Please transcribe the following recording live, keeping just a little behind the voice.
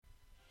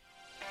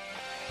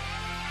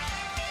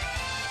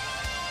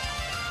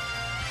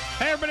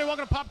Hey everybody,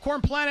 welcome to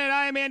Popcorn Planet.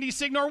 I am Andy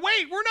Signor.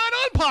 Wait, we're not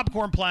on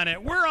Popcorn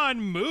Planet. We're on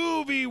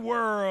Movie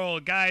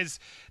World. Guys,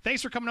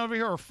 thanks for coming over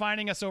here or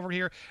finding us over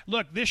here.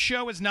 Look, this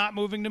show is not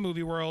moving to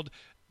Movie World.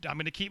 I'm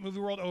going to keep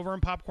Movie World over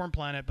in Popcorn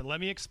Planet, but let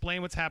me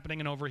explain what's happening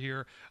and over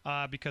here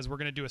because we're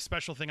going to do a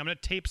special thing. I'm going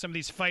to tape some of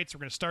these fights. We're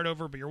going to start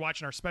over, but you're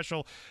watching our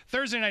special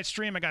Thursday night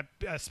stream. I got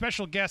a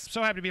special guest.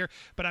 So happy to be here,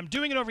 but I'm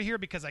doing it over here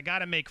because I got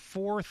to make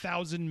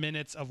 4,000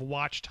 minutes of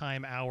watch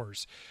time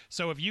hours.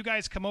 So if you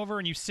guys come over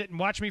and you sit and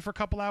watch me for a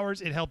couple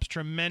hours, it helps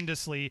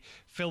tremendously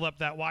fill up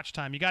that watch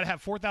time. You got to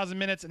have 4,000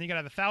 minutes and you got to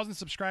have 1,000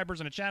 subscribers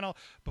on a channel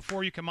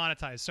before you can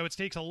monetize. So it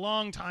takes a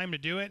long time to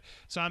do it.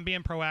 So I'm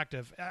being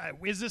proactive.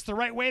 Is this the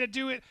right way to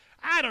do it?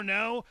 I don't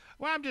know.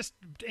 Well, I'm just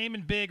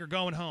aiming big or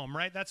going home,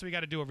 right? That's what we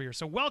got to do over here.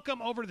 So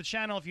welcome over to the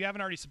channel. If you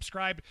haven't already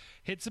subscribed,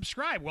 hit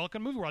subscribe.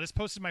 Welcome to Movie World. I just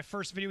posted my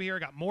first video here. I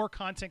got more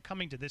content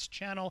coming to this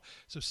channel,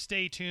 so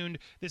stay tuned.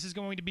 This is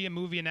going to be a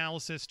movie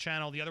analysis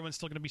channel. The other one's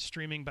still going to be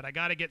streaming, but I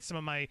got to get some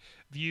of my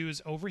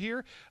views over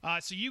here.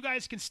 So you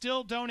guys can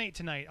still donate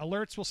tonight.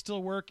 Alerts will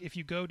still work if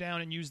you go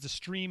down and use the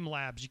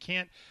Streamlabs. You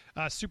can't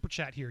super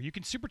chat here. You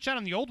can super chat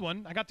on the old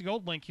one. I got the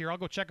old link here. I'll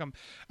go check them.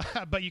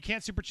 But you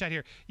can't super chat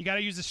here. You got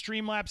to use the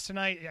Streamlabs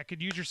tonight. I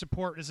could use your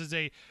support. This is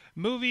a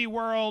Movie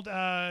World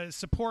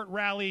support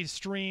rally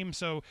stream,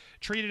 so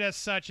treat it as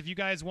such. If you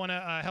guys want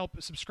to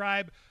help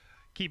subscribe,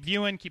 keep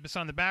viewing, keep us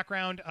on the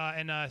background,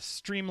 and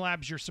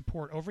Streamlabs your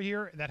support over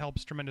here. That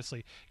helps tremendously.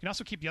 You can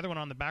also keep the other one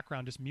on the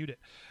background. Just mute it.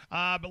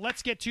 But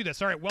let's get to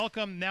this. All right,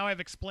 welcome. Now I've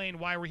explained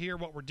why we're here,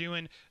 what we're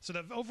doing. So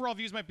the overall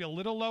views might be a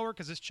little lower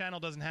because this channel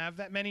doesn't have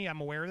that many.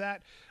 I'm aware of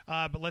that.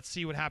 But let's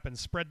see what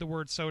happens. Spread the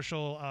word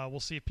social.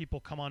 We'll see if people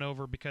come on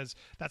over because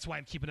that's why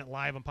I'm keeping it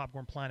live on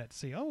Popcorn Planet.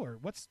 See,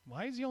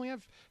 why does he only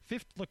have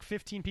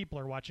 15 people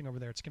are watching over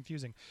there? It's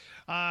confusing.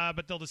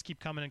 But they'll just keep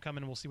coming and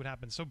coming, and we'll see what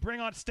happens. So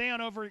stay on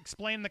over,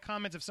 explain in the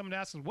comments. If someone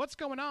asks what's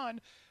going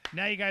on,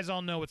 now you guys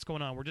all know what's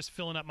going on. We're just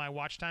filling up my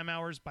watch time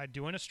hours by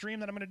doing a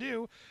stream that I'm going to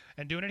do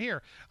and doing it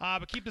here.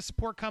 But keep the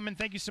support coming.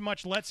 Thank you so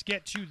much. Let's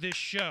get to this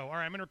show. All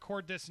right, I'm going to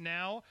record this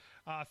now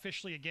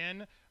officially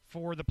again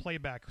for the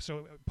playback.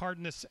 So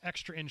pardon this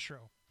extra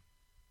intro.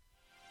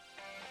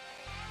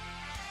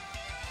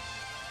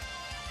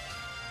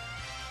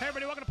 Hey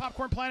everybody, welcome to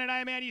Popcorn Planet. I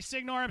am Andy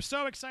Signor. I'm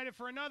so excited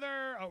for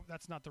another... Oh,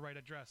 that's not the right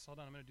address. Hold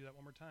on, I'm going to do that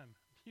one more time.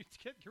 You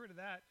get rid of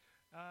that.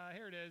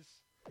 Here it is.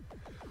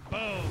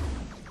 Boom.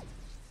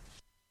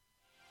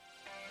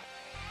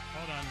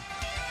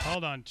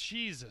 Hold on.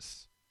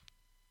 Jesus.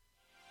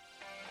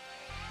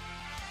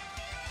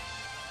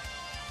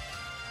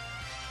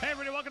 Hey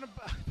everybody, welcome to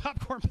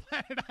Popcorn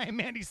Planet. I am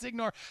Andy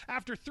Signor.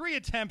 After 3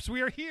 attempts,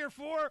 we are here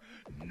for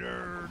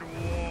Nerd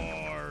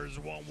Wars.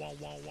 Whoa.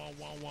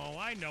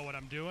 I know what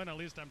I'm doing. At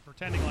least I'm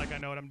pretending like I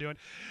know what I'm doing.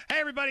 Hey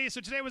everybody, so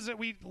today was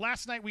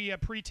last night we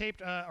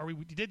pre-taped or we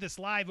did this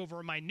live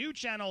over my new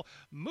channel,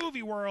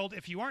 Movie World.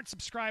 If you aren't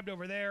subscribed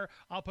over there,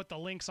 I'll put the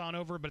links on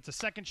over, but it's a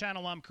second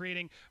channel I'm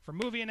creating for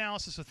movie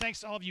analysis. So thanks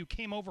to all of you who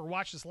came over,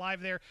 watched this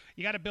live there.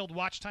 You got to build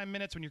watch time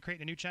minutes when you're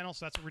creating a new channel,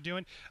 so that's what we're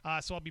doing.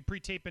 So I'll be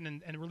pre-taping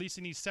and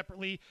releasing these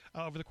separately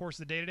over the course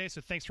of the day today, so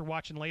thanks for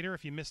watching later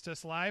if you missed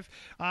us live.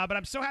 But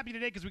I'm so happy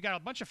today because we got a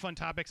bunch of fun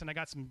topics and I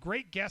got some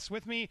great guests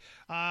with me.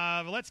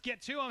 Let's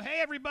get to them. Hey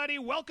everybody,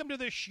 welcome to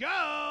the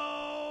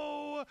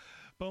show.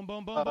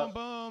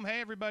 Boom. Hey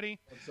everybody.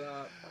 What's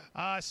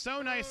up?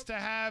 So nice to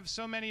have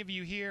so many of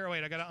you here. Oh,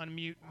 wait, I gotta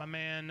unmute my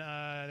man.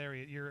 There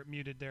you're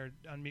muted there.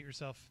 Unmute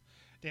yourself.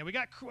 Damn, I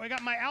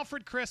got my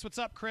Alfred Chris. What's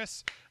up,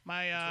 Chris?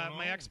 My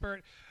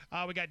expert.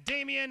 We got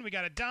Damien, we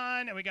got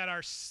Adon, and we got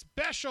our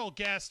special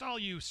guest. All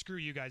you, screw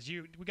you guys.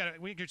 We got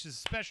a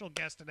special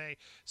guest today.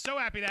 So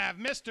happy to have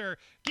Mr.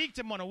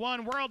 Geekdom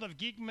 101, World of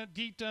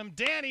Geekdom.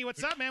 Danny,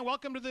 what's up, man?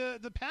 Welcome to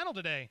the panel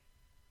today.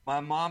 My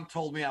mom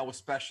told me I was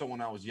special when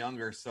I was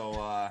younger,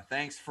 so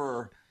thanks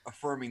for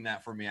affirming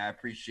that for me. I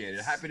appreciate it.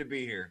 Happy to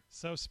be here.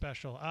 So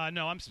special.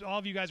 No, all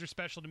of you guys are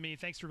special to me.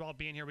 Thanks for all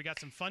being here. We got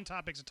some fun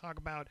topics to talk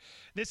about.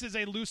 This is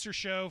a looser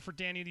show for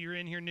Danny that you're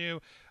in here new.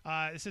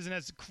 This isn't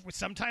as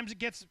sometimes it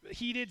gets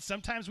heated.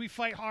 Sometimes we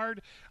fight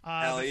hard.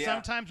 Hell yeah.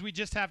 Sometimes we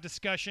just have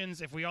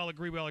discussions. If we all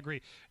agree, we all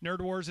agree.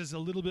 Nerd Wars is a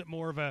little bit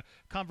more of a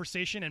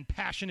conversation and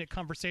passionate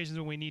conversations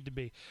when we need to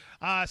be.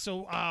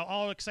 So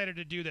all excited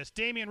to do this.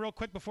 Damien, real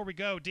quick before we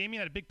go.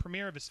 Damien had a big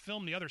premiere of his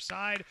film, The Other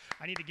Side.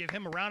 I need to give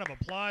him a round of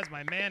applause.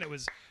 My man. It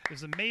was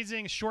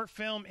amazing. Short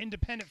film,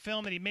 independent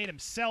film that he made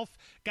himself,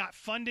 got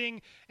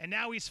funding, and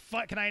now he's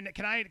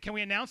can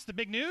we announce the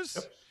big news?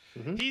 Yep.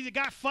 Mm-hmm. He's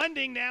got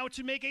funding now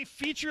to make a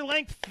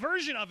feature-length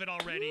version of it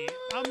already.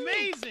 Woo!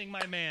 Amazing,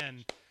 my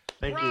man.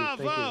 Bravo. Thank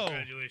you.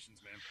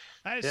 Congratulations, man.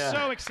 That is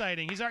so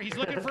exciting. He's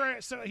looking for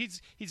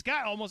he's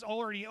got almost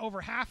already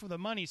over half of the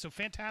money. So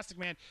fantastic,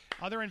 man.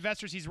 Other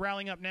investors he's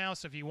rallying up now.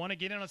 So if you want to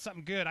get in on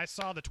something good, I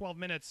saw the 12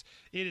 minutes.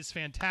 It is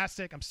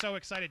fantastic. I'm so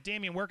excited.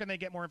 Damien, where can they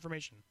get more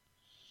information?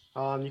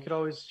 You could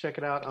always check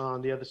it out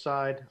on The Other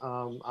Side.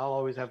 I'll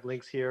always have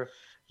links here.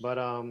 But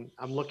I'm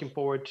looking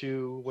forward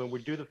to when we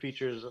do the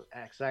features,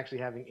 actually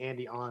having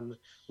Andy on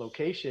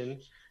location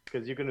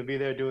because you're going to be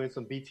there doing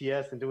some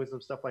BTS and doing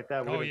some stuff like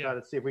that. We're going to try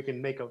to see if we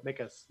can make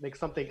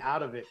something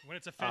out of it when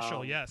it's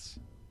official. Yes.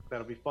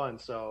 That'll be fun.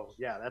 So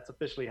yeah, that's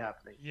officially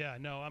happening. Yeah,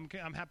 no, I'm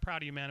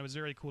proud of you, man. It was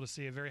very cool to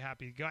see. Very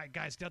happy.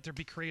 Guys, get out there,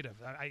 be creative.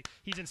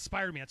 He's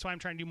inspired me. That's why I'm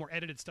trying to do more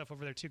edited stuff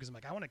over there too, because I'm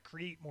like, I want to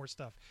create more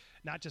stuff,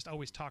 not just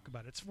always talk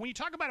about it. It's when you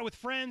talk about it with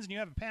friends and you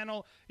have a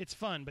panel, it's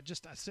fun. But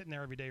just sitting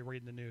there every day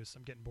reading the news,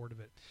 I'm getting bored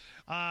of it.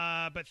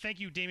 But thank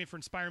you, Damien, for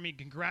inspiring me.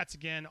 Congrats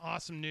again.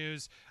 Awesome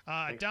news.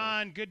 Thanks,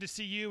 Don, man. good to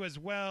see you as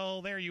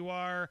well. There you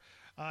are.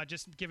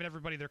 Just giving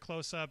everybody their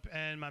close up,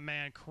 and my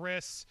man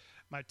Chris,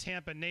 my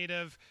Tampa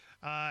native.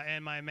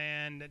 And my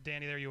man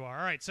Danny, there you are.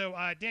 All right, so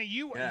Danny,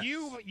 you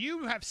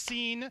have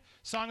seen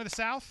Song of the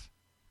South?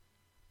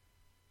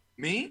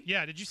 Me?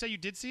 Yeah. Did you say you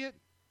did see it?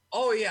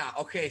 Oh yeah.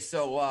 Okay.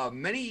 So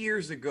many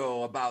years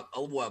ago, about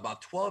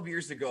 12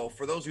 years ago,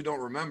 for those who don't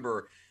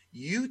remember,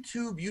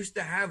 YouTube used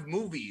to have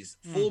movies,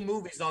 full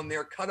movies on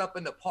there, cut up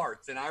into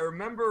parts, and I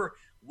remember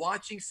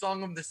watching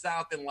Song of the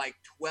South in like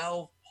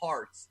 12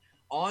 parts.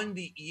 On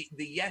the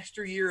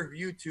yesteryear of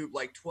YouTube,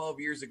 like 12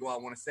 years ago, I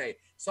want to say.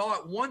 Saw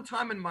it one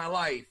time in my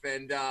life,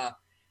 and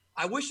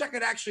I wish I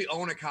could actually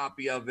own a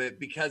copy of it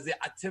because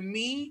to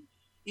me,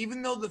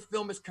 even though the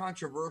film is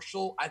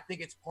controversial, I think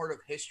it's part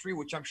of history,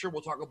 which I'm sure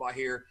we'll talk about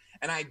here,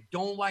 and I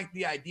don't like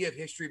the idea of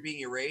history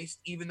being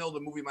erased, even though the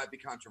movie might be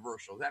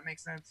controversial. Does that make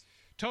sense?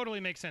 Totally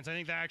makes sense. I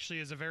think that actually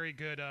is a very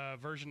good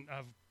version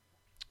of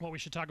what we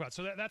should talk about.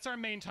 So that's our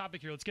main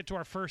topic here. Let's get to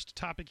our first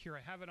topic here.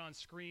 I have it on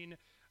screen.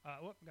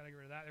 Gotta get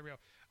rid of that. There we go.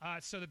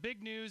 So the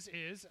big news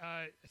is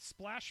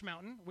Splash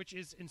Mountain, which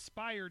is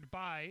inspired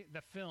by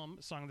the film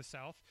Song of the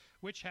South,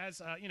 which has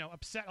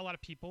upset a lot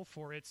of people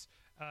for its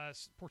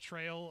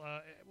portrayal.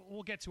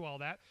 We'll get to all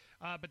that.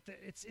 But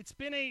it's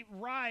been a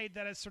ride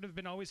that has sort of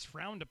been always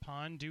frowned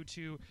upon due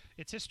to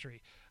its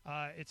history.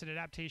 It's an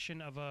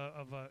adaptation of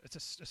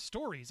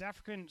stories,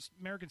 African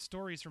American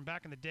stories from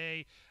back in the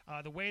day.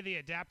 The way they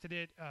adapted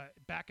it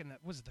back in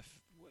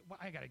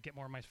I got to get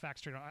more of my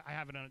facts straight. I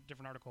have it on a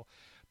different article.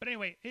 But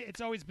anyway,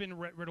 it's always been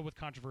riddled with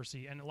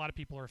controversy, and a lot of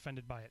people are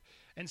offended by it.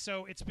 And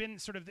so it's been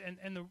sort of,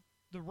 and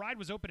the ride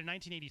was opened in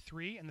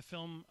 1983, and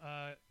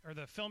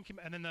the film came,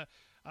 and then the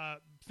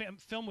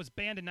film was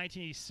banned in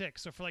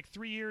 1986. So for like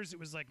 3 years, it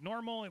was like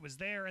normal. It was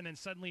there, and then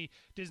suddenly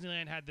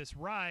Disneyland had this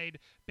ride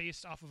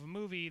based off of a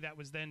movie that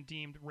was then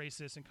deemed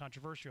racist and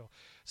controversial.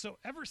 So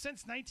ever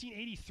since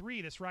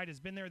 1983, this ride has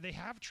been there. They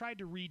have tried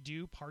to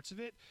redo parts of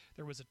it.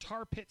 There was a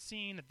tar pit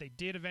scene that they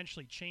did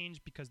eventually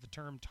change because the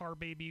term tar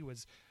baby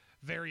was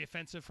very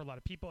offensive for a lot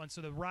of people. And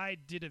so the ride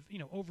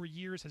over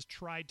years has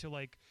tried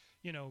to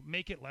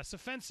make it less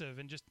offensive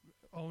and just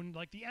own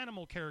like the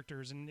animal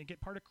characters and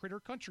get part of Critter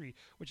Country,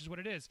 which is what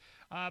it is.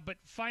 But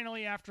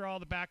finally, after all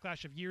the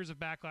backlash of years of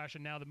backlash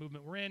and now the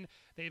movement we're in,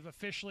 they've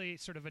officially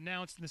sort of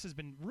announced, and this has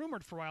been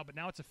rumored for a while, but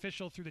now it's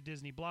official through the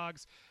Disney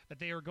blogs, that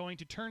they are going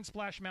to turn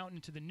Splash Mountain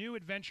into the new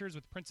adventures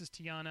with Princess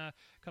Tiana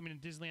coming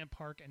to Disneyland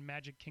Park and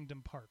Magic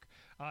Kingdom Park.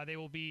 They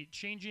will be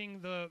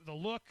changing the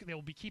look. They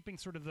will be keeping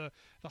sort of the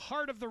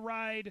heart of the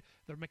ride,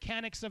 the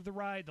mechanics of the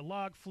ride, the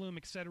log flume,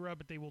 etc.,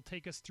 but they will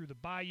take us through the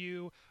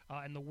bayou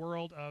and the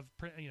world of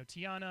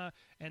Tiana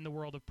and the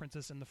world of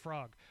Princess and the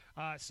Frog.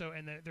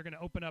 They're going to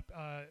open up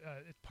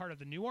part of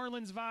the New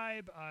Orleans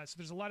vibe. So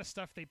there's a lot of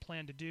stuff they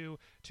plan to do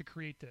to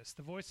create this.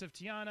 The voice of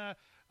Tiana,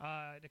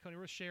 Nicole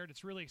Rush shared,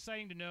 it's really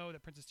exciting to know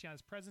that Princess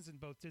Tiana's presence in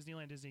both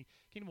Disneyland and Disney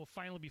Kingdom will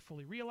finally be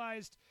fully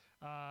realized.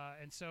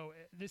 And so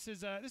this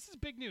is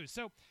big news.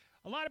 So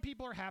a lot of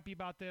people are happy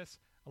about this.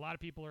 A lot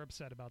of people are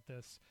upset about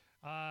this.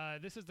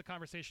 This is the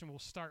conversation we'll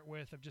start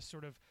with of just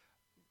sort of,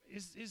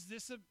 is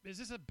this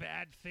a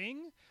bad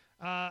thing?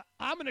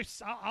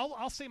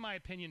 I'll say my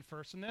opinion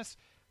first on this.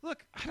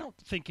 Look, I don't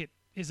think it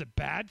is a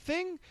bad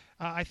thing.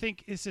 I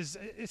think this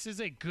is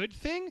a good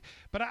thing.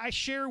 But I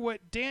share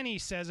what Danny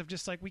says of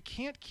just like we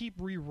can't keep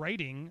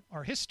rewriting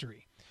our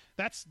history.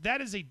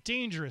 That is a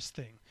dangerous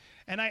thing.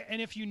 And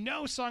if you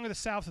know Song of the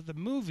South of the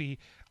movie,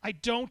 I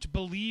don't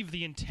believe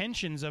the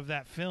intentions of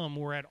that film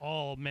were at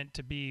all meant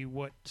to be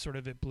what sort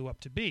of it blew up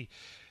to be.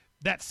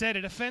 That said,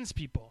 it offends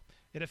people.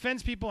 It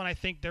offends people, and I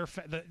think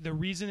the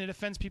reason it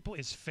offends people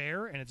is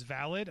fair and it's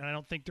valid, and I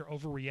don't think they're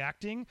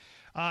overreacting.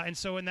 And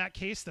so in that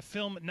case, the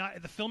film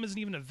isn't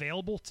even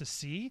available to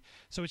see.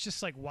 So it's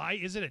just like, why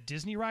is it a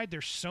Disney ride?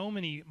 There's so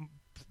many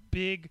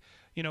big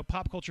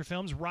pop culture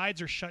films.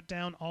 Rides are shut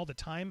down all the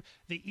time.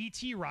 The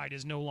E.T. ride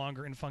is no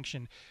longer in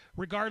function.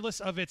 Regardless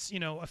of its,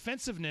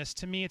 offensiveness,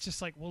 to me, it's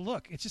just like, well,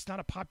 look, it's just not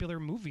a popular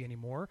movie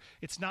anymore.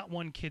 It's not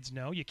one kids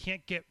know. You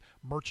can't get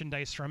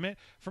merchandise from it.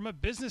 From a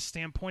business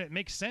standpoint, it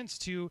makes sense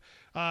to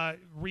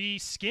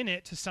reskin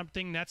it to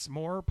something that's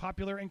more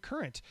popular and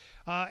current.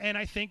 And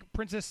I think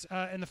Princess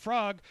and the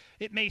Frog,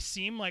 it may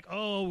seem like,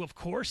 oh, of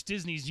course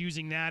Disney's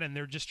using that and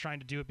they're just trying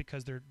to do it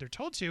because they're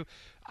told to.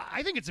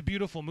 I think it's a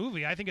beautiful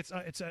movie. I think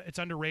it's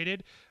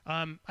underrated.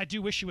 I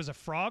do wish she was a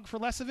frog for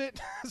less of it.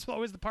 That's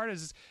always the part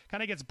is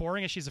kind of gets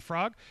boring as she's a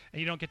frog, and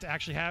you don't get to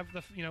actually have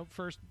the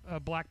first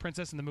black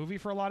princess in the movie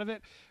for a lot of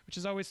it, which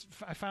is always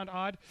I found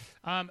odd.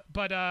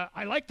 But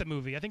I like the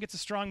movie. I think it's a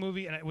strong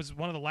movie, and it was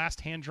one of the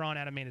last hand-drawn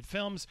animated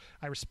films.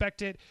 I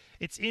respect it.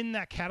 It's in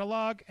that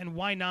catalog, and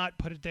why not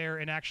put it there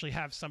and actually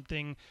have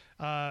something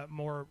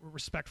more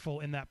respectful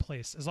in that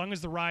place? As long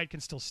as the ride can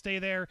still stay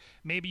there,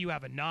 maybe you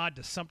have a nod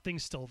to something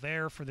still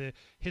there for the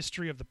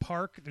history of the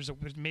park. There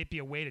may be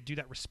a way to do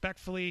that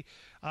respectfully.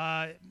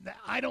 I'm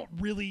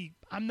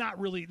not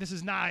really, this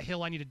is not a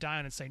hill I need to die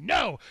on and say,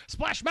 no,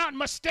 Splash Mountain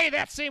must stay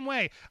that same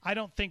way. I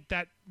don't think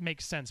that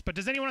makes sense. But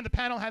does anyone on the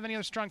panel have any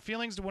other strong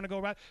feelings to want to go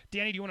about?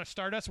 Danny, do you want to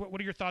start us? What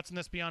are your thoughts on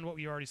this beyond what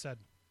we already said?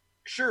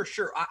 Sure.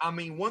 I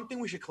mean, one thing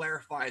we should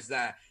clarify is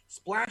that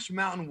Splash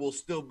Mountain will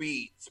still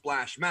be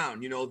Splash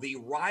Mountain. The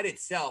ride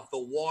itself, the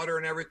water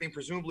and everything,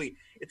 presumably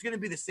it's going to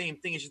be the same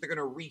thing. It's just they're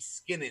going to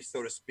reskin it,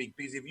 so to speak.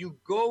 Because if you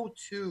go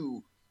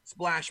to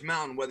Splash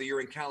Mountain, whether you're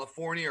in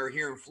California or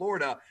here in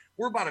Florida,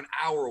 we're about an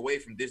hour away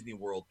from Disney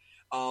World.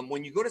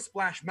 When you go to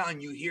Splash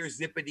Mountain, you hear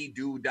Zippity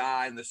Doo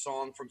Dah and the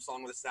song from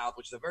Song of the South,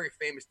 which is a very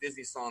famous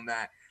Disney song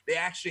that they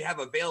actually have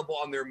available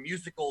on their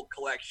musical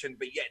collection,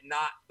 but yet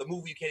not the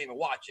movie. You can't even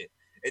watch it.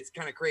 It's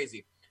kind of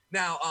crazy.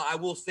 Now, I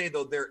will say,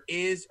 though, there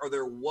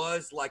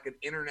was like an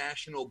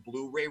international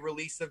Blu-ray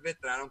release of it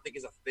that I don't think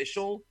is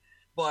official.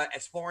 But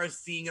as far as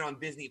seeing it on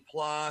Disney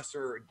Plus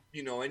or,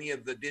 any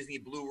of the Disney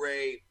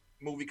Blu-ray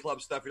movie club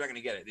stuff, you're not going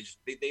to get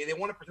it. They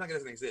want to pretend like it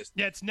doesn't exist.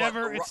 Yeah, it's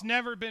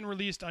never been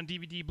released on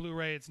DVD,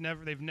 Blu-ray.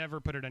 They've never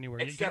put it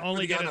anywhere. Except you can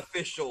only for the get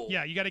unofficial.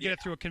 Yeah, you got to get it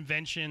through a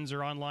conventions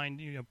or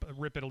online.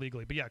 Rip it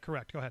illegally. But yeah,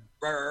 correct. Go ahead.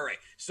 Right.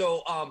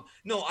 So,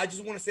 no, I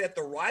just want to say that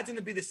the ride's going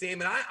to be the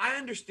same, and I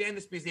understand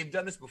this because they've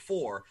done this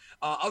before.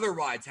 Other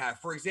rides have.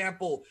 For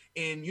example,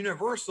 in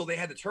Universal, they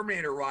had the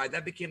Terminator ride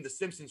that became the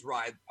Simpsons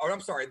ride. Or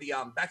I'm sorry, the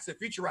Back to the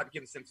Future ride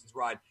became the Simpsons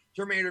ride.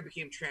 Terminator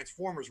became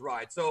Transformers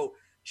ride. So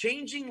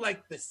changing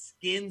like the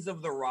skins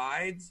of the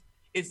rides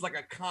is like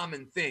a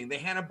common thing. The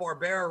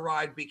Hanna-Barbera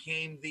ride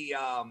became the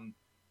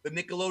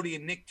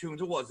Nickelodeon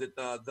Nicktoons. What was it?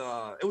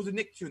 It was a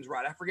Nicktoons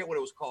ride. I forget what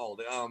it was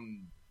called.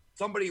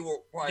 Somebody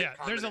will probably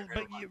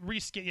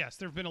reskin. Yes,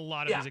 there've been a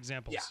lot of these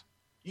examples.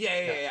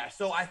 Yeah.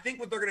 So I think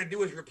what they're gonna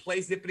do is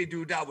replace Zippity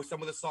Doo Dah with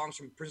some of the songs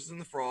from Princess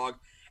and the Frog,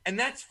 and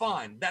that's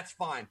fine.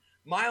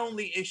 My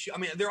only issue, I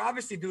mean, they're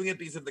obviously doing it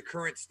because of the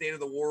current state of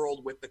the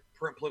world with the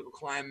current political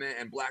climate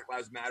and Black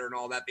Lives Matter and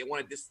all that. They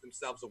want to distance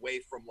themselves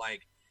away from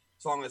like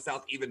Song of the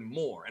South even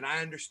more. And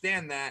I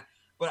understand that,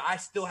 but I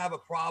still have a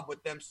problem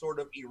with them sort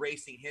of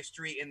erasing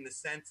history in the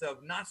sense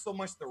of not so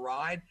much the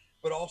ride,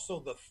 but also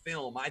the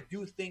film. I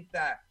do think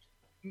that,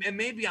 and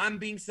maybe I'm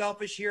being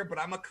selfish here, but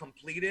I'm a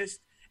completist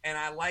and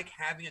I like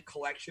having a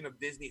collection of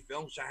Disney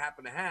films, which I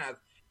happen to have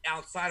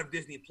outside of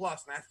Disney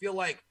Plus. And I feel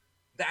like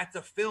that's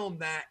a film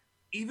that,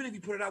 even if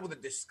you put it out with a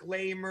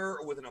disclaimer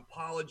or with an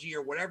apology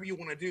or whatever you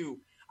want to do,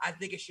 I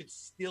think it should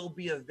still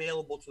be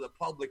available to the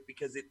public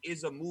because it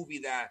is a movie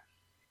that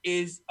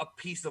is a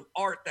piece of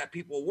art that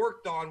people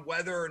worked on,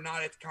 whether or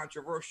not it's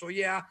controversial.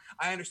 Yeah,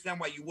 I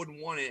understand why you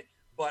wouldn't want it,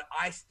 but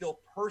I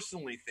still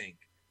personally think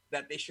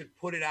that they should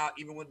put it out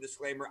even with a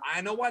disclaimer.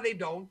 I know why they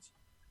don't.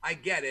 I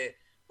get it,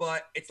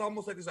 but it's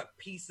almost like there's a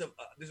piece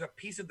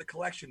of the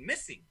collection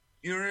missing.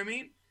 You know what I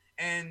mean?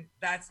 And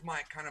that's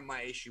my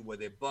issue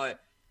with it. But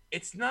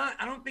it's not,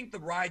 I don't think the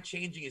ride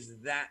changing is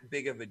that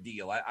big of a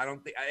deal. I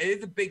don't think it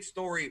is a big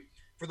story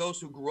for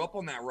those who grew up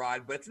on that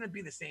ride, but it's going to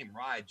be the same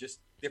ride, just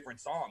different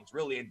songs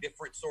really, and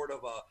different sort of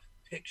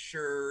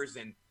pictures.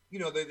 And,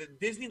 the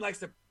Disney likes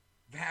to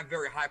have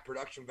very high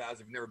production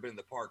values if you've never been in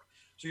the park.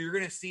 So you're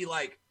going to see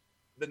like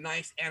the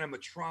nice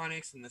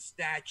animatronics and the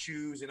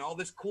statues and all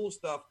this cool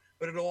stuff,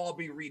 but it'll all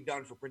be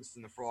redone for Princess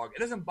and the Frog. It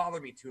doesn't bother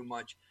me too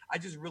much. I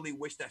just really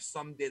wish that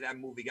someday that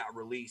movie got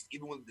released,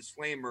 even with a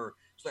disclaimer,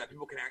 so that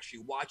people can actually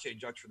watch it and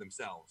judge for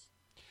themselves.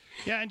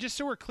 Yeah, and just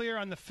so we're clear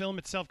on the film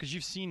itself, because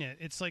you've seen it,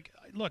 it's like,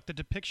 look, the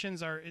depictions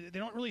they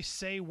don't really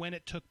say when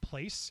it took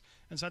place,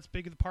 and so that's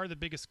part of the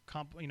biggest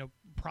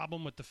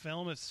problem with the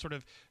film. It's sort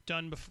of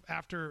done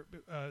after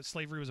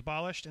slavery was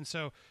abolished, and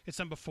so it's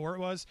done before it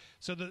was.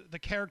 So the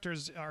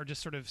characters are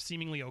just sort of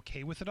seemingly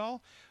okay with it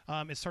all.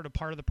 It's sort of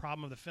part of the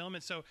problem of the film,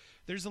 and so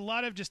there's a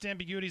lot of just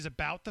ambiguities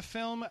about the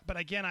film. But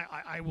again,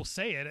 I will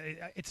say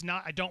it's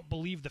not. I don't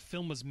believe the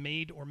film was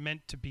made or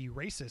meant to be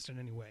racist in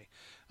any way.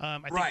 I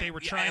think they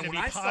were trying to be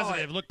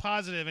positive, look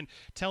positive, and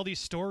tell these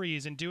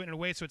stories and do it in a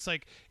way. So it's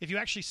like, if you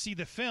actually see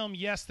the film,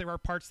 yes, there are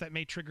parts that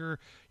may trigger,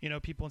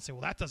 people and say,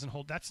 well, that doesn't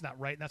hold, that's not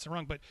right, and that's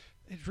wrong. But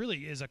it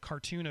really is a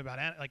cartoon about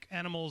like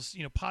animals,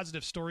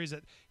 positive stories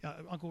that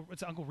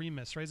Uncle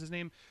Remus, right? Is his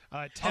name?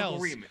 Tells. Uncle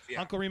Remus,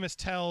 yeah. Uncle Remus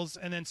tells,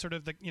 and then sort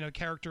of the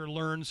character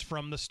learns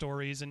from the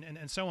stories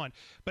and so on.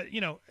 But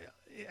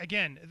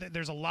again,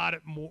 there's a lot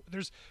of more.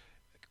 There's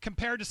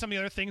compared to some of the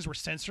other things we're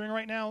censoring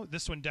right now,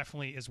 this one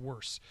definitely is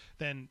worse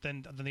than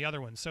the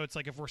other ones. So it's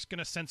like if we're going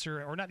to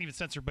censor, or not even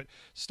censor, but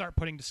start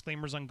putting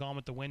disclaimers on Gone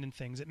with the Wind and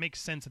things, it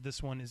makes sense that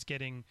this one is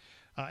getting,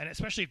 and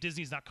especially if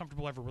Disney's not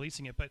comfortable ever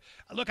releasing it. But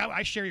look,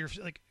 I share your,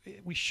 like,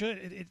 we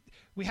should,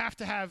 we have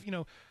to have,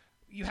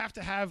 you have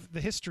to have the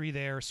history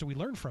there so we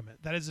learn from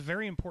it. That is a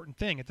very important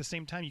thing. At the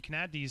same time, you can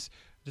add these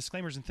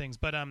disclaimers and things.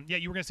 But yeah,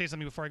 you were going to say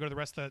something before I go to the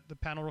rest of the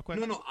panel real quick?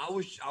 No, I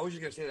was just going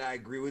to say that I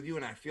agree with you.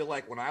 And I feel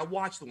like when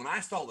I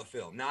saw the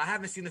film, now I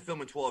haven't seen the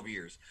film in 12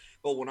 years,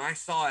 but when I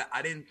saw it,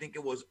 I didn't think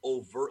it was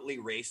overtly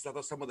racist. I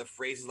thought some of the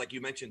phrases, like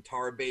you mentioned,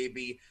 Tar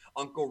Baby,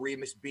 Uncle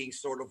Remus being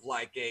sort of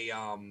like a,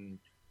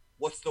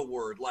 what's the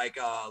word? Like,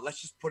 let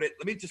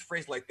me just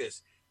phrase it like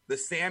this. The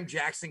Sam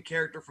Jackson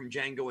character from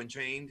Django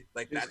Unchained,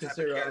 like that type of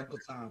character. Uncle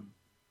Tom.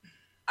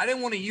 I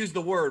didn't want to use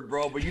the word,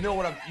 bro, but you know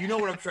what I'm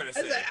trying to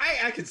say.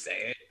 I can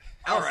say it.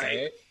 All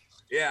right.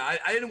 Yeah,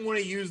 I didn't want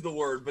to use the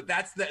word, but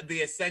that's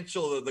the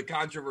essential of the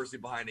controversy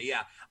behind it.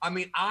 Yeah, I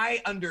mean,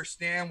 I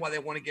understand why they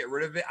want to get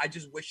rid of it. I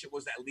just wish it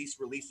was at least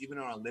released, even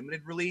on a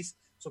limited release,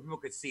 so people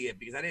could see it,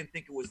 because I didn't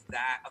think it was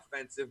that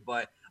offensive.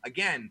 But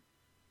again,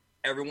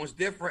 everyone's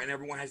different and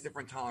everyone has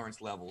different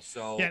tolerance levels.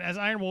 So yeah, as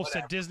Iron Wolf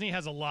said, Disney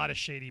has a lot of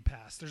shady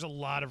past. There's a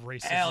lot of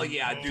racism. Hell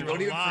yeah, dude!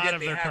 Don't even forget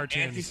they have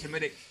cartoons.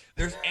 anti-Semitic.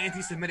 There's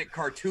anti-Semitic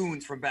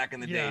cartoons from back in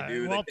the day,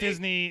 dude. Walt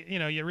Disney.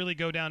 You really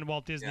go down to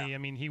Walt Disney. Yeah. I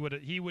mean, he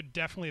would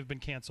definitely have been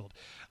canceled.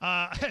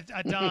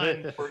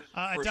 Don,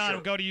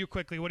 sure. Go to you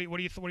quickly. What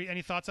do you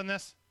any thoughts on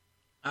this?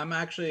 I'm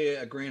actually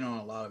agreeing on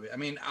a lot of it. I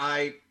mean,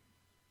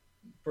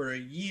 for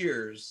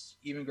years,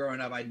 even growing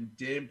up, I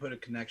didn't put a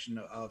connection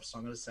of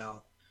Song of the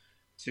South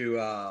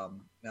to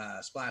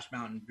Splash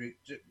Mountain.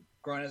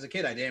 Growing as a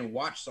kid, I didn't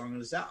watch Song of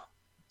the South.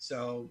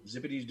 So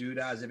Zippity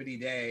Doo-Dah,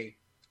 Zippity Day,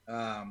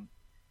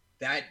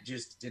 that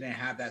just didn't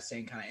have that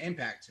same kind of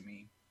impact to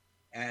me.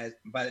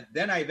 But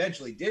then I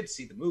eventually did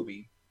see the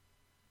movie.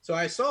 So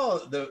I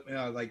saw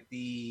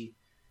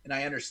and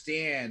I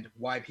understand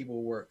why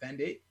people were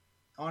offended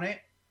on it,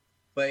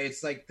 but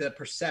it's like the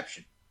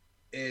perception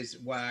is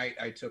why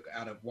I took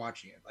out of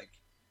watching it. Like,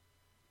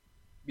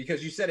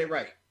 because you said it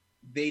right.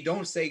 They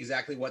don't say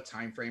exactly what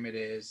time frame it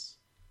is.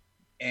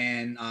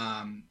 And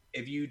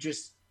if you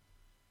just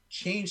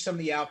change some of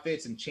the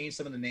outfits and change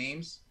some of the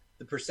names,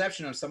 the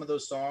perception of some of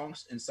those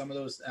songs and some of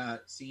those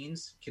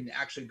scenes can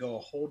actually go a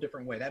whole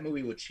different way. That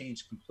movie would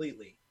change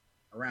completely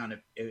around if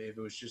it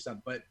was just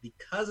something. But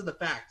because of the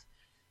fact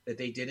that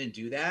they didn't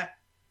do that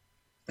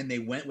and they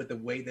went with the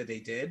way that they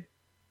did,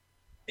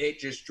 it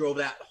just drove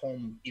that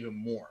home even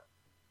more.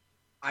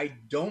 I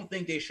don't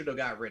think they should have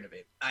got rid of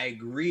it. I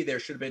agree there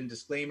should have been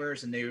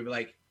disclaimers, and they would be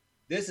like,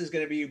 this is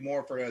going to be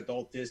more for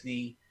adult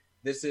Disney.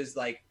 This is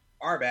like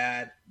our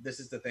bad. This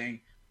is the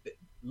thing.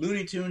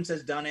 Looney Tunes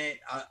has done it.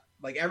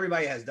 Like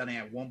everybody has done it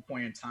at one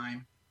point in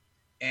time.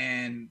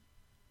 And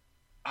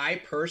I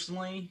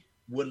personally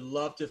would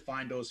love to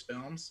find those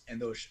films and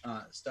those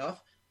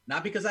stuff,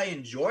 not because I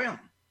enjoy them,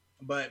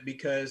 but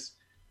because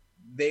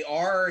they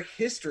are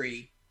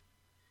history.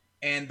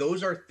 And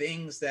those are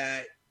things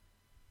that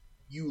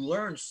you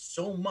learn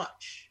so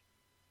much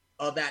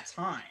of that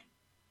time,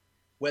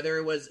 whether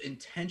it was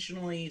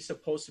intentionally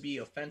supposed to be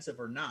offensive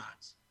or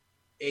not.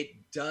 It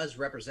does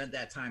represent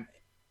that time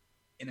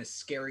in a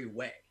scary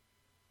way.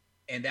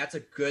 And that's a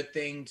good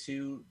thing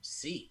to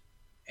see.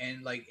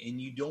 And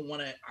you don't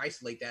want to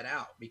isolate that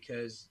out,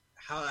 because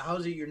how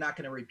is it you're not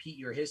going to repeat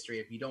your history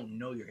if you don't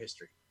know your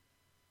history?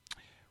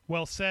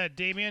 Well said.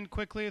 Damien,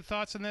 quickly,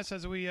 thoughts on this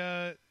as we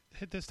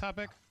hit this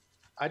topic?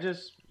 I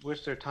just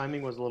wish their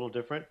timing was a little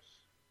different.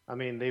 I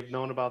mean, they've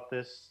known about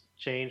this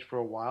change for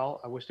a while.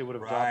 I wish they would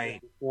have dropped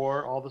it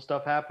before all the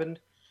stuff happened,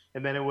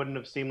 and then it wouldn't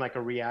have seemed like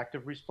a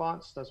reactive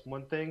response. That's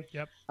one thing.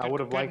 Yep. I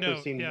would have liked to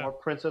have seen more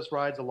princess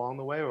rides along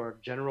the way, or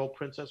general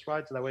princess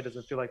rides, so that way it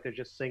doesn't feel like they're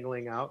just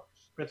singling out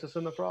Princess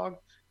and the Frog.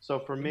 So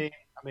for me,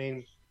 I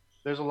mean,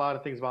 there's a lot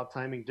of things about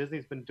timing.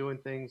 Disney's been doing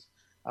things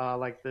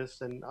like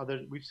this, and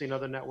we've seen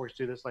other networks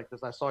do this like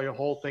this. I saw your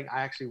whole thing.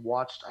 I actually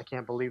watched, I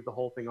can't believe, the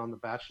whole thing on The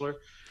Bachelor,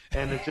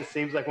 and it just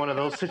seems like one of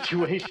those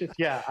situations.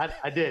 Yeah,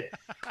 I did.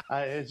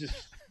 It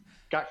just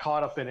got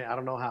caught up in it. I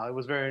don't know how. It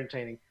was very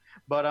entertaining.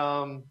 But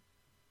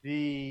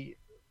the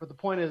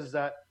point is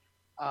that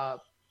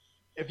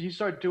if you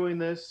start doing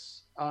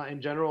this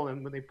in general,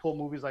 and when they pull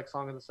movies like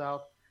Song of the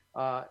South,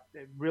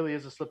 it really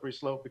is a slippery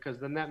slope, because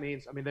then that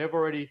means, I mean, they've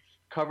already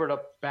covered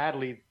up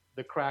badly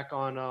the crack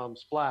on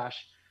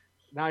Splash.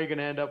 Now you're going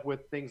to end up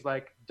with things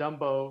like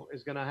Dumbo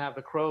is going to have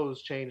the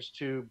crows changed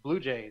to Blue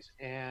Jays,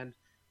 and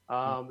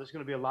there's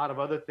going to be a lot of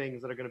other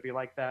things that are going to be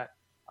like that.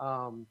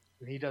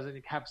 He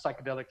doesn't have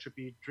psychedelic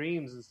trippy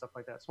dreams and stuff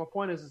like that. So my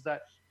point is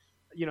that,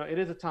 it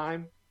is a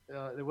time.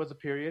 There was a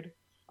period.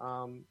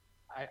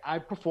 I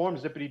performed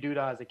Zippity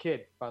Doo-Dah as a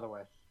kid, by the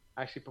way.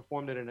 I actually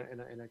performed it in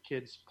a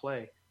kid's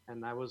play,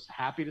 and I was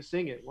happy to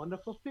sing it.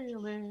 Wonderful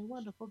feeling,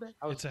 wonderful day.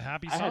 It's a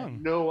happy song. I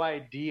had no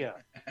idea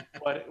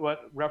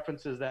what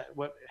references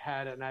what it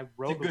had, and I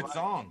wrote. It's a good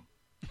song.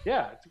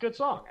 Yeah, it's a good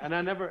song, and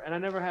I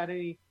never had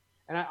any.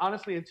 And I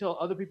honestly, until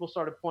other people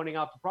started pointing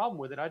out the problem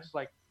with it, I just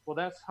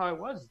Well, that's how it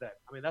was then.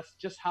 I mean, that's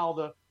just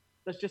how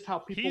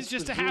people. He's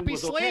just a happy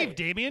slave,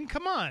 Damien.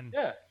 Come on.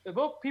 Yeah,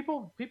 well,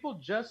 people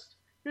just.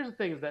 Here's the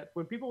thing: is that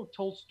when people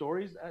told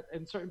stories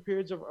in certain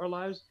periods of our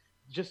lives,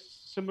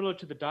 just similar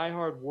to the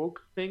diehard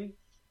woke thing,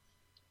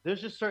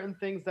 there's just certain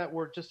things that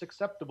were just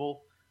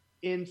acceptable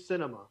in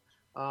cinema.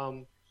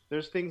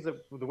 There's things that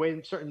the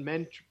way certain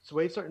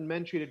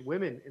men treated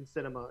women in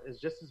cinema is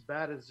just as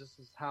bad as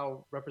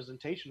how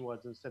representation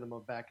was in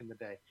cinema back in the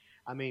day.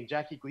 I mean,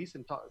 Jackie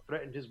Gleason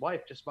threatened his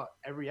wife just about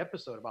every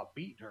episode about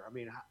beating her. I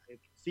mean,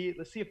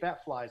 let's see if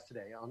that flies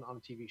today on a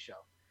TV show.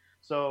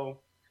 So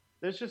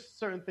there's just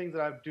certain things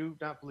that I do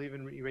not believe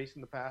in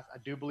erasing the past. I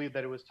do believe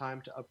that it was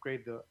time to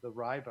upgrade the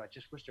ride, but I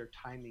just wish their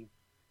timing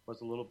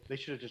was a little. They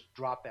should have just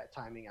dropped that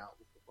timing out.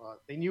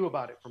 They knew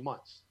about it for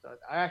months.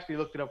 I actually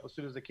looked it up as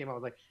soon as it came out. I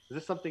was like, is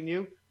this something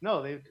new?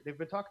 No, they've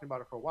been talking about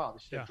it for a while. They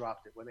should have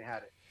dropped it when they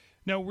had it.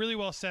 No, really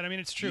well said. I mean,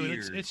 it's true.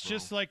 Years, it's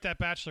just like that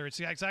Bachelor. It's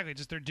exactly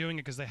just they're doing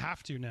it because they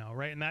have to now,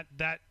 right? And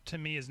that to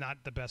me is not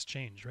the best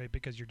change, right?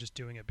 Because you're just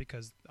doing it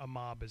because a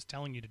mob is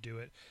telling you to do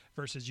it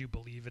versus you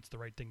believe it's the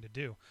right thing to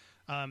do.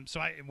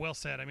 So well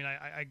said. I mean,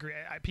 I agree.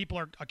 People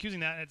are accusing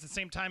that, and at the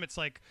same time, it's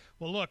like,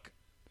 well, look.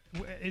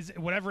 Is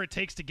whatever it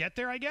takes to get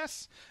there, I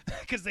guess,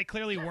 because they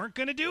clearly weren't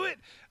going to do it,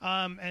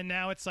 and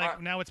now it's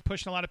like now it's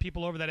pushing a lot of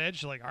people over that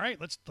edge. Like, all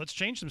right, let's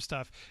change some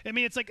stuff. I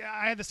mean, it's like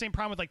I had the same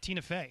problem with like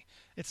Tina Fey.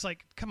 It's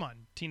like, come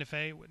on, Tina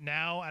Fey.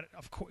 Now,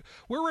 of course,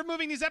 we're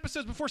removing these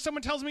episodes before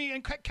someone tells me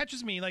and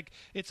catches me. Like,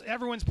 it's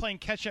everyone's playing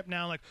catch up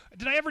now. Like,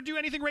 did I ever do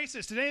anything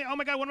racist? Oh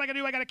my God, what am I going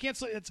to do? I got to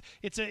cancel it.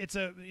 It's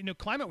a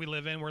climate we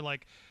live in where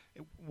like.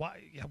 Why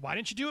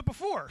didn't you do it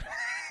before?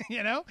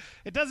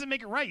 It doesn't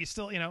make it right. You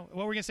still, what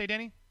were we gonna say,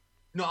 Danny?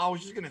 No, I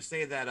was just going to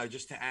say that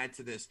just to add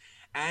to this,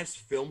 as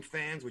film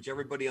fans, which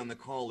everybody on the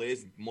call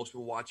is, most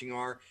people watching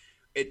are,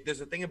 there's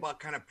a thing about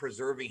kind of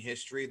preserving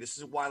history. This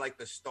is why, like,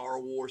 the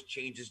Star Wars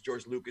changes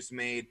George Lucas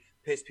made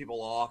piss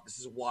people off. This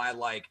is why,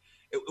 like,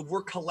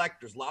 we're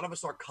collectors. A lot of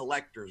us are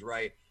collectors,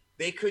 right?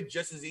 They could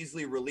just as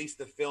easily release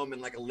the film in,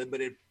 like, a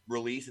limited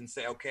release and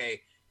say, okay,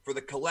 for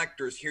the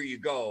collectors, here you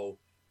go.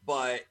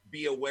 But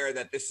be aware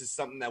that this is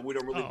something that we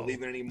don't really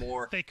believe in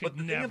anymore. They could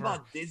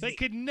They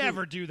could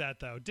never do that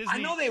though. Disney, I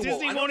know they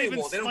Disney won't. won't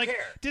even. They don't care.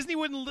 Disney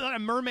wouldn't let a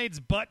mermaid's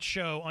butt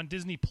show on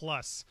Disney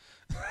Plus.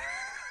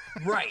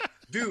 Right,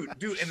 dude.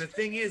 And the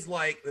thing is,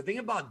 like, the thing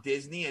about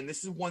Disney, and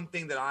this is one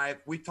thing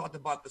that we've talked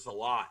about this a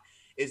lot,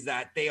 is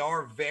that they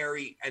are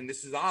very, and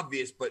this is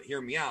obvious, but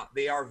hear me out.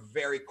 They are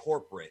very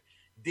corporate.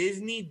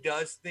 Disney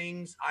does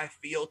things, I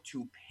feel,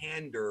 to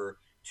pander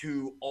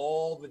to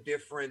all the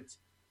different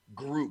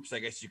groups, I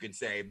guess you could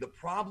say. The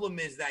problem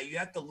is that you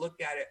have to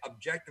look at it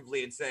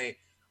objectively and say,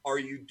 are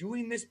you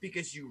doing this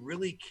because you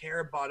really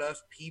care about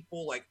us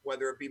people, like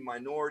whether it be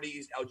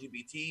minorities,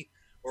 LGBT,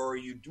 or are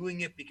you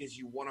doing it because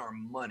you want our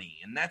money?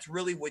 And that's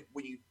really when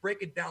you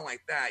break it down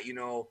like that,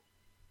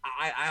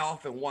 I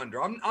often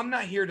wonder. I'm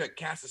not here to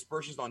cast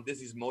aspersions on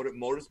Disney's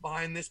motives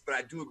behind this, but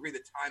I do agree the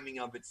timing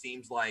of it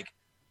seems like,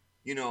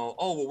 we're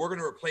going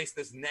to replace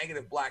this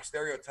negative black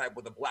stereotype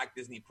with a black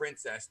Disney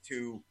princess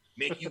to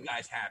make you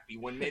guys happy,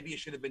 when maybe it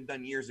should have been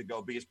done years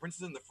ago, because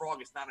Princess and the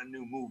Frog is not a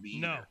new movie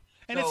either. No.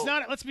 And it's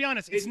not, let's be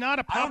honest, it's not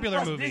a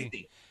popular movie.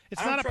 Disney.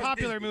 It's not a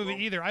popular movie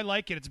either. I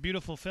like it. It's a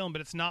beautiful film,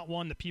 but it's not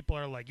one that people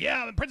are like,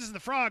 yeah, Princess and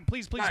the Frog,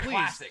 please, please, please.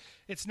 Classic.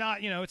 It's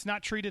not, it's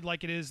not treated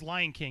like it is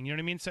Lion King. You know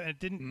what I mean? So it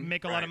didn't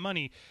make a lot of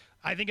money.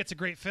 I think it's a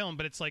great film,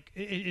 but it's like,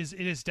 it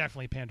is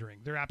definitely pandering.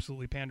 They're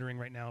absolutely pandering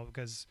right now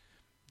because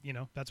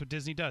that's what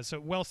Disney does. So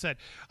well said.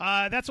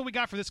 That's what we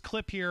got for this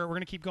clip here. We're going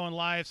to keep going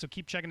live, so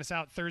keep checking us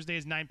out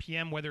Thursdays, 9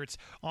 p.m., whether it's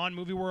on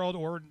Movie World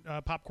or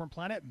Popcorn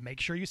Planet. Make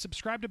sure you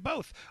subscribe to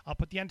both. I'll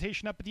put the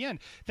annotation up at the end.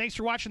 Thanks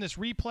for watching this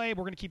replay.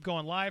 We're going to keep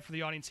going live for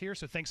the audience here,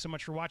 so thanks so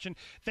much for watching.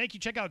 Thank you.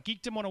 Check out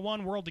Geekdom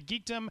 101, World of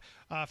Geekdom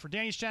for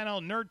Danny's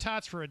channel, Nerd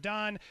Tots for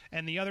Adon,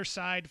 and The Other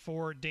Side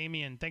for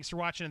Damien. Thanks for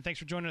watching, and thanks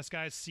for joining us,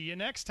 guys. See you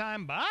next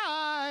time.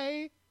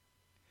 Bye!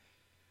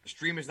 The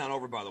stream is not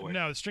over, by the way.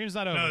 No, the stream's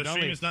not over. No, the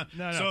stream is not.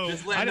 No. So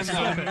just let them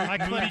know. I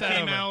clipped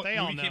that over. They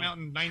all movie know. came out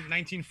in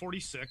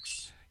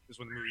 1946 is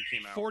when the movie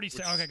came out.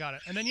 46. Okay, got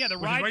it. And then, the which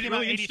ride is came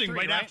out in interesting, 83,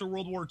 right right after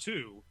World War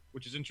II,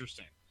 which is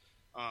interesting.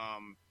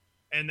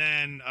 And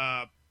then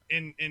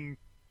in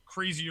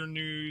crazier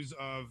news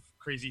of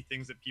crazy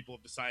things that people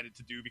have decided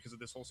to do because of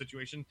this whole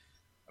situation,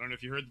 I don't know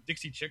if you heard, the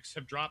Dixie Chicks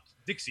have dropped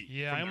Dixie.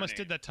 Yeah, I almost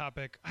did that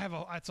topic.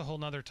 That's a whole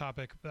nother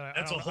topic. But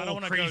That's I don't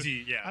want to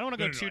crazy. I don't want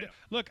to go too.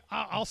 Look,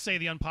 I'll say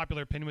the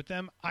unpopular opinion with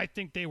them. I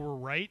think they were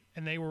right,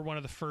 and they were one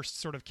of the first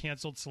sort of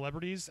canceled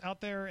celebrities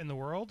out there in the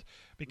world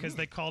because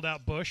they called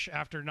out Bush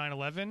after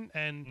 9/11,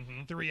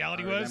 and the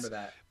reality was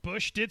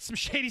Bush did some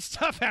shady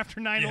stuff after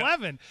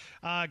 9/11,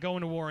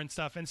 going to war and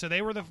stuff, and so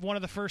they were one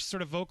of the first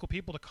sort of vocal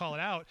people to call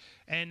it out,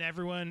 and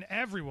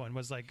everyone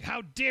was like,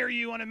 "How dare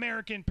you,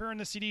 un-American, burn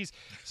the CDs?"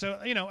 So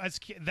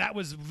that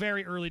was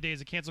very early days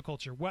of cancel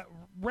culture.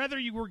 Whether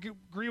you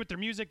agree with their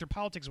music, their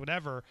politics,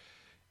 whatever,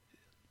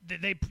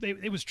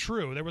 it was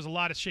true. There was a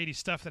lot of shady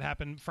stuff that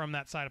happened from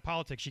that side of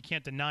politics. You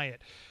can't deny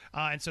it,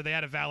 and so they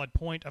had a valid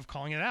point of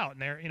calling it out.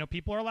 And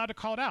people are allowed to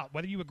call it out.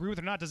 Whether you agree with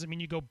it or not doesn't mean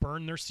you go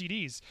burn their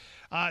CDs.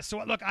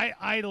 So look,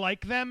 I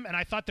like them, and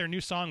I thought their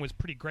new song was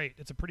pretty great.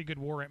 It's a pretty good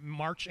war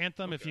march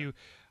anthem. Okay.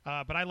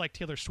 But I like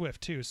Taylor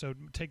Swift too, so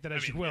take that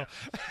as you will.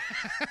 Yeah.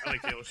 I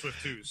like Taylor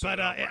Swift too. So but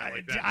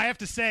I have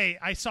to say,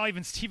 I saw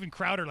even Steven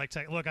Crowder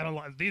say, "Look, I don't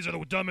like these are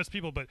the dumbest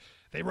people, but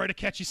they write a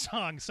catchy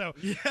song." So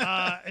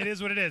it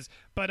is what it is.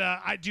 But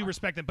I do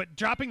respect them. But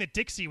dropping the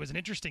Dixie was an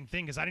interesting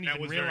thing because I didn't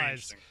even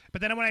realize.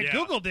 But then when I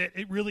googled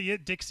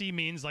it, Dixie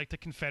means like the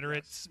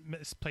Confederate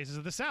places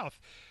of the South.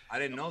 I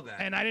didn't know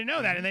that. And I didn't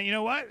know that. And then you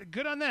know what?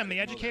 Good on them. They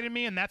educated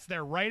me, and that's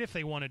their right if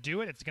they want to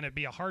do it. It's going to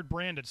be a hard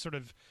brand to sort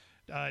of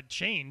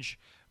change.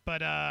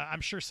 But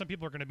I'm sure some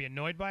people are going to be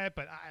annoyed by it.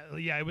 But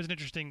it was an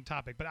interesting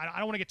topic. But I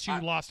don't want to get too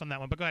lost on that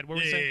one. But go ahead. What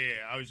were you saying?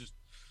 I was just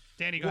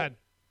Danny. Go ahead.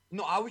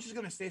 No, I was just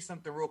going to say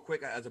something real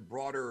quick as a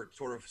broader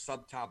sort of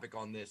subtopic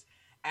on this.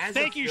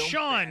 Thank you,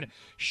 Sean.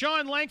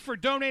 Sean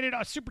Langford donated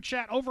a super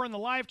chat over in the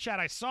live chat.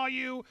 I saw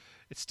you.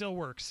 It still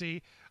works.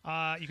 See,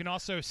 you can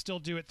also still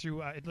do it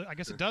through. I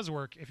guess it does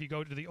work if you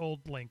go to the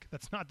old link.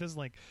 That's not this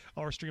link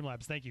or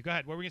Streamlabs. Thank you. Go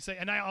ahead. What were we gonna say?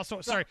 And I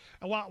also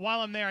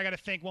while I'm there, I got to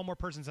thank one more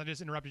person. So I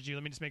just interrupted you.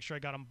 Let me just make sure I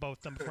got them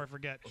both done before I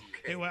forget.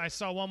 Okay. I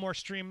saw one more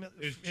stream.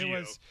 It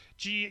was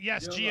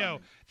Gio.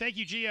 Thank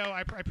you, Gio.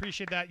 I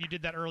appreciate that. You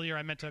did that earlier.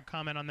 I meant to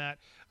comment on that.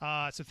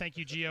 So thank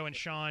you, Gio and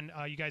Sean.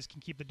 You guys can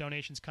keep the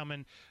donations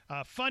coming.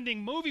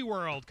 Funding Movie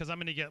World because I'm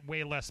going to get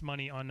way less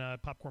money on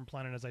Popcorn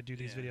Planet as I do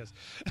these videos.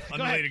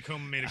 Unrelated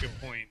Coma made a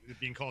good point.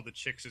 Being called the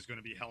Chicks is going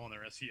to be hell on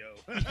their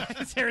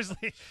SEO.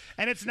 Seriously.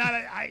 And it's not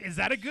is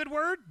that a good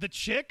word? The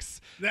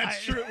Chicks?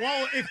 That's true.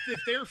 Well, if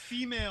they're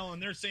female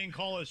and they're saying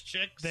call us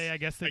chicks, I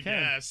guess they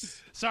can.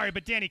 Guess. Sorry,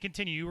 but Danny,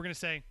 continue. You were going to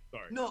say.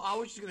 Sorry. No, I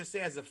was just going to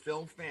say as a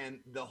film fan,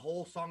 the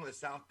whole Song of the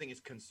South thing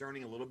is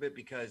concerning a little bit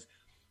because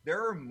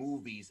there are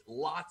movies,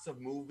 lots of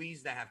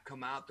movies that have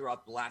come out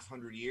throughout the last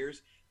 100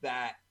 years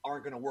that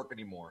aren't going to work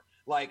anymore.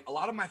 Like a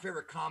lot of my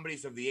favorite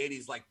comedies of the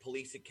 80s, like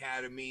Police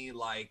Academy,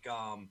 like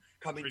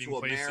Coming to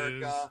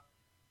America,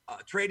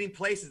 Trading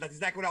Places. That's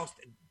exactly what I was.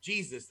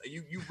 Jesus,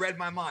 you read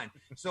my mind.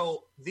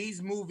 So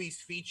these movies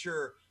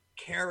feature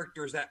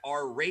characters that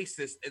are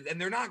racist, and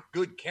they're not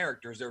good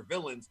characters. They're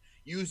villains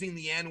using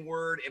the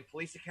N-word. In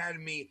Police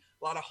Academy,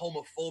 a lot of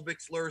homophobic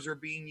slurs are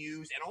being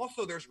used, and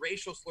also there's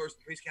racial slurs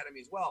in Police Academy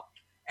as well.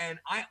 And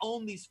I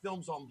own these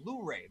films on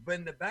Blu-ray, but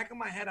in the back of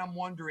my head, I'm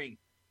wondering,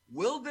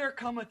 will there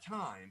come a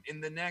time in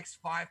the next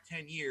 5-10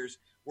 years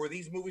where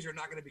these movies are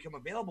not going to become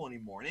available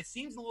anymore? And it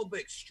seems a little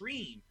bit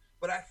extreme,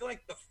 but I feel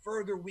like the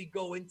further we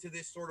go into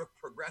this sort of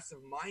progressive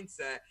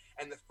mindset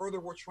and the further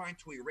we're trying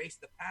to erase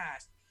the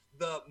past,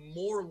 the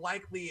more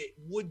likely it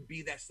would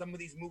be that some of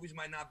these movies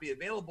might not be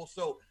available.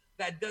 So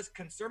that does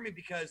concern me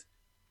because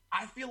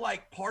I feel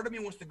like part of me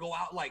wants to go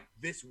out like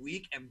this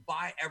week and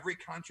buy every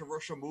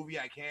controversial movie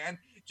I can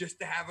just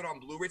to have it on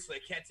Blu-ray so they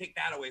can't take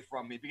that away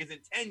from me. Because in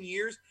 10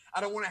 years,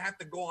 I don't want to have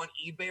to go on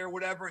eBay or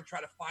whatever and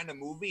try to find a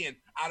movie and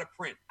out of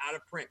print.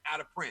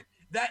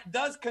 That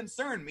does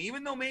concern me.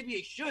 Even though maybe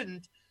it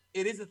shouldn't,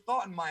 it is a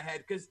thought in my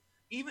head. Because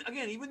even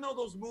though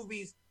those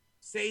movies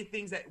say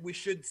things that we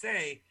should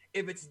say,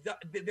 if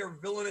they're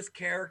villainous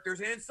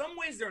characters, and in some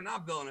ways they're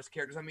not villainous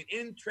characters. I mean,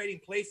 in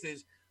Trading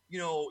Places,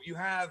 you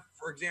have,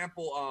 for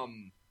example,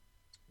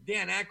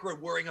 Dan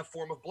Aykroyd wearing a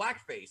form of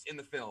blackface in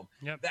the film.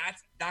 Yep.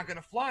 That's not going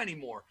to fly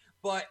anymore.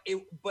 But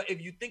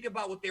if you think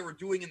about what they were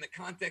doing in the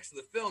context of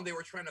the film, they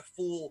were trying to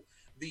fool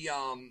the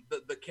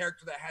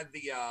character that had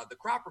the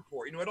crop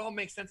report. It all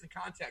makes sense in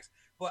context.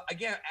 But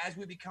again, as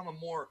we become a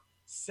more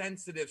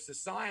sensitive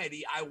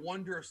society, I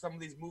wonder if some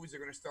of these movies are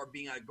going to start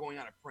going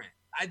out of print.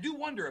 I do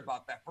wonder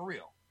about that for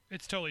real.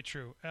 It's totally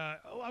true.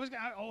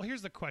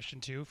 Here's the question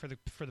too for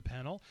the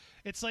panel.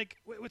 It's like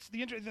what's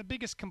the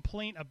biggest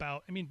complaint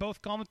about? I mean,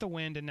 both Gone with the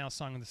Wind and now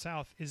Song of the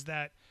South is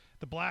that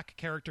the black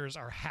characters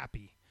are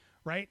happy,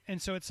 right?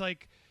 And so it's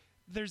like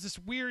there's this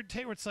weird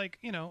take where it's like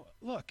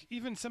look,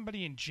 even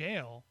somebody in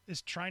jail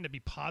is trying to be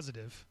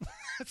positive.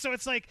 So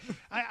it's like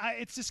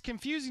it's just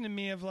confusing to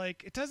me. Of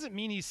like, it doesn't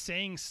mean he's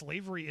saying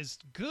slavery is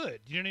good.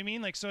 You know what I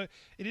mean? Like, so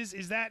it is.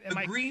 Is that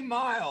the Green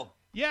Mile?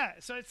 Yeah,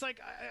 so it's like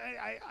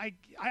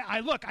I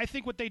look. I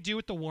think what they do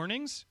with the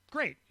warnings,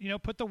 great.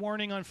 Put the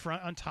warning on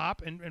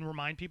top, and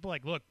remind people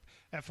like, look,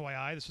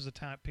 FYI, this was a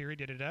time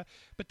period,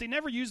 But they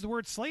never use the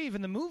word slave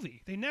in the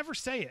movie. They never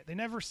say it. They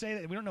never say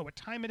that. We don't know what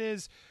time it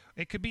is.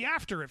 It could be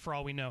after it for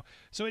all we know.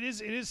 So it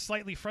is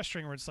slightly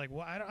frustrating where it's like,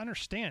 well, I don't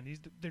understand.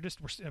 They're just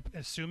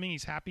assuming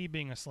he's happy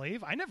being a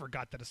slave. I never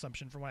got that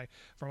assumption from why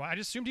I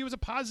just assumed he was a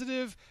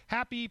positive,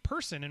 happy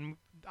person, and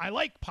I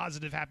like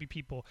positive, happy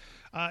people.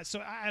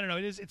 So I don't know.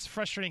 It's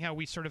frustrating how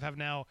we sort of have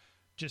now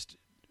just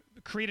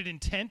created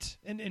intent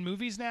in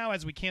movies now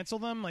as we cancel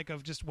them, like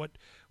of just what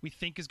we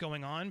think is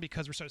going on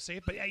because we're so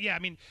safe. But yeah, I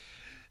mean,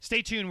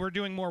 stay tuned. We're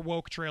doing more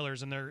woke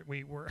trailers, and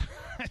we're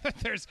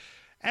there's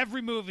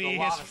every movie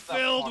is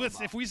filled with.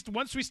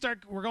 Once we start,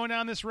 we're going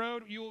down this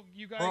road. You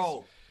guys.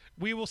 Bro.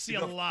 We will see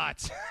a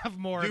lot of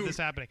more of this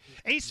happening.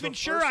 Ace the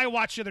Ventura, first- I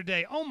watched the other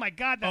day. Oh my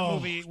God, that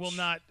movie will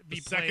not be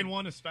The played. second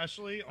one,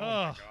 especially. Oh, my Oh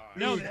God.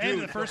 no, Dude, the end of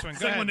dude, the first one. Go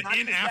Second ahead. one Not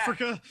in just that.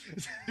 Africa.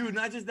 Dude,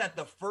 not just that,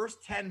 the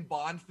first 10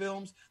 Bond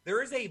films,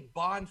 there is a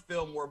Bond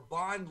film where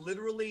Bond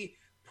literally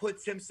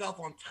puts himself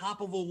on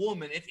top of a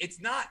woman. It's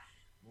not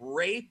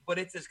rape, but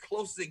it's as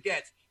close as it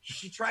gets.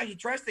 He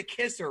tries to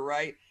kiss her,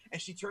 right?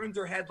 And she turns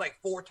her head like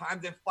 4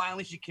 times, and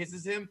finally she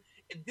kisses him.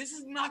 This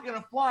is not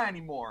gonna fly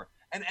anymore.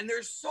 And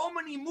there's so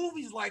many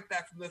movies like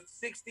that from the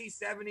 60s,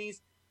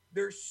 70s.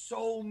 There's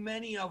so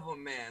many of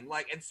them, man.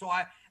 Like, and so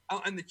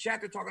in the chat,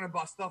 they're talking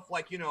about stuff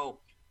like,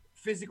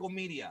 physical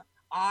media.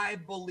 I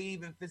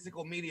believe in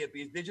physical media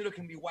because digital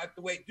can be wiped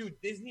away. Dude,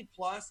 Disney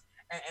Plus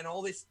and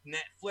all this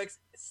Netflix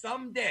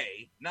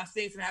someday, not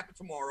saying it's gonna happen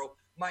tomorrow,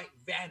 might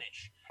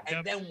vanish. And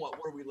Yep. then what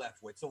are we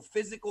left with? So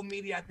physical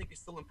media, I think, is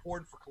still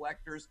important for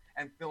collectors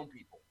and film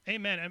people.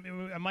 Amen. I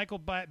mean, Michael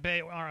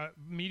Bay or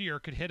Meteor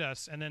could hit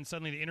us, and then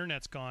suddenly the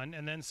internet's gone,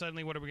 and then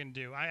suddenly what are we going to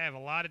do? I have a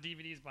lot of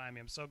DVDs behind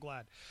me. I'm so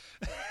glad.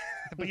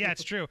 But yeah,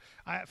 it's true.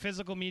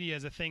 Physical media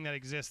is a thing that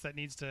exists that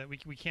needs to.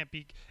 We can't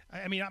be.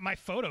 I mean, my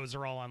photos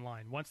are all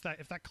online.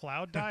 If that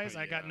cloud dies,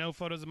 I got no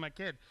photos of my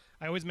kid.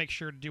 I always make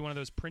sure to do one of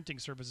those printing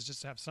services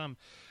just to have some.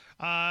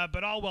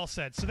 But all well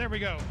said. So there we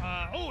go.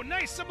 Oh,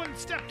 nice. Someone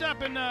stepped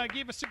up and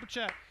gave a super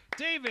chat.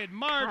 David,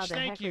 Marge, How the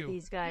thank heck you. are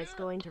these guys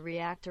going to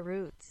react to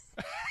Roots?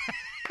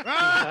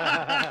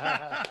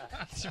 Right?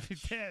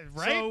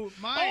 So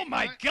oh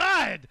my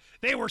God!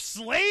 They were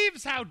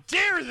slaves? How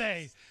dare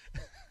they?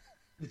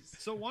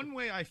 So one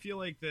way I feel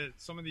like that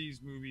some of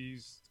these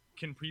movies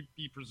can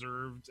be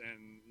preserved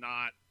and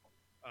not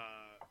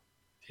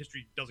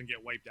history doesn't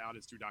get wiped out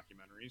is through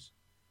documentaries.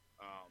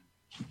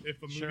 If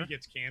a movie Sure.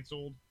 gets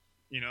canceled,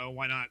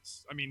 why not?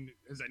 I mean,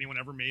 has anyone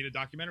ever made a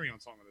documentary on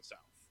Song of the South?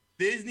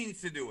 Disney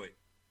needs to do it.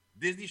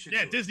 Disney should do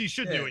it. Disney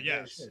should do it.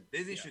 Yes,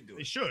 Disney should do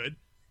they it. should.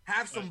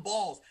 Have some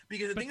balls.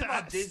 Because the But thing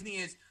about that's- Disney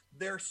is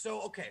they're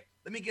so okay.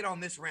 Let me get on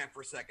this rant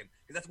for a second,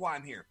 because that's why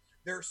I'm here.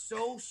 They're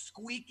so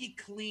squeaky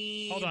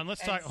clean. Hold on,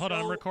 let's and talk. Hold on,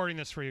 I'm so- recording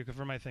this for you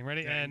for my thing.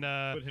 Ready? And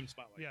Put him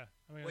spotlight. yeah,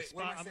 I'm, gonna Wait,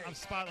 what am I I'm saying?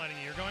 spotlighting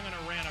you. You're going on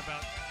a rant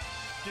about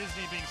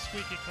Disney being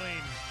squeaky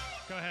clean.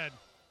 Go ahead.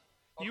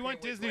 Okay, You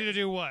want wait, Disney wait. to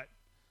do what?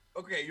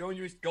 Okay, you want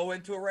to just go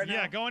into it right now?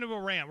 Yeah, go into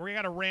a rant. We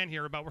got a rant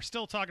here about. We're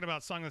still talking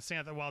about Song of the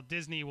South while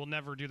Disney will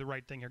never do the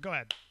right thing here. Go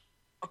ahead.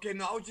 Okay,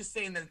 no, I was just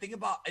saying that. Think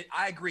about.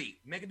 I agree.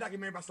 Make a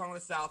documentary about Song of the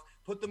South.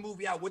 Put the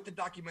movie out with the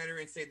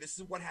documentary and say this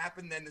is what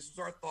happened then. This is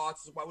our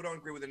thoughts. This is why we don't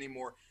agree with it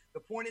anymore. The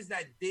point is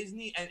that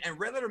Disney and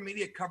Red Letter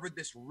Media covered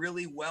this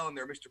really well in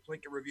their Mr.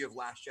 Plinkett review of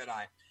Last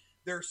Jedi.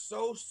 They're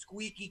so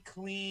squeaky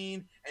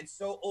clean and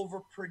so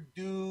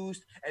overproduced,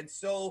 and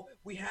so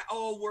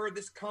we're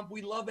this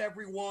company. We love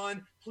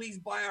everyone. Please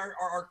buy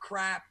our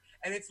crap.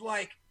 And it's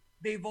like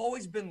they've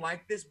always been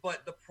like this,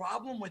 but the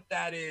problem with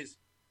that is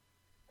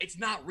it's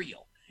not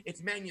real.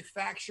 It's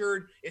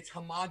manufactured. It's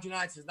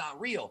homogenized. It's not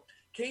real.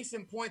 Case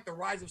in point, The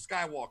Rise of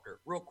Skywalker.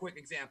 Real quick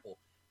example.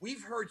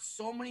 We've heard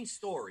so many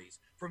stories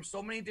from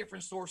so many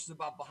different sources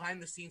about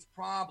behind-the-scenes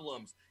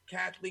problems,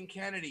 Kathleen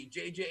Kennedy,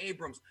 J.J.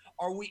 Abrams.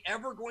 Are we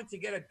ever going to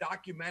get a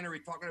documentary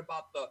talking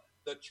about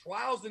the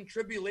trials and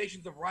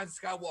tribulations of Rise of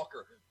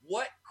Skywalker?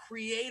 What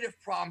creative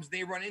problems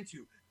they run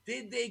into?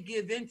 Did they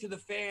give in to the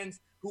fans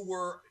who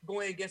were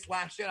going against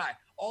Last Jedi?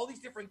 All these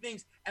different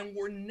things, and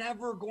we're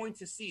never going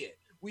to see it.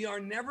 We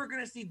are never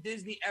going to see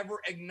Disney ever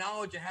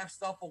acknowledge and have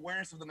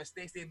self-awareness of the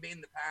mistakes they've made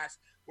in the past.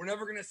 We're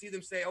never going to see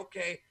them say,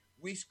 okay,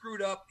 we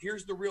screwed up.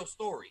 Here's the real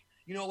story.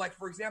 Like,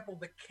 for example,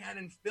 the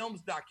Canon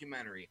Films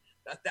documentary.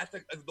 That's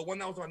the one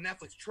that was on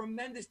Netflix.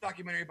 Tremendous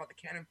documentary about the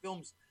Canon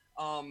Films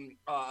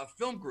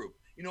film group.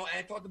 And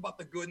I talked about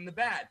the good and the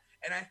bad.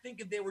 And I think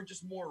if they were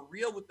just more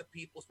real with the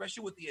people,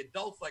 especially with the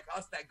adults like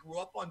us that grew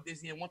up on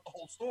Disney and want the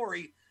whole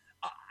story,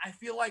 I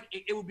feel like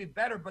it would be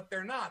better, but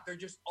they're not. They're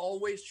just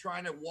always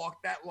trying to walk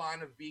that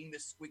line of being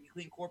this squeaky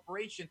clean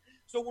corporation.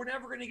 So we're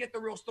never going to get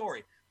the real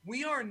story.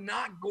 We are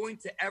not going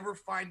to ever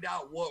find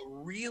out what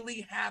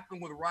really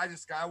happened with Rise of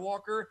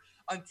Skywalker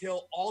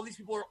until all these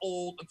people are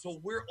old, until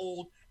we're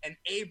old, and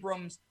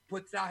Abrams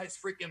puts out his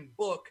freaking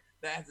book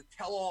that has a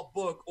tell-all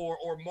book, or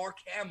Mark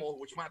Hamill,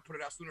 which might put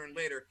it out sooner than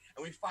later,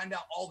 and we find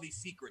out all these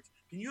secrets.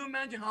 Can you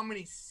imagine how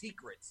many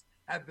secrets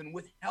have been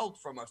withheld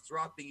from us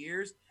throughout the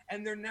years?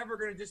 And they're never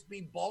going to just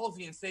be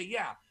ballsy and say,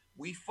 yeah,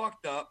 we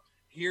fucked up.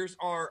 Here's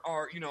our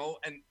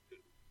and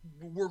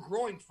we're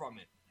growing from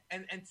it.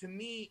 And to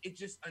me, it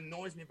just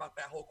annoys me about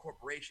that whole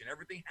corporation.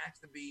 Everything has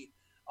to be,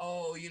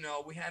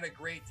 we had a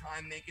great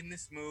time making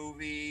this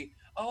movie.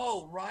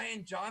 Oh,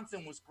 Rian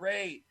Johnson was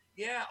great.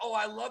 Yeah. Oh,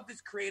 I love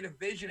this creative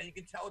vision. And you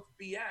can tell it's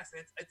BS.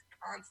 And it's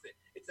constant.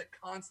 It's a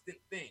constant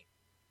thing.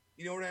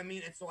 You know what I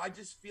mean? And so I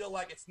just feel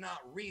like it's not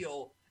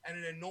real. And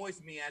it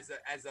annoys me as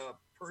a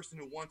person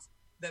who wants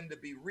them to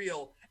be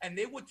real. And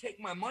they would take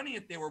my money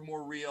if they were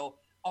more real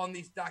on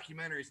these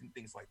documentaries and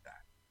things like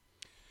that.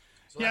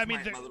 So Yeah, I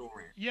that's mean, my little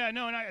rant. yeah,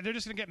 no, and they're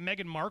just gonna get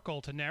Meghan Markle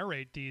to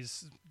narrate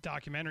these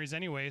documentaries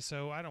anyway.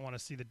 So I don't want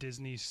to see the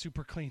Disney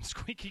super clean,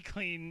 squeaky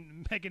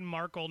clean Meghan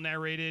Markle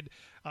narrated.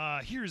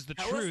 Here's the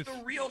Tell truth. us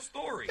the real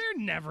story.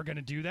 They're never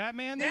gonna do that,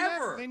 man.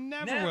 Never. They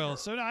never will.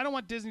 So no, I don't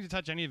want Disney to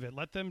touch any of it.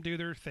 Let them do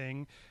their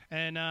thing,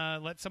 and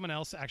let someone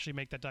else actually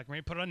make that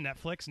documentary. Put it on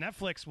Netflix.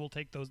 Netflix will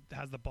take those,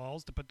 has the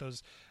balls to put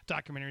those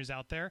documentaries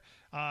out there.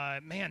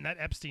 Man, that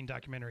Epstein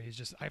documentary is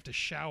just, I have to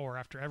shower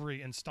after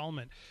every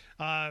installment.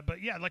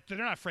 But yeah, like they're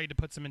not afraid to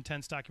put some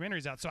intense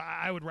documentaries out. So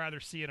I would rather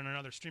see it on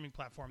another streaming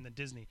platform than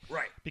Disney.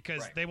 Right.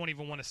 Because right. they won't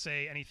even want to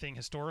say anything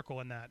historical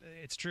in that.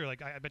 It's true.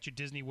 Like I bet you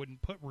Disney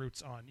wouldn't put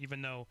Roots on,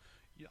 even though,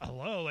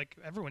 hello, like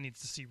everyone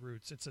needs to see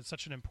Roots. It's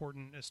such an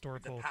important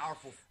historical, It's a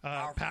powerful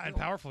and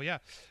powerful, yeah.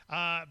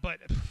 But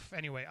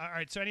anyway, all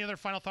right. So any other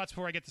final thoughts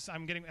before I get this?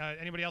 I'm getting.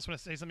 Anybody else want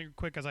to say something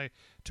quick as I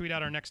tweet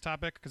out our next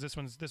topic? Because this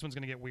one's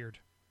going to get weird.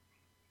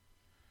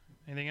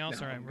 Anything else?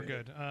 No, all right, I'm we're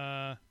good.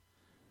 good.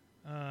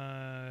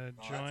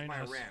 That's Join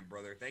my us. rant,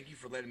 brother. Thank you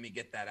for letting me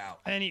get that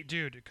out.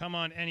 Dude, come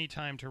on, any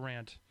time to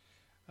rant.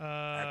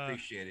 I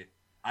appreciate it.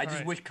 I just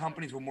right. wish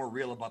companies were more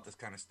real about this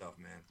kind of stuff,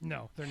 man.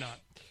 No, they're not.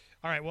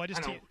 All right. Well,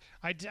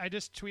 I I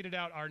just tweeted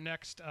out our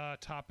next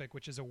topic,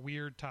 which is a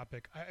weird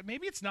topic.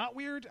 Maybe it's not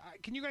weird.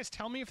 Can you guys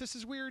tell me if this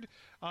is weird?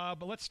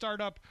 But let's start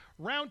up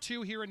round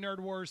 2 here in Nerd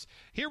Wars.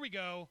 Here we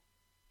go.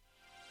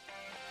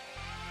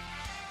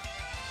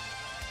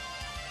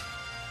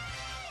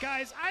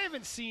 Guys, I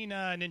haven't seen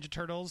Ninja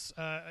Turtles,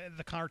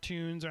 the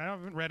cartoons, or I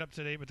haven't read up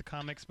to date with the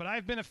comics, but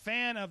I've been a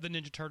fan of the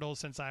Ninja Turtles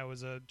since I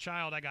was a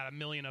child. I got a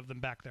million of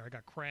them back there. I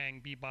got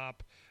Krang,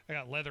 Bebop, I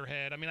got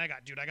Leatherhead. I mean, I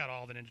got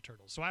all the Ninja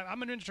Turtles. So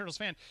I'm a Ninja Turtles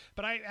fan.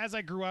 But as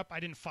I grew up, I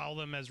didn't follow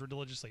them as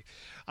religiously.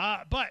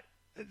 But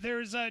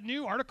there's a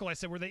new article I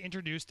said where they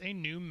introduced a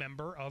new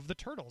member of the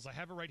Turtles. I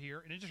have it right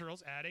here. Ninja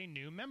Turtles add a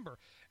new member,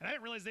 and I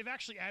didn't realize they've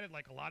actually added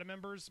like a lot of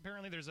members.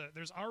 Apparently,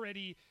 there's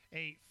already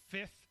a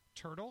 5th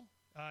turtle.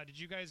 Did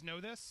you guys know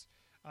this?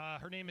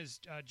 Her name is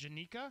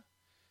Janika.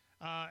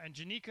 And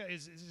Janika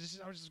is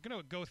I was just going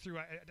to go through.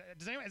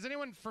 Is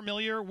anyone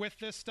familiar with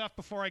this stuff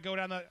before I go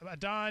down the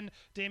Don,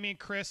 Damien,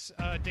 Chris,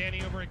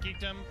 Danny over at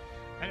Geekdom?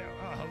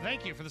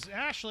 Thank you for this.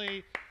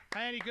 Ashley,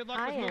 Andy, good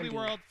luck with Movie Andy.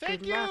 World.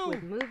 Thank Good you. luck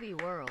with Movie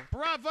World.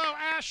 Bravo,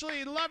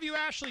 Ashley. Love you,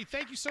 Ashley.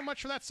 Thank you so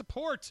much for that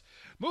support.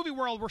 Movie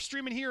World, we're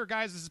streaming here,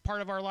 guys. This is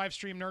part of our live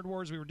stream Nerd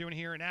Wars we were doing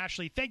here. And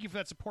Ashley, thank you for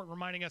that support,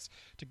 reminding us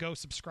to go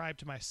subscribe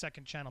to my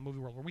second channel, Movie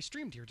World, where we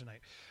streamed here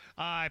tonight.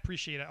 I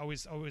appreciate it.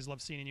 Always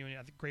love seeing you, and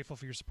I'm grateful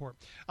for your support.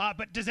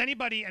 But does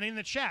anybody, and in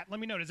the chat, let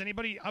me know, does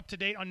anybody up to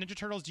date on Ninja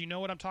Turtles? Do you know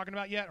what I'm talking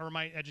about yet, or am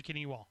I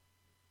educating you all?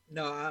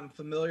 No, I'm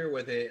familiar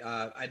with it.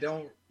 I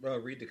don't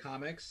read the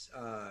comics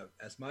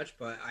as much,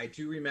 but I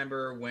do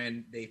remember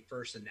when they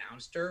first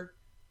announced her,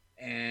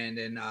 and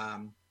then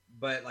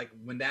but like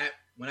when I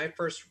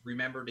first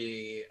remember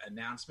the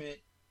announcement,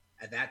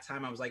 at that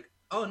time I was like,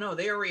 oh no,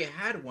 they already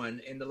had one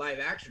in the live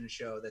action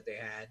show that they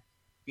had,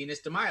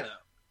 Venus de Milo,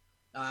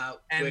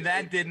 and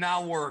that did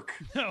not work.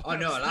 No, oh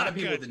no, a lot of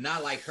people good. did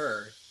not like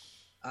her.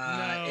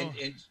 And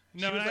she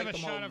No, was I like have a the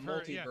shot of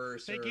her. Yeah.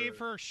 multiverse. They gave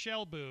her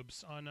shell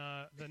boobs on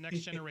the Next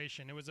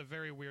Generation. It was a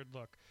very weird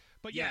look.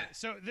 But yeah,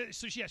 so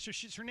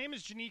her name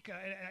is Janika.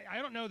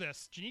 I don't know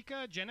this.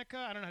 Jenica.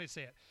 I don't know how to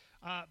say it.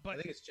 But I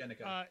think it's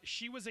Jenica.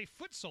 She was a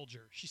foot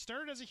soldier. She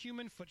started as a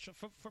human foot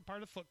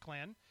part of the Foot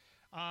Clan,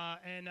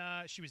 and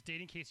she was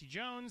dating Casey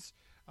Jones.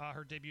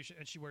 Her debut,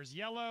 and she wears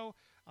yellow.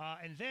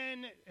 And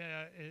then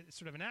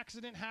sort of an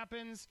accident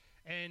happens,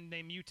 and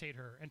they mutate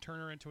her and turn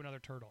her into another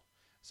turtle.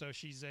 So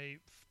she's a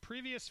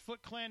previous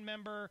Foot Clan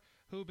member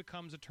who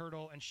becomes a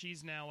turtle, and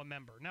she's now a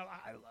member. Now,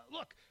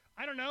 look,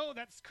 I don't know.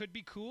 That could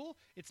be cool.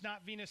 It's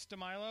not Venus de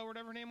Milo or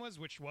whatever her name was,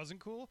 which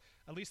wasn't cool.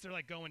 At least they're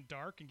like going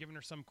dark and giving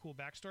her some cool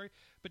backstory.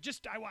 But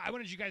just I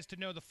wanted you guys to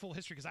know the full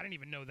history because I didn't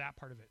even know that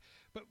part of it.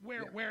 But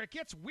where it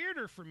gets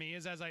weirder for me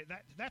is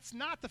that's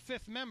not the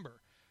 5th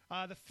member.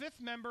 The 5th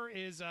member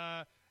is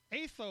Alopex,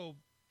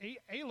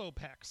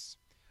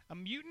 a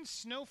mutant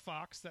snow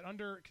fox that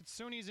under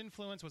Kitsuni's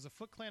influence was a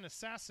Foot Clan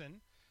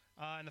assassin.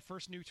 And the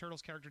first new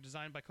Turtles character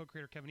designed by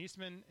co-creator Kevin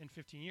Eastman in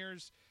 15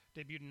 years,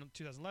 debuted in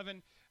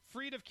 2011.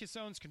 Freed of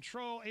Kisone's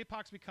control,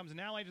 Apox becomes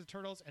an ally to the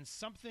Turtles and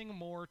something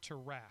more to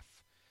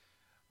Raph.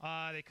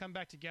 They come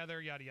back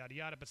together, yada, yada,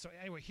 yada. But so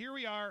anyway, here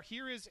we are.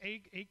 Here is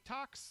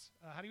Atox.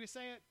 How do you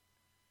say it?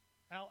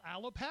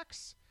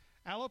 Alopex?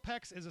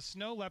 Alopex is a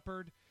snow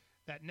leopard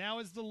that now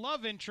is the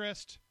love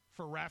interest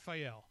for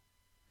Raphael.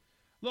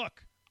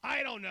 Look,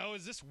 I don't know.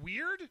 Is this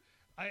weird?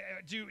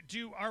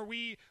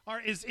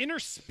 Is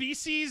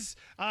interspecies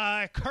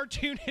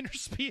cartoon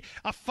interspecies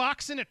a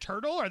fox and a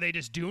turtle? Are they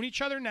just doing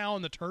each other now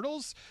in the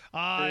Turtles?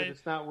 Dude,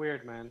 it's not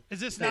weird, man.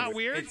 Is this not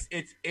weird?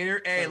 It's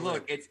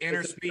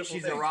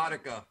interspecies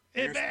erotica.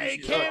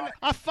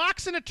 A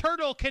fox and a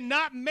turtle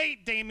cannot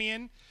mate,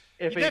 Damien.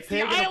 That's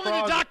the island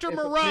of Dr.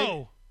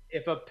 Moreau.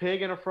 If a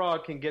pig and a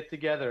frog can get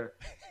together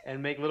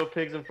and make little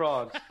pigs and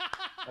frogs,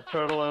 a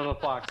turtle and a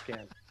fox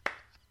can.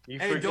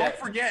 Don't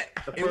forget,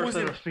 the first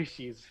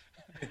interspecies.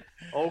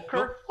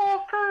 Ochre.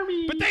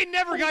 Kirby. But they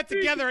never got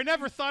together. I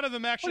never thought of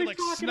them actually like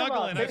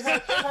snuggling.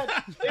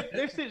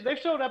 They've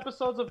shown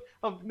episodes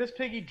of Miss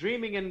Piggy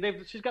dreaming, and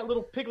she's got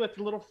little piglets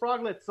and little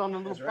froglets on a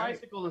little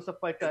bicycle and stuff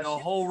like that. And the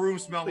whole room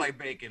smelled like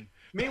bacon.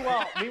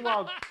 Meanwhile,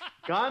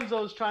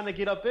 Gonzo's trying to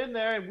get up in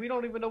there, and we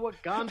don't even know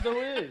what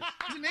Gonzo is.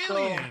 He's an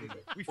alien.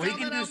 We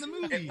found that out in the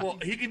movie. Well,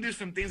 he can do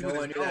some things with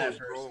his nose,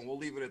 bro, and we'll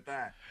leave it at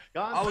that.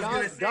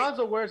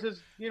 Gonzo wears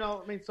his,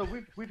 so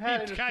we've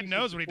had. God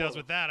knows what he does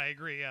with that. I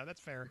agree. Yeah, that's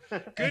fair.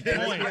 Good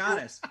Let's point. be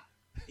honest.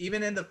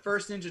 Even in the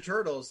first Ninja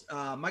Turtles,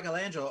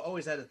 Michelangelo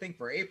always had a thing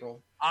for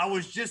April. I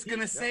was just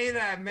gonna say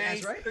that, man.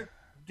 That's right.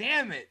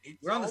 Damn it.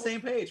 We're on the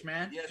same page,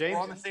 man. Yes, James,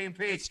 we're on the same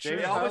page. James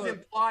They always Tyler.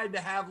 implied to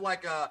have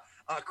like a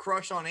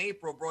crush on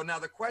April, bro. Now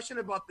the question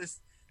about this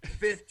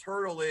fifth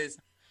turtle is,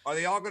 are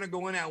they all going to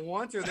go in at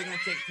once, or are they going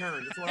to take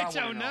turns? That's what I I want to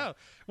don't know.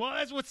 Well,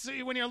 that's what's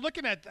when you're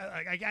looking at.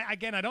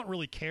 Again, I don't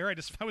really care.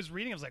 I was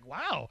reading. I was like,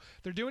 wow,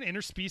 they're doing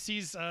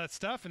interspecies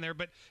stuff in there.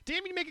 But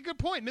damn, you make a good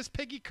point. Miss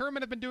Piggy,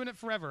 Kermit have been doing it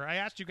forever. I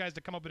asked you guys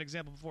to come up with an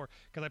example before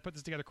because I put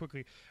this together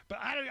quickly. But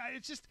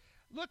it's just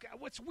look.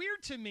 What's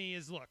weird to me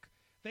is look.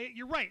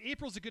 You're right.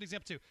 April's a good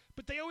example too,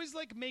 but they always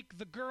like make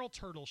the girl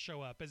turtle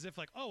show up as if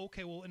like, oh,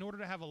 okay, well, in order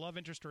to have a love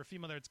interest or a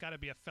female there, it's got to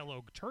be a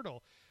fellow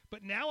turtle.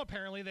 But now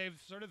apparently they've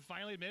sort of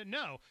finally admitted,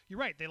 no, you're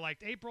right. They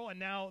liked April, and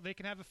now they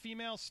can have a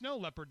female snow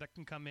leopard that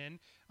can come in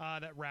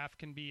that Raph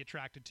can be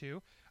attracted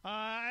to.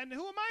 And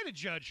who am I to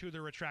judge who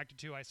they're attracted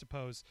to? I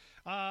suppose.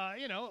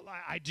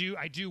 I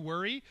do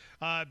worry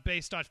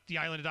based on the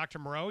island of Dr.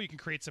 Moreau. You can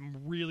create some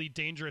really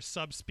dangerous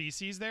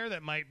subspecies there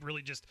that might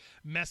really just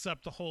mess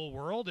up the whole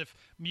world if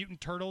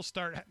mutant turtles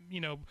start,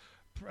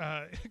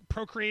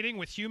 procreating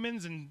with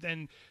humans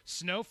and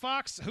snow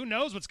fox. Who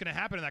knows what's going to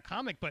happen in that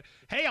comic? But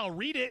hey, I'll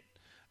read it.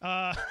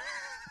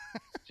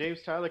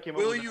 James Tyler came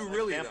up Will with you an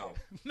really, example.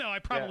 No, I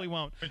probably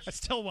won't. I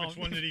still won't. Which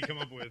one did he come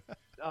up with?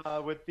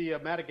 With the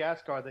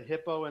Madagascar, the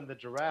hippo and the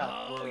giraffe.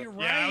 Oh, you're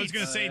right. Yeah, I was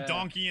going to say yeah.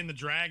 Donkey and the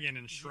Dragon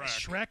and Shrek.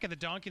 Shrek and the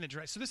Donkey and the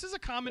Dragon. So this is a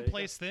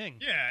commonplace thing.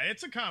 Yeah,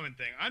 it's a common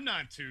thing. I'm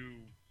not too...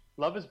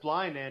 Love is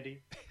blind,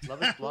 Andy.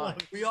 Love is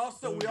blind. We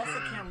also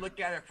can't look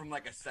at it from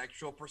like a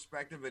sexual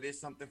perspective. It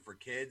is something for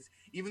kids,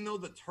 even though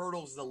the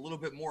Turtles is a little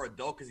bit more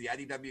adult because the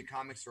IDW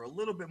comics are a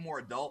little bit more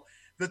adult.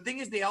 The thing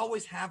is, they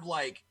always have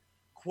like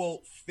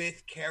quote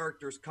fifth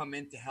characters come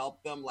in to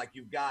help them. Like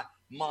you've got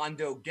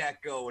Mondo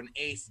Gecko and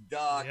Ace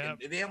Duck, and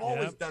they have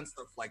always done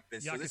stuff like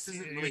this. So this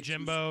isn't really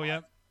Jimbo.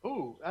 Yep.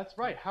 Ooh, that's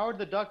right. Howard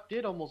the Duck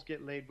did almost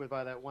get laid with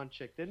by that one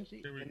chick, didn't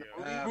she? There we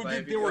go. Who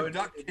did? There were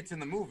duck tits in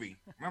the movie.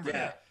 Remember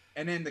that?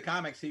 And in the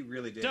comics, he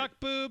really did. Duck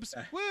boobs.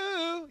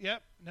 Woo.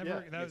 Yep.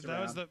 Never. Yeah,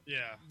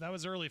 That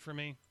was early for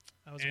me.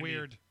 That was Andy,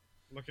 weird.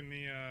 Look in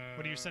the...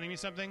 What are you sending me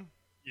something?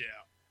 Yeah.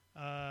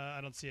 I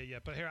don't see it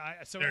yet. But here,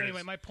 There it anyway,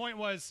 is. my point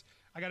was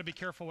I got to be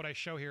careful what I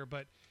show here.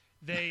 But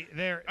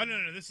they're. Oh,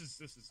 no. This is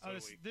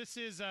totally... This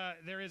is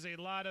there is a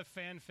lot of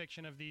fan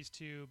fiction of these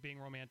two being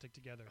romantic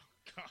together.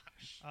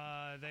 Gosh.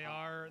 They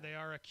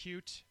are a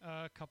cute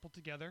couple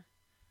together,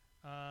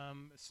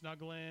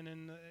 snuggling,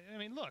 and I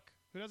mean, look,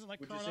 who doesn't like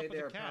Would you curling say up with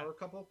they're a a cat? power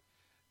couple?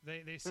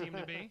 They seem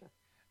to be.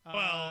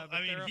 Well, but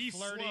I mean, they're he's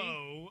flirty.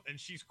 slow and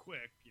she's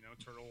quick.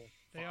 Turtle.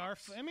 They are.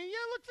 Fox. I mean, yeah.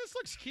 Look, this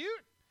looks cute.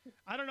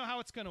 I don't know how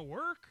it's gonna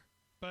work,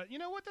 but you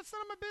know what? That's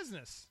none of my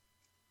business.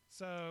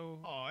 So.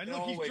 Oh, and It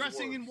look, he's always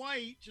dressing in works.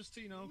 white just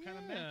to kind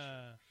of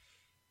match.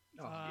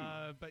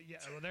 But yeah,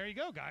 well, there you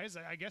go, guys.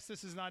 I guess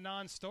this is not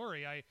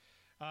non-story.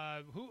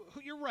 Who?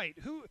 You're right.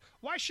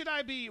 Why should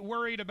I be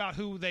worried about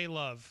who they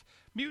love?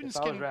 Mutants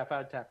If I was can. Raph,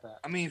 I'd tap that.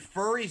 I mean,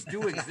 furries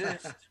do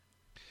exist.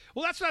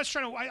 Well, that's what I was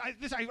trying to.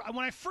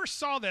 When I first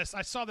saw this,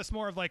 I saw this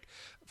more of like,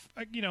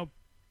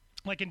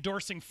 like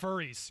endorsing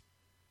furries.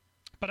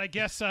 But I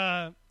guess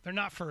they're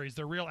not furries;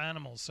 they're real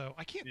animals. So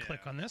I can't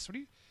click on this. What are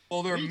you?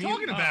 Well, they're What are you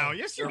talking about?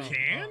 Yes, you They're-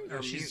 can.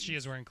 they're She mutants.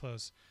 is wearing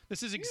clothes.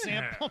 This is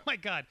example. Oh my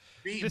God!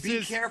 Be This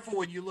is careful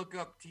when you look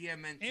up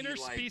TMNT.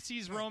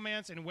 interspecies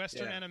romance in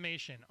Western Yeah.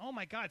 animation. Oh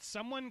my God!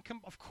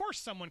 Of course,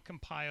 someone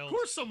compiled. Of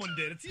course, someone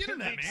did. It's the an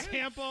internet, man.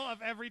 example of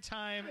every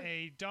time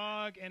a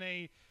dog and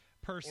a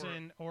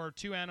person or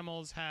two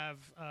animals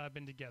have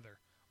been together.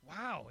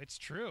 Wow, it's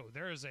true.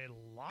 There is a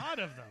lot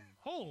of them.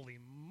 Holy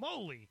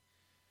moly!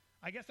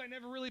 I guess I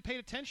never really paid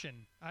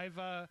attention. I've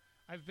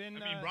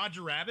been. I mean,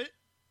 Roger Rabbit.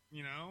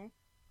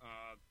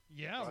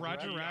 Yeah,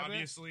 Roger Rabbit.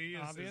 Obviously,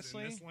 is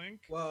obviously. in this link.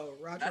 Well,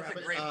 Roger That's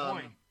Rabbit, a great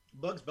point.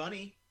 Bugs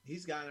Bunny,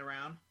 he's gotten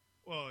around.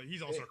 Well,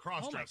 he's also a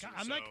cross Oh my dresser.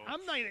 God!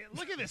 I'm not.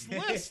 Look at this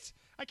list.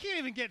 I can't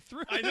even get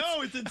through. I this.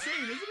 know, it's insane,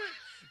 isn't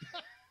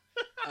it?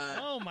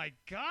 Oh my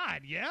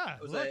God! Yeah.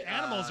 Was Look, it,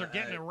 animals are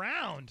getting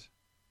around.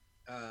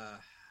 What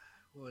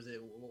was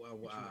it?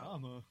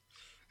 Futurama.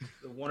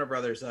 The Warner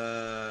Brothers,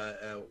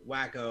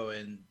 Wacko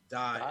and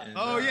Dot. And,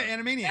 Oh yeah,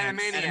 Animaniacs.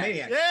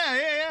 Animaniacs.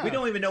 Yeah. We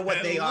don't even know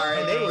what they are,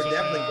 and they were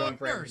definitely going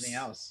for Nurse. everything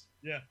else.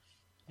 Yeah.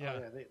 Oh, yeah,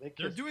 they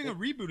They're kiss- doing a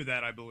reboot of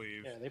that, I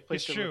believe. Yeah, they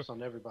place It's their true. lips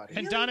on everybody.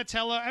 And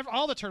Donatello,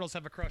 all the turtles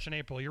have a crush on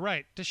April. You're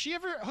right. Does she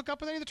ever hook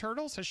up with any of the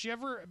turtles? Has she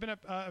ever been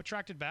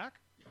attracted back?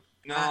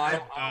 No,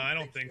 I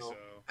don't think so.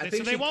 I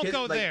think so they won't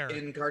go like, there.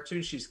 In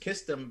cartoons, she's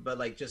kissed him, but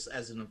like just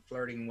as in a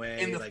flirting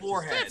way, In the like,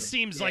 forehead. That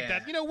seems like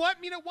that. You know what?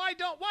 Why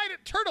do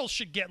turtles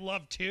should get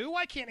love too?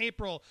 Why can't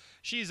April?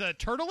 She's a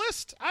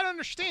turtleist? I don't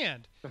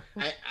understand.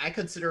 I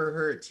consider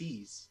her a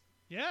tease.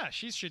 Yeah,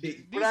 she should.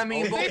 But I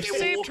mean, they've okay,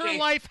 saved okay, her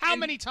life how and-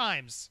 many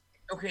times?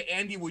 Okay,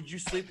 Andy, would you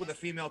sleep with a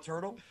female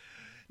turtle?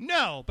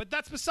 No, but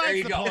that's There besides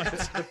you the go.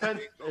 point.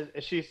 Depends.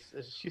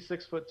 Is she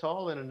 6 foot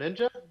tall and a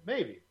ninja?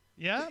 Maybe.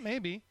 Yeah,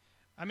 maybe.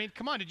 I mean,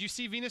 come on. Did you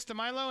see Venus de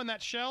Milo in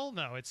that shell?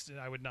 No,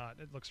 I would not.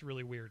 It looks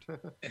really weird.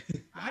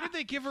 Why did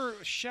they give her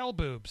shell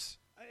boobs?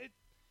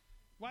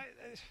 Why?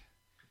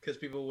 Because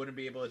people wouldn't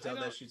be able to tell I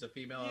that don't- she's a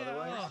female Yeah,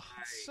 otherwise. oh,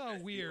 it's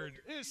so weird.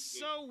 It's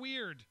so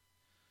weird.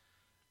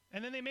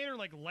 And then they made her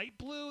like light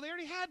blue. They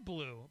already had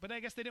blue, but I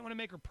guess they didn't want to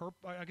make her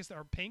purple. I guess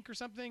or pink or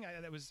something.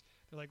 They're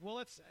like, well,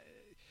 let's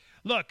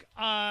look.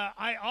 All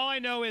I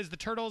know is the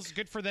turtles.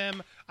 Good for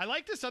them. I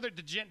like this other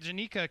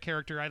Janika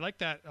character. I like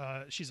that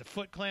she's a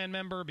Foot Clan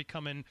member,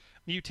 becoming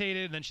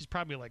mutated, and then she's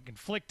probably like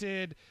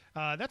inflicted.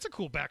 That's a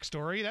cool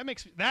backstory. That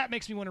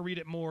makes me want to read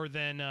it more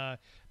than the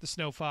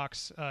Snow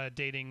Fox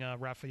dating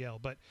Raphael.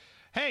 But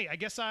hey, I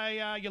guess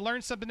you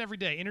learn something every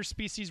day.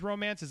 Interspecies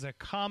romance is a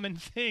common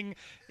thing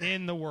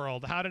in the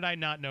world. How did I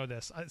not know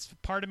this?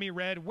 Part of me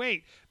read,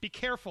 wait, be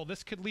careful.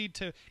 This could lead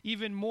to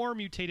even more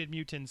mutated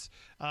mutants.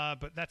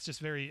 But that's just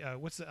very.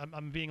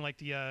 I'm being like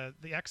the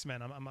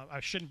X-Men. I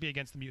shouldn't be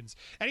against the mutants.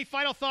 Any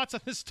final thoughts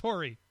on this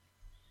story?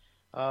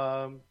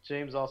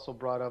 James also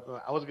brought up.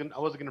 I wasn't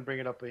gonna bring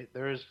it up, but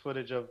there is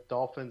footage of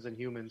dolphins and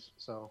humans.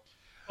 So.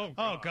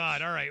 Oh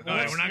God! All right, All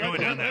right, we're not going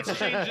down that Let's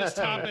change this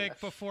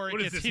topic before it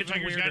What is gets this? even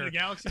Hitchhiker's Guide to weirder. the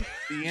Galaxy? The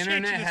Change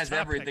internet this has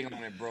topic. everything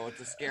on it, bro. It's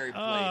a scary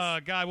place. Oh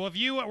God! Well, if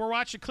we're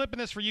watching clipping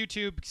this for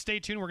YouTube,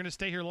 stay tuned. We're going to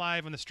stay here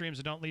live on the stream,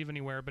 so don't leave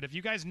anywhere. But if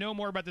you guys know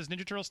more about this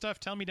Ninja Turtle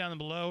stuff, tell me down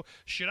below.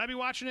 Should I be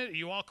watching it? Are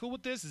you all cool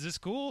with this? Is this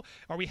cool?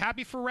 Are we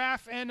happy for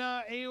Raph and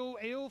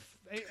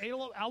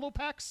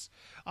Alopex?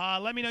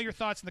 Let me know your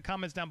thoughts in the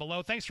comments down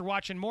below. Thanks for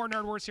watching. More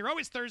Nerd Wars here,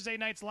 always Thursday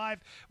nights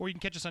live, where you can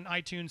catch us on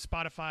iTunes,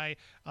 Spotify,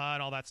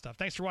 and all that stuff.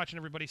 Thanks for watching,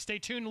 everybody. Stay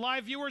tuned,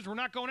 live viewers. We're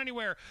not going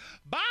anywhere.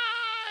 Bye.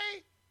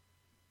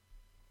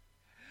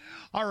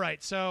 All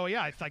right, so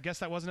yeah, I guess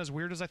that wasn't as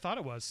weird as I thought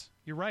it was.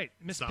 You're right.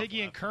 Miss Stop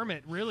Piggy and laughing.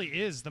 Kermit really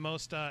is the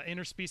most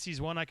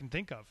interspecies one I can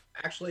think of.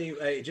 Actually,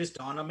 it just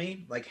dawned on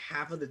me. Like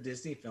half of the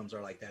Disney films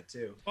are like that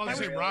too. Well, I was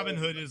gonna say Robin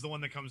Hood is the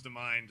one that comes to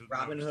mind.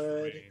 Robin for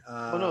Hood. me.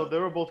 Oh no, they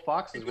were both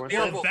foxes, weren't They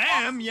were they? both-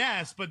 Them,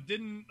 yes, but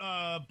didn't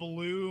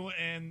Baloo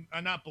and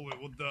not Baloo,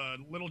 well, the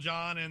Little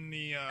John and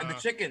the And the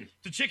chicken.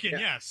 chicken, Yeah.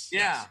 yes,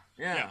 Yeah,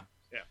 yes.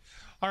 yeah.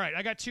 All right,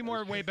 I got two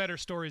more way better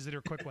stories that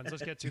are quick ones.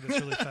 Let's get to this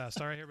really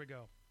fast. All right, here we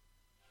go.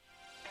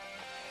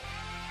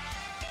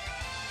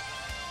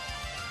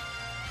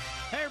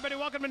 Hey everybody,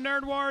 welcome to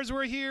Nerd Wars.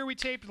 We're here. We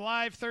taped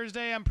live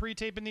Thursday. I'm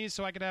pre-taping these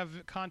so I could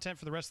have content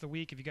for the rest of the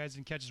week. If you guys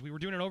didn't catch us, we were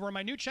doing it over on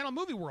my new channel,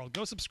 Movie World.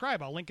 Go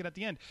subscribe. I'll link it at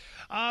the end.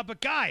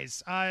 But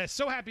guys,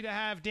 so happy to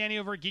have Danny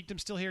over at Geekdom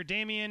still here.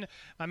 Damien,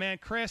 my man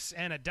Chris,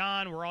 and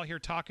Adon. We're all here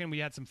talking. We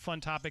had some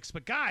fun topics.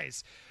 But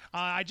guys,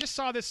 I just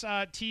saw this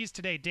tease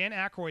today. Dan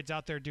Aykroyd's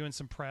out there doing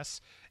some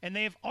press, and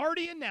they have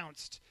already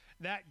announced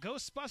that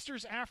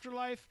Ghostbusters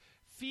Afterlife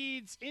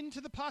feeds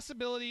into the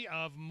possibility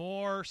of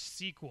more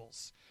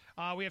sequels.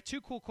 We have two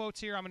cool quotes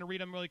here. I'm going to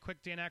read them really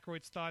quick. Dan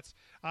Aykroyd's thoughts.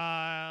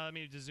 Let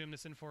me just zoom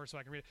this in for us so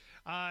I can read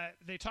it.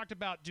 They talked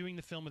about doing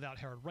the film without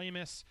Harold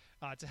Ramis.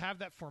 To have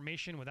that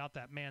formation without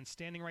that man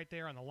standing right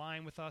there on the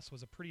line with us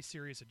was a pretty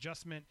serious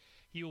adjustment.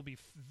 He will be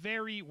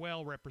very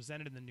well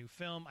represented in the new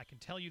film. I can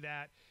tell you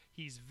that.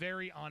 He's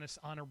very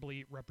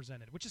honorably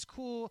represented, which is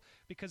cool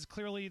because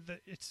clearly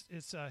it's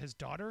his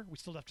daughter. We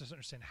still have to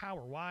understand how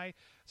or why.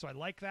 So I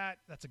like that.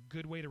 That's a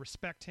good way to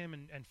respect him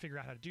and figure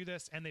out how to do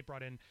this. And they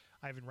brought in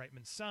Ivan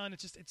Reitman's son.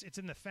 It's just it's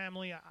in the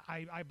family.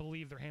 I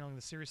believe they're handling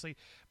this seriously.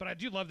 But I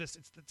do love this.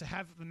 It's to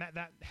have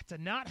to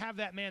not have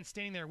that man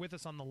standing there with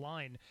us on the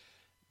line.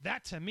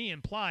 That to me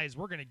implies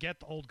we're going to get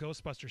the old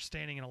Ghostbusters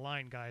standing in a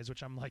line, guys,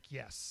 which I'm like,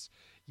 yes,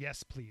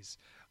 please.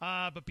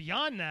 But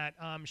beyond that,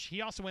 he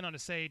also went on to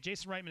say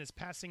Jason Reitman is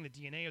passing the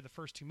DNA of the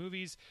first two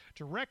movies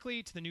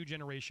directly to the new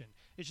generation.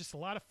 It's just a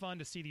lot of fun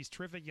to see these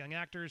terrific young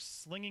actors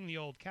slinging the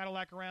old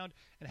Cadillac around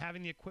and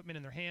having the equipment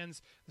in their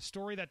hands. The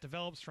story that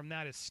develops from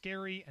that is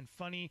scary and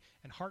funny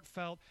and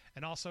heartfelt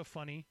and also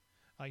funny.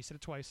 He said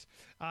it twice.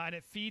 And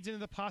it feeds into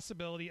the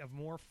possibility of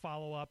more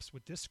follow-ups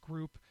with this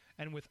group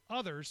and with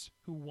others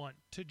who want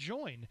to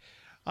join.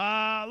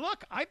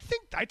 Look, I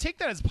take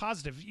that as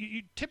positive.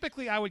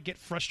 Typically, I would get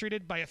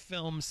frustrated by a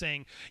film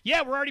saying,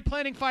 yeah, we're already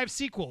planning 5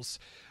 sequels.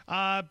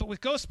 But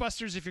with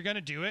Ghostbusters, if you're going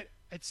to do it,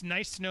 it's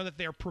nice to know that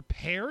they're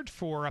prepared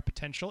for a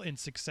potential in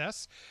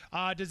success.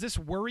 Does this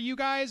worry you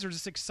guys or does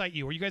this excite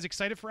you? Are you guys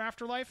excited for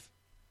Afterlife?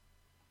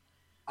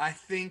 I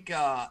think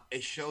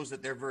it shows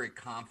that they're very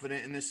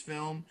confident in this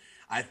film.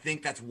 I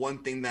think that's one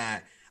thing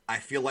that I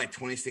feel like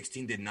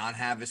 2016 did not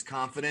have his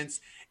confidence.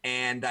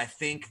 And I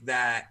think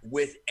that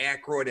with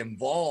Aykroyd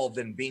involved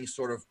and being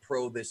sort of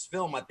pro this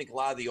film, I think a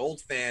lot of the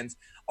old fans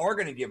are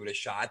going to give it a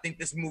shot. I think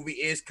this movie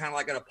is kind of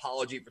like an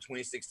apology for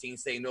 2016,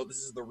 saying, no, this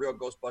is the real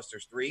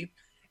Ghostbusters 3.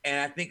 And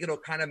I think it'll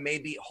kind of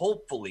maybe,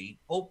 hopefully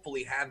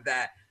have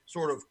that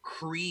sort of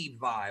Creed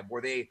vibe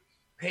where they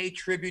pay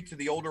tribute to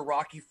the older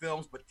Rocky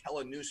films, but tell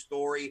a new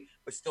story,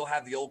 but still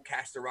have the old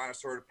cast around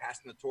us sort of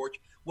passing the torch,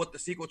 what the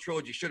sequel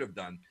trilogy should have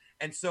done.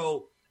 And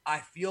so I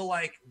feel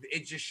like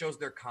it just shows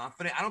they're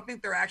confident. I don't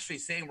think they're actually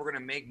saying we're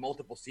going to make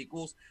multiple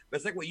sequels, but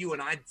it's like what you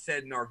and I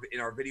said in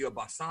our video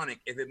about Sonic.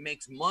 If it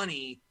makes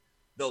money,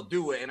 they'll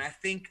do it. And I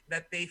think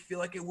that they feel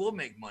like it will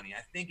make money.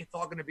 I think it's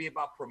all going to be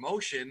about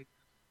promotion.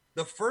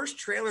 The first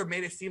trailer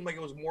made it seem like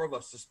it was more of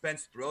a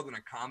suspense thrill than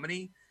a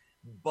comedy,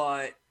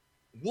 but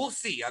we'll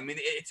see. I mean,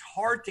 it's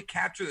hard to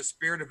capture the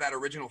spirit of that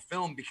original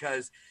film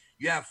because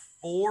you have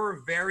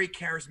 4 very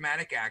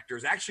charismatic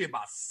actors, actually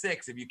about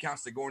 6 if you count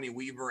Sigourney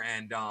Weaver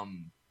and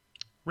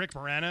Rick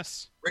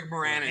Moranis.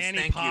 Annie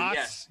Thank Potts.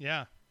 You. Yes.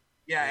 Yeah.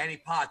 Yeah,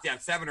 Annie Potts. Yeah,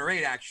 7 or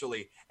 8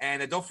 actually.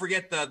 And don't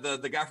forget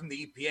the guy from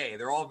the EPA.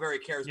 They're all very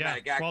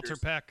charismatic actors. Walter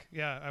Peck.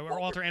 Yeah,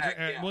 Walter Peck,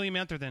 yeah. William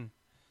Atherton.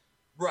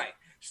 Right.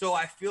 So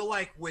I feel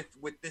like with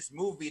this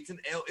movie,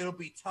 it'll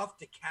be tough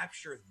to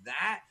capture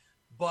that,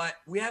 but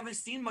we haven't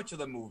seen much of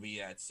the movie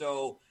yet.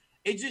 So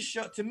it just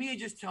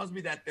tells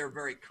me that they're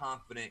very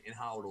confident in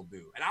how it'll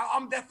do. And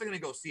I'm definitely going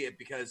to go see it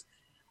because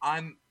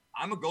I'm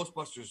a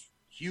Ghostbusters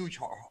huge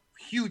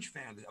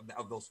fan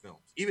of those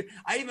films.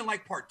 I even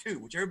like part 2,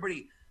 which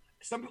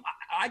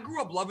I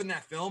grew up loving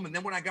that film. And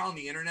then when I got on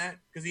the internet,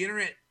 because the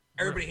internet,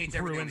 everybody hates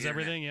everything. Ruins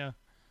everything. Yeah.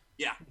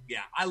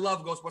 Yeah. I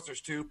love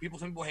Ghostbusters 2.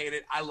 Some people hate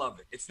it. I love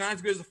it. It's not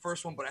as good as the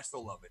first one, but I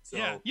still love it. So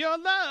yeah. Your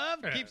love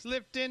keeps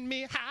lifting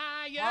me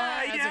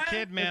higher. As a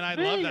kid, man, I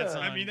love that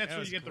song. I mean, that's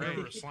where you get great. the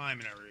river of slime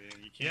and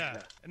everything. You can't.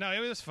 Yeah. No, it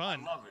was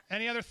fun. I love it.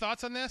 Any other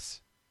thoughts on this?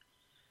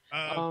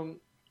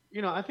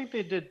 I think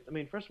they did. I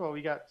mean, first of all,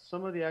 we got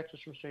some of the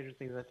actors from Stranger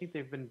Things. I think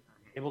they've been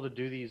able to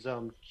do these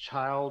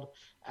child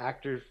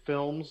actor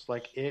films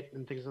like It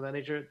and things of that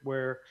nature,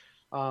 where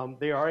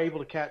they are able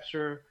to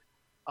capture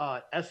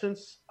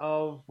essence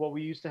of what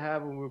we used to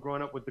have when we were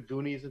growing up with the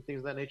Goonies and things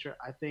of that nature.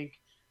 I think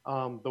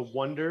the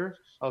wonder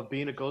of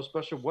being a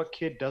Ghostbuster, what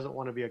kid doesn't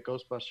want to be a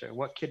Ghostbuster and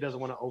what kid doesn't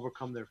want to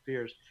overcome their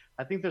fears?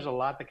 I think there's a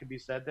lot that could be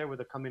said there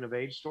with a coming of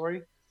age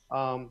story.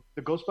 The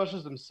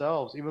Ghostbusters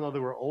themselves, even though they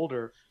were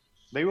older,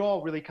 they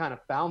all really kind of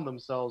found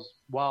themselves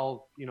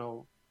while,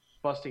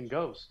 busting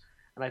ghosts.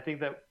 And I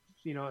think that,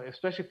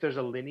 especially if there's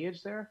a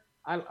lineage there,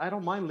 I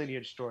don't mind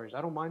lineage stories.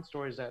 I don't mind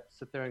stories that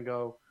sit there and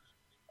go,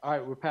 all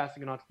right, we're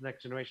passing it on to the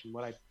next generation.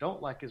 What I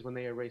don't like is when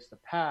they erase the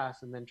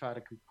past and then try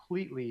to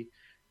completely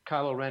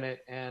Kylo Ren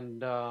it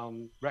and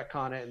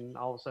retcon it, and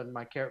all of a sudden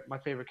my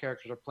favorite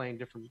characters are playing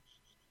different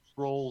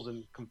roles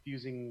and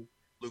confusing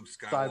Luke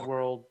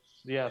Skywalker.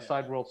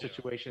 side world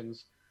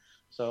situations.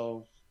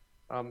 So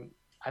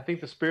I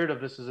think the spirit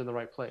of this is in the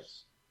right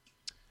place.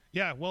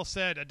 Yeah, well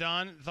said.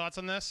 Don, thoughts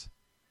on this?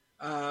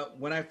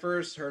 When I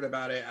first heard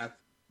about it,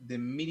 the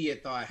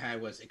immediate thought I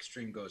had was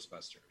Extreme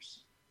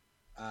Ghostbusters.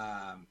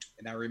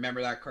 And I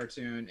remember that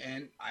cartoon,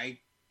 and I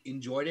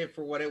enjoyed it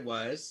for what it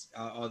was,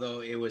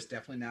 although it was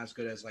definitely not as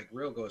good as like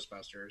real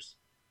Ghostbusters.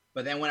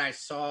 But then when I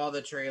saw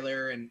the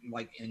trailer and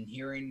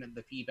hearing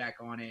the feedback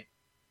on it,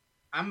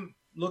 I'm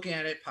looking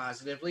at it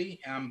positively,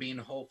 and I'm being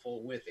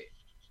hopeful with it.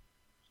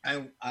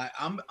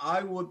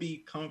 I would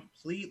be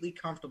completely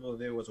comfortable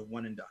if it was a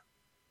one and done,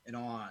 in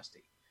all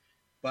honesty.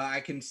 But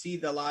I can see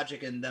the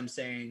logic in them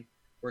saying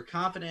we're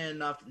confident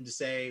enough to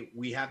say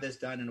we have this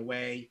done in a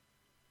way.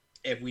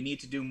 If we need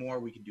to do more,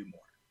 we can do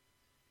more.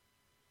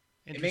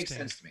 It makes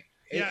sense to me.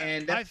 Yeah,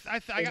 and I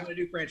got to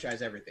do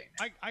franchise everything.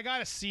 I got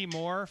to see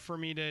more for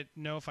me to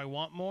know if I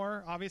want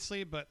more,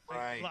 obviously. But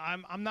right.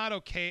 I'm not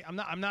okay. I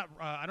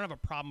don't have a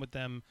problem with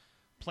them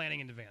planning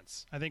in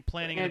advance. I think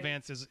planning in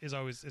advance is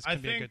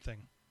can be a good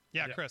thing.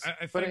 Yeah, Chris. I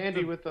think but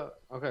Andy,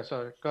 okay,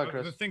 sorry, go ahead,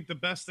 Chris. I think the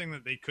best thing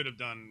that they could have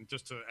done,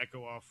 just to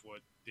echo off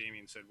what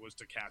Damien said, was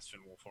to cast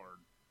Finn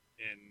Wolfhard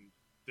in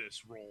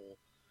this role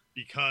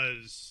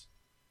because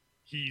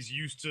he's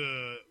used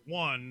to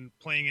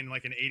playing in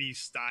like an 80s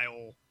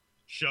style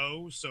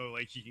show, so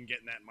like he can get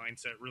in that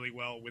mindset really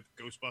well with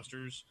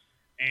Ghostbusters,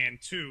 and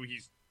 2,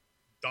 he's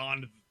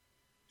donned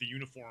the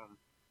uniform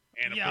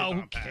and a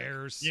who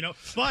cares?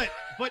 But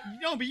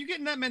you get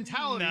in that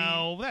mentality.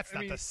 No, that's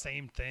not the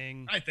same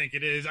thing. I think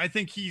it is. I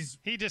think he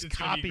just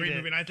copied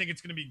it. And I think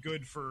it's going to be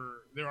good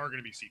there are going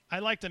to be sequels. I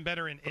liked him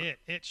better in It.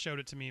 It showed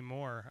it to me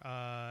more.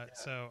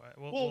 So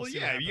we'll see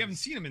you haven't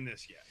seen him in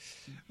this yet.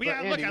 Well,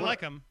 yeah, Andy, I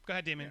like him. Go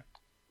ahead, Damien. Yeah.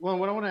 Well,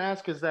 what I want to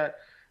ask is that,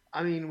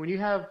 I mean, when you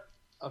have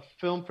a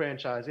film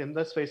franchise, and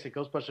let's face it,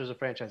 Ghostbusters is a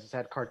franchise. It's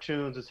had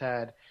cartoons, it's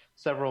had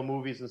several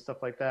movies and stuff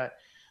like that.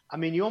 I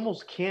mean, you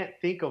almost can't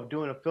think of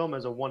doing a film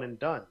as a one and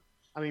done.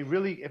 I mean,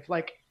 really,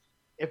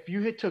 if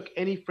you took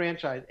any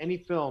franchise, any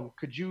film,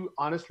 could you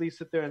honestly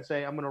sit there and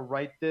say, I'm going to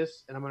write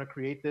this and I'm going to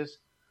create this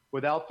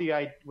without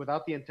the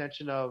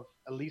intention of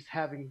at least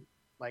having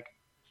like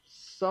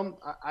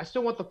I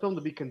still want the film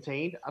to be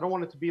contained. I don't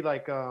want it to be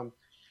like,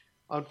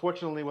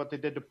 unfortunately, what they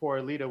did to poor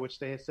Alita, which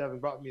they haven't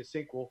brought me a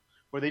sequel,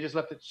 where they just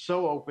left it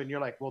so open. You're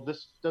like, well,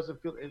 this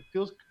doesn't feel. It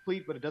feels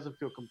complete, but it doesn't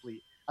feel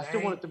complete. I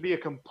still want it to be a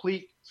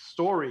complete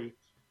story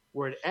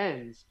where it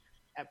ends.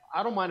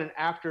 I don't mind an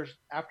after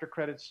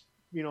credits,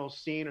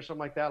 scene or something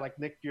like that, like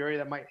Nick Fury,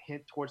 that might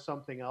hint towards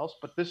something else.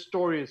 But this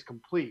story is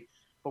complete.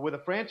 But with a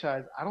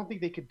franchise, I don't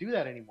think they could do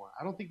that anymore.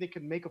 I don't think they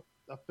can make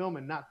a film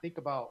and not think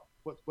about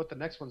what the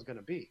next one's going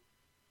to be.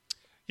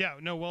 Yeah,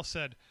 no, well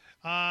said.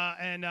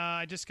 And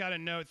I just got a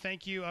note.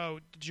 Thank you,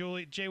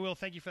 Julie, J. Will.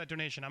 Thank you for that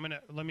donation.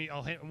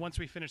 Once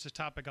we finish this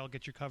topic, I'll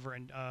get your cover.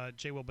 And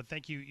J. Will, but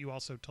thank you. You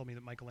also told me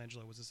that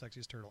Michelangelo was the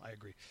sexiest turtle. I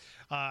agree.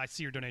 I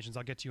see your donations.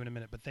 I'll get to you in a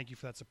minute. But thank you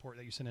for that support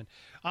that you sent in.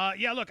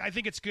 Yeah, look, I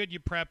think it's good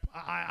you prep.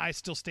 I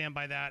still stand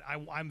by that.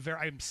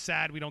 I'm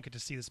sad we don't get to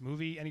see this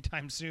movie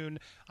anytime soon.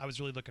 I was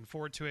really looking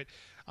forward to it.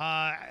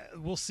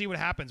 We'll see what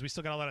happens. We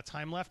still got a lot of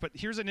time left. But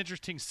here's an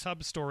interesting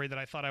sub story that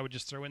I thought I would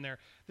just throw in there.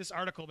 This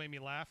article made me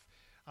laugh.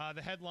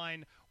 The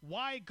headline,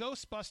 Why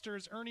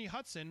Ghostbusters Ernie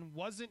Hudson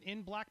Wasn't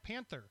in Black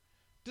Panther,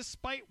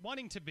 Despite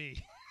Wanting to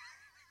Be.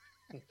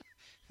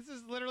 This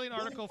is literally an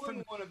article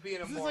from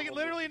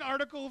literally an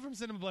article from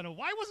Cinema Blender.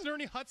 Why wasn't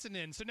Ernie Hudson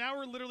in? So now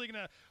we're literally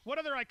going to, what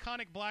other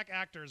iconic black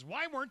actors?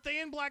 Why weren't they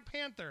in Black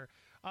Panther?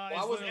 Why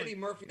was Eddie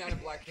Murphy not in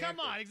Black Panther? Come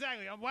on,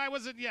 exactly. Why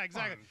was it? Yeah,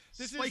 exactly.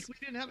 Spike Lee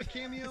didn't have a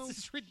cameo? This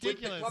is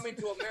ridiculous. With the Coming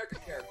to America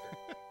character.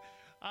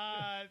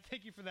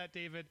 Thank you for that,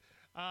 David.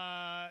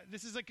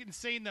 This is like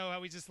insane though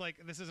how he's just like,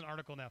 this is an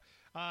article now.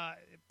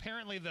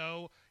 Apparently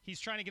though, he's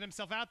trying to get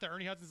himself out there.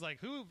 Ernie Hudson's like,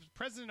 who?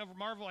 President of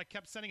Marvel. I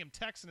kept sending him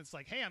texts and it's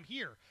like, hey, I'm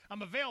here.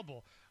 I'm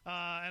available.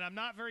 And I'm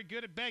not very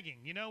good at begging.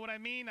 You know what I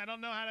mean? I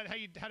don't know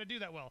how to do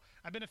that well.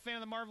 I've been a fan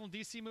of the Marvel and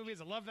DC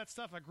movies. I love that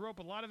stuff. I grew up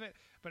with a lot of it,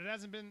 but it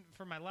hasn't been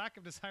for my lack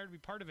of desire to be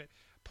part of it.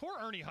 Poor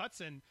Ernie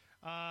Hudson.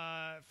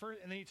 And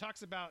then he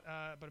talks about,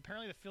 but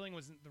apparently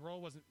the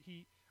role wasn't,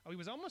 he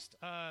was almost,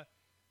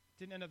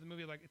 didn't end up the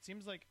movie. Like, it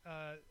seems like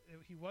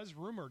he was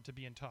rumored to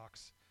be in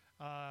talks,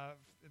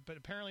 but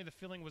apparently the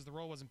feeling was the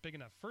role wasn't big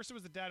enough. First, it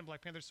was the dad in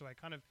Black Panther, so I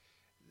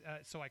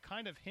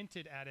kind of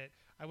hinted at it.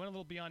 I went a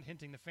little beyond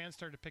hinting. The fans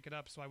started to pick it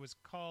up, so I was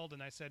called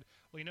and I said,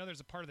 "Well, there's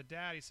a part of the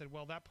dad." He said,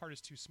 "Well, that part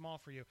is too small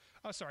for you."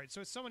 Oh, sorry.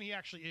 So it's someone he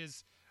actually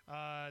is.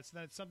 So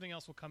that something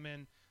else will come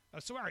in.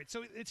 So all right,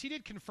 so he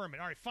did confirm it.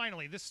 All right,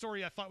 finally, this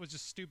story I thought was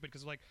just stupid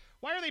because like,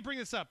 why are they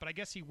bringing this up? But I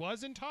guess he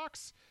was in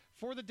talks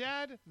for the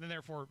dad, then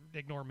therefore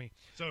ignore me.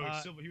 So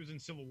he was in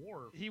Civil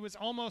War. He was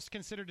almost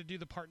considered to do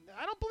the part.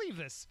 I don't believe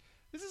this.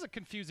 This is a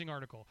confusing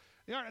article.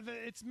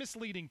 It's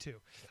misleading too.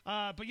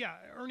 But yeah,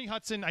 Ernie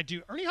Hudson, I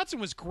do. Ernie Hudson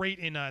was great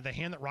in The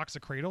Hand That Rocks the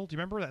Cradle. Do you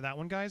remember that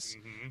one, guys?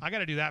 Mm-hmm. I got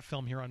to do that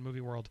film here on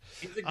Movie World.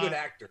 He's a good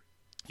actor.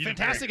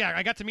 Fantastic guy.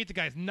 I got to meet the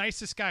guy.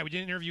 Nicest guy. We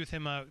did an interview with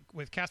him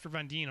with Casper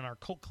Van Dien on our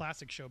Cult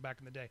Classic show back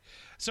in the day.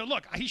 So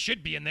look, he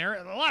should be in there.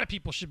 A lot of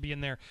people should be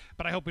in there,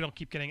 but I hope we don't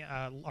keep getting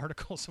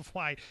articles of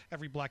why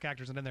every black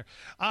actor isn't in there.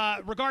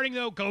 Regarding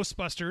though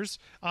Ghostbusters,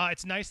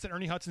 it's nice that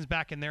Ernie Hudson's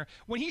back in there.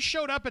 When he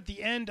showed up at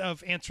the end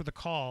of Answer the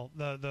Call,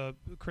 the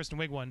Kristen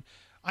Wiig one,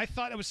 I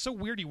thought it was so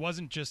weird he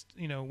wasn't just,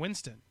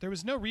 Winston. There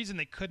was no reason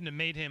they couldn't have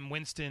made him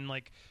Winston,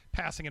 like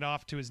passing it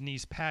off to his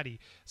niece Patty.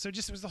 So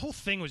the whole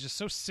thing was just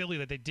so silly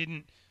that they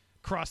didn't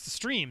cross the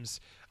streams.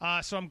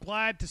 So I'm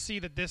glad to see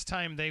that this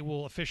time they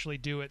will officially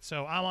do it.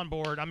 So I'm on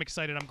board. I'm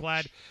excited. I'm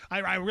glad.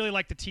 I really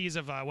like the tease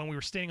of when we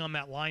were standing on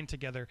that line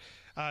together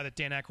that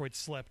Dan Aykroyd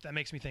slipped. That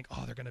makes me think,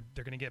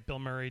 they're gonna get Bill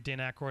Murray, Dan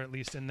Aykroyd at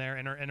least in there,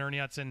 and Ernie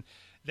Hudson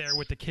there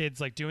with the kids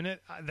like doing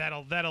it.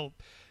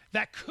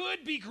 That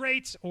could be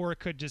great, or it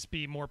could just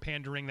be more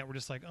pandering that we're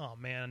just like, oh,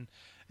 man,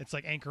 it's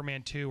like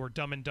Anchorman 2 or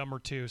Dumb and Dumber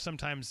 2.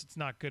 Sometimes it's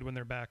not good when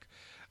they're back.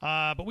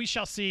 But we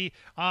shall see.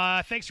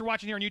 Thanks for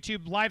watching here on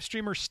YouTube. Live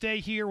streamers, stay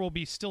here. We'll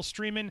be still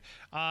streaming,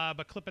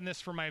 but clipping this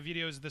for my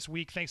videos this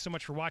week. Thanks so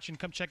much for watching.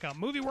 Come check out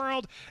Movie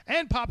World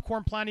and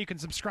Popcorn Planet. You can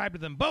subscribe to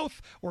them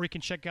both, or you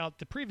can check out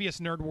the previous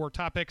Nerd War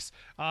topics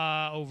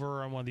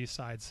over on one of these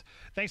sides.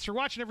 Thanks for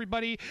watching,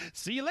 everybody.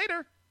 See you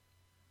later.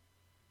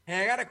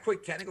 Hey, I got a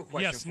quick technical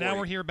question. Yes, now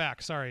we're here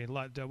back. Sorry,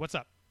 what's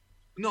up?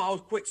 No, I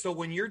was quick. So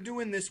when you're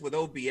doing this with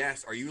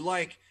OBS, are you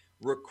like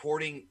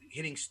recording,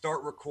 hitting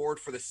start record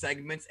for the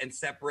segments and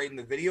separating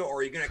the video, or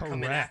are you going to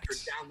come in after,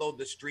 download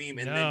the stream,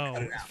 and then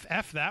cut it out?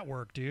 F that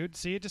work, dude.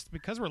 See, just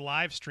because we're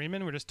live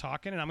streaming, we're just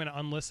talking, and I'm going to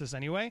unlist this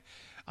anyway.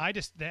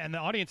 And the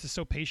audience is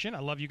so patient. I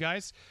love you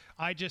guys.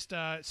 I just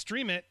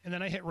stream it, and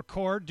then I hit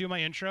record, do my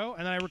intro,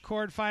 and then I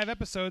record 5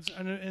 episodes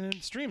and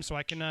stream, so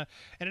I can. And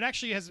it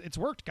actually it's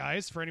worked,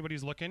 guys. For anybody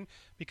who's looking,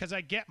 because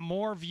I get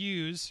more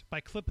views by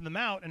clipping them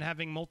out and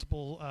having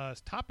multiple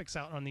topics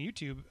out on the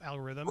YouTube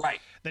algorithm,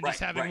 than just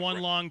having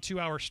one long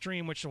 2-hour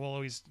stream, which will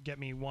always get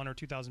me 1,000 or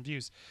 2,000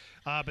 views.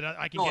 But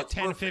I can get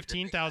 10,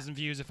 15,000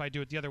 views if I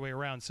do it the other way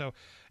around. So,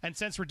 and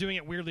since we're doing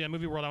it weirdly on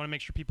Movie World, I want to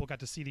make sure people got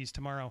to see these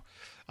tomorrow,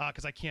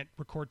 because I can't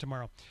record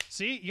tomorrow.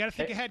 See, you got to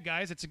think ahead,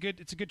 guys. It's a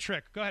good trick.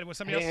 Go ahead. What's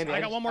somebody else? Andy,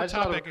 I got one more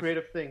topic.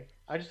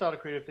 I just thought a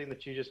creative thing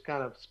that you just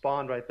kind of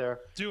spawned right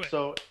there. Do it.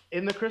 So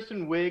in the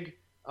Kristen Wiig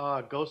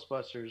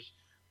Ghostbusters,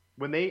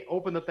 when they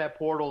opened up that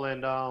portal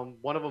and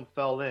one of them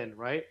fell in,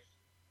 right?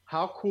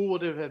 How cool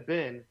would it have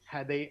been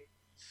had they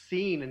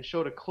seen and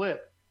showed a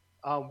clip?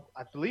 I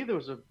believe there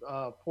was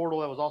a portal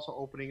that was also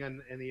opening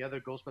in the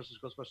other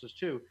Ghostbusters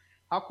 2.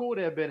 How cool would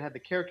it have been had the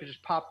character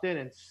just popped in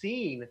and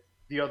seen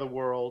the other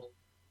world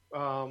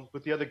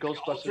with the other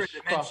Ghostbusters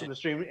crossing the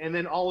stream, and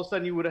then all of a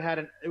sudden you would have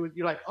had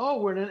you're like,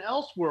 oh, we're in an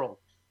else world.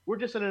 We're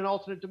just in an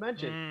alternate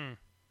dimension.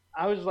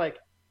 I was like,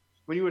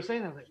 when you were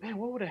saying that, I was like, man,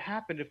 what would have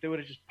happened if they would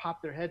have just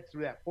popped their head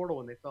through that portal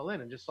when they fell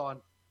in and just saw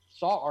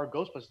our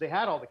Ghostbusters? They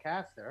had all the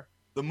cast there.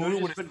 The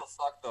movie would have still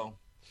sucked, though.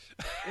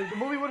 The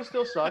movie would have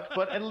still sucked,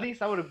 but at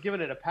least I would have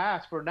given it a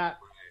pass for not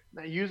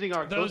using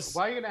our Ghostbusters.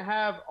 Why are you going to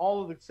have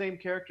all of the same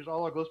characters,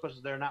 all our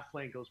Ghostbusters there, not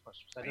playing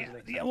Ghostbusters? That doesn't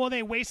make sense. Well,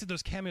 they wasted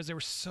those cameos. They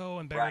were so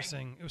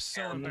embarrassing. It was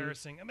so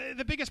embarrassing. I mean,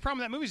 the biggest problem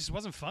with that movie just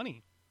wasn't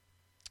funny.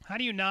 How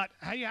do you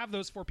have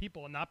those 4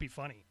 people and not be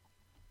funny?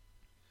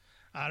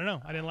 I don't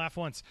know. I didn't laugh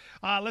once.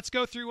 Let's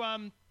go through.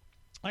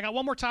 I got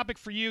one more topic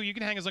for you. You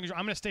can hang as long as I'm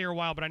going to stay here a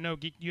while, but I know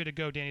you had to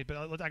go, Danny.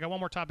 But I got one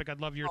more topic. I'd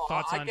love your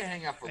thoughts on. I can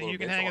hang out for a little You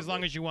can bit. hang as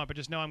long as you want, but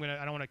just know I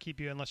don't want to keep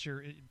you unless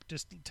you're.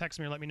 Just text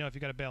me or let me know if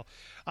you got a bail.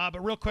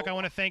 But real quick, I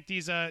want to thank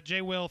these.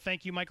 Jay Will,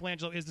 thank you.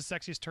 Michelangelo is the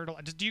sexiest turtle.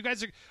 Do you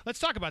guys? Let's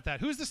talk about that.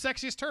 Who's the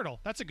sexiest turtle?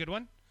 That's a good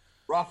one.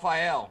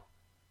 Raphael.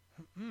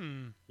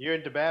 You're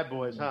into bad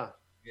boys, huh?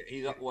 Yeah,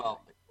 he's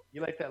well. You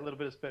like that little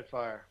bit of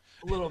Spitfire?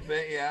 A little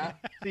bit, yeah.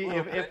 See,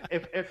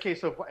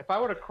 if I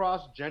were to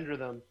cross gender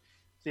them,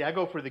 see, I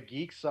go for the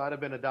geeks, so I'd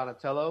have been a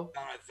Donatello.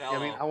 Donatello.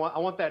 I mean, I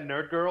want that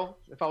nerd girl.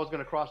 If I was going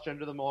to cross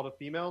gender them all to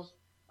females.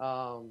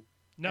 No,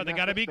 they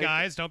got to be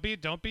guys. Don't be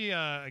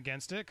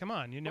against it. Come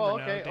on, you never know.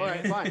 Okay, all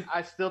right, fine.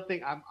 I still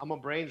think I'm a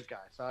brains guy,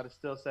 so I'd have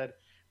still said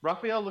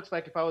Raphael looks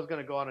like if I was going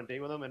to go on a date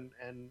with him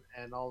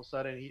and all of a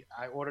sudden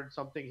I ordered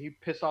something, he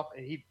pissed off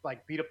and he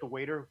like beat up the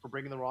waiter for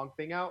bringing the wrong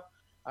thing out.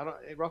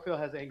 Raphael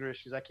has anger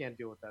issues. I can't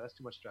deal with that. That's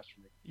too much stress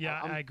for me. Yeah,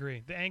 I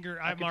agree. The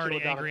anger, I'm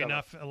already angry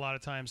enough a lot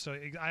of times. So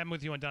I'm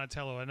with you on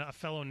Donatello, and a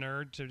fellow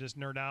nerd to just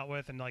nerd out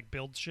with and like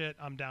build shit.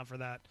 I'm down for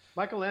that.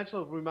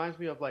 Michelangelo reminds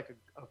me of like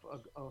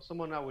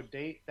someone I would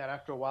date that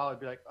after a while I'd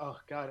be like, oh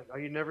God, are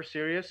you never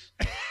serious?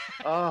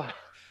 Oh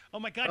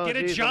my God, get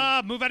a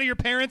job. Move out of your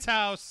parents'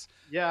 house.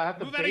 Yeah, I have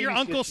to move out of your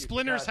Uncle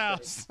Splinter's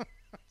house.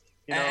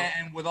 You know?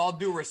 And with all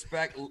due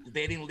respect,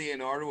 dating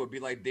Leonardo would be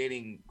like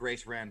dating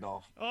Grace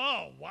Randolph.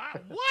 Oh, wow.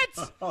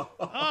 What?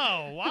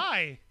 Oh,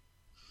 why?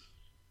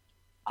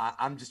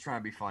 I'm just trying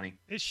to be funny.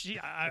 Is she?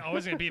 I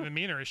was going to be even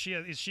meaner. Is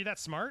she that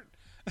smart?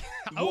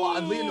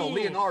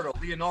 Leonardo.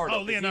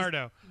 Oh,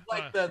 Leonardo. He's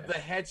like the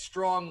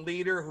headstrong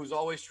leader who's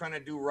always trying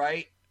to do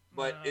right,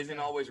 but isn't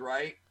always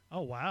right.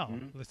 Oh wow!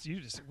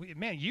 Mm-hmm.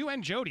 Man, you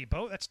and Jody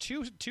both. That's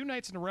two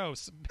nights in a row.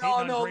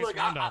 No. Look,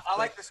 I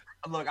like this.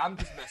 Look, I'm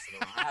just messing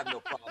around. I have no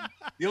problem.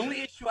 The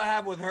only issue I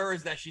have with her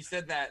is that she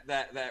said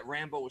that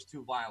Rambo was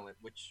too violent,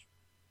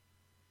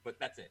 but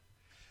that's it.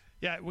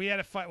 Yeah, we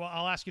had a fight. Well,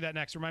 I'll ask you that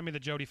next. Remind me of the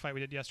Jody fight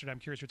we did yesterday. I'm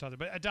curious what you're talking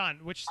about. But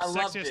Adon, which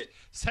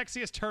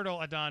sexiest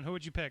turtle? Adon, who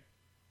would you pick?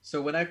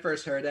 So when I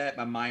first heard that,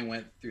 my mind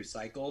went through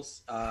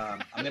cycles.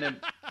 I'm gonna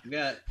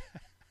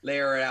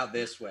layer it out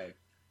this way.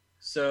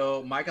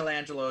 So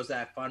Michelangelo is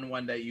that fun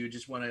one that you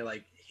just want to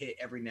like hit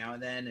every now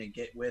and then and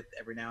get with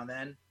every now and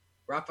then.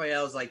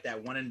 Raphael is like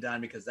that one and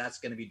done because that's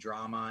going to be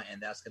drama and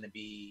that's going to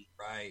be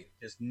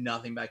just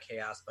nothing but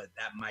chaos, but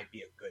that might be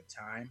a good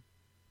time.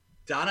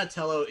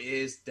 Donatello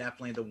is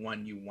definitely the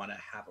one you want to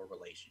have a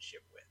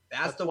relationship with.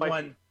 That's the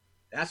one.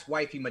 That's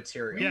wifey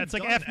material. Yeah, it's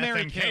like F,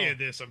 Mary, kill. Of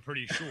this, I'm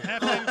pretty sure.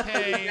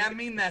 FMK. Does that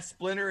mean that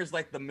Splinter is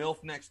like the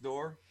MILF next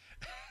door?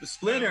 The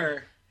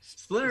Splinter,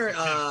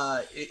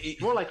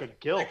 more like a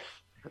gilf.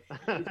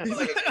 I'm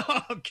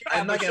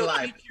not gonna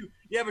lie.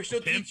 But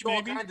she'll teach you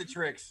all kinds of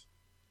tricks.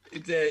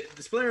 The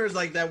Splinter is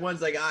like that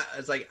one's like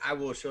I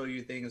will show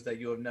you things that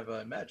you have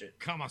never imagined.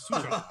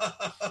 Kamasutra.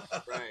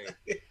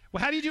 Right.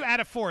 Well, how do you do add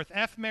a fourth?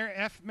 F,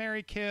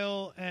 Mary,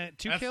 kill,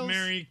 two kills? F,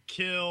 Mary,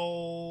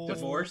 kill.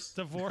 Divorce.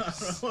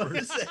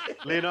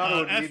 Leonardo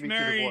would lead me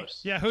to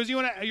divorce. Yeah, who do you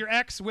want to, your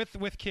ex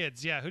with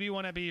kids? Yeah, who do you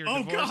want to be your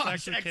divorced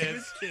ex with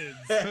kids?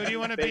 Who do you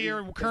want to be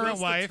your current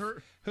wife?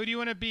 Who do you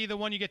want to be the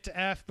one you get to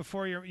F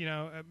before you're,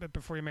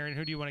 before you're married? And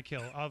who do you want to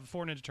kill? Of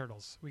 4 Ninja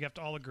Turtles. We have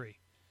to all agree.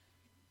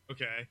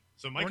 Okay,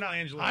 so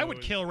Michelangelo. I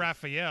would kill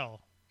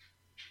Raphael.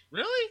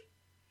 Really?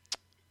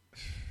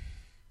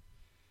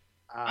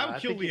 I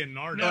would kill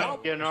Leonardo. No,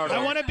 Leonardo.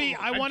 I want to be.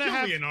 I want to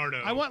have Leonardo.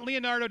 I want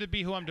Leonardo to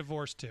be who I'm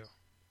divorced to.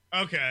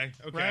 Okay.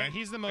 Right?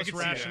 He's the most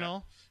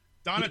rational.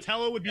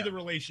 Donatello would be the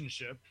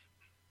relationship.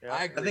 Yeah.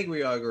 I think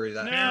we all agree with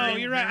that. No,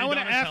 you're right. I want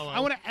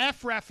to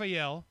F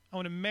Raphael. I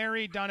want to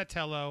marry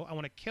Donatello. I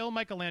want to kill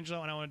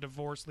Michelangelo, and I want to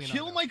divorce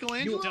Leonardo. Kill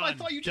Michelangelo? I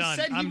thought you just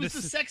said he was the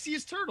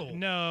sexiest turtle.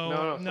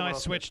 No, I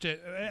switched it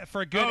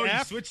for a good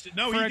F. Switched it.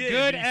 No, for he a did.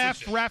 good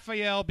F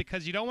Raphael,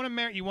 because you don't want to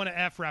marry. You want to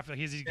F Raphael.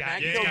 He's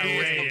got.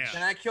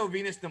 Can I kill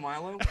Venus de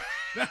Milo?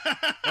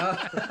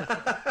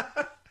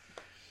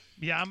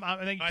 Yeah,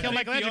 I think kill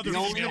Michelangelo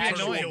because he's going to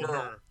be annoying.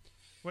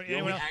 The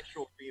only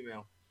actual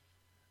female.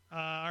 All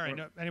right.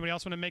 No, anybody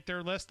else want to make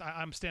their list?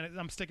 I'm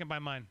sticking by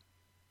mine.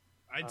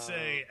 I'd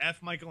say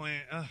F.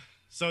 Michelangelo.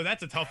 So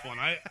that's a tough one.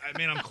 I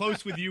mean, I'm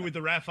close with you with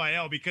the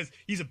Raphael because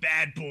he's a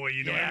bad boy.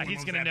 You know, yeah,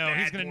 he's gonna know.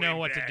 He's gonna know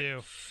what to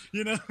do.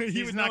 You know,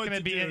 he's not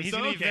gonna be. He's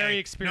gonna be very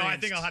experienced. No, I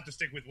think I'll have to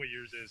stick with what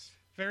yours is.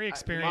 Very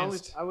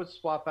experienced. I would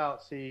swap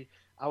out. See,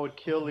 I would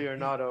kill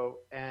Leonardo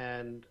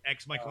and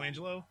ex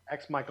Michelangelo.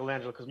 Ex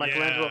Michelangelo, because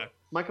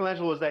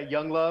Michelangelo was that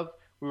young love.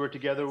 We were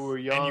together. We were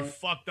young. And you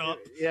fucked up.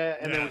 Yeah,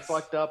 and then we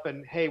fucked up.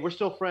 And hey, we're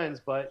still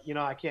friends, but you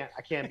know, I can't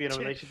be in a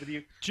relationship with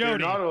you.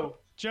 Jody,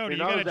 you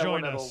gotta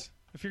join us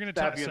if you're gonna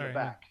talk. Sorry,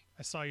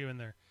 I saw you in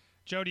there.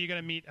 Jody, you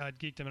gotta meet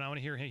Geekdom, and I want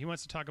to hear him. He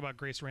wants to talk about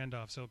Grace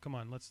Randolph. So come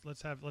on, let's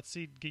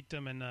see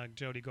Geekdom and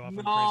Jody go off.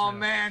 No, on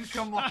Grace man,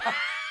 come on.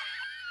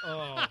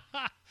 Oh.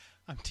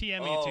 I'm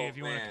TMing it to you if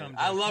you want to come.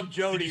 I love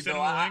Jody though.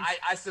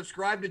 I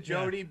subscribe to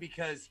Jody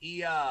because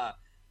he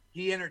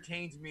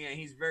entertains me and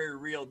he's very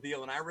real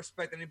deal. And I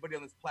respect anybody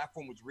on this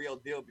platform who's real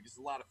deal because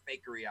there's a lot of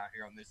fakery out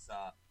here on this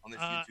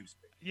YouTube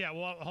space. Yeah,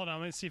 well, hold on.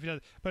 Let me see if he does.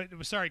 But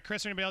sorry,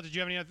 Chris or anybody else, did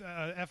you have any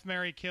F,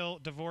 marry, kill,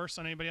 divorce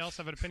on anybody else?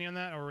 Have an opinion on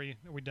that, or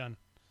are we done?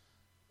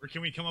 Or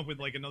can we come up with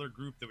like another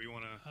group that we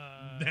want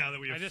to? Now that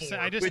we have four.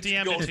 I just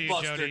DM'd it to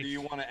you, Jody. Do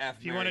you want to F?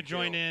 If you want to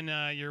join in,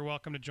 you're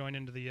welcome to join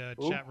into the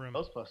chat room.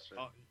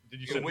 Ghostbuster. Did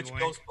you send which the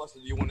link? Ghostbuster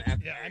do you want to F?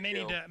 Yeah, I may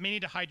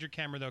need to hide your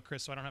camera though,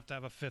 Chris, so I don't have to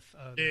have a fifth.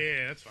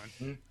 Yeah, that's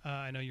fine.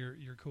 I know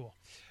you're cool.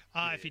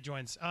 If he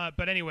joins.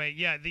 But anyway,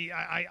 yeah,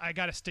 I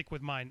got to stick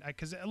with mine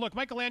because look,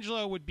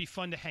 Michelangelo would be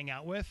fun to hang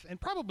out with,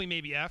 and probably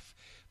maybe F.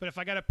 But if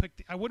I got to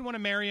pick, I wouldn't want to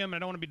marry him, and I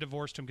don't want to be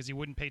divorced to him because he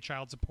wouldn't pay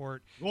child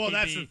support. Well,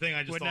 that's the thing.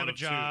 I just wouldn't thought have a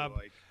job. Too.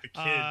 Like the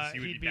kids, he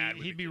would be bad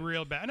with he'd be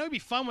real bad. I know he'd be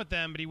fun with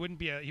them, but he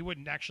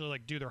wouldn't actually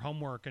like do their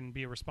homework and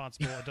be a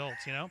responsible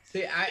adults. You know.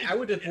 See, I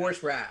would divorce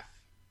Raph.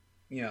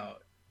 You know.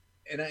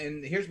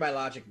 And here's my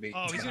logic. He's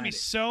gonna be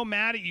so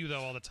mad at you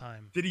though all the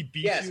time. Did he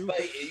beat you? Yes, but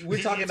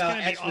we're talking about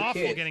extra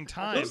kids. Getting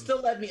time.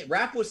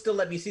 Raph would still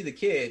let me see the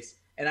kids,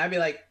 and I'd be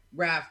like,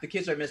 Raph, the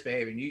kids are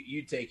misbehaving.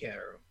 You take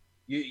care of them.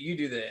 You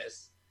do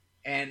this,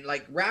 and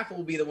like Raph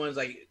will be the ones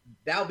like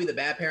that will be the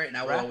bad parent. And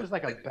I will Raph is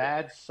like a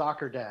bad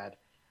soccer dad.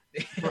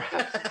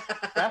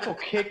 Raph will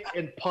kick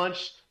and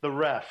punch the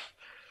ref.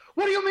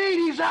 What do you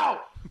mean he's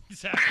out?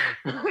 Exactly.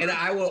 And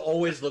I will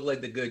always look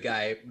like the good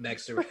guy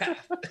next to Raph.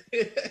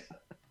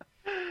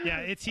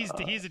 Yeah,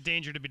 he's a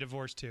danger to be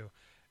divorced to.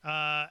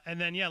 And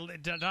then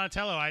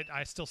Donatello,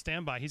 I still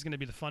stand by. He's going to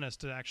be the funnest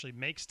to actually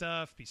make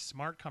stuff, be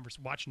smart,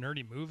 watch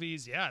nerdy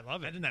movies. Yeah, I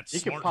love it. And that's you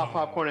can pop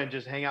popcorn and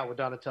just hang out with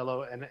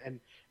Donatello, and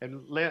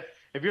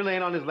if you're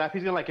laying on his lap,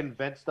 he's gonna like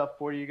invent stuff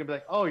for you. You're gonna be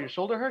like, "Oh, your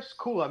shoulder hurts?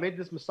 Cool! I made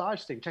this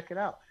massage thing. Check it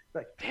out."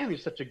 Like, damn, you're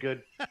such a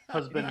good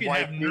husband. You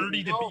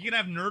can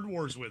have nerd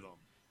wars with him.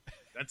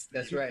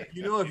 That's right.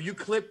 You know, if you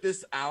clip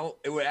this out,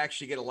 it would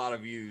actually get a lot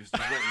of views.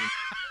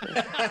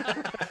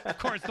 Of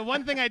course, the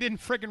one thing I didn't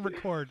friggin'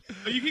 record.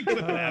 But you can clip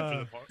it after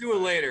the part. Do it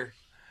later.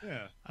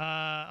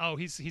 Yeah.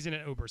 He's in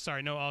an Uber.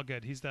 Sorry, no, all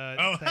good. He's the.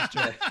 Oh. Thanks,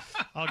 Joe.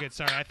 All good.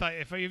 Sorry, I thought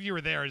if you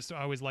were there,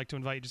 I always like to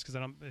invite you just because I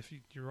don't.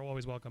 You're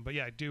always welcome. But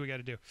yeah, do what we got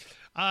to do.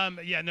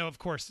 No, of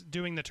course,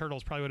 doing the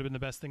turtles probably would have been the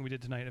best thing we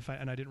did tonight.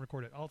 And I didn't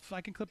record it.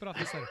 I can clip it off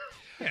this later.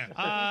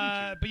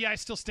 Yeah. But yeah, I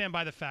still stand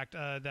by the fact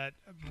that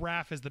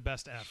Raph is the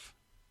best F.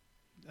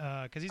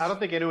 Because I don't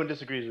think anyone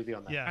disagrees with you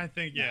on that. Yeah, I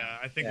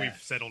think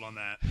we've settled on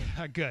that.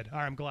 Good. All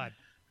right, I'm glad.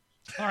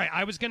 All right,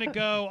 I was gonna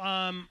go.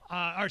 All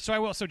right, so I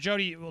will. So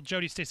Jody,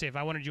 stay safe.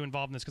 I wanted you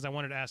involved in this because I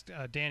wanted to ask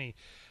Danny,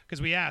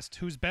 because we asked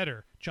who's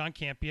better, John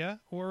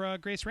Campea or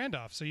Grace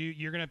Randolph. So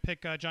you're gonna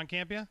pick John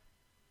Campea?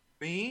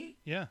 Me?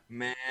 Yeah.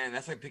 Man,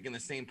 that's like picking the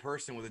same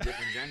person with a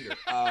different gender.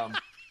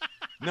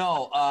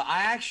 No,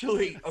 I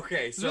actually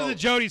okay. So this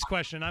is Jody's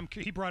question.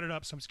 He brought it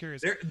up, so I'm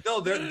curious.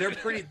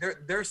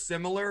 They're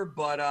similar,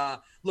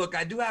 but look,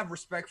 I do have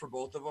respect for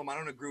both of them. I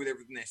don't agree with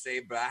everything they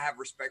say, but I have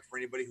respect for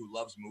anybody who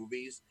loves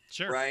movies.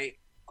 Sure. Right.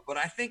 But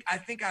I think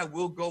I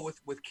will go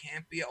with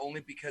Campea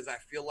only because I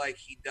feel like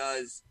he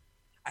does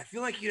a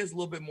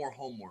little bit more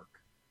homework.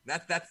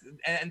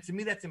 And to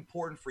me that's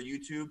important for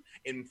YouTube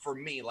and for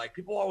me. Like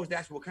people always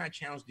ask me, what kind of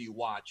channels do you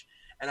watch?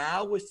 And I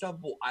always tell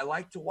people I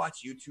like to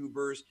watch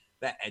YouTubers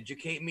that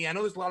educate me. I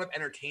know there's a lot of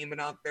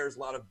entertainment out there. There's a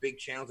lot of big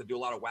channels that do a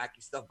lot of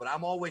wacky stuff, but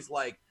I'm always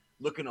like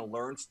looking to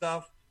learn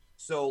stuff.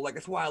 So like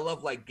that's why I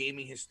love like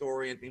Gaming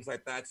Historian, things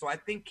like that. So I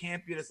think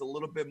Campea does a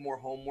little bit more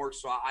homework.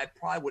 So I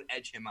probably would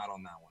edge him out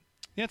on that one.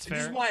 Yeah, that's fair.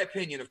 This is my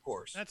opinion, of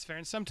course. That's fair.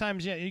 And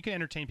sometimes, you can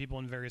entertain people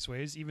in various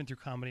ways, even through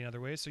comedy and other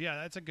ways. So, yeah,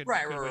 that's a good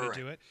way to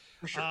do it.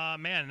 For sure.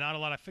 Man, not a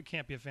lot of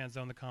Campea fans,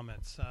 though, in the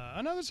comments.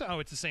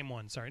 It's the same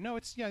one. Sorry. No,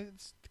 it's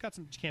got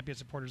some Campea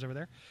supporters over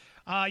there.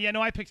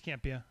 I picked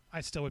Campea.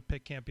 I still would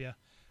pick Campea.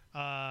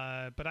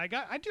 But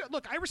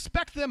I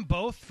respect them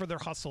both for their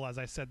hustle, as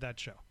I said that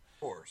show. Of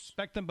course.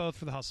 Respect them both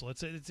for the hustle.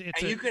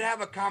 You could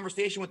have a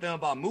conversation with them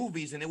about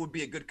movies, and it would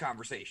be a good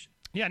conversation.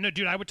 Yeah, no,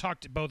 dude, I would talk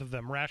to both of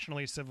them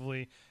rationally,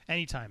 civilly,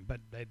 anytime.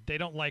 But they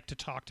don't like to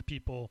talk to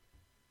people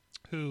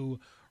who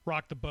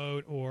rock the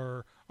boat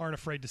or aren't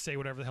afraid to say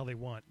whatever the hell they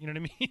want. You know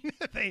what I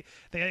mean?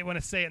 they want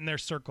to say it in their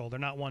circle. They're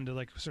not one to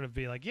like sort of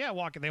be like, yeah,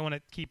 walk it. They want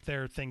to keep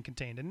their thing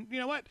contained. And you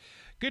know what?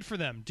 Good for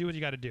them. Do what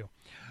you got to do.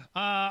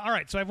 All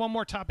right, so I have one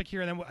more topic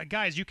here, and then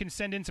guys, you can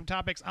send in some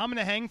topics. I'm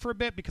gonna hang for a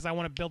bit because I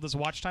want to build this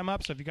watch time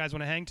up. So if you guys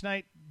want to hang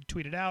tonight,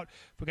 tweet it out.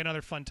 If we got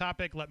another fun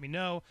topic, let me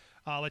know.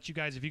 I'll let you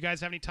guys. If you guys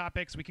have any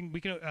topics, we can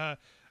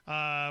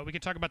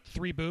talk about the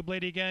 3 boob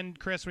lady again,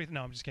 Chris.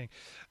 No, I'm just kidding.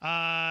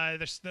 That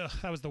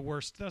was the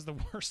worst. That was the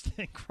worst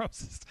thing,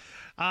 grossest.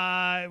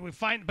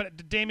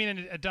 But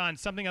Damien and Don,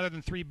 something other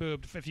than 3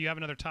 boob. If you have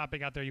another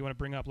topic out there you want to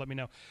bring up, let me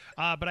know.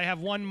 But I have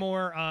one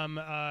more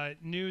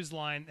news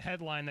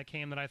headline that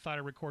came that I thought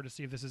I'd record to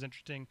see if this is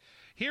interesting.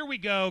 Here we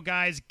go,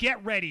 guys.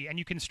 Get ready, and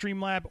you can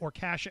Streamlab or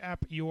Cash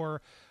App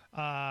your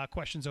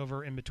questions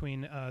over in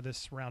between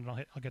this round,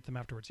 and I'll get them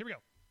afterwards. Here we go.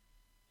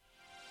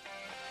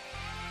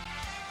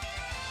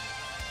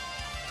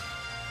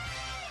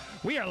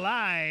 We are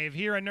live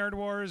here at Nerd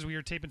Wars. We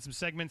are taping some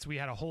segments. We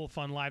had a whole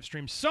fun live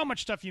stream. So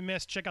much stuff you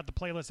missed. Check out the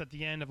playlist at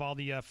the end of all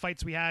the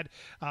fights we had.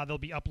 They'll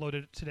be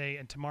uploaded today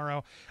and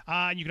tomorrow.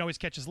 And you can always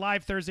catch us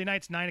live Thursday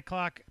nights, 9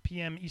 o'clock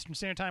p.m. Eastern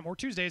Standard Time, or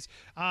Tuesdays,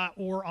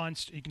 or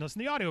you can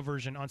listen to the audio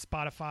version on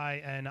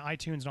Spotify and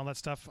iTunes and all that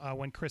stuff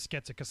when Chris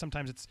gets it, because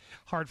sometimes it's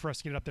hard for us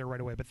to get it up there right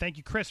away. But thank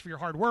you, Chris, for your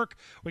hard work.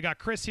 We got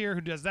Chris here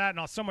who does that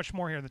and so much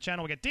more here on the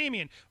channel. We got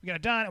Damien, we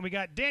got Don, and we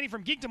got Danny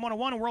from Geekdom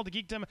 101 and World of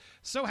Geekdom.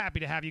 So happy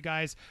to have you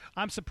guys.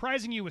 I'm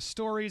surprising you with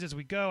stories as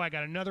we go. I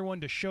got another one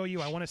to show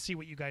you. I want to see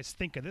what you guys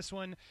think of this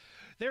one.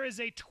 There is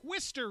a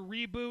Twister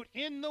reboot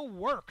in the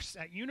works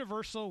at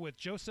Universal with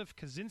Joseph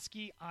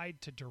Kosinski eyed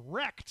to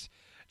direct.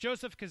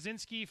 Joseph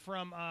Kosinski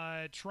from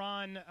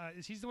Tron.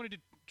 He's the one who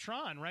did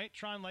Tron, right?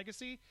 Tron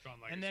Legacy.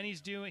 And then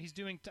he's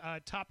doing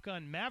Top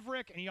Gun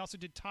Maverick, and he also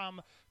did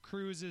Tom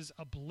Cruise's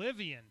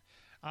Oblivion.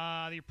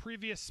 The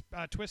previous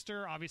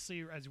Twister,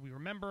 obviously, as we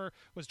remember,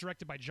 was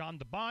directed by John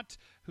DeBont,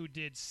 who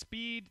did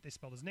Speed. They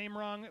spelled his name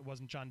wrong. It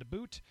wasn't John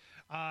DeBoot.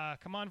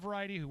 Come on,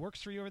 Variety, who works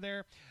for you over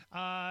there.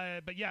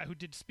 But yeah, who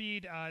did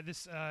Speed.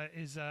 This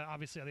is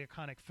obviously the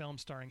iconic film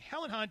starring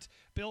Helen Hunt,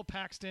 Bill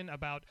Paxton,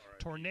 about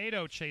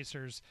tornado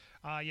chasers.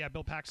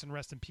 Bill Paxton,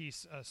 rest in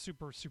peace.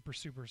 Super, super,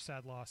 super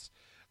sad loss.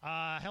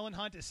 Helen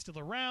Hunt is still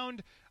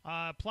around.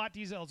 Plot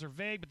details are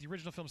vague, but the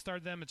original film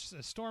starred them. It's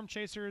storm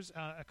chasers,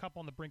 a couple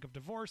on the brink of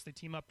divorce. They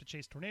team up to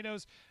chase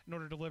tornadoes in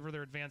order to deliver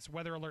their advanced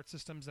weather alert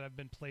systems that have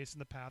been placed in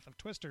the path of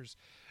twisters.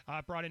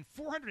 Brought in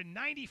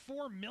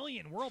 $494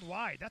 million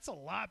worldwide. That's a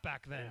lot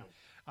back then.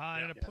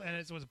 And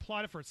it was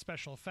applauded for its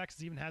special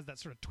effects. It even has that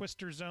sort of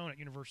twister zone at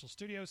Universal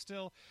Studios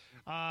still.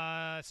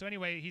 So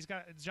anyway, he's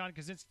got John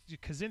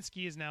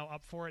Kosinski is now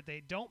up for it.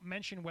 They don't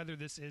mention whether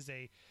this is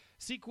a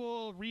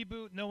sequel,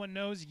 reboot. No one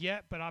knows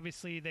yet, but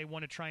obviously they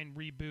want to try and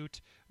reboot,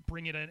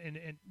 bring it in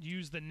and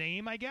use the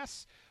name, I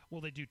guess.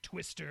 Will they do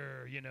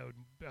Twister,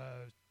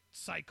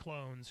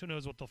 Cyclones? Who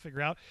knows what they'll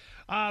figure out.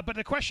 But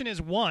the question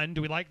is, one,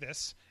 do we like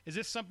this? Is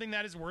this something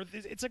that is worth?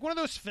 It's like one of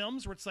those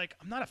films where it's like,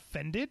 I'm not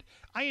offended.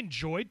 I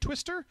enjoyed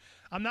Twister.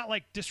 I'm not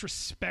like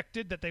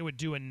disrespected that they would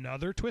do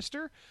another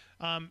Twister.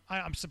 I'm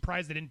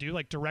surprised they didn't do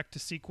like direct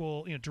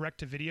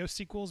to video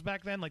sequels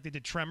back then, like they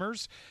did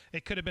Tremors.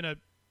 It could have been a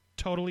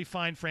totally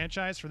fine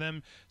franchise for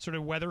them, sort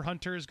of weather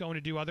hunters going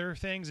to do other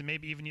things, and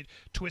maybe even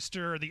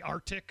Twister or the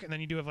Arctic, and then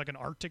you do have like an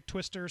Arctic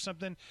Twister or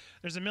something.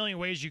 There's a million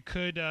ways you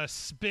could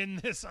spin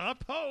this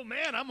up. Oh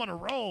man, I'm on a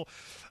roll.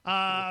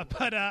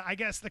 But I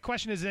guess the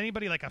question is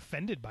anybody like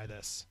offended by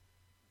this?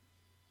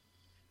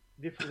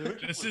 This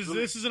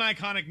is an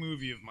iconic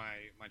movie of my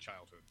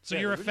childhood. So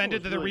you're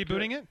offended that they're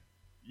rebooting it?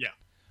 Yeah.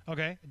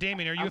 Okay,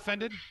 Damien, are you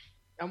offended?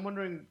 I'm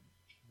wondering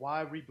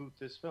why reboot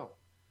this film.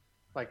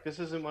 Like, this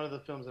isn't one of the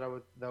films that I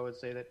would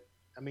say that.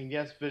 I mean,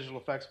 yes, visual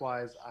effects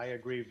wise, I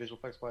agree. Visual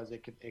effects wise,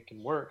 it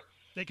can work.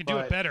 They can do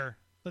it better.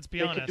 Let's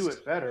be honest. They can do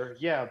it better,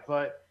 yeah.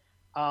 But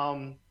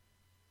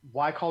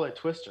why call it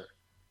Twister?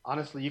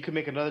 Honestly, you could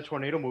make another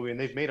tornado movie, and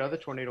they've made other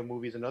tornado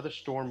movies and other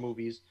storm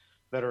movies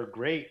that are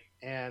great.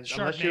 And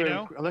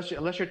unless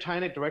you're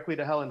tying it directly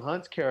to Helen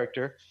Hunt's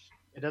character,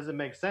 it doesn't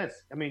make sense.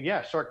 I mean,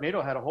 yeah,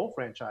 Sharknado had a whole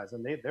franchise,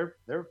 and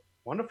they're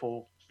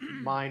wonderful,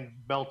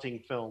 mind-melting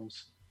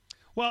films.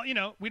 Well,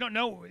 we don't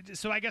know.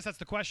 So I guess that's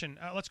the question.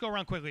 Let's go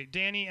around quickly.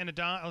 Danny and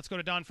Don. Let's go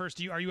to Don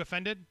first. Are you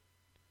offended?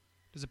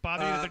 Does it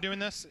bother you that they're doing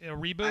this? A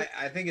reboot?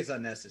 I think it's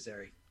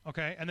unnecessary.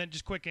 Okay, and then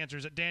just quick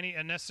answers. Danny,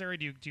 unnecessary?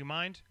 Do you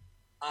mind?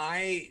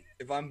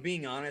 If I'm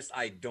being honest,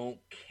 I don't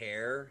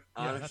care.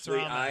 Honestly,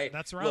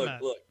 that's where I'm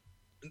at. Look,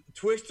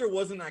 Twister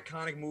was an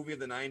iconic movie of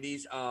the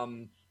 '90s.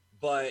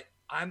 But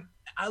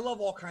I love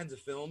all kinds of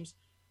films.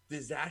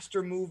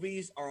 Disaster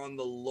movies are on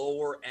the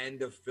lower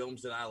end of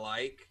films that I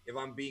like, if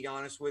I'm being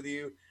honest with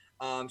you.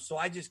 So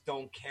I just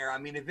don't care. I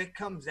mean, if it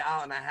comes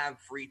out and I have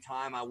free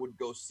time, I would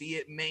go see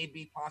it,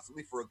 maybe,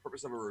 possibly for the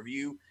purpose of a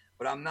review.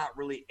 But I'm not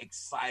really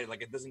excited.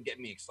 Like, it doesn't get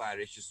me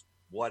excited. It's just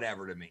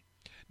whatever to me.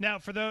 Now,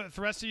 for the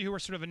rest of you who are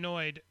sort of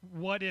annoyed,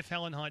 what if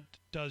Helen Hunt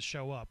does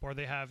show up, or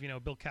they have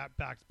Bill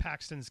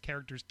Paxton's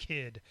character's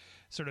kid,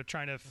 sort of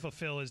trying to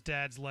fulfill his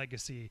dad's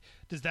legacy?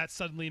 Does that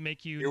suddenly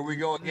make you? Here we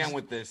go again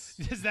with this.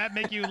 Does that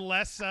make you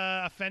less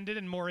offended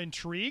and more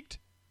intrigued?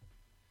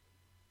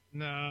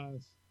 No.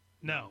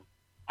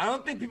 I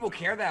don't think people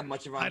care that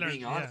much. If I'm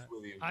being honest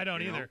with you, I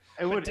don't either.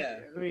 It would.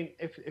 I mean,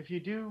 if you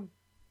do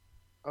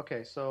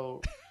Okay,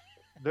 so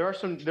there are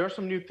some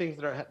new things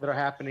that are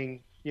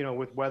happening,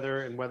 with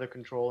weather and weather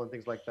control and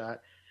things like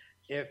that.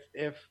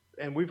 If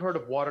and we've heard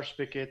of water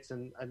spigots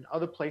and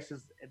other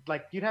places,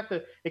 like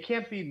it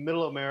can't be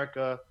middle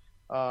America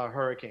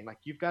hurricane. Like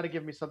you've got to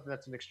give me something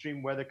that's an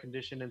extreme weather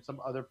condition in some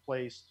other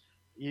place.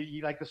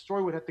 Like the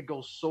story would have to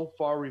go so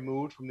far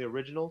removed from the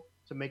original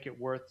to make it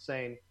worth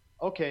saying,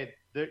 okay,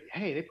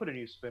 they put a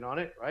new spin on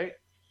it, right?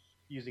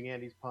 Using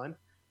Andy's pun.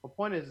 The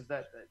point is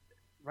that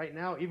right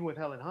now, even with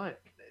Helen Hunt,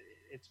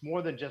 it's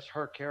more than just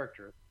her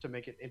character to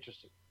make it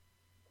interesting.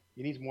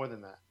 It needs more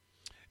than that.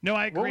 No,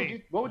 I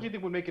agree. What would you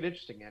think would make it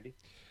interesting, Andy?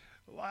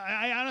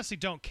 I honestly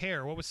don't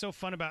care. What was so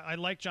fun about I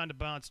like John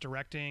DeBont's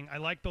directing. I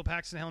like Bill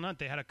Paxton and Helen Hunt.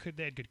 They had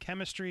good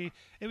chemistry.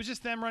 It was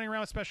just them running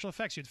around with special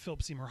effects. You had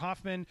Philip Seymour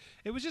Hoffman.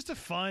 It was just a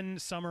fun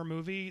summer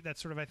movie. That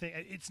sort of, I think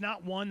it's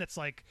not one that's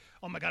like,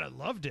 oh my god, I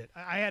loved it.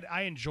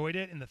 I enjoyed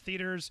it in the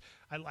theaters.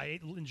 I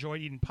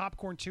enjoyed eating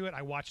popcorn to it.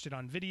 I watched it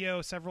on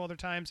video several other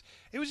times.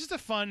 It was just a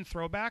fun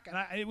throwback,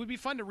 and it would be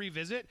fun to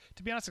revisit.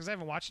 To be honest, because I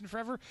haven't watched it in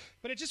forever.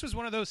 But it just was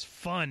one of those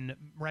fun,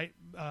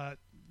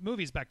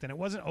 movies back then. It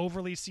wasn't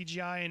overly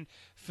CGI and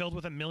filled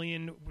with a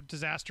million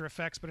disaster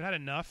effects, but it had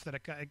enough that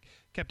it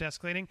kept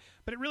escalating.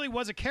 But it really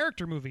was a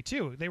character movie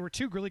too. They were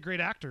two really great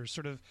actors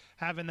sort of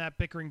having that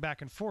bickering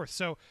back and forth.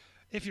 So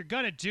if you're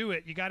going to do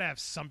it, you got to have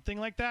something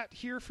like that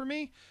here for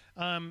me.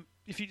 Have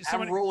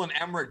Roland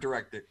Emmerich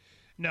direct it.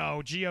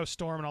 No,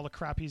 Geostorm and all the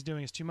crap he's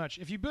doing is too much.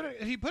 If you put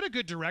a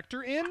good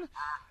director in,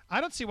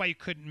 I don't see why you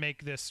couldn't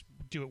make this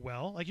do it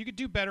well. Like, you could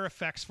do better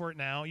effects for it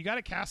now. You got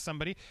to cast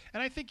somebody,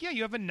 and I think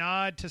you have a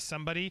nod to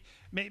somebody.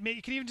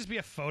 It could even just be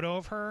a photo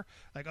of her,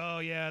 like, oh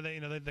yeah,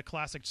 the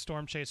classic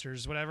Storm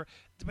Chasers, whatever.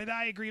 But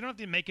I agree, you don't have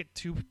to make it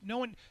too.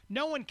 No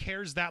one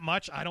cares that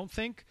much, I don't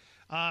think.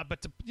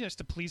 But just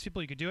to please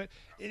people, you could do it.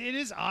 It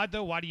is odd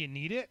though. Why do you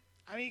need it?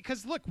 I mean,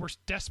 because look, we're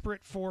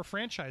desperate for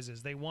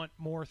franchises. They want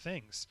more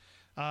things.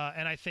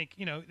 And I think,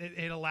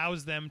 it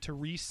allows them to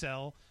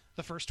resell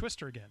the first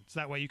Twister again.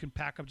 So that way you can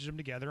package them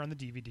together on the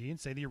DVD and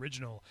say the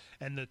original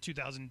and the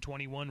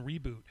 2021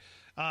 reboot.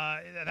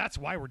 That's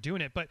why we're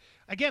doing it. But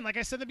again, like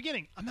I said at the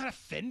beginning, I'm not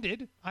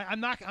offended. I'm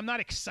not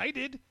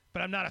excited,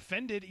 but I'm not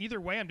offended.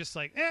 Either way, I'm just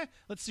like,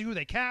 let's see who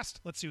they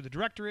cast. Let's see who the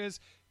director is.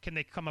 Can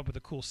they come up with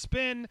a cool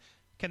spin?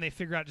 Can they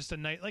figure out just a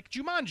night like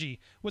Jumanji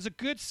was a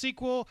good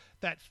sequel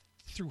that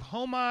through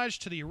homage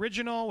to the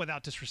original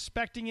without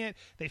disrespecting it.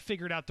 They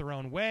figured out their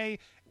own way.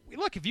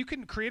 Look, if you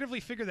can creatively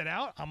figure that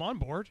out, I'm on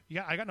board.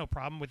 Yeah, I got no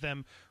problem with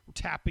them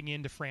tapping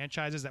into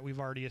franchises that we've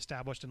already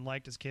established and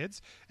liked as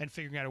kids and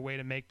figuring out a way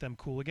to make them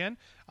cool again.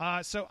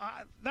 So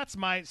that's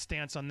my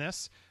stance on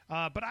this.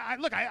 But I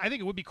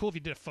think it would be cool if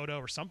you did a photo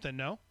or something,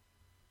 no?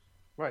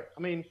 Right. I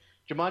mean,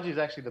 Jumanji is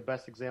actually the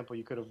best example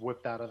you could have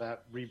whipped out of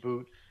that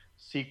reboot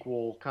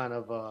sequel kind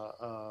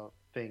of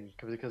thing,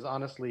 because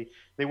honestly,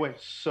 they went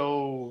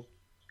so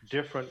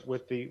different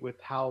with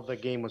how the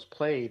game was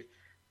played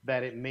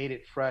that it made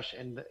it fresh.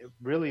 And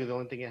really, the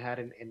only thing it had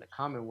in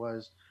common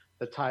was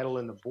the title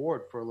and the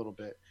board for a little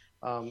bit.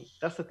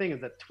 That's the thing,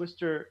 is that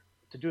Twister,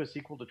 to do a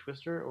sequel to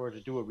Twister or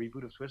to do a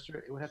reboot of Twister,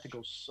 it would have to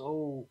go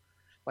so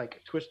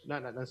like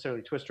not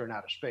necessarily Twister in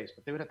outer space,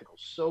 but they would have to go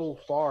so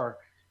far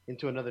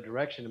into another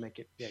direction to make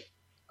it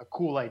a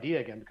cool idea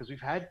again. Because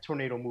we've had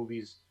tornado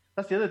movies.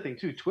 That's the other thing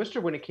too.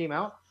 Twister, when it came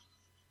out,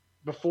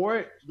 before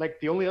it, like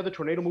the only other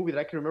tornado movie that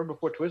I can remember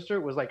before Twister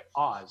was like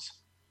Oz.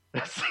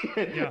 That's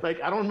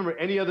like I don't remember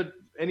any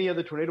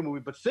other tornado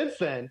movie. But since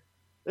then,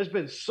 there's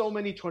been so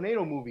many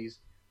tornado movies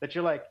that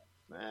you're like,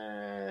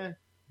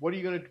 what are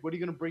you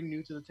gonna bring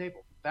new to the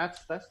table?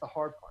 That's the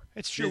hard part.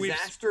 It's true.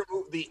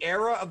 The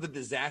era of the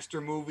disaster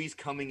movies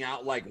coming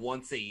out like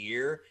once a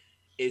year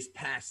is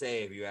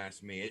passe, if you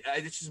ask me.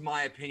 This is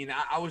my opinion.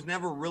 I was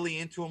never really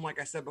into them,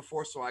 like I said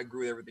before, so I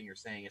agree with everything you're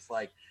saying. It's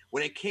like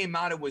when it came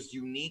out, it was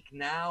unique.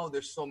 Now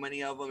there's so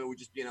many of them, it would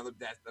just be another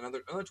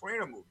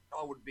tornado movie. That's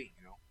all it would be,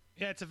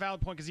 Yeah, it's a valid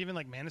point, because even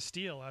like Man of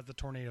Steel has the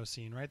tornado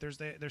scene, right? There's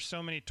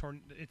so many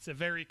it's a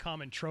very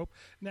common trope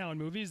now in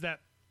movies that.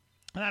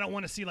 And I don't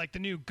want to see like the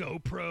new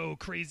GoPro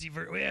crazy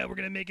we're going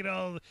to make it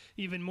all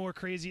even more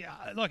crazy.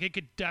 Look, it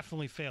could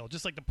definitely fail.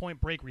 Just like the Point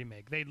Break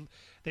remake.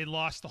 They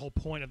lost the whole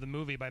point of the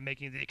movie by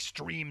making the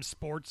extreme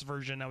sports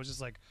version. I was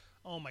just like,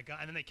 oh my God.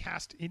 And then they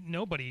cast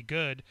nobody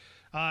good.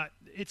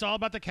 It's all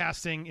about the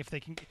casting. If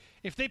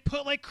they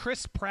put like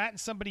Chris Pratt and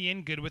somebody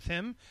in good with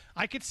him,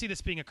 I could see this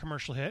being a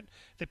commercial hit.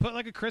 If they put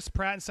like a Chris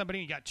Pratt and somebody,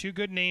 you got two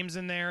good names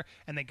in there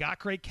and they got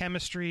great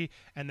chemistry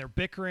and they're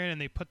bickering and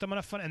they put them on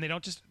a fun, and they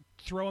don't just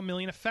throw a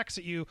million effects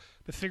at you,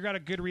 but figure out a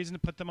good reason to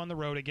put them on the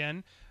road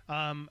again.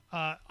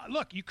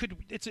 Look, you could.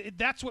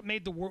 That's what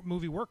made the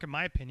movie work, in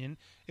my opinion.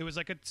 It was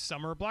like a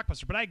summer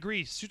blockbuster. But I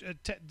agree,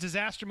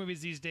 disaster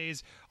movies these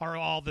days are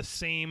all the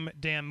same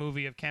damn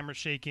movie of camera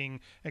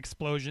shaking,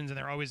 explosions, and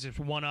they're always just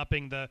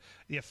one-upping the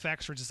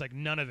effects. Or just like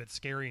none of it's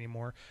scary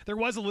anymore. There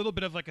was a little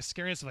bit of like a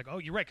scariness of like, oh,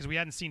 you're right, because we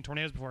hadn't seen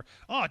tornadoes before.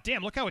 Oh,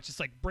 damn, look how it's just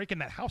like breaking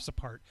that house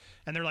apart,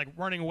 and they're like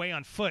running away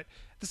on foot.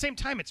 At the same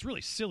time, it's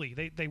really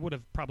silly. They would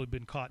have probably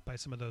been caught by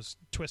some of those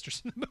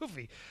twisters in the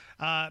movie.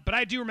 But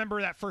I do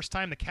remember that first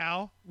time the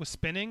cow was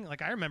spinning.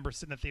 Like, I remember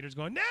sitting in the theaters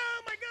going, "No,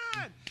 my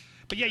God!"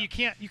 But yeah, you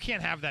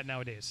can't have that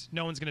nowadays.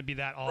 No one's going to be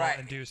that all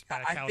induced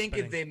by a cow I think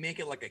spinning. if they make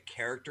it like a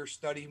character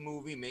study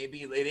movie,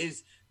 maybe it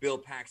is Bill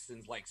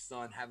Paxton's like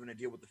son having to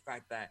deal with the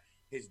fact that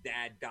his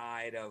dad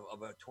died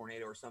of a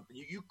tornado or something.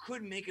 You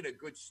could make it a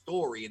good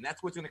story, and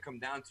that's what's going to come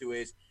down to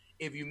is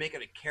if you make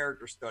it a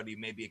character study,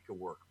 maybe it could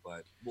work,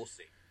 but we'll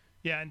see.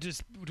 Yeah, and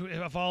just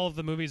of all of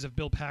the movies of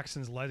Bill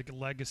Paxton's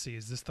legacy,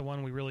 is this the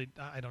one we really?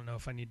 I don't know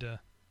if I need to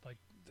like.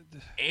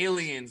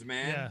 Aliens,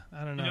 man. Yeah,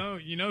 I don't know.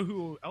 You know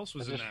who else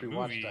was in that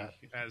movie that.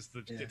 as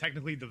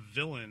technically the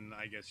villain?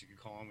 I guess you could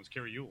call him was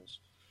Carrie Ewells.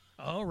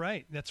 Oh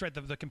right, that's right.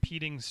 The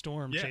competing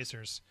storm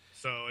chasers.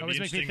 So it always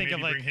makes me think of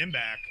bring him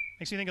back.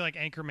 Makes me think of like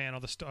Anchorman, all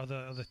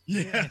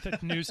the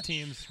news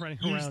teams running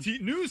around.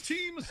 News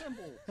team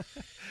assemble.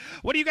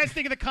 What do you guys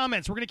think of the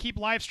comments? We're going to keep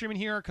live streaming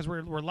here because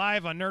we're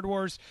live on Nerd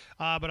Wars,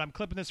 but I'm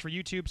clipping this for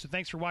YouTube, so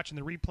thanks for watching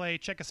the replay.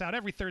 Check us out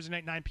every Thursday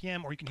night, 9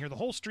 p.m., or you can hear the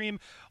whole stream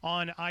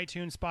on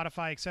iTunes,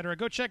 Spotify, etc.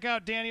 Go check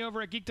out Danny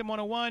over at Geekdom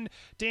 101,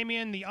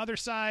 Damien, the other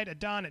side,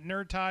 Adon at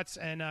Nerd Tots,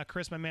 and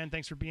Chris, my man,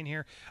 thanks for being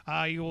here.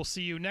 You will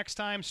see you next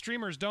time.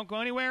 Streamers, don't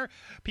go anywhere.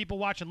 People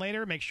watching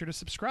later, make sure to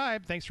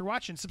subscribe. Thanks for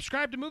watching.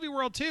 Subscribe to Movie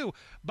World, too.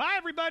 Bye,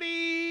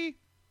 everybody.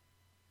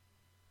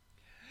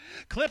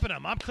 Clipping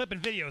them. I'm clipping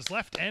videos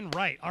left and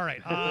right. All right.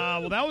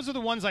 Well, those are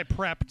the ones I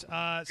prepped.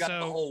 Got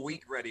the whole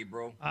week ready,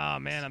 bro. Oh,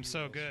 man, I'm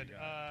so good.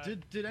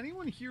 Did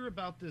anyone hear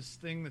about this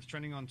thing that's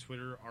trending on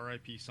Twitter,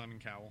 R.I.P. Simon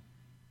Cowell?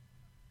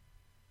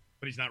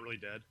 But he's not really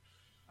dead.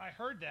 I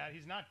heard that.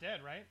 He's not dead,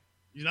 right?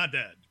 He's not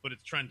dead, but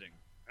it's trending.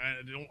 I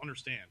don't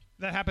understand.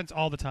 That happens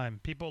all the time.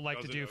 People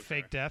like to do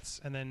fake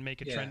deaths and then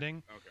make it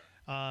trending. Okay.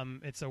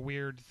 It's a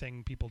weird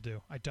thing people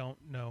do. I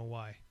don't know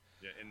why.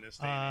 Yeah, in this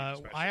day and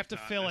age, I have to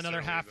fill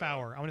another half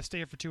hour. I'm going to stay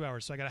here for 2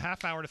 hours, so I got a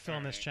half hour to fill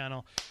on this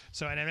channel.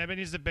 So, and if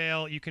anybody needs to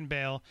bail, you can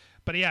bail.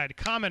 But yeah, the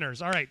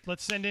commenters. All right,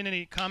 let's send in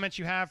any comments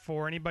you have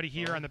for anybody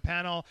here on the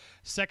panel.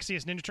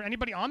 Sexiest Ninja Turtle.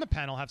 Anybody on the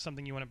panel have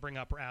something you want to bring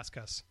up or ask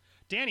us?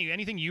 Danny,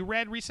 anything you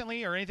read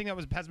recently or anything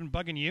that has been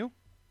bugging you?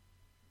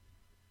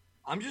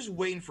 I'm just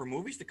waiting for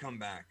movies to come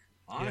back.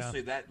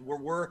 Honestly, that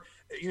we're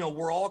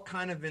all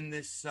kind of in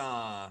this,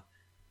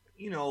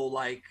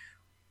 like,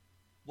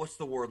 what's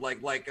the word?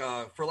 Like,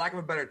 for lack of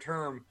a better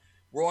term,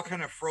 we're all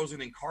kind of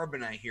frozen in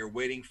carbonite here,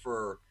 waiting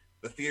for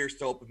the theaters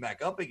to open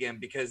back up again,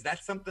 because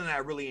that's something that I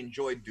really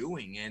enjoy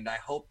doing. And I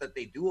hope that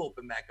they do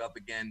open back up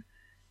again.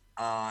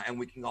 And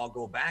we can all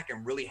go back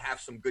and really have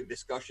some good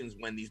discussions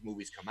when these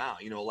movies come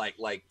out,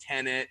 like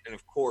Tenet. And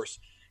of course,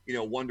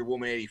 Wonder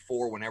Woman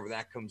 84, whenever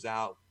that comes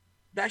out.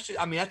 That's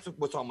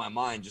what's on my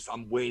mind. Just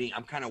I'm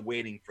kind of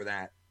waiting for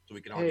that so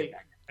we can all get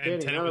back.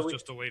 And Tenet was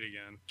just delayed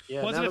again.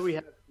 Yeah, now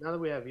that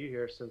we have you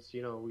here, since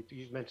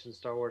you mentioned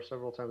Star Wars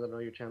several times, I know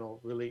your channel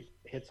really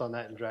hits on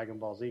that in Dragon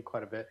Ball Z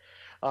quite a bit.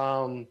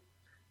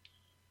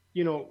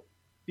 You know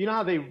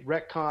how they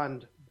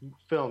retconned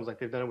films, like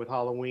they've done it with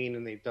Halloween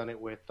and they've done it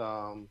with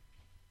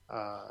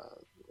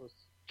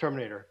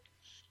Terminator.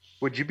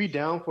 Would you be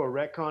down for a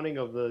retconning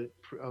of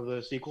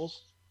the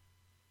sequels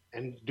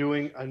and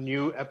doing a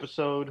new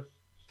episode?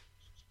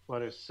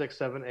 What is 6,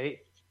 7, 8?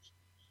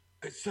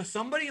 So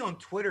somebody on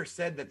Twitter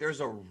said that there's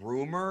a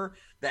rumor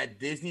that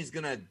Disney's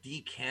gonna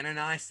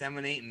decanonize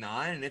 7, 8, and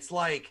 9, and it's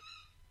like,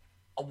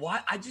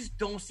 what? I just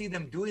don't see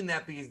them doing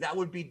that, because that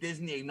would be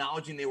Disney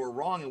acknowledging they were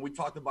wrong, and we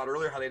talked about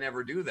earlier how they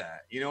never do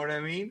that. You know what I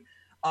mean?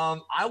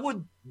 I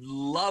would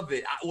love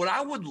it. What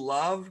I would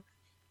love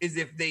is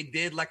if they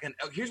did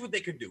here's what they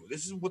could do.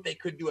 This is what they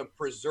could do and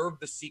preserve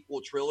the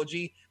sequel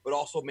trilogy, but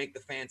also make the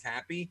fans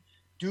happy.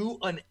 Do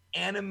an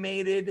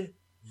animated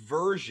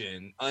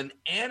version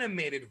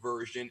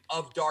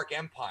of Dark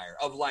Empire,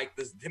 of like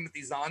the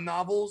Timothy Zahn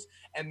novels,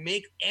 and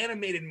make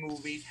animated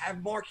movies.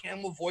 Have Mark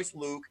Hamill voice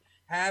Luke.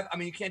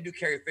 You can't do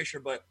Carrie Fisher,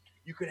 but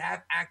you could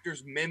have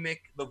actors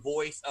mimic the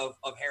voice of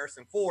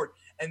Harrison Ford,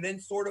 and then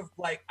sort of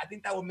I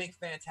think that would make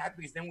fans happy,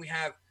 because then we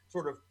have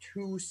sort of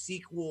 2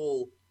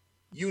 sequel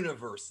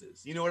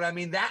universes. You know what I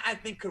mean? That I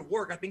think could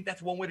work. I think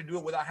that's one way to do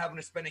it without having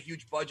to spend a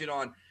huge budget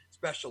on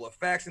special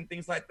effects and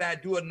things like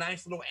that. Do a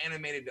nice little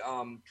animated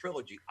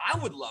trilogy. I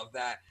would love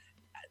that.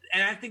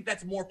 And I think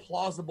that's more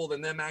plausible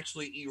than them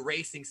actually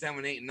erasing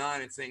 7, 8, and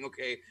 9 and saying,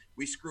 okay,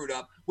 we screwed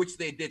up, which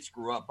they did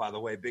screw up, by the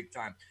way, big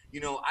time.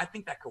 I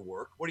think that could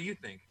work. What do you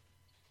think?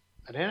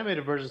 An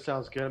animated version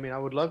sounds good. I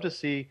would love to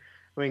see,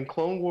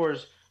 Clone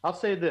Wars, I'll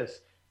say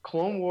this,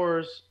 Clone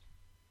Wars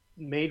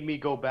made me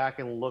go back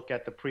and look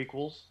at the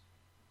prequels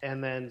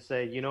and then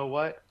say, you know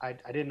what, I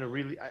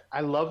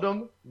loved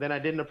them, then I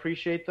didn't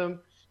appreciate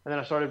them, and then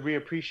I started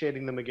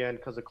reappreciating them again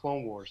because of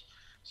Clone Wars.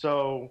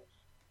 So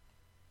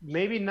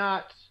maybe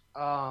not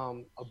a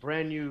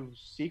brand new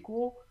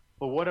sequel,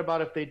 but what about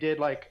if they did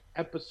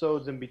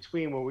episodes in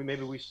between where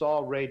we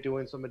saw Rey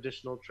doing some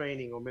additional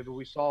training, or maybe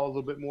we saw a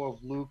little bit more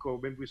of Luke, or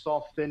maybe we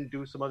saw Finn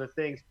do some other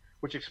things,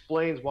 which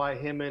explains why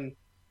him and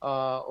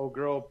old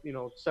girl,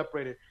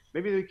 separated.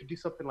 Maybe they could do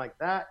something like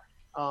that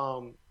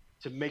to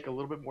make a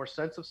little bit more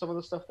sense of some of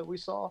the stuff that we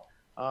saw.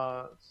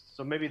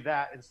 So maybe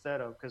that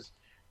instead of, because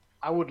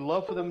I would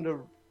love for them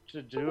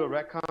to do a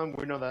retcon,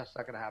 we know that's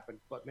not going to happen.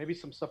 But maybe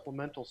some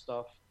supplemental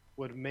stuff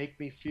would make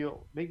me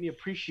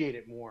appreciate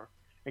it more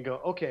and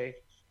go, okay,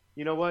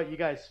 you know what? You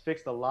guys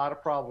fixed a lot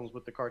of problems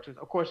with the cartoons.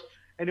 Of course,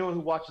 anyone who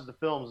watches the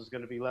films is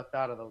going to be left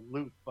out of the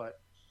loop, but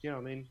you know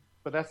what I mean?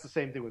 But that's the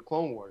same thing with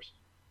Clone Wars.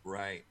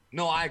 Right.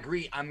 No, I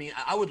agree. I mean,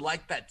 I would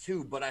like that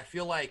too, but I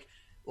feel like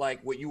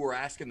what you were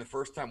asking the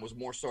first time was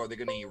more so, are they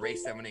going to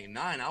erase 7, 8, and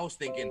 9? I was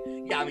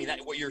thinking, yeah, I mean,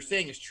 what you're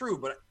saying is true,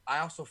 but I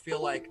also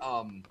feel like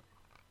I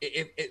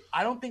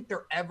don't think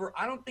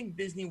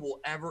Disney will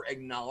ever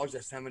acknowledge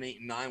that 7, 8,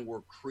 and 9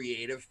 were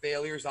creative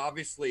failures.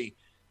 Obviously,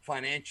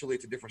 financially,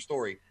 it's a different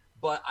story.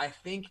 But I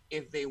think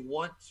if they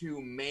want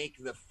to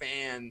make the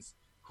fans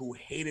who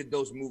hated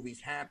those movies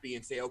happy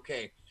and say,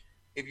 okay,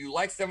 if you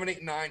like 7,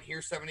 8, 9,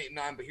 here's 7, 8,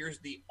 9, but here's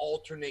the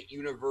alternate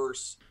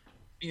universe,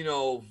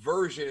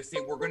 version, and say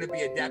we're going to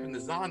be adapting the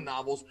Zahn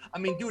novels. I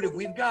mean, dude, if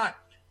we've got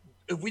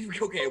the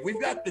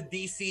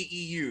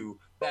DCEU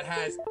that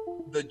has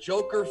the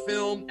Joker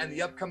film and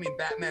the upcoming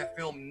Batman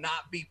film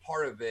not be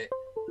part of it,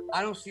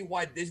 I don't see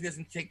why Disney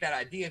doesn't take that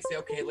idea and say,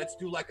 okay, let's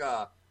do like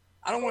I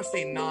don't want to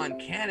say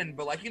non-canon,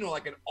 but like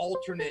an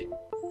alternate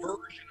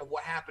version of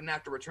what happened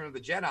after Return of the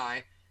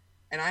Jedi.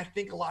 And I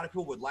think a lot of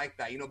people would like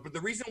that, but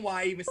the reason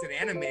why I even said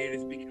animated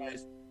is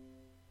because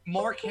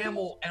Mark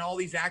Hamill and all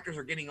these actors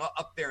are getting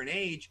up there in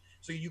age,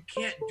 so you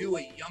can't do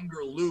a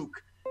younger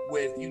Luke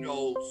with,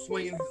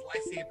 swinging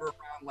his lightsaber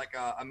around like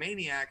a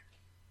maniac.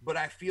 But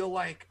I feel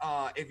like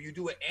if you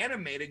do it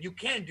animated, you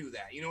can do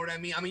that. You know what I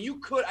mean? I mean, you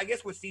could, I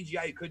guess with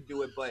CGI you could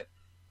do it, but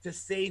to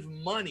save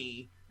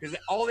money, because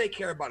all they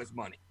care about is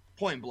money,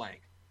 point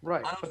blank.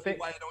 Right. I don't see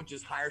why they don't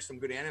just hire some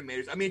good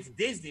animators. I mean, it's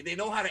Disney. They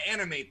know how to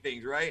animate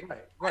things, right?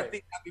 Right. I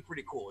think that'd be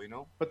pretty cool,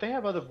 But they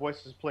have other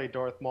voices play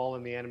Darth Maul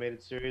in the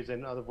animated series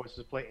and other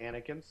voices play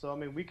Anakin. So, I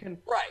mean, we can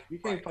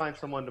find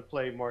someone to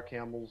play Mark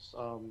Hamill's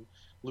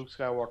Luke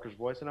Skywalker's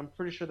voice. And I'm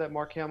pretty sure that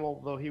Mark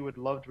Hamill, though he would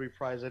love to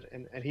reprise it,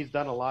 and he's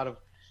done a lot of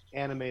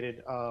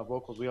animated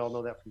vocals. We all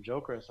know that from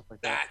Joker and stuff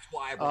like that. That's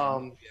why I brought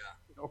him,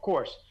 Of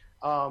course.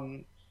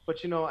 But,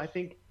 I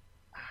think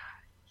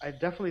I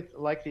definitely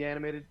like the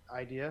animated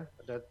idea.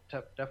 That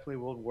definitely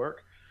will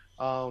work.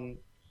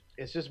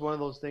 It's just one of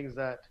those things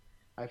that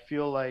I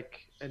feel like,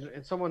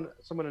 and someone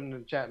in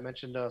the chat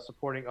mentioned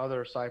supporting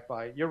other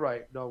sci-fi. You're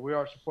right. No, we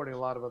are supporting a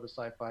lot of other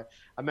sci-fi.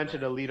 I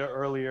mentioned Alita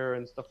earlier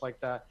and stuff like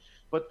that.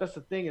 But that's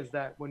the thing, is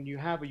that when you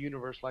have a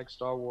universe like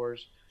Star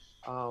Wars,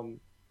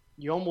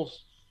 it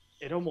almost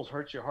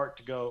hurts your heart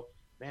to go,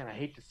 man, I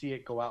hate to see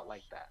it go out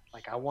like that.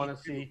 Like, I want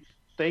to see.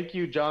 Thank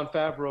you, Jon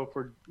Favreau,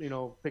 for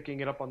picking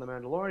it up on The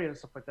Mandalorian and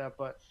stuff like that.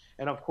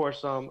 And of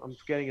course, I'm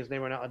forgetting his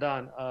name right now.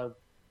 Adon,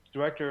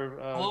 director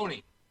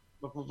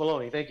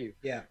Filoni. Thank you.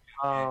 Yeah.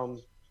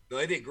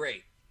 They did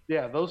great.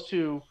 Yeah, those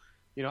two.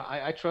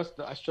 I trust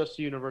the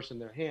universe in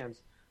their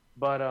hands.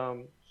 But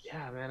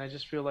yeah, man, I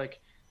just feel like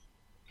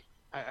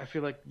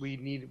we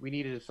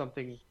needed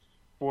something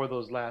for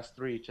those last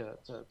three to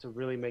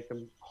really make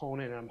them hone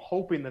in. And I'm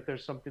hoping that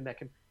there's something that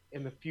can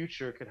in the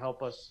future could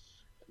help us.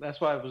 That's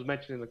why I was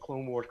mentioning the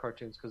Clone Wars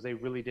cartoons, because they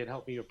really did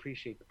help me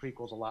appreciate the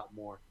prequels a lot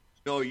more.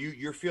 No,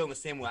 you're feeling the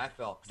same way I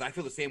felt, because I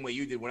feel the same way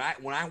you did. When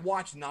I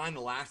watched 9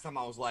 the last time,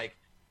 I was like,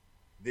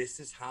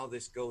 this is how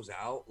this goes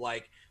out.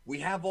 Like,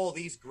 we have all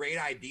these great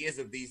ideas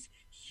of these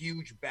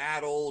huge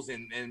battles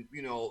and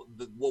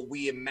what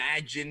we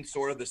imagine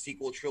sort of the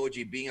sequel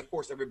trilogy being. Of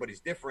course,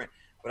 everybody's different,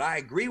 but I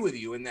agree with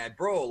you in that,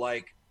 bro,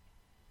 like,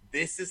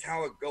 this is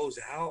how it goes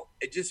out.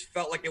 It just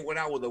felt like it went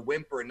out with a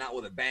whimper and not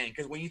with a bang.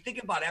 Because when you think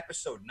about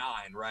episode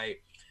 9, right?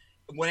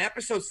 When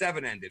episode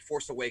 7 ended,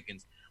 Force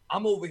Awakens,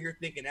 I'm over here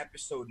thinking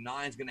episode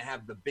 9 is going to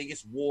have the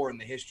biggest war in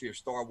the history of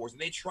Star Wars.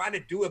 And they tried to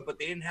do it, but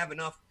they didn't have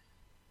enough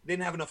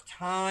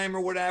time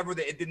or whatever.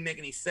 It didn't make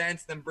any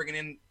sense. Them bringing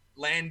in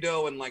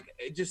Lando and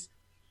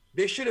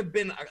there should have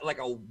been like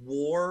a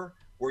war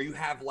where you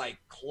have like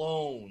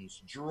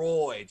clones,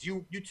 droids.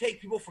 You take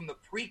people from the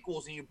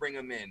prequels and you bring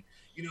them in.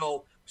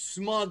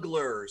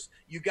 Smugglers.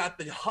 You got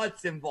the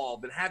Hutts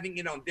involved and having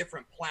it on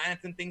different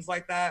planets and things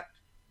like that.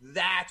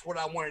 That's what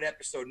I wanted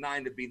episode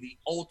 9 to be, the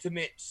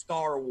ultimate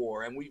Star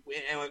War.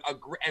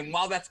 And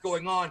while that's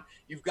going on,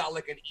 you've got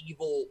like an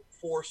evil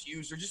Force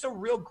user, just a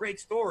real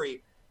great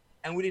story.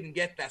 And we didn't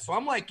get that. So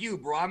I'm like you,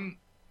 bro.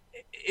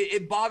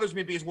 It bothers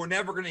me because we're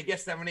never going to get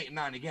 7, 8, and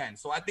 9 again.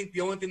 So I think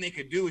the only thing they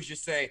could do is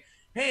just say,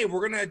 hey, we're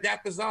going to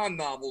adapt the Zahn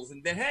novels.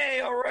 And then, hey,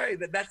 all right.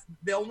 That's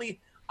the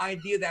only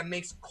idea that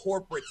makes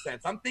corporate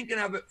sense. I'm thinking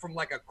of it from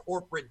like a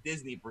corporate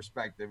Disney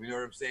perspective. You know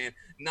what I'm saying?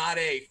 Not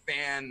a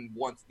fan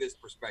wants this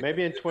perspective.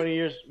 Maybe in 20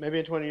 years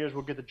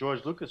we'll get the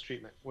George Lucas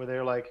treatment, where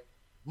they're like,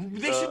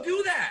 they should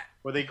do that.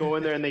 Where they go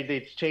in there and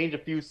they change a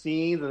few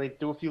scenes and they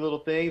do a few little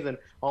things, and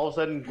all of a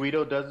sudden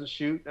Guido doesn't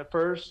shoot at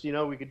first.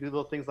 We could do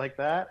little things like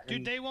that.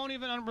 Dude, they won't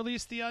even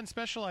release the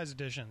unspecialized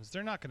editions.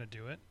 They're not going to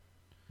do it.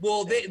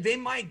 Well, they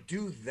might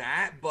do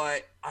that,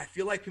 but I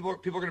feel like people are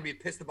going to be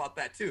pissed about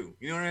that too.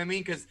 You know what I mean?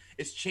 Because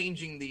it's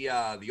changing the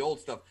old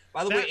stuff.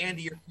 By the way,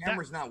 Andy, your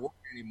camera's not working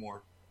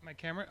anymore. My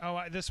camera?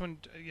 Oh, this one.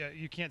 Yeah,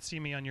 you can't see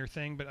me on your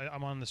thing, but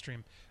I'm on the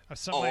stream.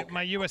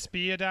 My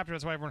USB adapter.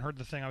 That's why everyone heard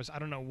the thing. I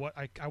don't know what.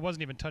 I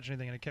wasn't even touching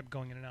anything, and it kept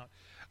going in and out.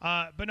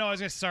 But no, I was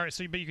gonna. Sorry.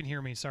 So, but you can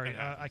hear me. Sorry.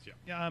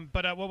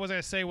 But what was I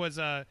gonna say was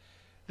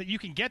that you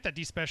can get that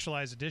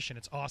despecialized edition.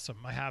 It's awesome.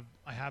 I have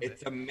it.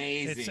 It's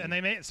amazing. And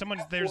they made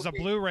someone. There's a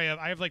Blu-ray of.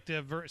 I have like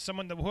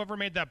whoever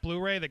made that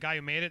Blu-ray. The guy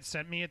who made it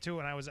sent me it to,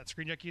 and I was at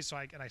Screen Junkies, so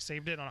I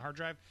saved it on a hard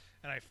drive.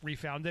 And I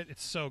refound it.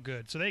 It's so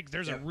good. So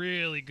there's a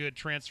really good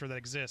transfer that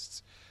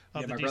exists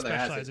of the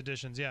despecialized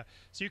editions. Yeah,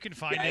 so you can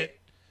find it.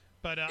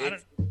 But I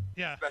don't.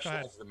 Yeah, go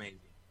ahead. Is amazing.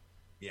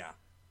 Yeah.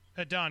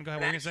 Don, go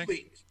ahead. What were you gonna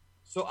say?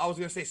 So I was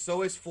gonna say,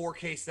 so is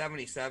 4K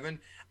 77.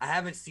 I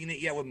haven't seen it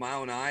yet with my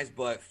own eyes,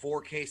 but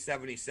 4K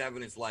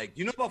 77 is like.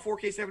 Do you know about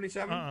 4K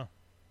 77? Oh.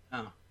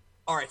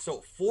 All right.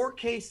 So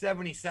 4K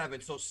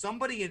 77. So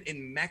somebody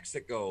in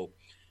Mexico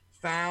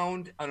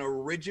found an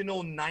original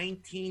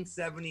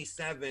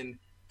 1977.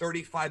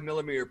 35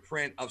 millimeter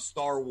print of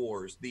Star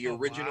Wars, the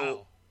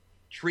original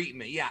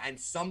treatment. Yeah, and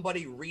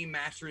somebody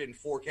remastered it in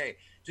 4K.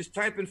 Just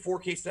type in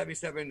 4K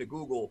 77 into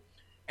Google,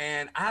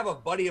 and I have a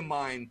buddy of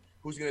mine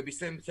who's going to be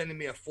sending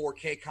me a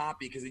 4K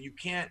copy because you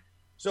can't.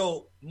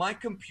 So my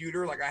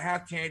computer, like I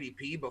have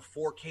 1080p, but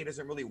 4K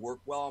doesn't really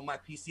work well on my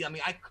PC. I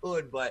mean, I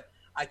could, but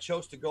I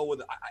chose to go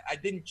with. I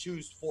didn't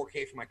choose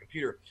 4K for my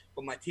computer,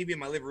 but my TV in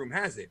my living room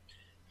has it.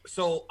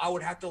 So I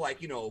would have to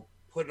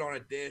put it on a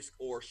disc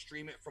or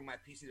stream it from my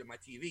PC to my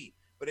TV.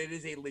 But it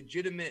is a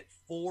legitimate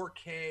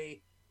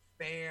 4K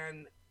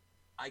fan,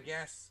 I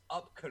guess,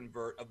 up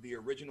convert of the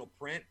original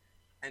print.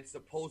 And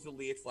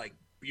supposedly it's like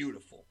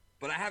beautiful.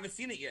 But I haven't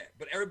seen it yet.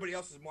 But everybody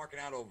else is marking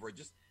out over it.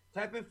 Just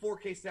type in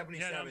 4K 77.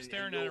 Yeah, I'm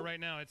staring at it right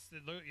now. It's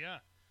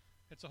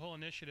a whole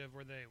initiative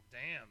where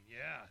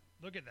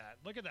look at that.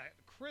 Look at that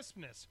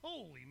crispness.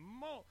 Holy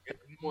moly. It's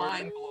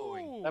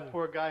mind-blowing. That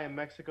poor guy in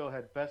Mexico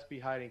had best be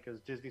hiding because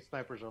Disney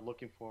snipers are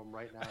looking for him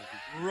right now.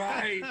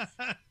 Right.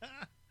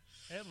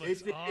 It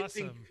looks awesome. It's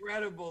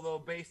incredible, though,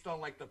 based on,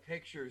 the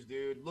pictures,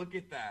 dude. Look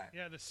at that.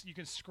 Yeah, you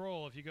can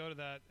scroll if you go to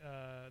that,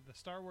 the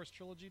Star Wars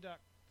Trilogy.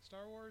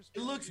 Star Wars.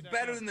 It looks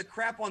better than the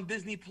crap on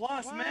Disney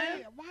Plus,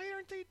 man. Why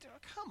aren't they?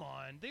 Come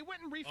on, they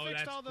went and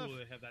refixed all the. Cool.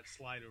 They have that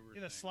slide over.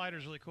 Yeah, the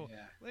slider's really cool.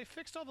 Yeah. They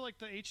fixed all the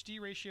the HD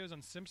ratios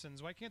on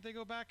Simpsons. Why can't they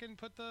go back and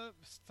put the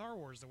Star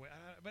Wars the way?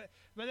 But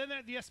then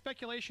the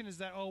speculation is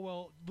that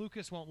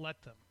Lucas won't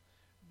let them.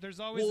 There's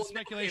always the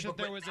speculation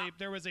that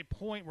there was a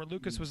point where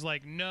Lucas was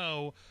like,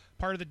 no,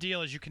 part of the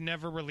deal is you can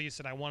never release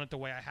it. I want it the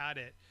way I had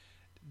it.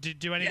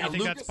 Do any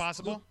think that's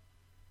possible?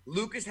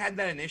 Lucas had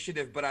that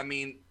initiative, but I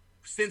mean.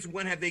 Since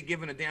when have they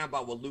given a damn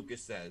about what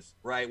Lucas says,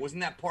 right?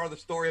 Wasn't that part of the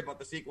story about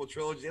the sequel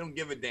trilogy? They don't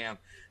give a damn.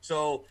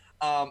 So,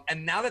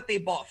 and now that they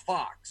bought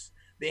Fox,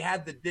 they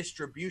have the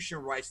distribution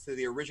rights to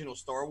the original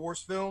Star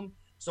Wars film.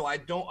 So I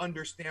don't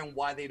understand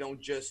why they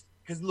don't just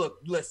 – because look,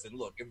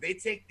 if they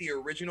take the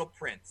original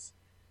prints,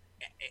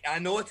 I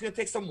know it's going to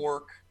take some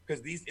work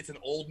because it's an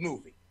old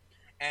movie,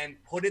 and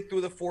put it through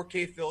the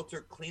 4K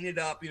filter, clean it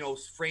up,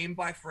 frame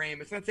by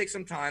frame. It's going to take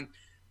some time.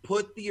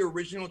 Put the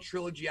original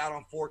trilogy out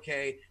on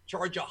 4K,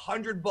 charge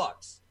 $100,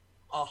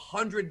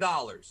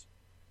 $100.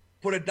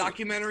 Put a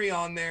documentary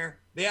on there.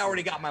 They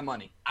already got my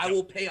money. I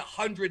will pay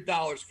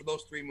 $100 for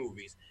those 3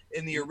 movies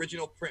in the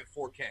original print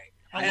 4K.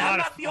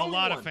 A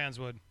lot of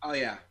fans would. Oh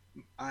yeah,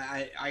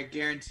 I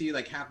guarantee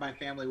half my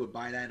family would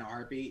buy that in a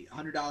heartbeat.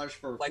 $100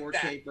 for a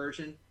 4K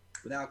version,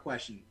 without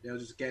question. They'll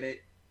just get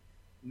it.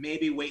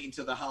 Maybe wait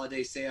until the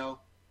holiday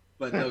sale.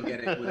 But they'll get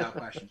it without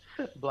question.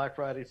 Black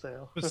Friday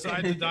sale.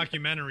 Besides the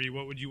documentary,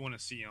 what would you want to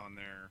see on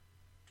there?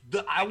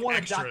 I want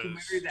extras. A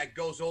documentary that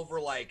goes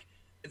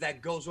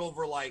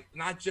over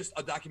not just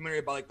a documentary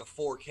about the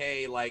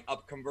 4K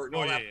up convert.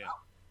 No,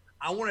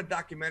 I want a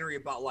documentary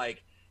about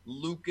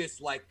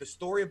Lucas, the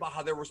story about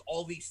how there was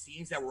all these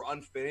scenes that were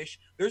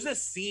unfinished. There's a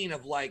scene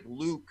of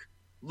Luke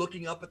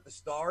looking up at the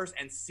stars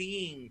and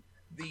seeing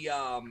the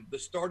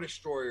Star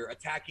Destroyer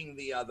attacking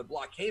the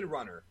blockade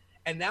runner.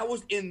 And that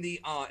was in the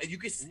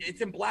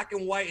it's in black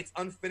and white. It's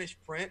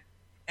unfinished print,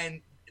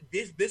 and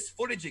this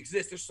footage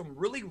exists. There's some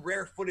really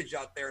rare footage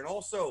out there, and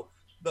also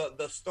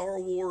the Star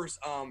Wars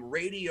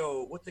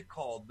radio. What's it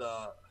called?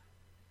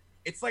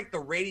 It's like the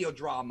radio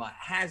drama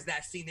has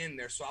that scene in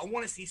there. So I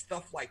want to see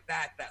stuff like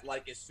that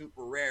is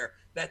super rare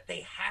that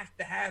they have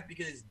to have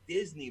because it's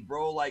Disney,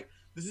 bro.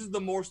 This is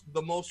the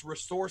most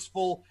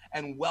resourceful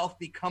and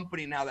wealthy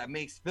company now that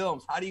makes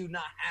films. How do you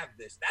not have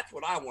this? That's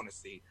what I want to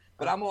see.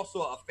 But I'm also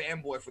a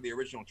fanboy for the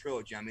original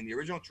trilogy. I mean, the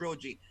original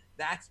trilogy,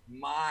 that's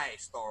my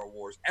Star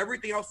Wars.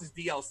 Everything else is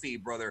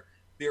DLC, brother.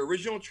 The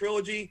original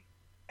trilogy,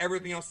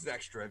 everything else is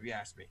extra, if you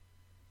ask me.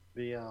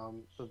 The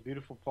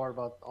beautiful part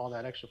about all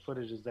that extra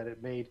footage is that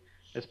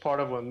it's part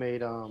of what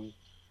made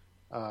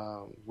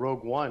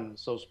Rogue One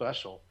so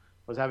special,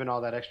 was having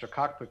all that extra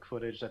cockpit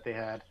footage that they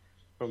had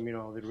from, the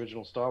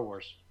original Star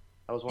Wars.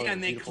 That was one of the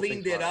and they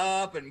cleaned it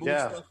up and moved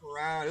stuff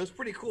around. It was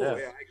pretty cool. Yeah,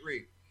 I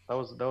agree. That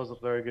was a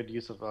very good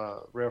use of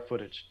rare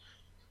footage.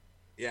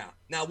 Yeah.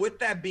 Now, with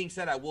that being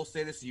said, I will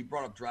say this: you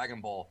brought up Dragon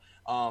Ball.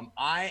 I'm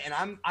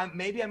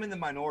maybe I'm in the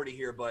minority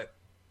here, but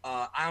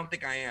I don't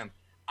think I am.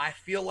 I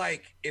feel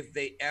like if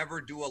they ever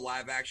do a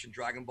live action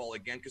Dragon Ball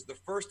again, because the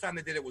first time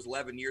they did it was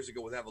 11 years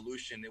ago with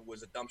Evolution, it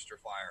was a dumpster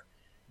fire.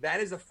 That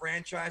is a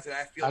franchise that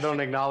I feel. I don't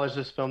acknowledge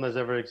this film has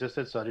ever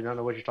existed, so I do not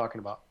know what you're talking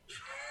about.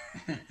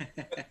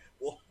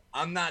 Well,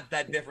 I'm not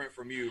that different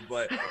from you,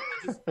 but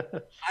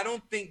I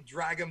don't think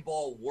Dragon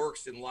Ball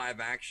works in live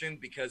action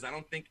because I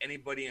don't think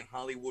anybody in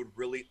Hollywood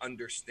really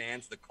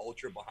understands the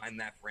culture behind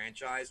that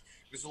franchise.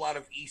 There's a lot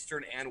of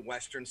Eastern and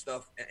Western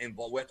stuff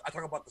involved. I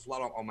talk about this a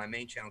lot on my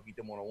main channel,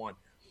 Geekdom 101.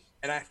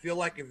 And I feel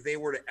like if they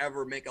were to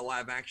ever make a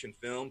live action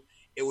film,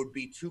 it would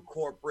be too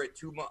corporate,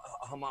 too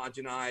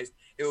homogenized.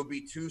 It would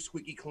be too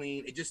squeaky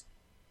clean.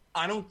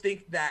 I don't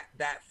think that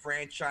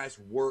franchise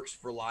works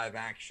for live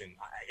action.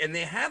 And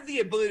they have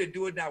the ability to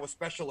do it now with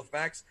special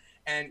effects.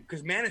 And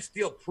because Man of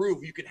Steel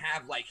proved you could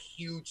have like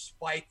huge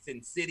fights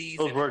in cities.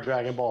 Those were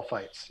Dragon Ball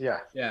fights. Yeah.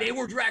 They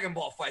were Dragon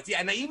Ball fights. Yeah.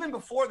 And even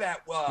before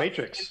that,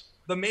 Matrix.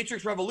 The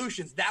Matrix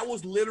Revolutions, that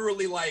was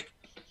literally like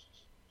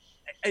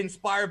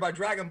inspired by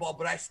Dragon Ball.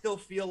 But I still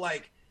feel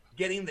like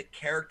getting the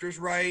characters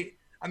right.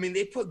 I mean,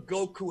 they put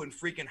Goku in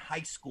freaking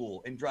high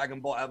school in Dragon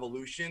Ball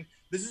Evolution.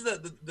 This is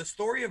the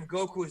story of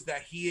Goku is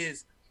that he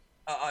is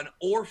an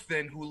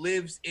orphan who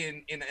lives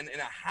in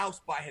a house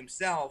by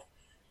himself,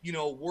 you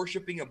know,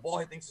 worshiping a ball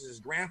he thinks is his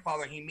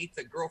grandfather. He meets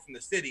a girl from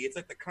the city. It's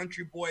like the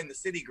country boy and the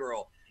city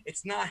girl.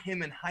 It's not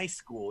him in high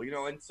school, you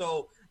know. And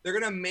so they're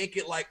gonna make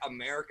it like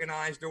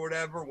Americanized or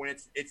whatever when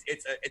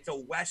it's a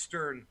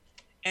Western.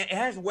 And it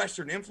has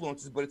Western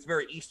influences, but it's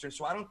very Eastern.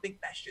 So I don't think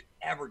that should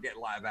ever get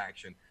live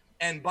action.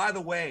 And by the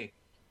way,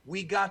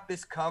 we got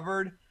this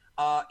covered.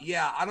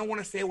 Yeah, I don't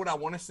want to say what I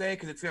want to say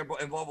because it's going to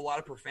involve a lot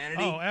of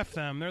profanity. Oh, F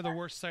them. They're the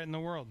worst site in the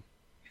world.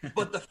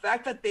 But the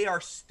fact that they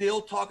are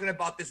still talking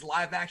about this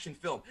live action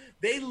film,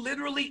 they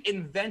literally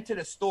invented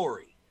a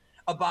story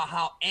about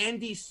how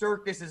Andy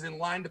Serkis is in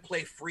line to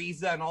play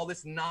Frieza and all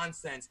this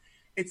nonsense.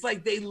 It's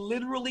like they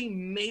literally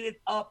made it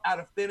up out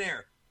of thin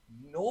air.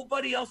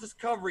 Nobody else is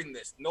covering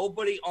this.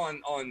 Nobody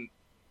on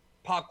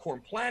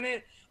Popcorn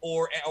Planet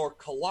or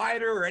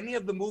Collider or any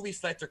of the movie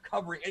sites are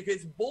covering it.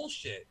 It's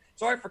bullshit.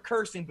 Sorry for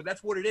cursing, but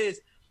that's what it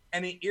is.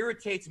 And it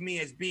irritates me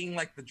as being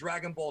like the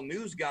Dragon Ball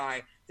news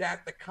guy to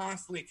have to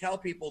constantly tell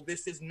people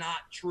this is not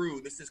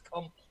true. This is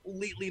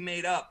completely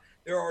made up.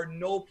 There are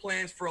no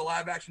plans for a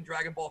live action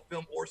Dragon Ball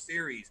film or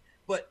series.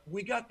 But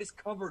we got this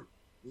covered.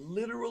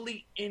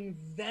 Literally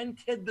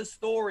invented the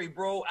story,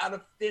 bro, out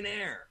of thin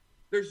air.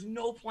 There's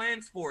no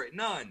plans for it,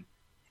 none.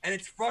 And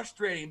it's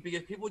frustrating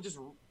because people just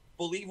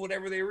believe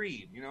whatever they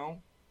read, you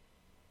know?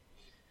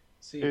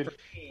 See, for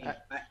me,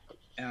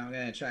 I'm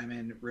going to chime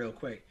in real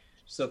quick.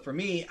 So for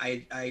me,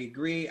 I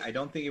agree. I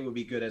don't think it would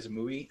be good as a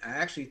movie. I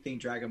actually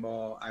think Dragon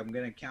Ball, I'm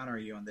going to counter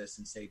you on this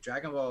and say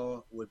Dragon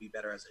Ball would be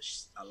better as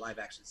a live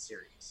action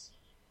series.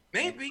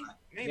 Maybe.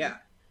 Yeah.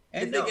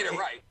 And if they get it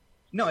right.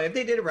 No, if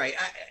they did it right,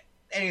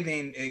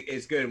 anything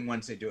is good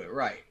once they do it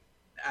right.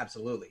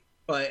 Absolutely.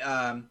 But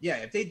yeah,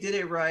 if they did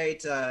it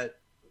right,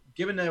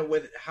 given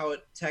with how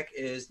tech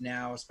is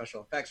now,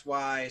 special effects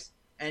wise,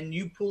 and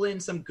you pull in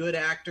some good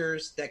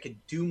actors that could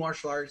do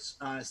martial arts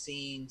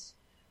scenes,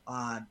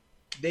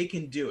 they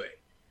can do it.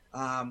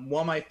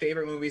 One of my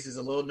favorite movies is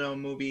a little known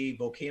movie,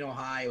 Volcano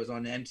High. It was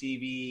on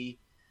MTV,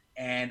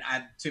 and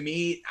to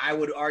me, I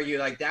would argue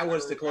like that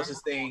was the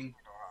closest thing.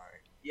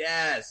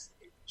 Yes,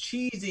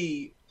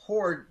 cheesy,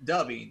 poor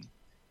dubbing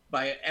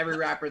by every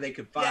rapper they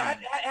could find.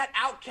 Yeah, had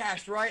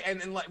Outkast, right?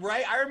 And like,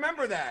 right, I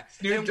remember that.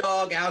 Snoop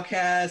Dogg,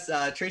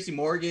 Outkast, Tracy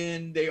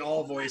Morgan, they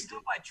all voiced it.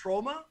 By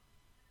Trauma?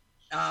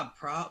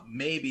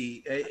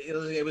 Maybe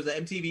it was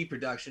an MTV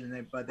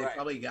production, but they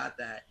probably got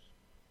that.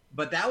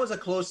 But that was a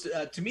close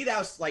to me. That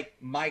was like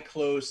my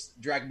close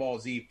Dragon Ball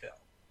Z film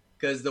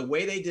because the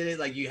way they did it,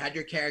 like you had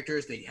your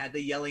characters, they had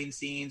the yelling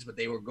scenes, but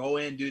they would go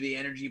in, do the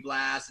energy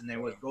blast, and they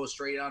would go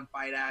straight on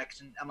fight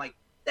action. I'm like,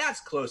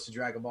 that's close to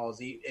Dragon Ball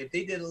Z. If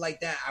they did it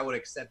like that, I would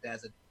accept that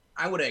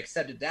I would have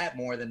accepted that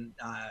more than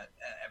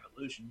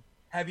Evolution.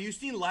 Have you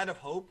seen Light of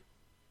Hope?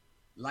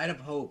 Light of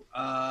Hope.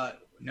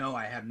 No,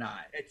 I have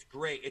not. It's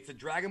great. It's a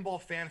Dragon Ball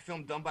fan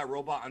film done by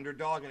Robot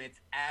Underdog, and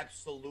it's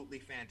absolutely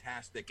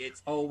fantastic.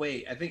 It's oh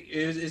wait, I think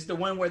is the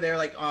one where they're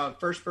like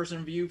first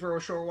person view for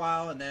a short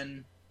while, and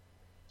then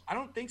I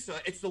don't think so.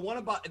 It's the one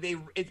about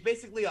It's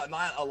basically a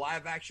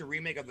live action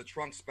remake of the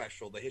Trunks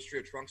special, the History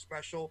of Trunks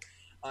special.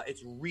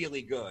 It's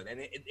really good, and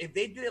if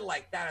they did it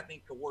like that, I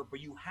think it could work. But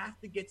you have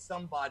to get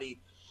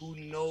somebody who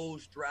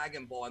knows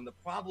Dragon Ball, and the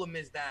problem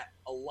is that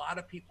a lot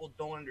of people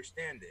don't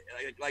understand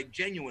it. Like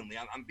genuinely,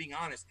 I'm being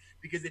honest,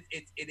 because it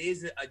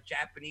is a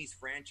Japanese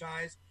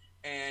franchise,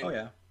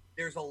 and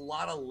there's a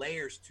lot of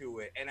layers to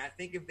it. And I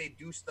think if they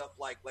do stuff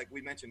like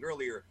we mentioned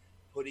earlier,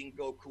 putting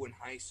Goku in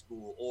high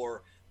school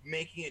or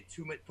making it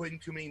putting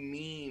too many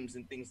memes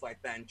and things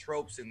like that and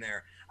tropes in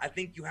there, I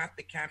think you have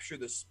to capture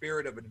the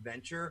spirit of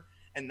adventure.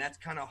 And that's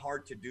kind of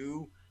hard to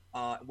do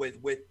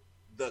with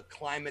the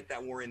climate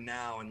that we're in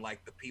now and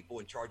like the people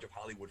in charge of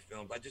Hollywood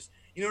films. I just,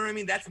 you know what I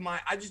mean?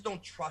 I just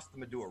don't trust them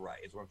to do it right.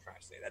 Is what I'm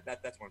trying to say.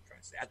 That's what I'm trying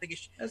to say. I think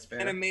it's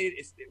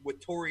animated with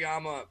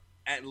Toriyama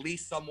at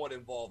least somewhat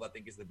involved, I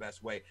think is the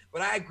best way.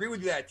 But I agree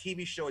with you that a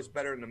TV show is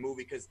better than a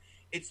movie because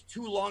it's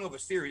too long of a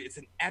series. It's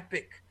an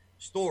epic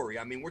story.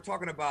 I mean, we're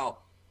talking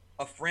about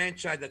a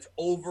franchise that's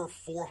over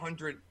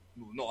 500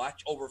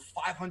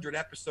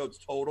 episodes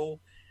total.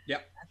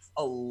 Yep. That's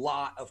a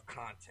lot of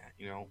content,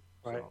 you know?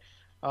 Right.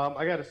 So.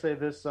 I got to say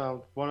this,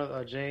 one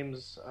of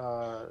James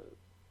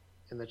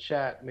in the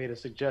chat made a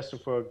suggestion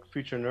for a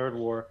future Nerd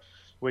War,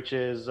 which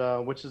is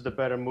the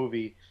better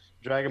movie,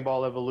 Dragon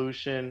Ball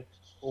Evolution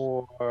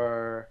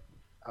or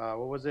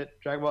what was it?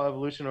 Dragon Ball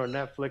Evolution or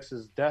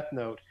Netflix's Death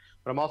Note.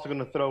 But I'm also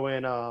going to throw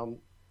in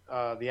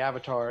the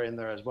Avatar in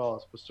there as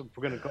well. So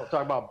we're going to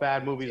talk about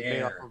bad movies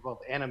made off of both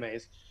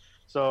animes.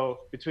 So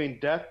between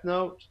Death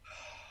Note,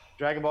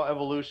 Dragon Ball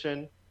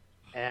Evolution,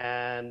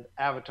 and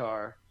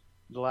Avatar,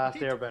 The Last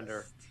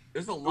Airbender,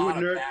 there's a lot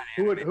of bad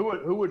who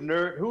would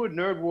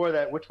nerd war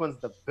that? Which one's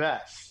the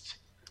best?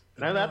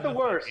 Now that's the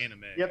worst.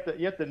 Anime. You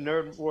have to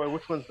nerd war.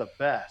 Which one's the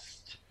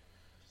best?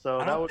 So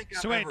that was.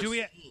 So wait, do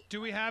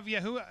we have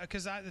who?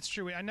 Because that's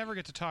true. I never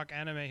get to talk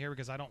anime here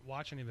because I don't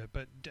watch any of it.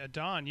 But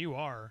Don, you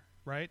are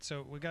right.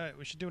 So we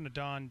should do a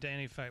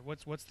Danny fight.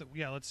 What's the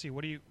Let's see.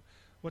 I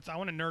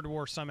want to nerd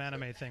war some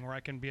anime thing where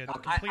I can be a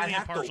completely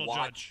impartial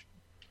judge.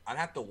 I'd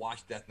have to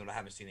watch Death Note. I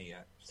haven't seen it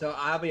yet. So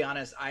I'll be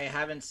honest, I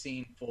haven't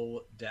seen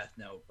full Death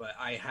Note, but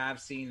I have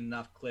seen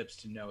enough clips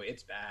to know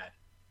it's bad.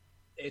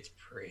 It's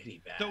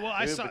pretty bad.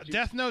 I saw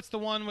Death Note's the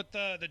one with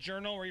the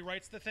journal where he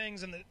writes the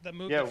things and the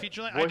movie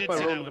feature length. I did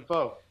see that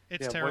one.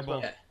 It's terrible.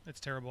 Yeah. It's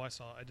terrible. I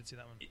did see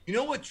that one. You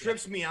know what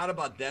trips me out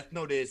about Death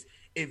Note is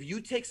if you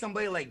take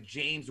somebody like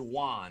James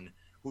Wan,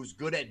 who's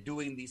good at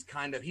doing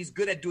he's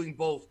good at doing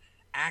both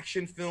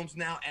action films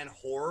now and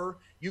horror,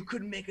 you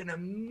could make an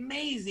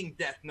amazing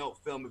Death Note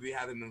film if you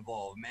have him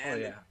involved, man. Oh,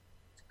 yeah.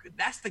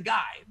 That's the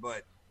guy,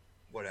 but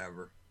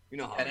whatever. You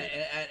know how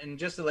and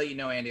just to let you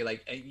know, Andy,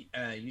 like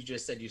you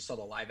just said you saw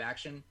the live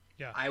action.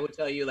 Yeah. I would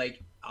tell you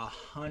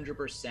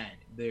 100%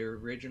 the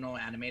original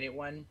animated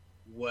one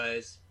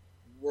was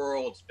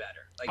worlds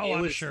better. Like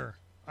I'm sure.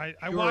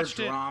 I watched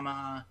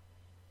drama,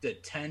 the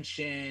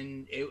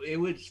tension. It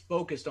was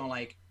focused on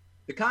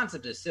the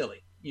concept is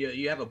silly.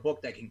 You have a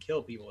book that can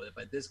kill people,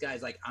 but this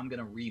guy's like, I'm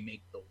gonna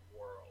remake the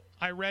world.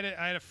 I read it.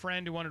 I had a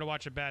friend who wanted to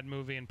watch a bad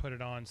movie and put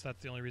it on, so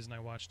that's the only reason I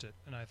watched it.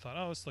 And I thought,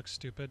 oh, this looks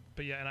stupid.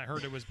 But yeah, and I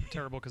heard it was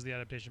terrible because of the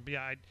adaptation. But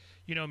yeah,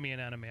 you know me in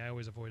anime, I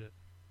always avoid it.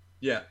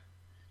 Yeah.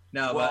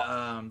 No,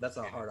 but that's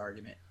a hard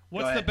argument.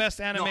 What's the best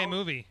anime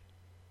movie?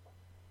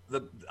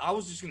 I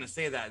was just gonna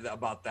say that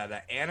about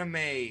that.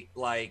 Anime,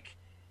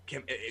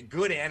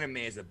 good anime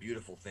is a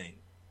beautiful thing.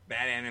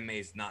 Bad anime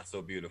is not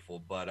so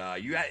beautiful,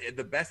 but you got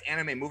the best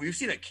anime movie. You've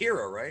seen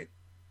Akira, right?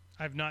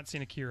 I've not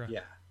seen Akira. Yeah,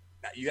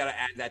 you got to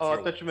add that.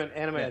 I thought you meant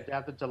anime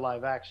adapted to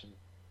live action.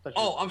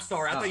 I'm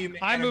sorry. I thought you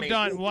meant. I moved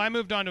on. Well, I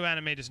moved on to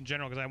anime just in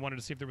general because I wanted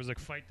to see if there was a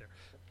fight there.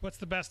 What's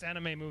the best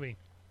anime movie?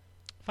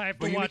 If I have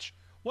to watch,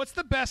 what's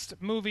the best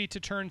movie to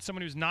turn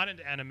someone who's not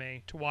into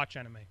anime to watch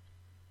anime?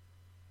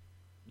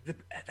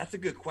 That's a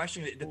good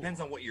question. It depends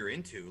on what you're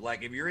into.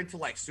 Like if you're into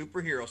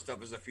superhero stuff,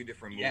 there's a few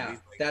different movies. Yeah,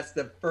 that's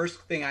the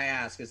first thing I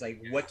ask is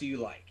what do you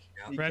like?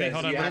 Yeah. Ready?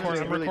 Hold on.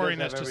 I'm recording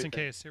this just in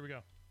case. Here we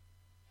go.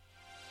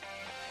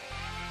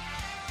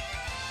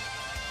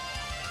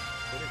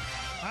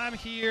 I'm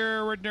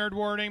here. We're Nerd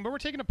Warning, but we're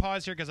taking a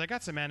pause here because I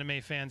got some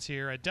anime fans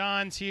here.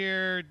 Don's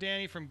here.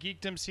 Danny from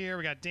Geekdom's here.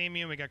 We got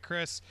Damien. We got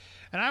Chris.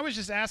 And I was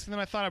just asking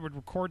them. I thought I would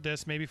record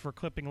this maybe for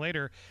clipping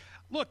later.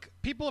 Look,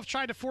 people have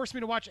tried to force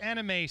me to watch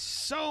anime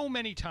so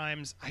many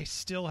times. I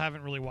still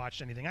haven't really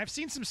watched anything. I've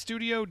seen some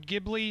Studio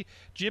Ghibli,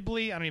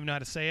 I don't even know how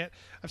to say it.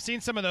 I've seen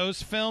some of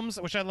those films,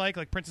 which I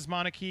like Princess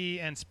Mononoke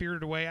and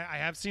Spirited Away. I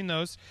have seen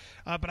those,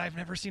 but I've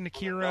never seen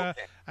Akira.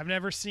 Okay. I've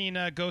never seen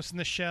Ghost in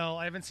the Shell.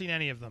 I haven't seen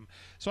any of them.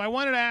 So I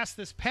wanted to ask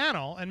this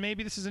panel, and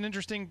maybe this is an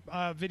interesting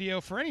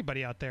video for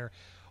anybody out there.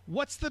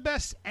 What's the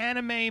best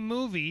anime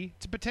movie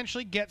to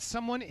potentially get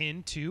someone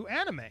into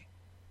anime?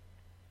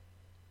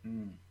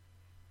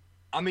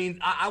 I mean,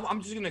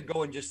 I'm just gonna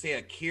go and just say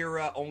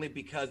Akira only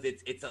because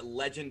it's a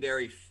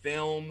legendary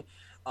film.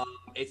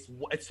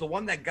 It's the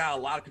one that got a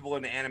lot of people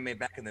into anime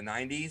back in the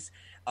 90s.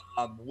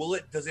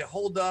 Does it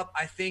hold up?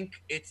 I think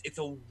it's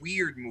a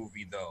weird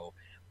movie though.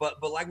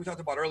 But like we talked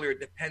about earlier, it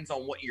depends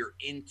on what you're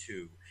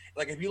into.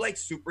 Like if you like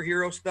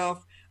superhero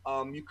stuff,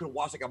 you could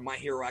watch a My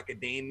Hero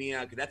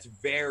Academia because that's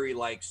very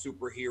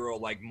superhero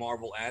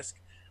Marvel-esque.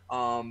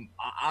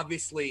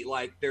 Obviously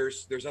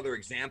there's other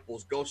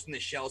examples. Ghost in the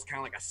Shell is kind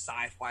of like a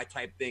sci-fi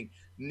type thing.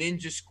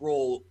 Ninja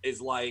Scroll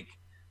is a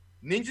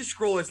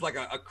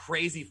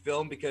crazy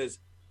film because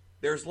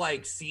there's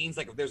scenes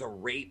if there's a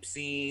rape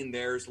scene,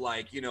 there's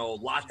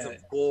lots of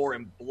gore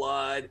and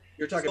blood.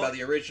 You're talking about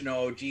the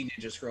original OG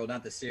Ninja Scroll,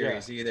 not the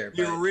series either.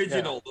 The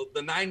original,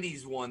 the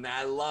 90s one that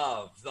I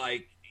love.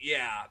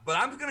 But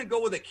I'm going to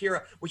go with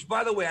Akira, which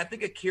by the way, I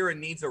think Akira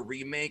needs a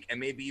remake and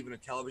maybe even a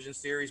television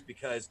series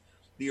because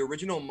the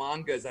original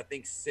manga is, I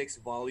think, 6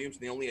 volumes,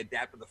 and they only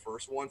adapted the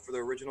first one for the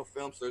original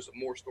film, so there's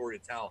more story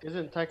to tell.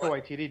 Isn't Taika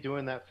Waititi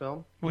doing that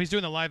film? Well, he's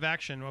doing the live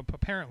action. Well,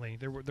 apparently,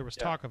 there was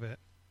talk of it.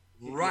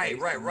 Right.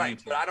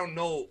 But I don't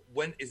know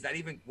when is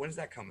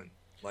that coming?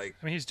 Like,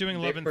 I mean, he's doing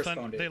Love and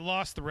Thunder. They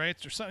lost the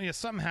rights or something. Yeah,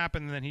 something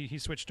happened, and then he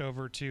switched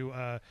over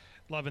to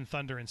Love and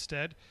Thunder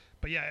instead.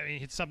 But yeah, I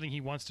mean, it's something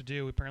he wants to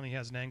do. Apparently, he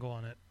has an angle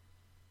on it.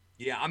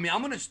 Yeah, I mean, I'm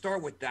going to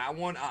start with that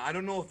one. I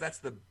don't know if that's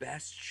the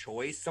best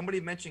choice.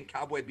 Somebody mentioned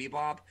Cowboy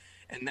Bebop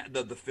and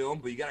the film,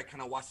 but you got to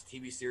kind of watch the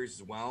TV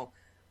series as well.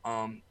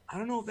 I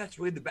don't know if that's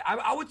really the best.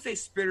 I would say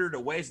Spirited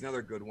Away is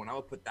another good one. I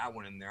would put that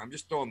one in there. I'm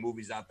just throwing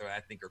movies out there that I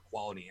think are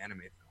quality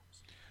anime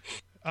films.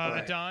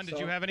 Right. Don, did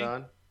you have any?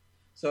 Don?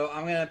 So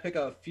I'm going to pick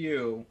a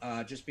few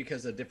just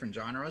because of different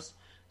genres.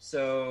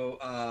 So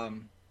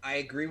I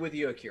agree with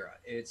you, Akira.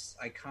 It's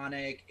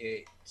iconic.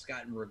 It's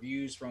gotten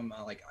reviews from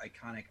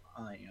iconic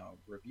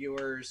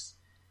reviewers.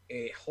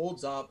 It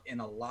holds up in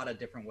a lot of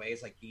different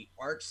ways. Like the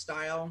art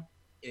style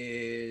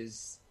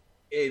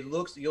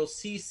you'll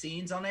see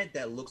scenes on it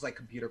that looks like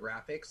computer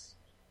graphics,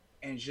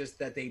 and it's just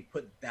that they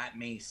put that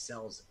many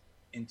cells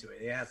into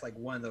it. It has like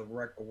one of the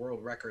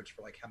world records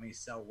for like how many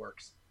cell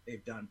works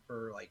they've done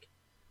per like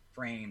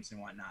frames and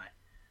whatnot.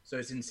 So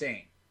it's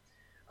insane.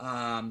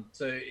 I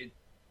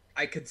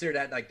consider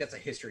that like that's a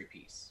history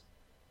piece.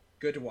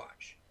 Good to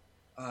watch.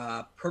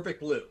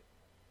 Perfect Blue.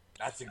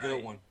 That's a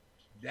good one.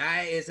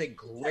 That is a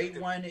great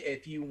one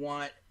if you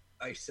want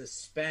a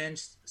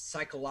suspense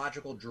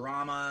psychological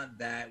drama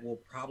that will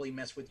probably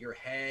mess with your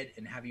head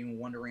and have you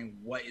wondering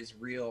what is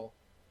real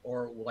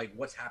or like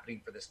what's happening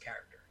for this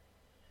character.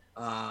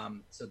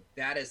 So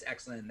that is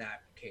excellent in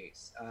that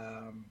case.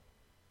 And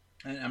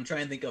I'm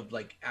trying to think of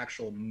like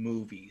actual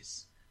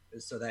movies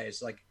so that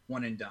it's like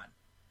one and done.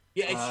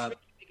 Yeah, it's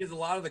tricky because a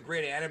lot of the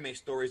great anime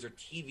stories are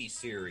TV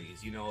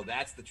series. You know,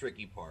 that's the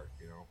tricky part.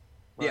 You know.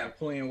 Right. Yeah,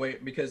 pulling away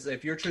because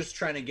if you're just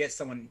trying to get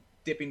someone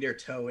dipping their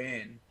toe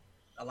in,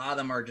 a lot of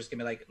them are just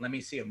gonna be like, "Let me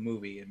see a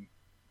movie and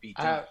be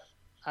done."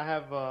 I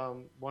have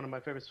one of my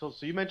favorite films.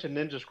 So you mentioned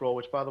Ninja Scroll,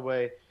 which, by the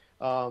way,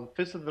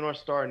 Fist of the North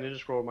Star and Ninja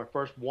Scroll were my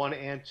first 1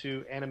 and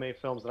 2 anime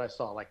films that I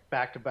saw, like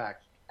back to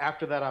back.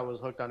 After that, I was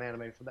hooked on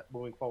anime for that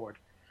moving forward.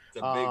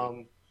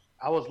 I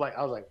was like,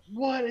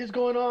 what is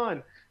going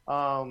on?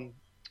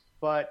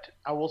 But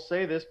I will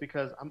say this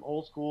because I'm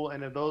old school,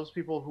 and of those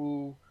people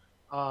who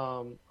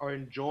are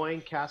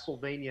enjoying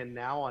Castlevania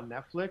now on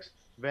Netflix,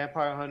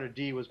 Vampire Hunter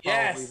D was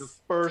probably the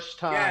first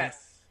time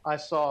I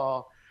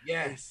saw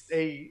a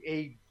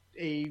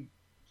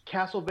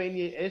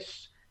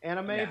Castlevania-ish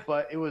anime,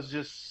 but it was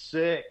just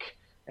sick.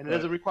 And it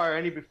doesn't require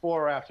any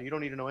before or after. You don't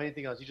need to know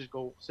anything else. You just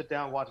go sit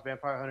down, watch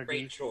Vampire Hunter D.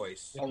 Great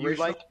choice.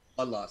 Original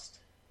Bloodlust.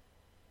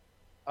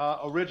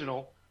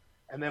 Original,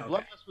 and then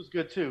Bloodlust was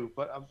good too.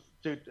 But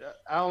dude,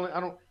 I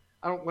don't.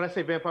 When I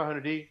say Vampire Hunter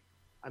D,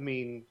 I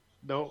mean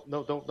don't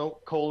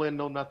colon,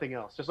 no nothing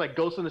else. Just like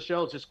Ghost in the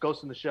Shell, it's just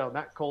Ghost in the Shell,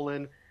 not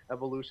colon,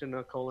 Evolution,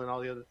 no colon,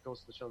 all the other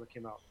Ghost in the Shell that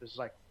came out. There's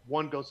like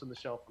one Ghost in the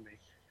Shell for me.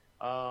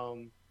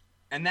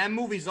 And that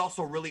movie's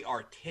also really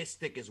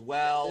artistic as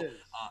well.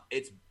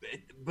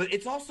 But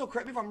it's also,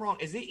 correct me if I'm wrong,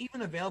 is it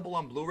even available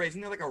on Blu-ray? Isn't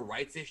there like a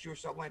rights issue or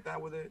something like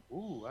that with it?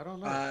 Ooh, I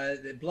don't know.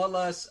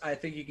 Bloodlust, I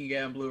think you can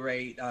get on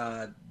Blu-ray.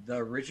 The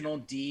original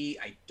D,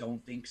 I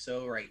don't think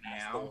so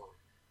now.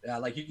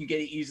 Like you can get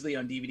it easily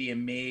on DVD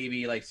and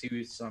maybe like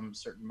see some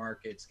certain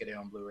markets get it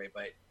on Blu-ray,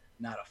 but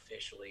not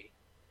officially.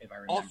 If I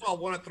remember. Also, I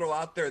want to throw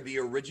out there the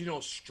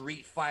original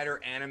Street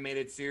Fighter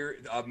animated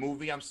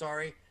movie. I'm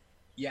sorry.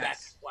 Yes.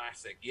 That's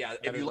classic. Yeah.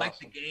 If you like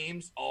the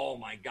games, oh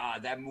my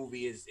God, that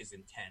movie is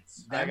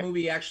intense. That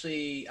movie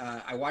actually,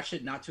 I watched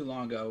it not too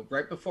long ago,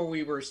 right before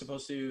we were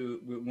supposed to,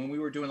 when we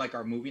were doing like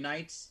our movie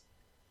nights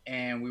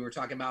and we were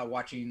talking about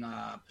watching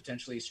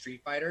potentially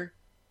Street Fighter.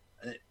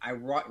 I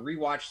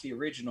rewatched the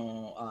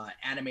original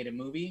animated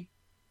movie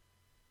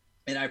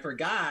and I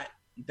forgot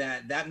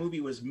that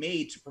movie was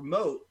made to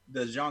promote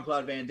the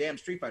Jean-Claude Van Damme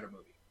Street Fighter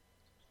movie.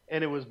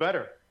 And it was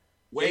better.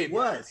 It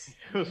was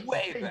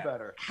way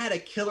better. Had a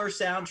killer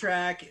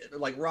soundtrack,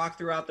 like rock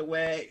throughout the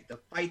way. The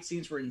fight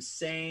scenes were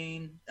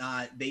insane.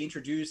 They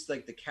introduced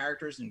like the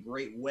characters in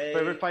great way.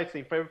 Favorite fight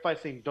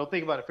scene. Don't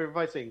think about it. Favorite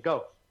fight scene.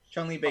 Go.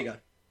 Chun-Li Vega.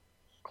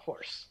 Of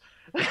course.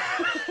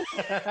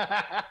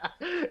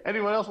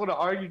 Anyone else want to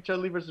argue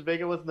Chun-Li versus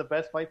Vega wasn't the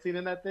best fight scene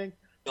in that thing?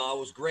 No, it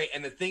was great.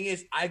 And the thing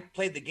is, I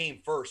played the game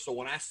first, so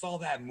when I saw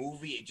that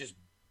movie, it just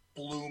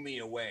blew me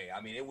away.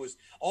 I mean, it was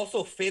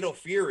also Fatal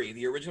Fury,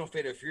 the original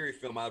Fatal Fury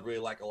film. I really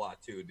like a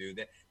lot too,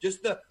 dude.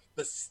 Just the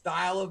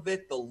style of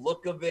it, the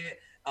look of it.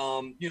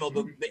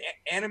 The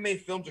anime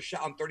films are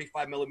shot on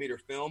 35 millimeter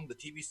film. The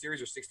TV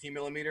series are 16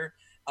 millimeter.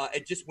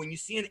 It just, when you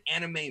see an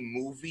anime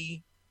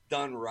movie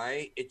done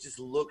right, it just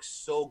looks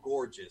so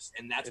gorgeous,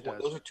 and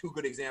those are two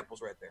good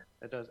examples right there.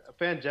 It does.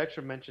 Fan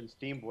Jextra mentioned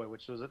Steam Boy,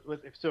 which was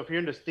so if you're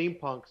into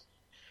steampunks,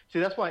 see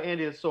that's why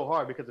Andy is so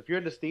hard, because if you're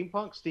into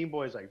steampunk, Steam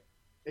Boy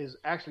is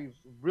actually a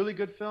really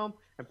good film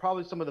and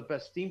probably some of the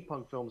best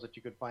steampunk films that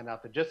you could find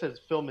out there, just as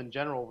film in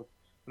general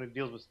when it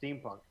deals with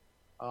steampunk.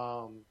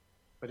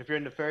 But if you're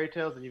into fairy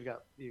tales, then you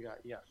got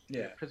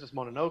Princess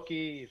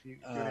Mononoke. If you're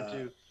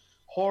into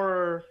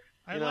horror,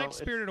 I like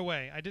Spirited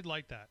Away. I did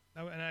like that.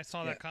 And I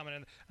saw that comment.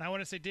 And I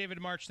want to say,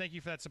 David March, thank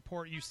you for that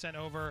support you sent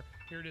over.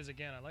 Here it is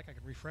again. I can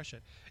refresh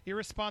it.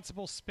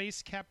 Irresponsible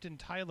Space Captain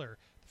Tyler.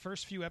 The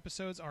first few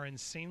episodes are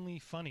insanely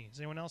funny. Does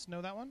anyone else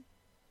know that one?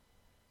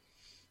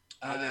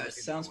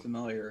 Sounds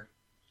familiar.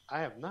 I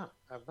have not.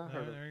 I've not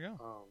heard of it. There you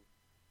go.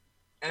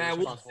 And I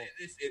will say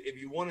this, if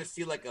you want to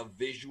see like a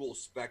visual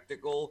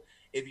spectacle,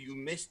 if you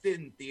missed it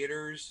in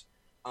theaters,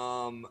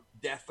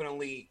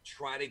 definitely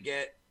try to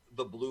get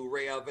the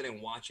Blu-ray of it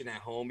and watch it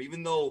at home,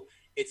 even though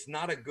it's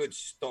not a good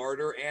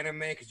starter anime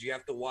because you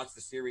have to watch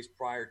the series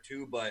prior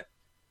to, but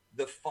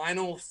the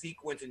final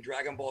sequence in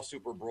Dragon Ball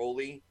Super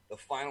Broly, the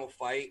final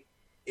fight,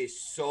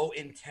 is so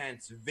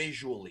intense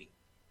visually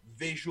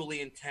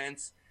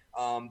intense.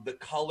 The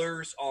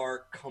colors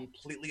are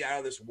completely out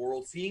of this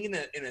world. Seeing in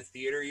a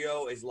theater,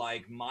 is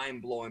like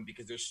mind blowing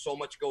because there's so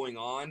much going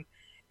on,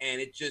 and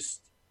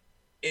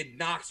it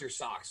knocks your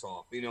socks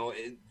off.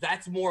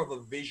 That's more of a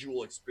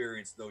visual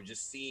experience though,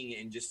 just seeing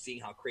it and just seeing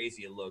how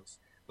crazy it looks.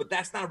 But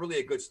that's not really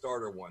a good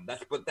starter one.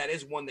 But that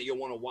is one that you'll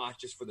want to watch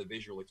just for the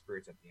visual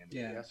experience at the end.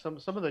 Yeah.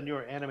 Some of the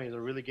newer animes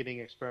are really getting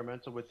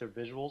experimental with their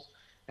visuals,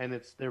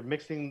 and they're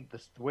mixing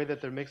the way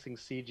that they're mixing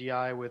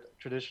CGI with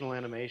traditional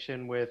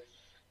animation with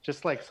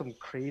just like some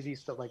crazy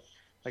stuff, like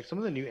some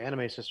of the new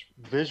anime is just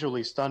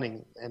visually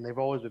stunning, and they've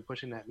always been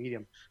pushing that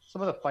medium.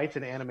 Some of the fights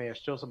in anime are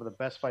still some of the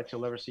best fights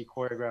you'll ever see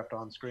choreographed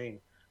on screen.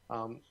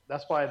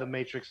 That's why The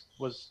Matrix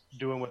was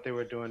doing what they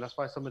were doing. That's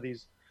why some of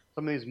these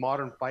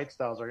modern fight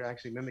styles are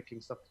actually mimicking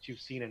stuff that you've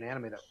seen in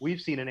anime, that we've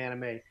seen in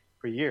anime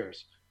for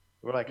years.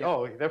 We're like,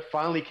 oh, they're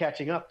finally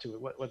catching up to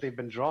it, what they've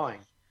been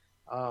drawing.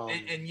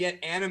 And yet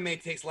anime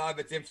takes a lot of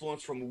its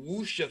influence from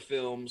wuxia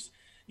films.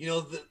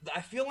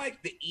 I feel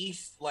like the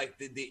East, like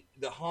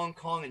the Hong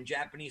Kong and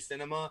Japanese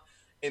cinema,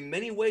 in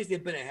many ways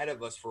they've been ahead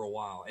of us for a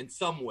while. In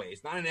some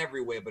ways, not in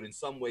every way, but in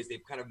some ways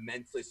they've kind of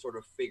mentally sort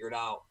of figured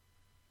out,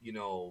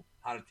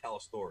 how to tell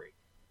a story.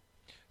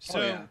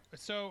 So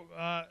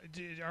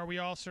are we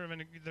all sort of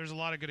there's a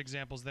lot of good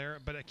examples there,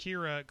 but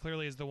Akira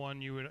clearly is the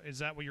one is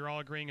that what you're all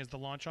agreeing is the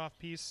launch off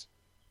piece?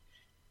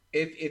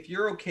 If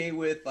you're okay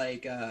with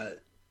like a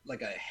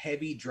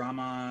heavy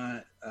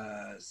drama,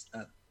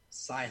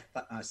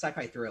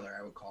 sci-fi thriller,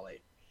 I would call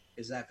it.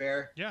 Is that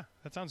fair? Yeah,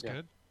 that sounds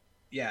good.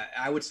 Yeah,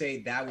 I would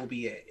say that will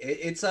be it.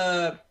 It's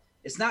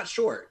not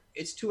short.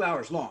 It's 2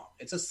 hours long.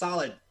 It's a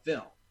solid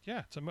film.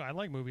 Yeah, I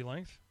like movie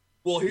length.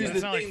 Well, here's the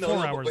thing, like though.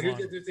 4 hours long.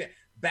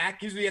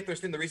 Back, usually you have to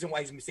understand the reason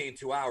why he's saying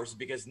 2 hours is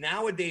because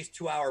nowadays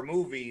 2-hour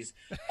movies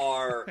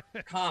are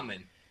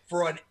common.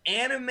 For an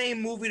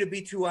anime movie to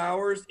be 2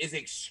 hours is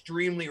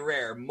extremely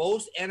rare.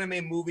 Most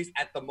anime movies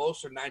at the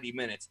most are 90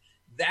 minutes.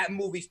 That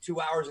movie's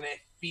 2 hours and it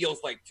feels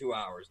like 2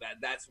 hours.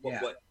 That's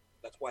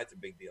why it's a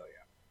big deal.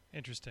 Yeah.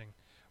 Interesting.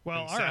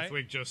 Well, all right.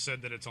 Sethwick just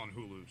said that it's on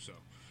Hulu, so.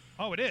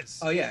 Oh, it is.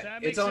 Oh yeah,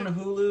 it's on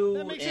Hulu.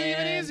 That makes it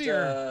even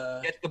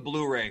easier. Get the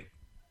Blu-ray.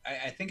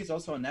 I think it's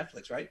also on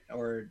Netflix, right?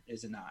 Or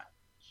is it not?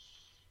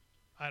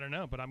 I don't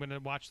know, but I'm going to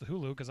watch the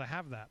Hulu because I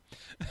have that.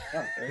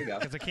 Oh, there you go.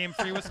 Because it came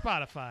free with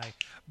Spotify.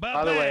 But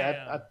by the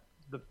way,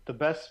 the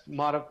best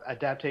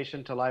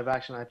adaptation to live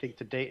action I think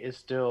to date is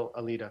still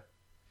Alita.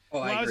 Oh,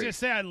 well, I was going to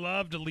say I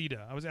loved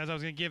Alita. I was going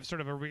to give sort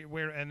of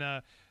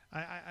a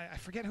I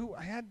forget who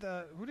I had.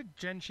 Who did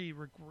Genshi?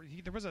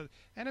 There was an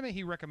anime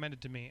he recommended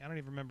to me. I don't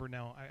even remember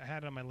now. I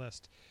had it on my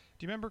list.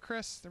 Do you remember,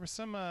 Chris? There was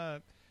some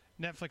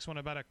Netflix one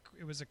about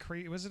was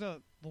it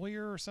a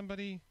lawyer or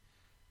somebody?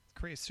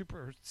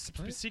 Super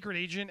secret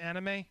agent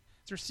anime. Is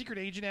there a secret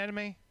agent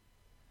anime?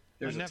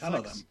 There's on a Netflix? ton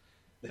of them.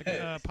 Like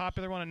a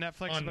popular one on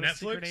Netflix. On about Netflix? A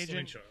secret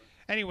agent.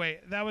 Anyway,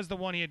 that was the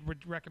one he had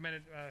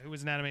recommended. Who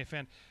was an anime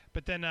fan,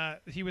 but then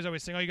he was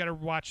always saying, "Oh, you got to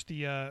watch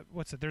the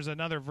what's it? There's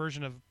another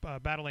version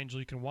of Battle Angel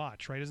you can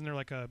watch, right? Isn't there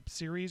like a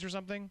series or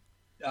something?"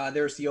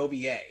 There's the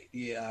OVA,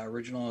 the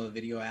original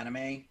video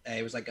anime.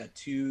 It was like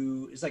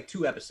it's like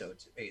 2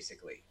 episodes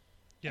basically.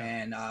 Yeah.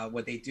 And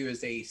what they do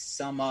is they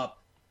sum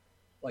up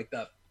like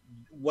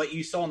what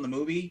you saw in the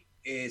movie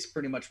is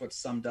pretty much what's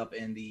summed up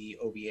in the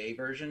OVA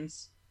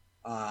versions.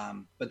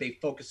 But they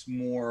focus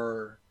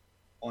more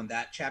on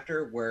that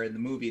chapter, where in the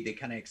movie they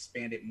kind of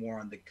expand it more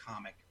on the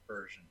comic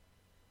version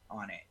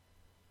on it.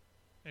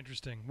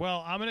 Interesting.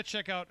 Well, I'm going to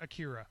check out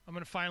Akira. I'm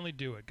going to finally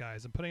do it,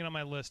 guys. I'm putting it on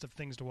my list of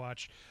things to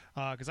watch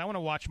because I want to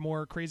watch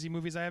more crazy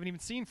movies I haven't even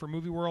seen for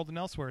Movie World and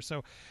elsewhere.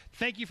 So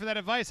thank you for that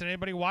advice. And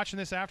anybody watching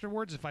this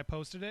afterwards, if I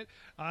posted it,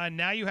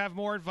 now you have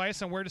more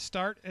advice on where to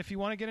start if you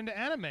want to get into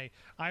anime.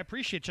 I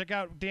appreciate it. Check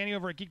out Danny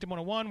over at Geekdom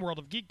 101, World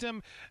of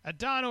Geekdom,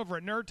 Don over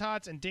at Nerd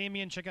Tots, and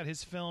Damien, check out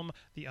his film,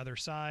 The Other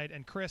Side.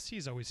 And Chris,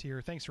 he's always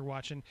here. Thanks for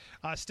watching.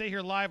 Stay here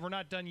live. We're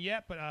not done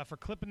yet, but for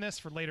clipping this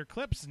for later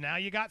clips, now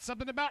you got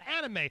something about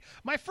anime.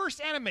 My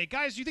first anime.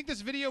 Guys, do you think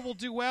this video will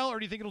do well, or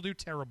do you think it'll do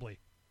terribly?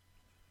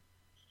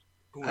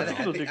 I think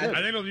it'll do good. I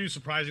think it'll do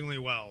surprisingly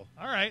well.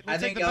 All right, I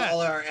think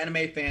all our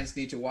anime fans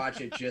need to watch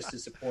it just to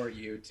support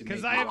you.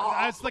 Because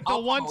it's like the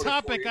one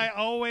topic I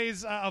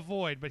always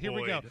avoid. But here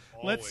we go.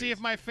 Let's see if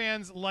my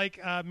fans like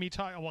me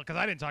talk. Well, because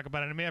I didn't talk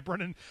about anime. I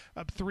brought in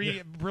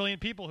 3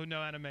 brilliant people who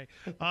know anime.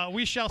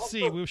 We shall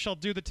see. We shall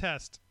do the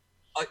test.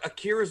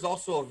 Akira is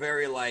also a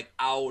very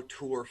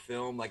auteur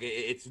film. Like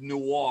it's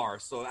noir,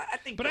 so I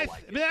think. But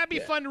that'd be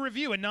fun to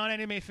review. A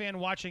non-anime fan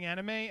watching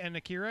anime and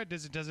Akira.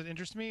 Does it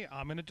interest me?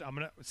 I'm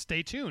gonna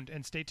stay tuned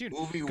and stay tuned.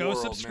 Go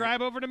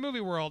subscribe over to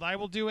Movie World. I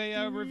will do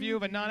a review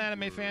of a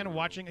non-anime fan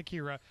watching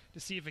Akira to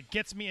see if it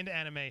gets me into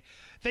anime.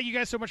 Thank you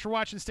guys so much for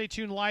watching. Stay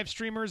tuned, live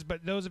streamers.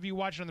 But those of you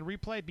watching on the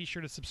replay, be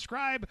sure to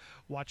subscribe,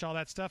 watch all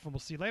that stuff, and we'll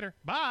see you later.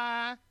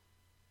 Bye.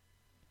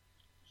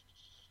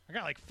 I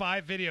got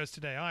 5 videos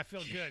today. Oh, I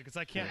feel good because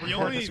I can't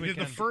record this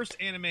weekend. The first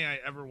anime I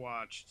ever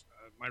watched,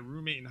 my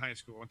roommate in high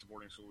school, went to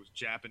boarding school, was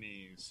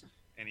Japanese,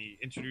 and he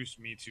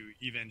introduced me to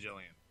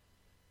Evangelion.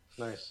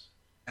 Nice.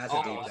 That's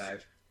a deep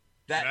dive.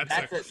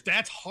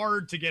 That's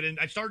hard to get in.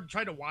 I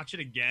tried to watch it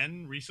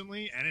again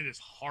recently, and it is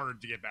hard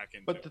to get back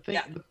into. But the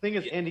thing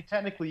is, Andy,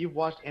 technically you've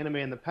watched anime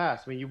in the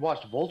past. I mean, you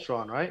watched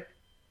Voltron, right?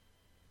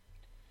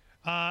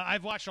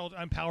 I've watched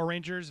Power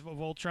Rangers,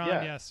 Voltron,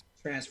 yes.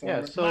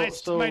 Transformers. Yeah, my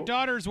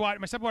stepdaughter's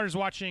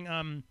watching.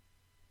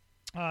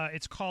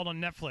 It's called on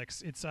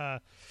Netflix. It's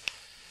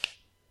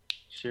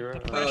She-Ra.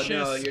 Oh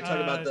no, you're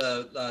talking about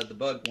the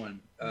bug one.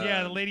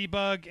 Yeah, the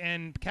Ladybug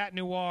and Cat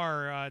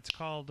Noir. It's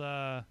called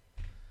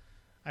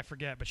I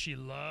forget, but she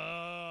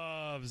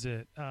loves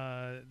it.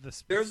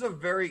 There's a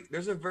very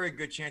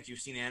good chance you've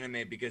seen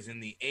anime because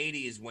in the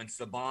 80s when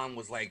Saban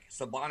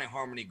and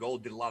Harmony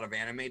Gold did a lot of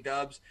anime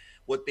dubs,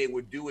 what they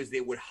would do is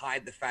they would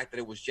hide the fact that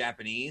it was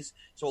Japanese.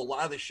 So a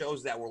lot of the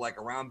shows that were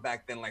around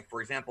back then, like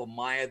for example,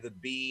 Maya the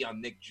Bee on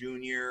Nick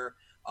Jr.,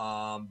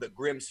 the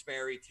Grimm's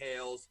Fairy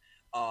Tales.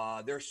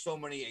 There's so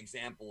many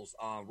examples.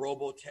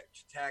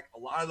 Robotech, a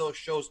lot of those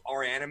shows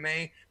are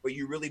anime, but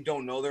you really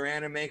don't know they're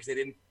anime because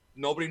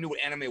nobody knew what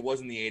anime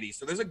was in the 80s.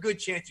 So there's a good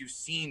chance you've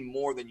seen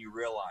more than you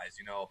realize,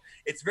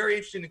 It's very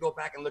interesting to go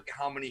back and look at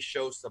how many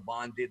shows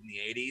Saban did in the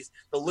 80s.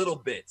 The little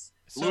bits.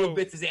 Little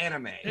bits is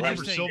anime.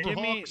 Interesting.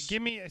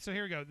 Give me. So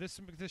here we go. This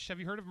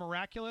have you heard of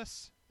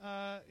Miraculous?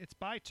 It's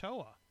by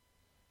Toa.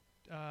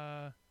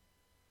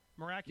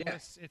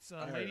 Miraculous. Yeah, it's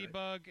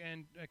Ladybug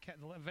and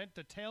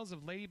the Tales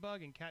of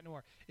Ladybug and Cat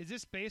Noir. Is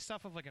this based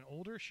off of an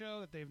older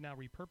show that they've now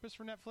repurposed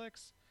for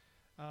Netflix?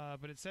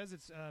 But it says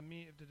it's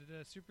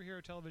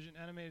superhero television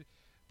animated,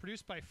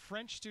 produced by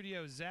French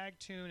studio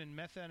Zagtoon and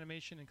Meth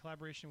Animation in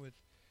collaboration with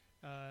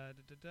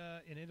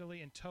in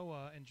Italy and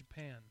Toa in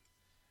Japan,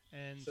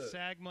 and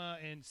Sagma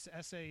and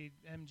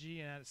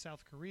SAMG out of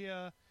South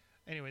Korea.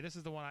 Anyway, this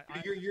is the one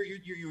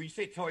you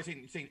say Toei,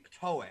 you say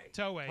Toei.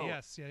 Toei,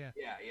 yes, yeah.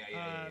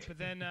 But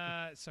then,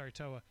 sorry,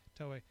 Toei.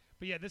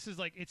 But yeah, this is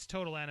it's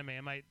total anime.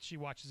 She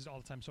watches it all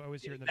the time, so I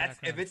always hear it in the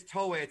background. If it's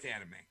Toei, it's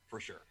anime for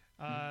sure.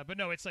 But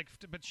no, it's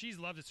but she's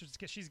loved it, so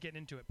she's getting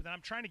into it. But then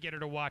I'm trying to get her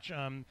to watch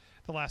the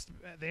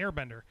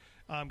Airbender,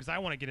 because I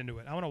want to get into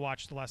it. I want to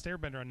watch The Last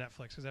Airbender on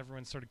Netflix because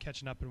everyone's sort of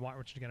catching up and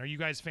watching it again. Are you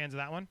guys fans of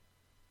that one?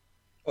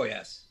 Oh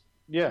yes.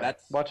 Yeah,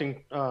 that's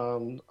watching.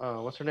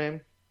 What's her name?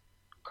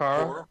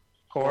 Korra.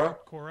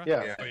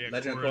 Yeah.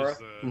 Legend of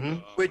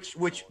Korra.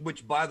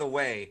 Which, by the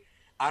way,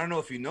 I don't know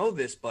if you know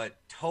this, but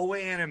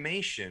Toei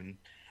Animation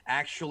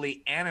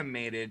actually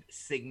animated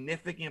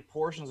significant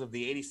portions of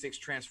the 86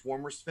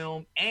 Transformers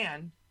film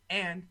and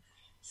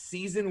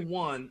season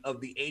 1 of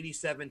the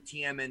 87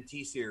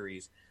 TMNT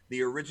series.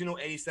 The original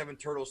 87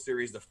 Turtles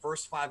series, the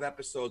first 5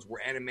 episodes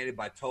were animated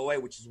by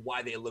Toei, which is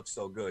why they look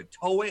so good.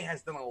 Toei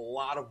has done a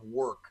lot of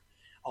work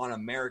on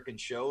American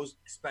shows,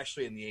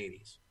 especially in the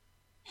 80s.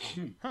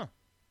 Huh.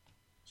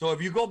 So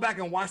if you go back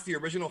and watch the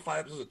original 5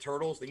 episodes of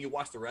Turtles, then you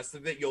watch the rest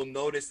of it, you'll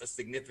notice a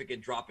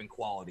significant drop in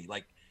quality.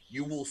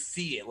 You will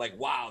see it.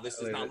 Wow, this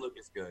does not look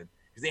as good.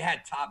 Because they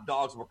had top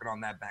dogs working on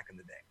that back in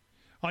the day.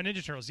 Oh,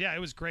 Ninja Turtles, yeah, it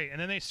was great. And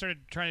then they started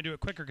trying to do it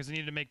quicker because they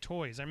needed to make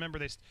toys. I remember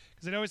because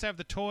they'd always have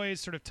the toys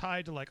sort of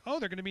tied to they're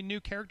going to be new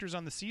characters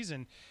on the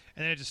season.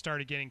 And then it just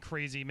started getting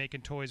crazy,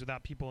 making toys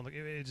without people.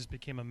 It just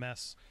became a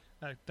mess,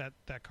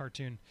 that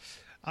cartoon.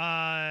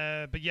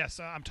 But yes,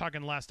 I'm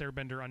talking Last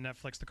Airbender on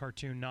Netflix, the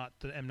cartoon, not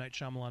the M. Night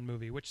Shyamalan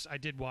movie, which I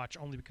did watch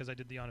only because I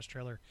did the honest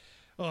trailer.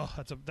 Oh,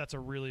 that's a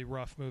really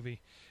rough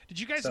movie. Did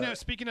you guys know,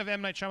 speaking of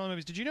M. Night Shyamalan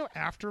movies, did you know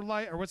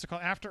Afterlife, or what's it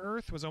called, After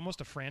Earth, was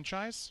almost a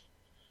franchise?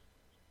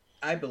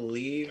 I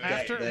believe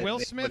Will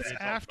Smith's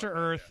After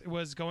Earth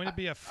was going to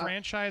be a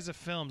franchise of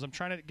films. I'm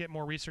trying to get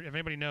more research. If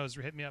anybody knows,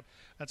 hit me up.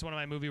 That's one of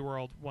my movie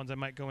world ones I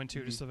might go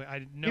into. Just so that I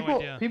had no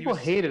idea. People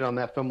hated on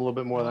that film a little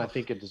bit more than I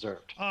think it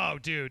deserved. Oh,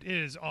 dude, it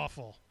is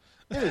awful.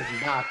 It is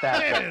not that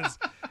bad. It is.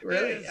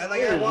 Really?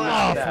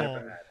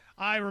 Awful.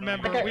 I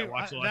remember. I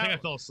think I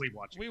fell asleep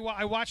watching it.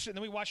 I watched it, and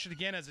then we watched it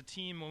again as a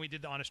team when we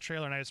did the honest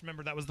trailer, and I just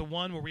remember that was the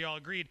one where we all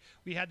agreed.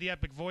 We had the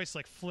epic voice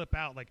flip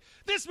out,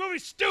 this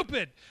movie's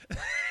stupid,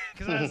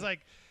 because I was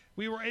like,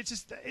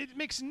 it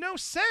makes no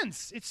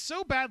sense. It's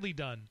so badly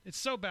done.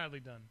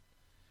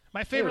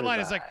 My favorite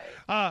line is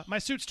my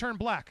suits turn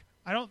black.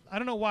 I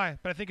don't know why,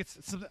 but I think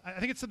it's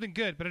something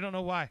good, but I don't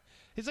know why.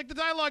 It's like the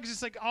dialogue is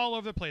just like all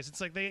over the place.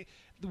 It's like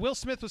Will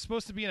Smith was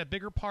supposed to be in a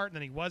bigger part, and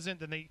then he wasn't.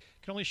 Then they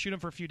could only shoot him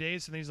for a few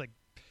days, and then he's like,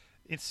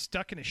 it's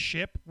stuck in a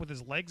ship with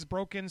his legs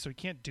broken, so he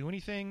can't do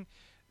anything.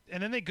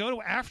 And then they go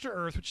to After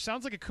Earth, which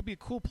sounds like it could be a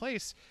cool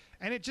place,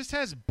 and it just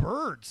has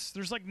birds.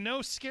 There's like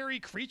no scary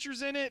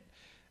creatures in it.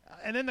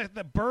 And then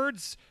the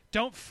birds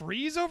don't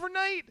freeze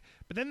overnight,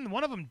 but then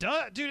one of them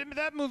does. Dude,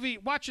 that movie,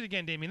 watch it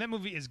again, Damien. That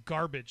movie is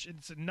garbage.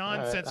 It's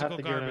nonsensical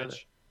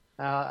garbage.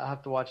 I'll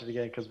have to watch it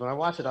again because when I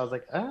watched it, I was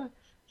like, I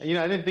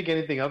didn't think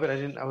anything of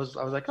it. I was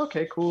like,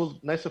 okay, cool,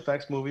 nice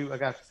effects movie. I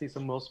got to see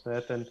some Will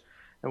Smith and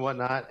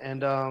whatnot.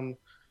 And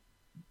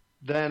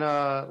then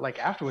like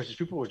afterwards,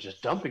 people were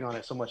just dumping on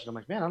it so much, and I'm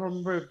like, man, I don't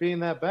remember it being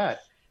that bad.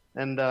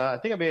 And I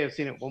think I may have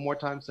seen it one more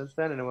time since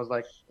then, and it was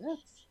like,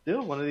 it's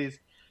still one of these.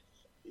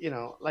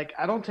 Like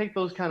I don't take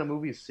those kind of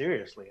movies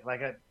seriously.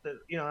 Like I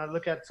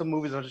look at some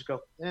movies and I'll just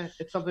go,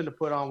 it's something to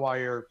put on while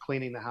you're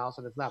cleaning the house,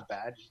 and it's not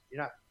bad.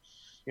 You're not,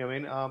 you know what I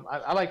mean?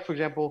 I like, for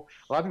example,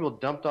 a lot of people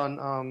dumped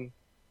on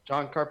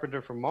John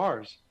Carpenter from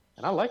Mars,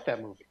 and I like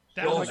that movie.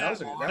 That one's not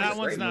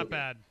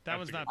bad. That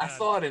one's not bad. I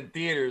saw it in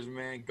theaters,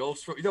 man. You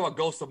know what,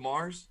 Ghost of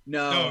Mars?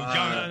 No,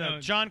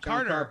 John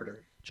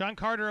Carter. John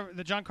Carter,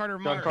 the John Carter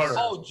of Mars.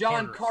 Oh,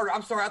 John Carter.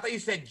 I'm sorry. I thought you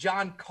said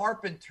John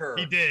Carpenter.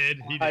 He did.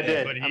 I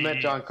did. I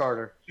meant John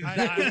Carter. John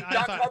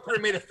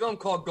Carpenter made a film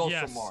called Ghost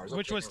of Mars.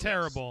 Which was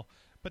terrible.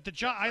 But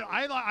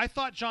I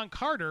thought John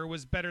Carter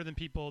was better than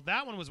people.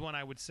 That one was one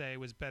I would say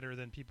was better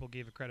than people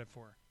gave it credit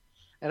for.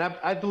 And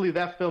I believe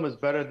that film is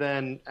better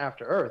than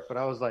After Earth. But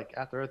I was like,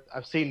 After Earth,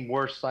 I've seen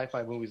worse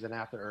sci-fi movies than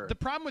After Earth. The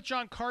problem with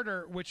John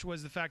Carter, which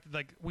was the fact that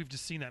like we've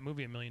just seen that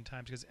movie a million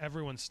times because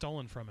everyone's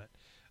stolen from it.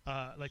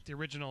 Like the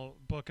original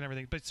book and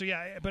everything. But so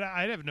yeah, but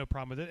I have no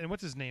problem with it. And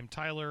what's his name?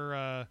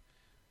 Tyler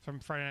from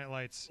Friday Night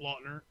Lights.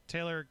 Lautner.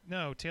 Taylor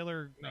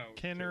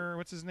Kinner.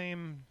 What's his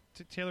name?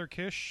 Taylor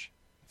Kish.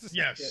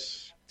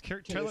 Yes.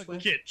 Taylor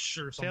Kitsch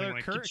or something Taylor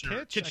like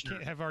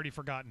Kitsch. I've already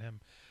forgotten him.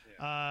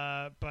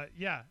 Yeah. But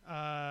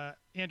yeah,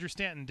 Andrew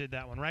Stanton did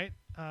that one, right?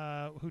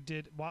 Who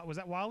did? Was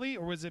that WALL-E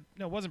or was it?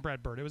 No, it wasn't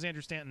Brad Bird. It was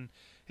Andrew Stanton.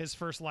 His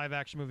first live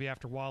action movie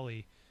after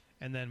WALL-E,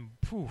 and then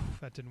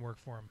that didn't work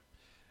for him.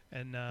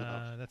 And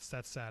that's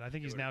sad. I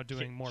think he's now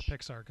doing more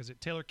Pixar because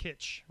Taylor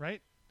Kitsch,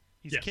 right?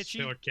 He's kitschy.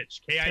 Taylor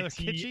Kitsch.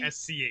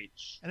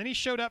 Kitsch. And then he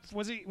showed up.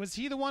 Was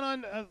he the one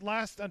on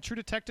on True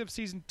Detective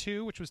season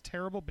 2, which was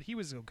terrible, but he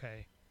was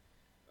okay.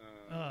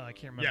 I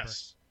can't remember.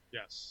 Yes.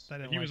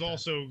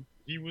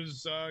 He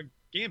was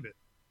Gambit.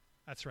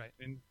 That's right.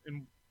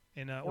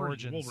 In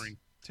Origins. Wolverine.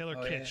 Taylor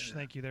Kitsch. Yeah.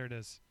 Thank you. There it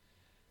is.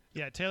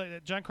 Yeah,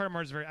 John Carter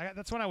Mars is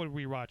that's one I would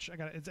rewatch.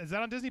 Is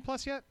that on Disney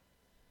Plus yet?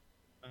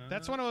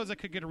 That's one of those that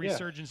could get a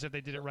resurgence if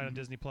they did it right on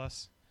Disney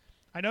Plus.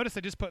 I noticed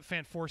they just put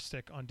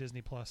Fan4stick on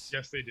Disney Plus.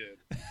 Yes, they did.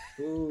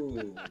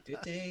 Ooh, did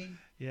they?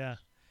 Yeah,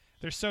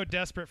 they're so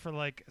desperate for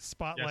like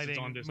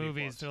spotlighting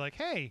movies. Plus. They're like,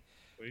 "Hey,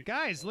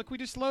 guys, look, we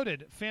just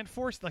loaded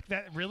Fan4stick." Like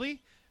that,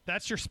 really?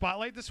 That's your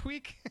spotlight this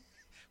week?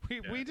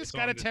 we just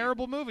got a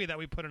terrible movie that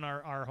we put on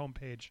our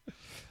homepage.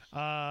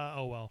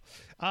 Oh well.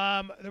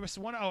 There was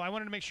one. I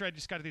wanted to make sure I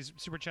just got to these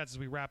super chats as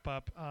we wrap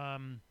up.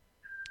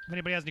 If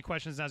anybody has any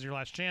questions, now's your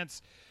last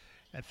chance.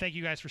 And thank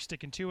you guys for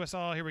sticking to us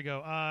all. Here we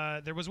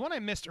go. There was one I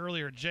missed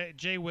earlier.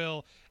 Jay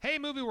Will. Hey,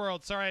 Movie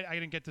World. Sorry, I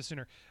didn't get this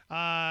sooner.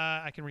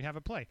 I can have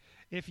it play.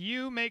 If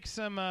you make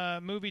some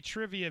movie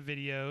trivia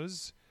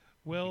videos,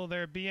 will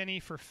there be any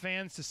for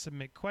fans to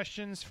submit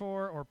questions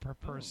for or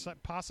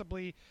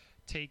possibly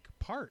take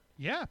part?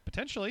 Yeah,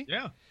 potentially.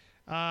 Yeah.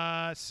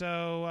 Did it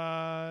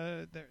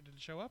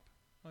show up?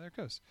 Oh, there it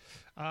goes.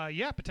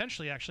 Yeah,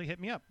 potentially. Actually, hit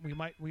me up.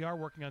 We are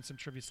working on some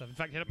trivia stuff. In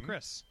fact, hit up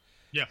Chris.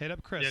 Yeah, hit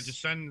up Chris. Yeah, just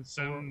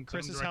send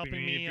Chris is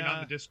helping me. If you're not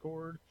in the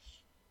Discord,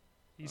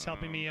 he's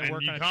helping me and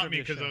work on a trivia you caught me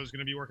because show. I was going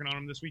to be working on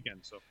him this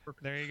weekend. So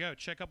perfect. There you go.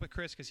 Check up with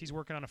Chris because he's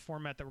working on a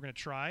format that we're going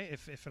to try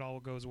if it all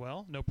goes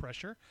well. No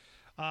pressure.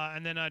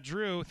 And then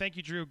Drew, thank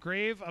you, Drew.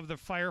 Grave of the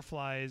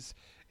Fireflies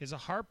is a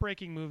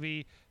heartbreaking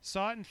movie.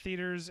 Saw it in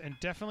theaters and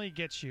definitely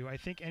gets you. I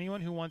think anyone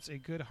who wants a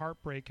good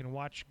heartbreak can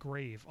watch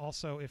Grave.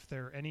 Also, if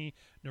there are any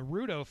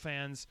Naruto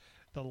fans,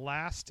 The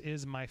Last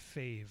is my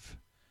fave.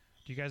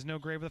 Do you guys know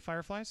Grave of the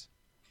Fireflies?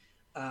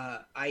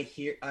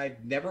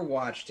 I've never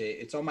watched it.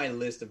 It's on my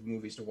list of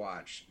movies to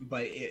watch,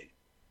 but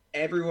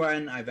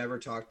everyone I've ever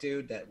talked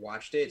to that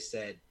watched it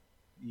said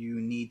you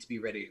need to be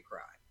ready to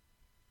cry.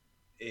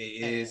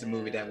 It is a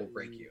movie that will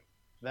break you.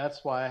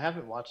 That's why I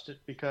haven't watched it,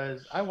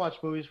 because I watch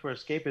movies for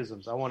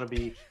escapisms. I want to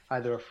be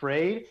either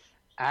afraid,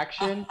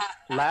 action,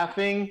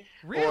 laughing,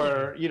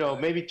 or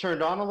maybe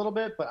turned on a little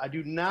bit, but I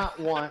do not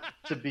want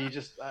to be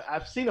just.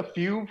 I've seen a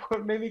few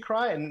that made me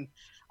cry, and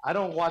I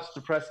don't watch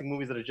depressing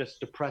movies that are just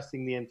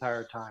depressing the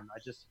entire time.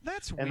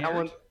 That's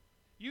weird.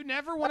 You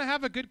never want to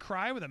have a good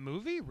cry with a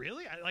movie,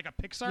 really? Like a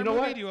Pixar movie?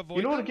 What? Do you avoid?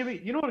 You know what would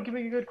give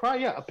me a good cry?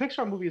 Yeah, a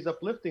Pixar movie is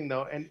uplifting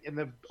though, and in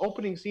the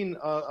opening scene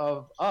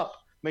of Up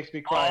makes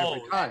me cry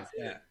every time.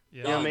 Yeah.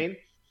 You know what I mean?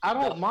 I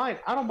don't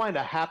mind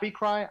a happy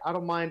cry. I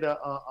don't mind a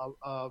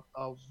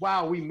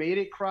wow, we made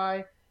it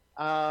cry.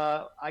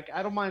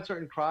 I don't mind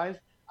certain cries.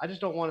 I just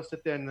don't want to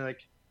sit there and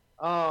like,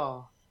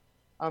 oh,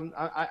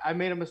 I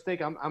made a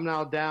mistake. I'm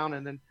now down,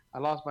 and then I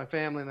lost my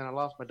family, and then I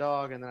lost my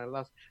dog, and then I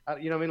lost,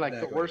 you know what I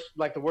mean?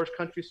 Like the worst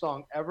country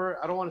song ever.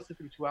 I don't want to sit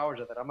through 2 hours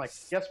of that. I'm like,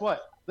 guess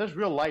what? There's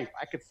real life.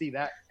 I could see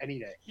that any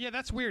day. Yeah,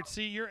 that's weird.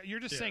 See, you're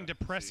just saying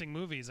depressing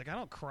movies. Like I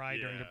don't cry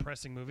during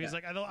depressing movies.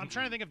 Like I'm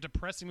trying to think of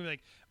depressing movie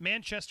like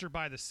Manchester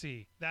by the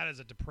Sea. That is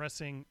a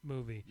depressing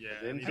movie. Yeah,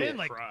 I didn't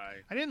like cry.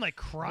 I didn't like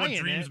cry. What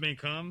Dreams May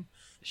Come.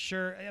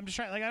 Sure, I'm just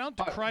trying. Like I don't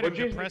cry during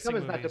depressing movies. What Dreams May Come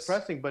is not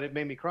depressing, but it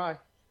made me cry.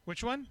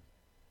 Which one?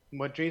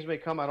 What Dreams May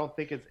Come, I don't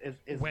think is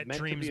Wet meant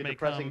Dreams to be a May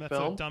depressing Come.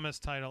 film. That's the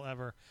dumbest title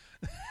ever.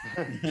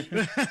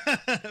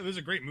 It was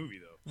a great movie,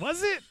 though.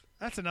 Was it?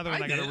 That's another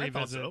one I got to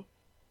revisit. So.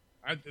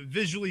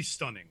 Visually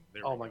stunning.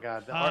 Oh my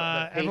god!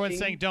 Everyone's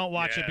saying don't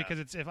watch it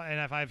because if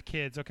I have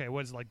kids. Okay,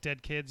 what is it, like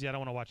dead kids? Yeah, I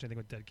don't want to watch anything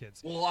with dead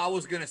kids. Well, I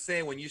was gonna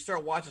say when you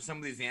start watching some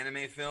of these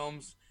anime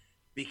films,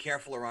 be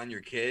careful around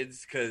your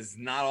kids because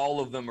not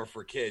all of them are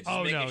for kids.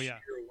 Oh no, yeah.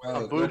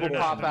 A boob will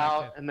pop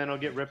out, and then it'll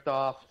get ripped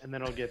off, and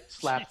then it'll get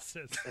slapped,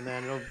 and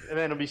then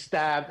it'll be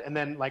stabbed, and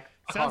then like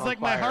sounds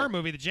like my horror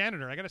movie, The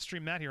Janitor. I got to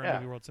stream that here on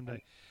Movie World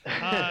someday. But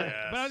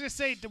I was gonna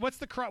say, what's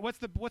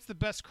the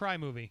best cry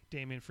movie,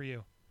 Damien, for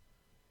you?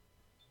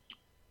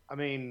 I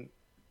mean,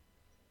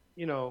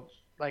 you know,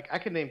 like I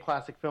could name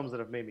classic films that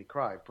have made me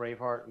cry,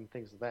 Braveheart and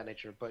things of that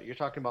nature. But you're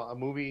talking about a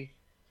movie.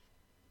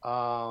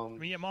 I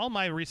mean, all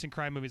my recent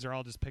cry movies are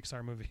all just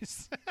Pixar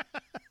movies.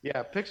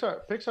 Yeah,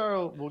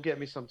 Pixar will get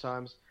me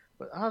sometimes,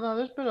 but I don't know.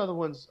 There's been other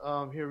ones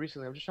here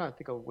recently. I'm just trying to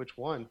think of which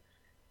one.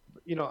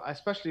 You know, I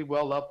especially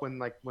well up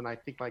when I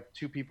think like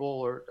two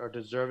people are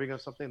deserving of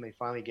something, and they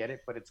finally get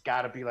it, but it's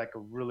got to be like a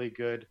really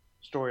good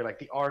story. Like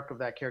the arc of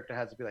that character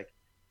has to be like,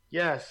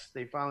 yes,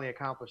 they finally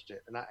accomplished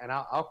it, and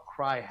I'll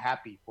cry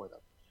happy for them.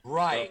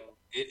 Right.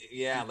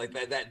 So, like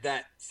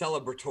that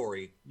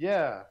celebratory.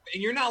 Yeah.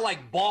 And you're not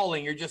like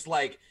bawling. You're just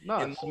like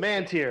it's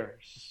man tear.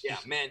 Yeah,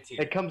 man tear.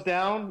 It comes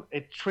down,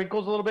 it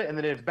trickles a little bit, and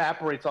then it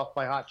evaporates off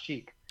my hot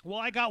cheek. Well,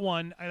 I got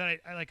one I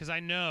like because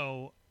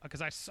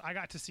I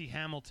got to see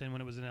Hamilton when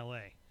it was in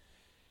L.A.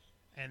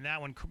 and that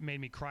one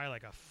made me cry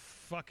like a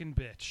fucking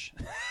bitch.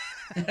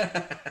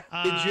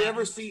 Did you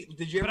ever see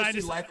Life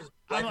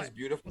is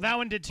Beautiful? That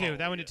one did too.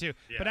 Yeah.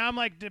 But now I'm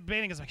like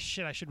debating. It's like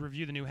shit. I should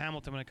review the new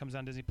Hamilton when it comes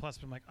on Disney Plus.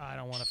 But I'm like, I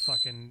don't want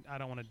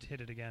to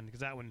hit it again because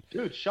that one.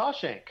 Dude,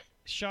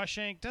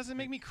 Shawshank doesn't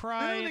make me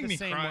cry the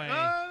same way.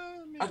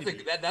 I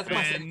think that's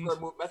my second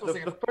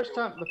movie. The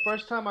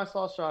first time I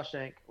saw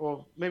Shawshank,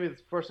 well, maybe the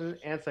first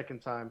and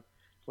second time,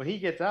 when he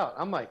gets out,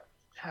 I'm like,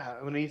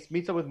 yeah. When he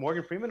meets up with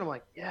Morgan Freeman, I'm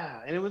like,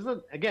 yeah. And it was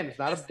it's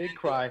not a big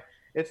cry.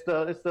 It's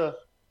the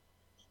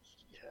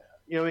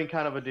you know what I mean,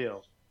 kind of a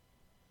deal.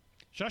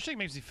 Shawshank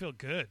makes you feel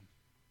good.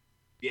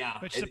 Yeah.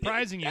 Which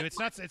surprising you. It's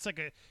not. It's like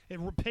it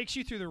takes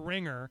you through the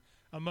ringer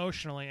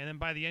emotionally, and then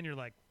by the end you're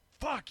like,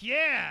 fuck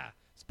yeah!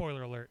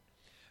 Spoiler alert.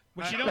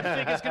 Which you don't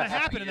think is going to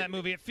happen in that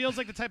movie. It feels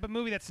like the type of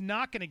movie that's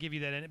not going to give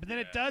you that in it, but then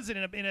it does it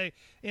and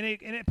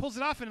it pulls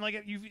it off, and like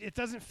it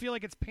doesn't feel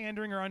like it's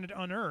pandering or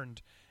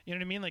unearned. You know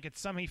what I mean? Like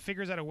he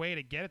figures out a way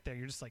to get it there.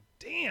 You're just like,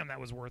 damn, that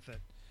was worth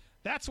it.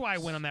 That's why I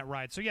went on that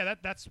ride. So yeah,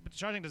 that's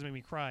Shawshank doesn't make me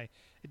cry.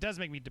 It does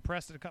make me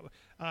depressed at a couple.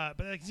 But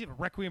like,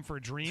 Requiem for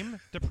a Dream,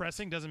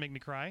 depressing, doesn't make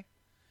me cry.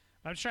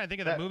 I'm just trying to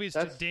think of the movies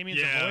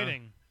Damien's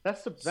avoiding.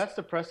 That's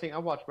depressing. I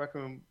watched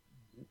Requiem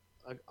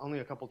only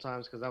a couple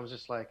times because I was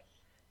just like,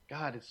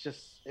 God, it's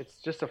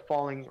just a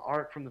falling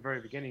art from the very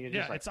beginning. You're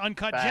just like, it's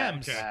Uncut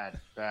Gems.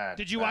 Bad.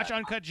 Did you watch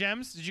Uncut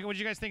Gems? What did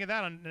you guys think of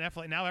that on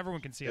Netflix? Now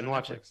everyone can see it. Didn't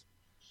watch it.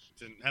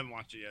 Haven't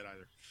watched it yet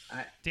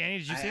either. Danny,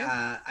 did you see it?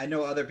 I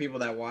know other people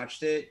that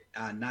watched it,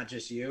 not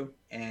just you,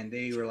 and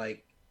they were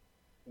like,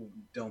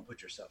 "Don't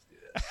put yourself through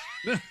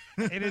this."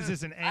 It is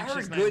just an anxious. I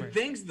heard nightmare. good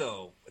things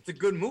though. It's a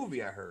good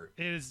movie. I heard.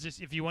 It is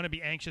just if you want to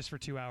be anxious for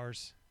 2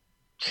 hours.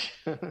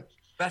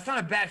 That's not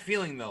a bad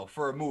feeling though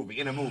for a movie.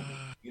 In a movie,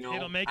 you know,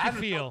 it'll make you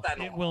feel.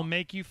 It will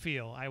make you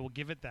feel. I will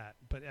give it that.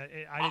 But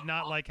I did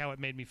not like how it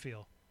made me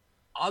feel.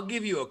 I'll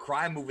give you a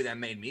cry movie that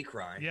made me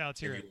cry. Yeah,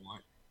 let's hear it.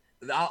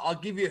 I'll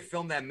give you a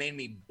film that made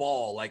me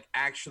bawl. Like,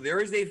 actually, there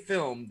is a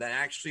film that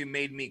actually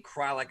made me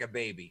cry like a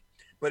baby,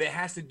 but it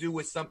has to do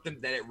with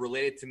something that it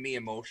related to me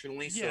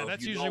emotionally. Yeah, so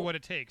that's usually what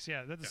it takes.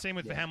 Yeah, that's the same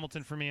with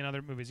Hamilton for me and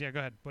other movies. Yeah, go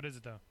ahead. What is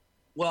it, though?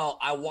 Well,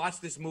 I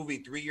watched this movie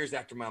 3 years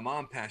after my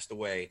mom passed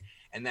away,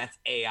 and that's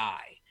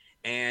AI.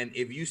 And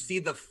if you see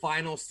the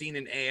final scene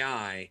in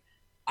AI,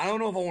 I don't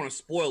know if I want to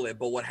spoil it,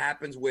 but what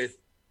happens with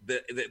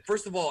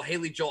first of all,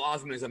 Haley Joel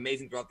Osment is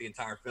amazing throughout the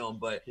entire film,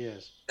 but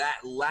that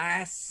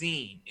last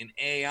scene in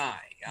AI,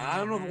 I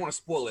don't know if I want to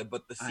spoil it,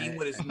 but the scene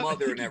with his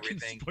mother and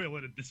everything. You can spoil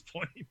it at this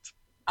point.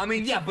 I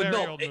mean, it's but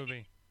no, old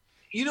movie.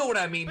 You know what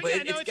I mean, but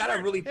it's got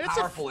a really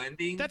powerful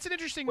ending. That's an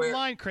interesting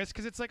line, Chris,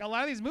 because it's like a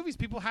lot of these movies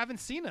people haven't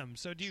seen them.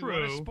 So do you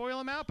want to spoil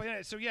them out? But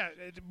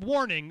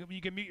warning, you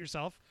can mute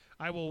yourself.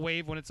 I will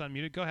wave when it's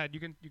unmuted. Go ahead, you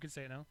can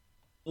say it now.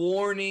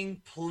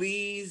 Warning,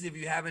 please, if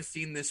you haven't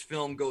seen this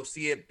film, go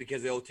see it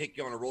because it'll take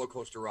you on a roller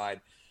coaster ride.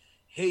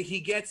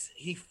 He gets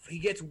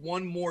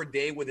one more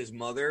day with his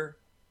mother,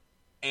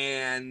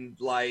 And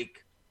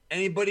like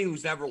anybody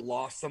who's ever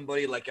lost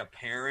somebody, like a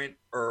parent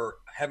or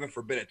heaven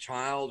forbid a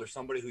child or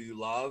somebody who you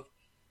love,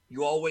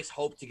 you always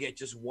hope to get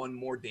just one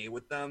more day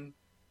with them.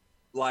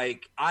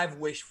 Like I've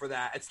wished for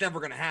that. It's never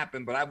going to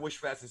happen, but I've wished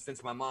for that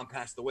since my mom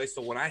passed away.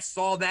 So when I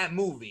saw that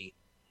movie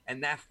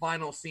and that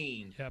final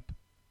scene,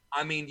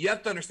 I mean, you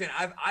have to understand,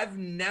 I've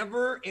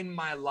never in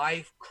my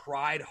life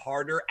cried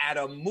harder at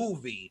a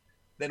movie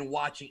than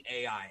watching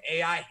AI.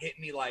 AI hit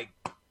me like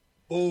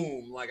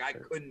boom, like I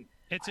couldn't.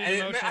 It's an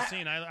emotional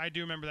scene. I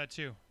do remember that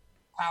too.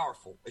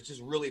 Powerful. It's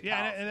just really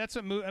powerful. Yeah, and that's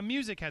what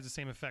music has the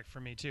same effect for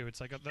me too.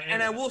 It's like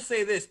and I will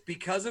say this,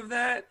 because of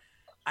that,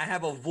 I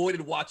have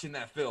avoided watching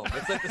that film.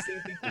 It's like the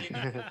same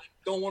thing. You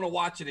don't want to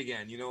watch it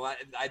again. You know,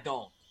 I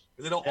don't,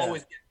 because it'll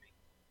always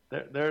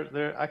get me.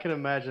 There. I can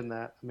imagine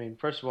that. I mean,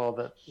 first of all,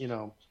 that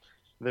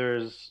there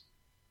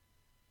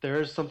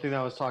is something that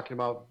I was talking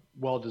about.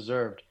 Well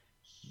deserved.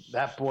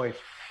 That boy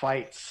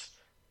fights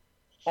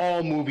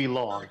all movie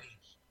long.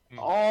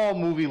 All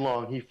movie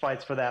long, he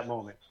fights for that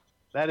moment.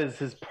 That is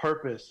his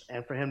purpose,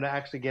 and for him to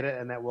actually get it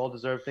and that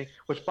well-deserved thing.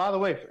 Which, by the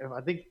way,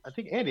 I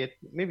think Andy,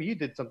 maybe you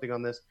did something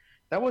on this.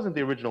 That wasn't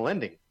the original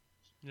ending.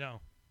 No,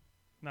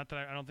 not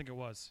that I don't think it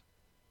was.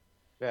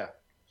 Yeah,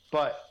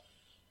 but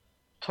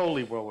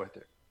totally well worth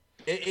it.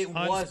 It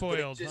was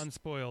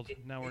unspoiled.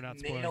 Now we're not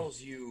spoiled. It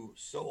nails you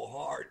so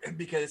hard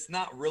because it's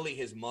not really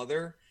his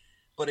mother,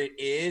 but it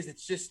is.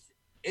 It's just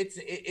it's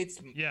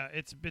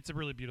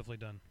really beautifully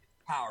done.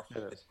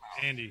 Powerful.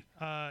 Andy.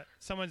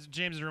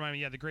 James is reminding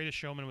me. Yeah, The Greatest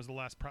Showman was the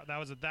last.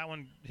 That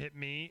one hit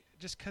me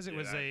just because it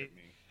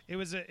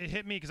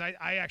hit me because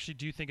I actually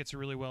do think it's a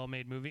really well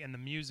made movie, and the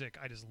music,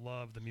 I just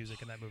love the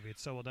music in that movie.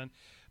 It's so well done.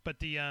 But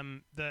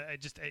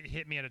it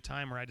hit me at a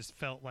time where I just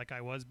felt like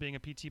I was being a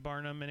P.T.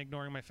 Barnum and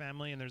ignoring my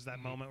family. And there's that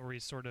moment where he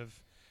sort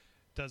of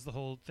does the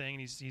whole thing.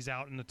 And he's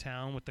out in the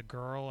town with the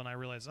girl, and I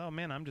realize, oh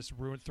man, I'm just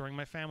throwing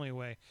my family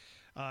away.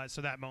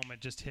 So that moment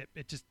just hit.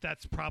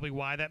 That's probably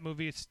why that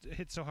movie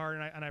hit so hard,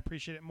 and I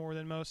appreciate it more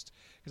than most,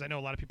 because I know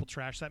a lot of people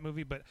trash that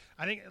movie. But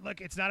I think,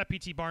 look, it's not a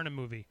P.T. Barnum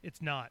movie.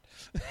 It's not.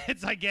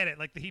 I get it.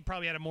 Like, he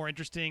probably had a more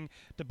interesting,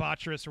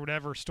 debaucherous or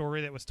whatever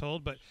story that was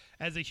told. But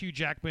as a Hugh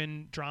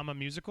Jackman drama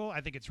musical, I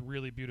think it's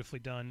really beautifully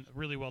done,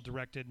 really well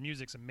directed.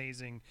 Music's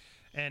amazing,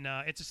 and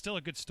it's still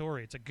a good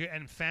story. It's a good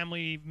and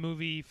family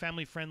movie,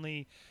 family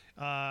friendly.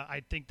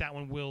 I think that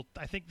one's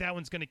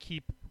going to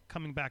keep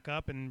coming back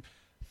up, and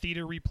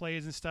theater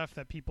replays and stuff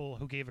that people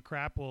who gave a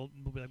crap will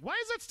be like, why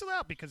is that still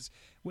out? Because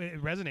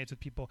it resonates with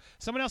people.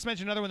 Someone else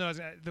mentioned another one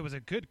that was a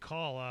good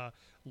call,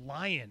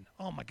 Lion.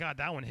 Oh my God,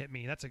 that one hit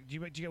me. Did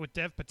you get with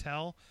Dev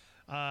Patel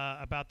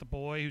about the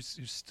boy who's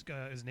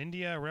is in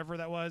India or wherever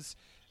that was,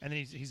 and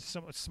then he's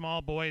a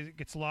small boy,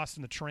 gets lost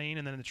in the train,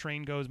 and then the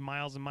train goes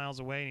miles and miles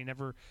away, and he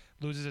never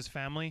loses his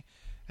family,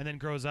 and then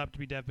grows up to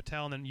be Dev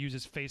Patel, and then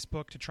uses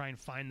Facebook to try and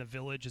find the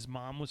village his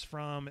mom was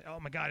from. Oh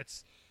my God,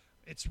 it's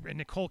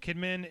Nicole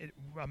Kidman,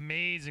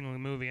 amazing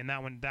movie, and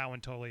that one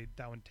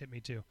hit me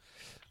too.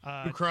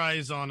 Who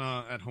cries on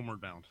at Homeward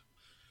Bound?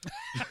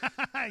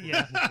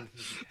 Yeah,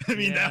 I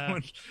mean that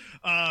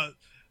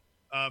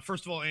one.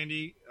 First of all,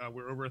 Andy,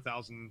 we're over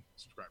 1,000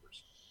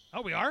 subscribers.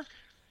 Oh, we are.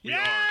 We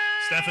are.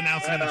 Steph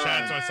announced it in the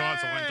chat, so I saw it.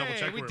 So I went to double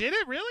check. We did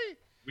it, really?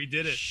 We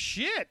did it.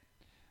 Shit.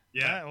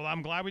 Yeah. Well,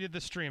 I'm glad we did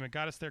the stream. It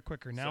got us there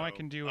quicker. Now I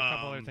can do a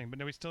couple other things, but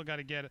no, we still got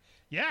to get it.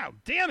 Yeah.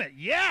 Damn it.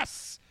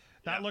 Yes.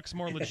 That looks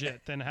more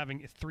legit than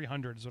having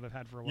 300 is what I've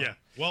had for a while. Yeah.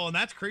 Well, and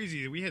that's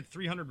crazy. We had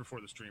 300 before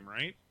the stream,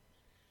 right?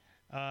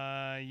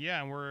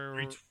 Yeah, and we're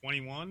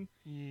 321.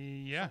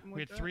 Yeah,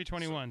 we had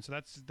 321, so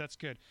that's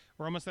good.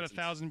 We're almost at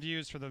 1,000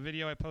 views for the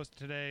video I posted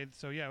today.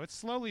 So yeah, it's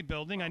slowly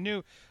building. I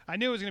knew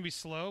it was gonna be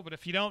slow, but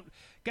if you don't,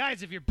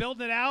 guys, if you're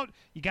building it out,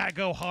 you gotta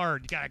go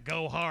hard. You gotta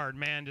go hard,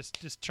 man.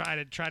 Just try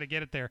to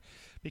get it there,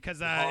 because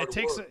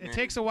it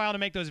takes a while to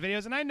make those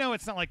videos. And I know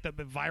it's not like the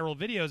viral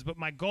videos, but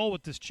my goal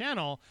with this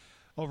channel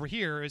over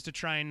here is to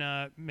try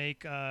and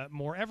make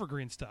more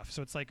evergreen stuff.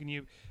 So it's like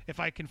if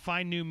I can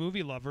find new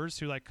movie lovers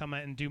who like come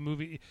out and do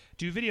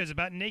videos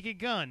about Naked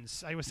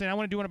Guns. I was saying I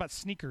want to do one about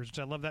sneakers, which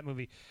I love that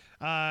movie.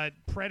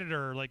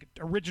 Predator, like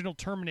original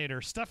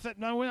Terminator, stuff that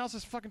no one else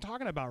is fucking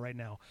talking about right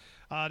now.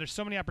 There's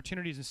so many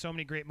opportunities and so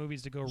many great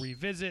movies to go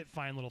revisit,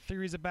 find little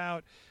theories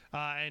about.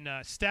 And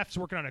Steph's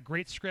working on a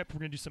great script. We're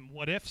gonna do some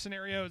what if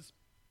scenarios.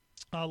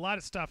 A lot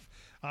of stuff.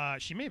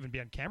 She may even be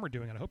on camera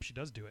doing it. I hope she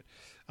does do it.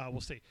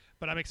 We'll see.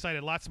 But I'm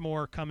excited. Lots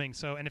more coming.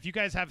 So, and if you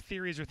guys have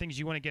theories or things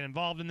you want to get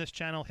involved in this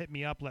channel, hit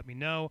me up. Let me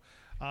know,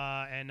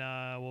 and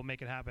we'll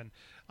make it happen.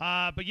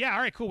 But yeah, all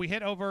right, cool.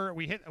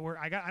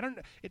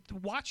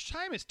 Watch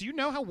time is. Do you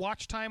know how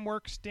watch time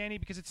works, Danny?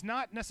 Because it's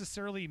not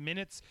necessarily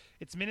minutes.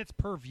 It's minutes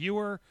per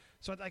viewer.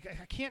 So I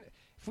can't.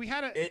 If we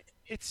had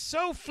it's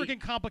so freaking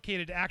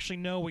complicated to actually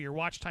know what your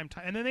watch time,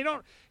 and then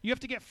you have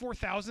to get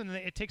 4,000, and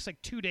it takes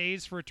like 2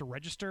 days for it to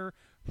register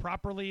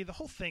properly. The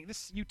whole thing,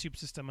 this YouTube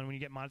system, and when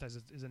you get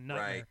monetized, is a nightmare.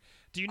 Right.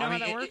 Do you know how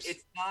that works?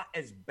 It's not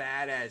as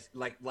bad as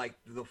like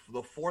the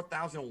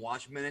 4,000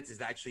 watch minutes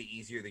is actually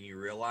easier than you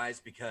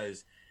realize,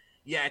 because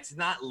it's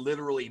not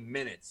literally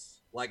minutes.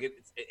 Like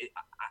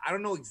I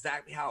don't know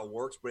exactly how it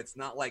works, but it's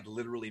not like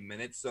literally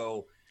minutes.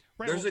 So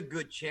there's a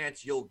good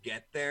chance you'll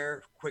get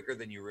there quicker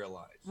than you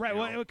realize. Right.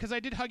 Well, because I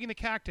did Hugging the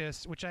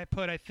Cactus, which I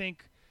put, I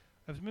think,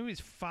 it was maybe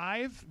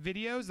 5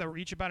 videos that were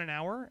each about an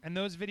hour, and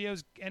those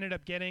videos ended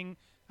up getting,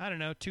 I don't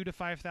know, 2,000 to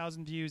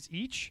 5,000 views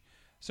each.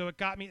 So it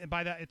got me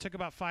by that. It took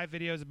about 5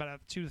 videos,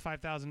 about 2,000 to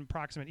 5,000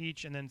 approximate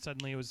each, and then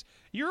suddenly it was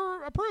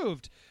you're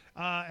approved.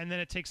 And then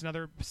it takes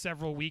another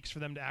several weeks for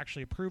them to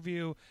actually approve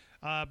you.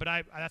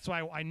 But that's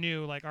why I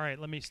knew, like, all right,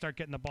 let me start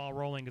getting the ball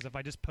rolling. Because if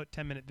I just put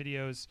 10-minute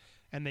videos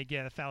and they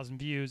get 1,000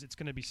 views, it's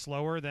going to be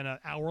slower than an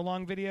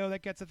hour-long video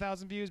that gets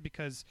 1,000 views.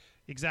 Because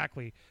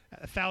exactly,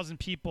 1,000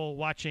 people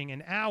watching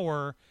an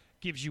hour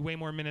gives you way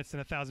more minutes than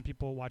 1,000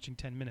 people watching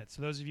 10 minutes.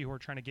 So those of you who are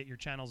trying to get your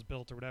channels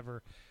built or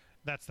whatever,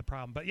 that's the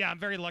problem. But yeah, I'm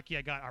very lucky.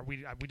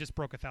 We just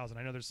broke 1,000.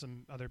 I know there's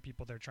some other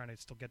people there trying to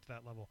still get to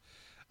that level.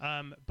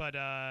 But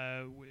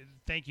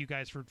thank you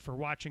guys for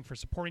watching, for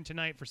supporting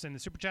tonight, for sending the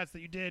super chats that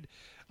you did.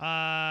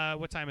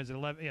 What time is it?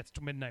 11. Yeah, it's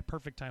midnight.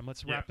 Perfect time.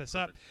 Let's wrap this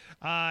up.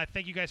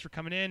 Thank you guys for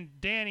coming in.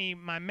 Danny,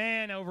 my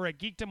man over at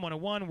Geekdom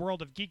 101,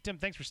 World of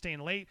Geekdom. Thanks for staying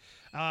late.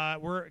 Are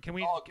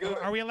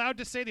we allowed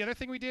to say the other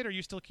thing we did, or are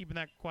you still keeping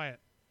that quiet?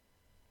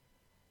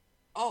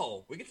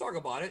 Oh, we can talk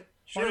about it.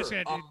 Sure. I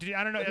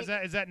don't know.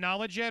 Is that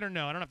knowledge yet or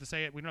no? I don't have to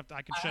say it. We don't have to.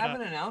 I can shut up. I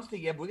haven't announced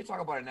it yet, but we can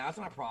talk about it now. It's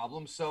not a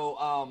problem.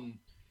 So,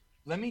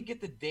 let me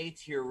get the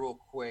dates here real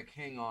quick.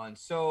 Hang on.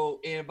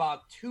 So, in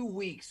about 2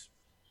 weeks,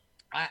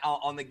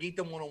 on the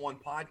Geekdom 101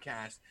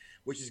 podcast,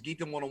 which is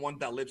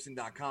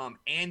geekdom101.libsyn.com,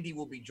 Andy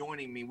will be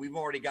joining me. We've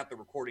already got the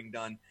recording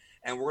done,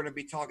 and we're going to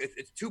be talking.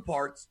 It's 2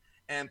 parts,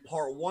 and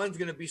part 1 is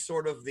going to be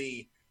sort of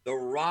the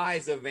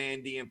rise of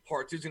Andy, and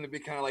part 2 is going to be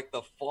kind of like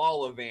the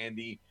fall of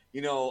Andy.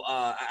 You know,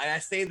 I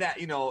say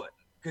that, you know,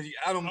 because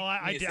I don't. Oh,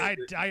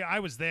 I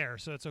was there,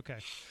 so it's okay.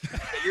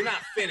 You're not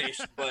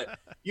finished, but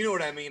you know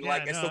what I mean.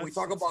 Yeah, so we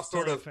talk about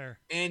sort of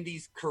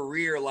Andy's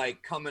career,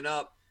 like coming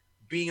up,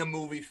 being a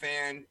movie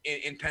fan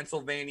in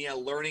Pennsylvania,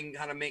 learning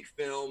how to make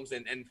films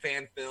and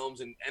fan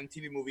films and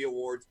MTV Movie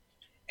Awards,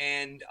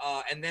 and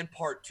then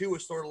part 2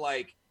 is sort of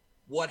like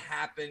what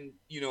happened,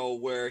 you know,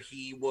 where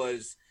he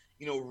was,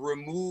 you know,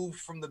 removed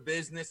from the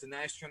business and now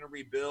he's trying to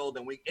rebuild.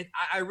 And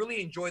I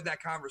really enjoyed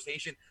that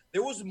conversation.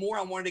 There was more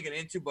I wanted to get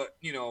into, but,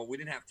 you know, we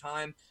didn't have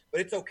time, but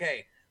it's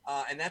okay.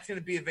 And that's going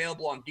to be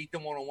available on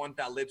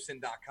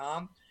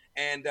geekdom101.libsyn.com.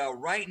 And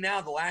right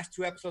now, the last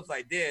 2 episodes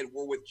I did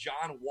were with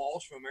John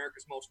Walsh from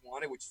America's Most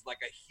Wanted, which is like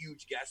a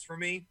huge guest for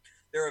me.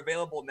 They're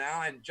available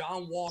now. And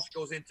John Walsh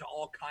goes into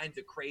all kinds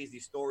of crazy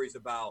stories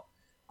about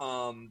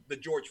the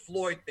George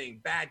Floyd thing,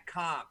 bad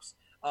cops,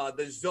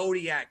 the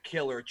Zodiac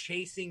killer,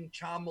 chasing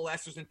child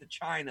molesters into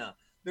China.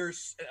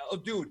 There's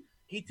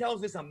he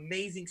tells this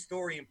amazing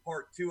story in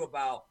part 2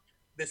 about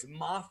this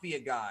mafia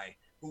guy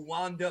who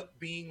wound up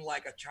being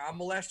like a child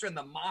molester, and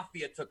the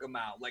mafia took him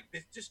out. Like,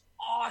 this just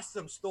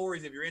awesome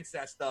stories if you're into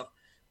that stuff.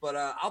 But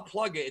I'll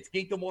plug it. It's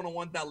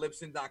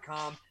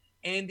geekdom101.libsyn.com.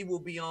 Andy will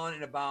be on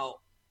in about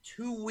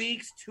 2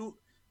 weeks,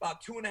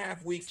 about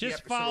 2.5 weeks.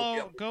 Just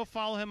go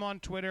follow him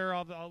on Twitter.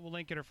 I'll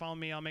link it, or follow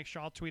me. I'll make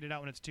sure I'll tweet it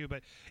out when it's due.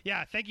 But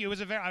yeah, thank you.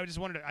 I just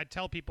wanted to. I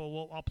tell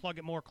people I'll plug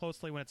it more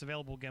closely when it's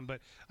available again.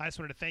 But I just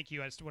wanted to thank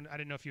you. I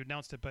didn't know if you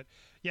announced it, but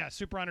yeah,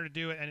 super honored to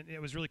do it, and it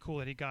was really cool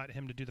that he got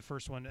him to do the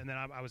first one, and then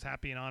I was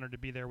happy and honored to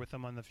be there with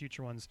him on the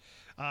future ones.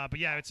 But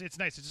yeah, it's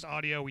nice. It's just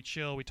audio. We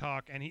chill, we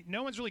talk, and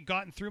no one's really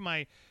gotten through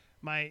my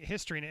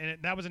history, and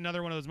that was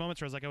another one of those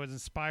moments where I was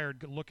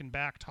inspired looking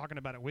back, talking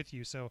about it with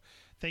you. So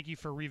thank you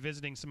for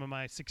revisiting some of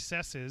my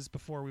successes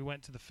before we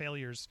went to the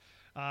failures,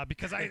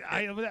 because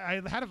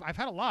I've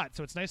had a lot,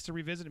 so it's nice to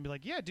revisit and be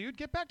like, yeah, dude,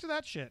 get back to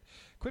that shit.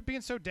 Quit being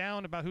so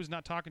down about who's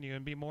not talking to you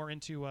and be more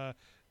into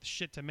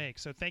shit to make.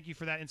 So thank you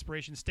for that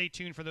inspiration. Stay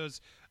tuned for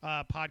those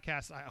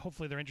podcasts.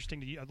 Hopefully they're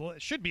interesting to you.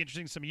 It should be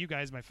interesting to some of you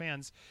guys, my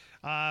fans.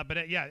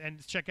 But yeah,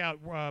 and check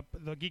out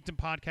the Geekdom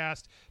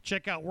podcast.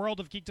 Check out World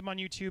of Geekdom on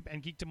YouTube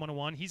and Geekdom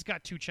 101. He's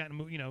got 2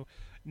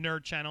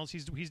 nerd channels.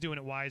 He's doing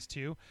it wise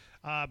too.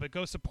 But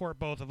go support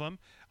both of them.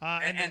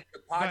 And the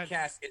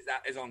podcast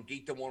is on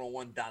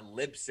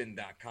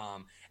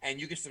geekdom101.libsyn.com,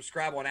 and you can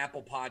subscribe on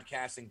Apple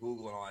Podcasts and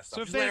Google and all that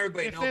stuff. So if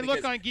they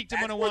look on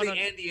Geekdom 101,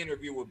 the Andy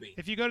interview would be.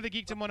 If you go to the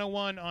Geekdom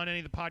 101 on any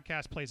of the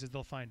podcast places,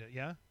 they'll find it.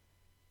 Yeah.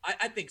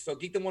 I think so.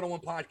 Geekdom 101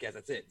 podcast.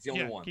 That's it. It's the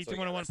only one. Geekdom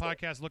 101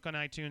 podcast. Look on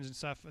iTunes and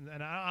stuff,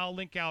 and I'll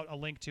link out a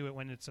link to it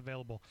when it's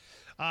available.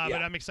 But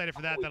I'm excited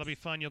for that. That'll be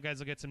fun. You guys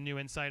will get some new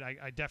insight.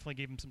 I definitely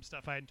gave him some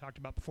stuff I hadn't talked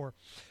about before.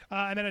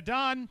 And then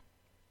Adon,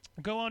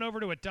 go on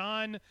over to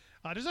Adon.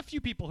 There's a few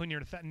people who need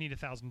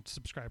 1,000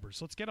 subscribers,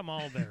 so let's get them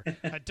all there.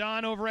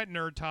 Adon over at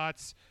Nerd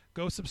Tots.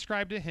 Go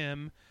subscribe to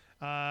him.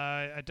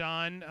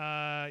 Adon,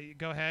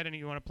 go ahead, and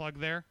you want to plug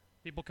there?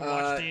 People can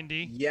watch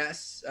D&D.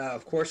 Yes,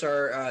 of course,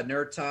 our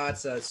Nerd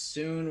Tots.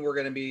 Soon we're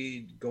going to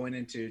be going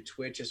into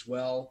Twitch as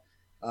well.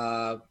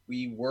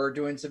 We were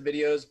doing some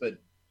videos, but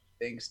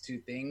thanks to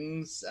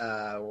things,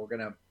 we're going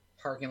to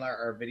parking lot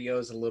our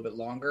videos a little bit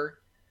longer.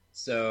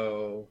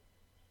 So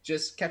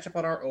just catch up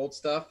on our old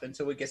stuff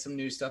until we get some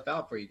new stuff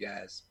out for you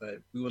guys. But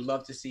we would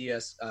love to see you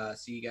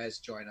guys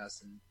join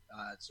us and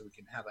so we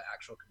can have an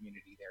actual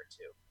community there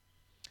too.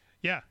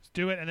 Yeah, let's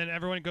do it, and then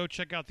everyone go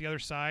check out The Other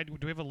Side.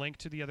 Do we have a link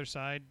to The Other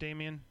Side,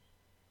 Damien?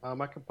 I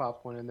can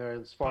pop one in there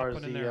as far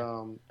as the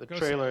Go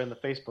trailer and the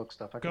Facebook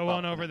stuff. Go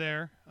on over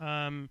there.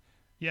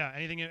 Yeah,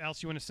 anything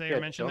else you want to say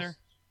or mention there?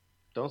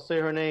 Don't say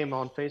her name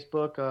on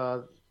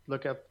Facebook.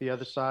 Look up The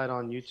Other Side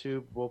on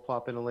YouTube. We'll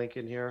pop in a link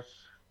in here.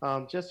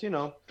 Just,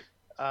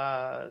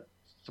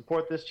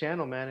 support this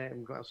channel,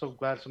 man. I'm so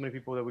glad so many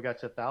people that we got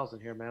to 1,000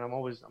 here, man. I'm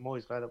always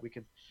glad that we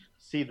can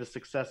see the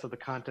success of the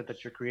content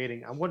that you're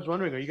creating. I'm just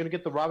wondering, are you going to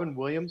get the Robin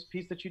Williams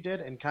piece that you did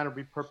and kind of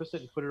repurpose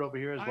it and put it over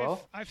here as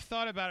well? I've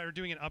thought about it or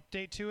doing an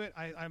update to it.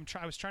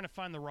 I was trying to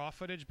find the raw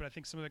footage, but I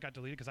think some of it got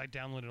deleted because I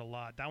downloaded a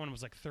lot. That one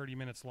was like 30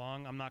 minutes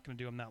long. I'm not going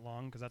to do them that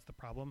long because that's the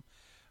problem.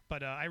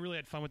 But I really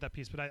had fun with that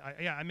piece. But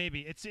I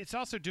maybe it's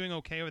also doing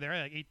okay over there.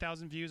 Like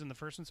 8,000 views on the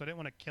first one, so I didn't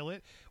want to kill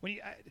it.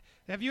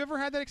 Have you ever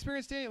had that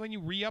experience, Dan, when you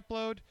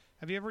re-upload?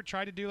 Have you ever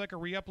tried to do like a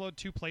re-upload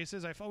 2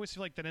 places? I always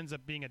feel like that ends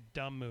up being a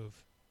dumb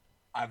move.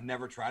 I've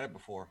never tried it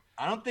before.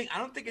 I don't think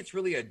it's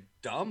really a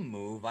dumb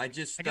move. I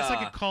guess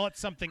I could call it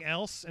something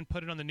else and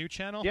put it on the new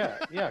channel. Yeah.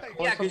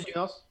 Call it something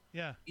else.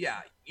 Yeah.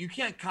 You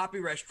can't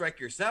copyright strike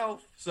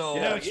yourself. So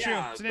it's true.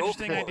 It's an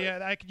interesting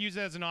idea. I could use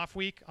it as an off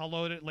week. I'll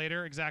load it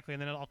later, exactly,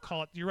 and then I'll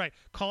call it. You're right.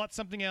 Call it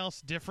something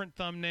else, different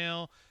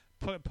thumbnail.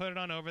 Put it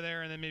on over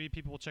there, and then maybe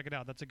people will check it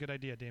out. That's a good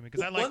idea, Damien,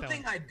 because I like that. One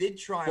thing I did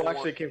try. Well,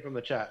 actually, it came from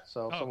the chat.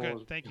 So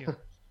good. Thank you.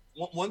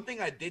 One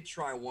thing I did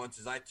try once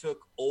is I took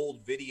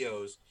old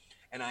videos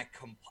and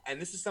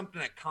and this is something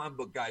that comic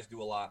book guys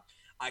do a lot.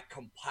 I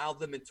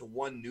compiled them into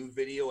one new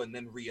video and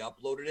then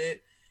re-uploaded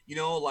it.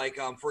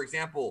 For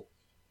example,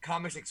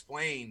 Comics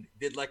Explained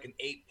did like an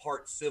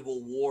 8-part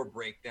Civil War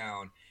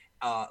breakdown,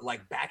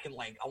 back in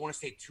I want to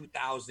say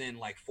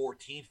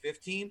 2014,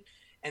 15.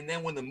 And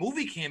then when the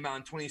movie came out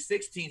in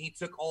 2016, he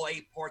took all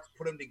 8 parts,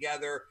 put them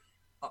together,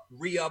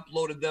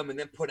 re-uploaded them, and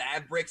then put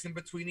ad breaks in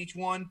between each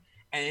one.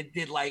 And it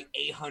did like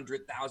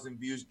 800,000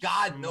 views.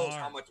 God knows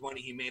how much money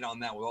he made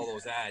on that with all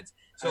those ads.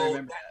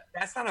 So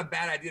that's not a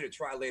bad idea to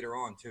try later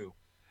on too.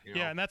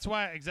 Yeah, and that's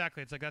why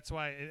that's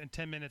why in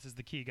 10 minutes is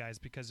the key, guys,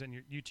 because in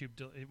your YouTube,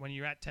 when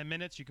you're at 10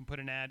 minutes, you can put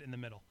an ad in the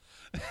middle.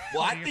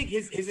 Well, I think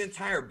his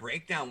entire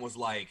breakdown was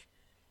like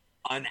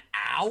an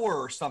hour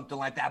or something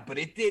like that, but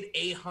it did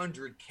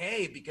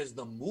 800K because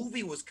the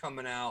movie was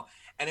coming out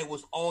and it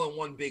was all in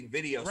one big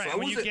video. Right. So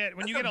when you get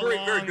a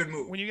very good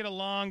move. When you get a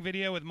long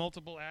video with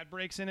multiple ad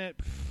breaks in it,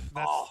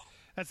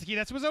 that's the key.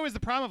 That was always the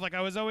problem.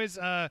 I was always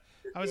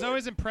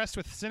impressed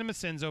with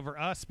CinemaSins over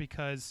us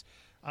because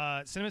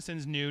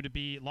CinemaSins knew to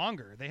be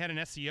longer. They had an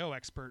SEO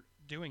expert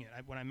doing it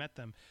when I met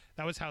them.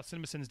 That was how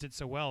CinemaSins did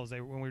so well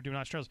when we were doing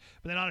Honest Trailers.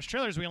 But then Honest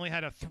Trailers, we only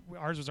had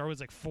ours was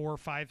always like 4,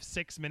 5,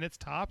 6 minutes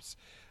tops.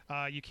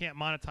 You can't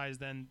monetize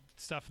then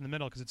stuff in the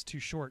middle because it's too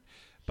short.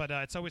 But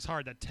it's always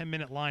hard. That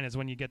 10-minute line is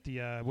when you get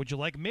the would you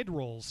like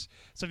mid-rolls?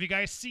 So if you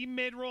guys see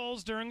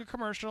mid-rolls during a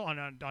commercial on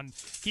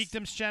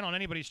Geekdom's channel, on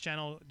anybody's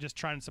channel, just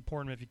try and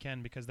support them if you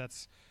can because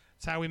that's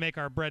how we make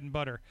our bread and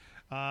butter.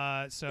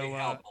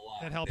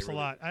 It helps a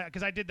lot.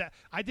 Because I did that.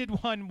 I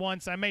did one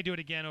once. I may do it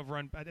again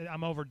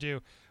I'm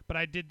overdue. But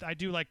I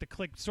do like the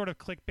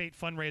clickbait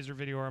fundraiser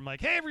video where I'm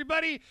like, hey,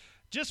 everybody,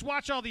 just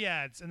watch all the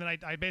ads. And then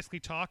I basically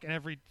talk, and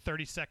every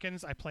 30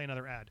 seconds I play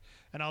another ad.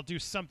 And I'll do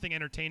something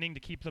entertaining to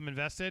keep them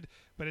invested.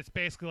 But it's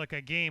basically like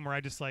a game where I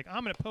just I'm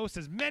going to post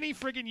as many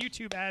friggin'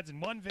 YouTube ads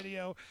in one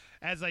video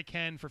as I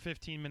can for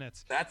 15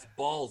 minutes. That's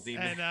ballsy,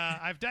 man. And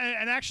I've done it.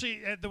 And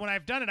actually, when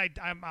I've done it,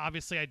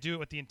 I do it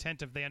with the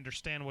intent of they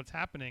understand what's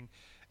happening.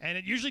 And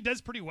it usually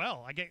does pretty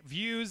well. I get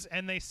views,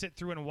 and they sit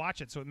through and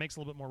watch it, so it makes a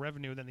little bit more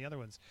revenue than the other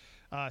ones.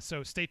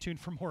 So stay tuned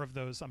for more of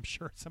those, I'm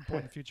sure, at some point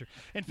in the future.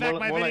 In fact,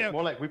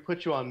 more like we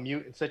put you on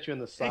mute and set you in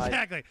the side.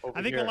 Exactly.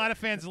 I think a lot of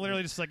fans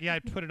literally just I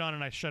put it on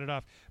and I shut it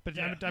off. But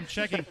yeah. I'm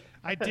checking.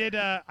 I did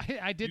the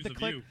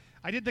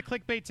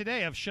clickbait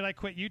today of should I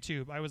quit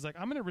YouTube? I was like,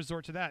 I'm going to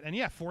resort to that. And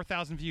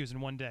 4,000 views in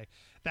one day.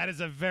 That is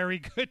a very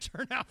good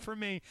turnout for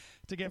me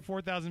to get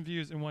 4,000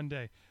 views in one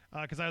day.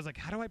 Because I was like,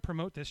 how do I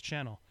promote this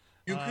channel?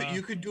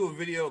 You could do a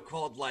video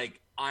called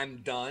I'm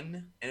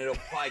done, and it'll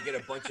probably get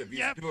a bunch of views.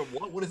 Yep.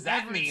 What does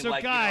that mean? So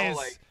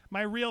guys,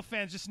 my real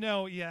fans just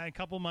know, in a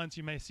couple months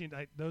you may see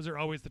those are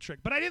always the trick.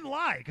 But I didn't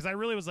lie because I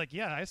really was like,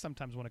 I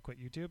sometimes want to quit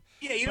YouTube.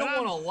 Yeah, you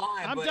don't want to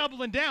lie. I'm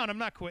doubling down. I'm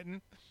not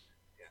quitting.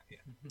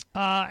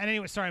 Yeah. And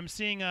anyway, sorry, I'm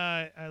seeing.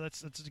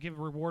 Let's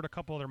reward a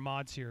couple other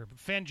mods here.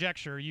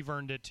 Fanjecture, you've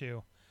earned it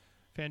too.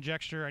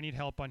 Fanjecture, I need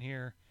help on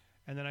here.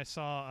 And then I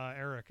saw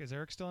Eric. Is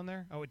Eric still in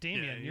there? Oh,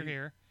 Damien, you're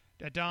here.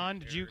 Don,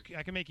 did you?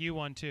 I can make you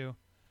one too.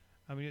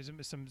 I mean,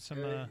 some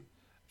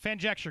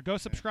Fanjecture. Go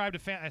subscribe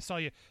to I saw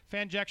you.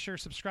 Fanjecture,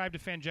 subscribe to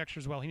Fanjecture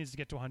as well. He needs to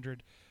get to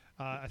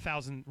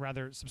 1,000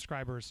 rather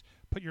subscribers.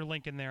 Put your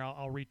link in there.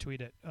 I'll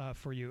retweet it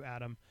for you,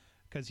 Adam,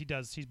 because he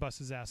busts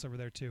his ass over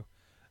there too.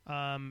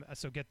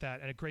 So get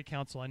that. And a great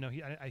counsel. I know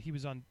he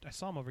was on. I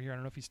saw him over here. I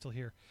don't know if he's still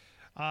here.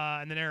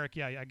 And then Eric,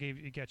 I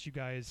got you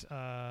guys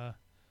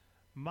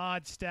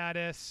mod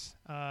status.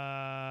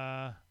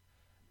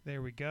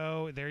 There we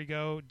go. There you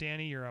go,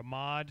 Danny. You're a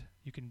mod.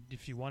 You can,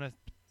 if you want to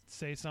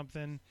say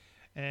something,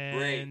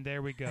 and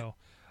there we go.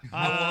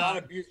 I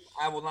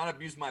will not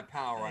abuse my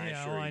power.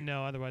 I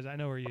know. Otherwise, I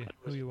know who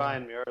you are.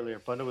 Me earlier.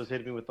 Bundle was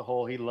hitting me with the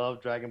whole. He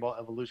loved Dragon Ball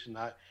Evolution,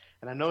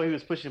 and I know he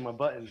was pushing my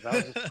buttons. I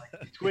was just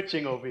like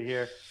twitching over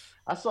here.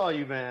 I saw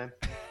you, man.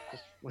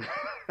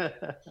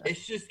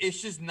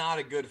 It's just not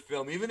a good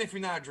film. Even if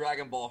you're not a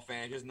Dragon Ball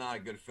fan, it's just not a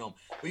good film.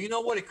 But you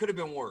know what? It could have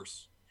been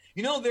worse.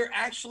 You know, there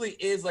actually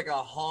is like a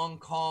Hong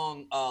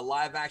Kong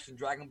live action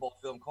Dragon Ball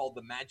film called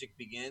The Magic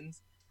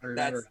Begins.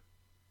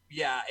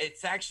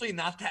 It's actually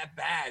not that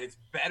bad. It's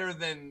better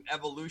than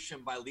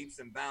Evolution by leaps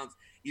and bounds,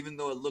 even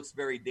though it looks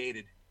very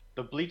dated.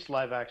 The Bleach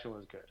live action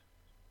was good.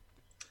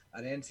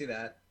 I didn't see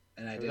that,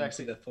 and I didn't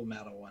see the Full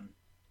Metal one.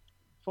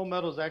 Full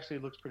Metal actually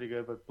looks pretty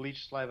good, but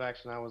Bleach live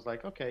action, I was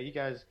like, okay, you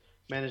guys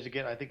managed to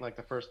get, I think, like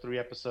the first 3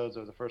 episodes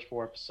or the first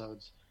 4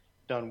 episodes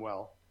done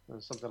well,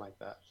 or something like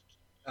that.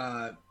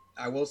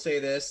 I will say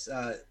this: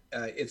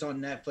 it's on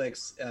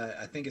Netflix.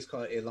 I think it's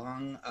called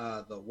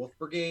Elang, the Wolf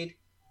Brigade.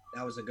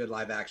 That was a good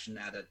live action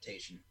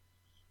adaptation.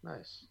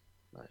 Nice.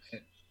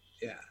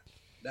 Yeah,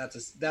 that's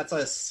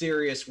a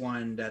serious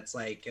one. That's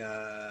like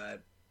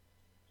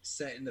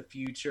set in the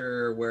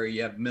future where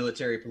you have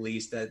military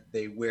police that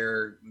they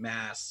wear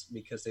masks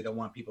because they don't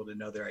want people to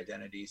know their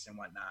identities and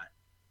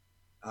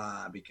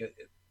whatnot, because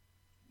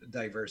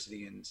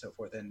diversity and so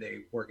forth, and they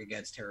work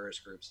against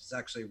terrorist groups. It's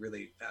actually a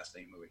really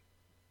fascinating movie.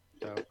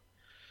 So.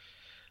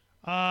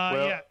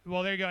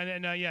 Well, there you go,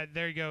 and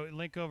there you go.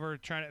 Link over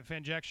trying to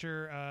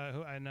Fanjecture,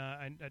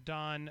 and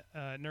Don,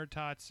 Nerd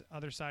Tots,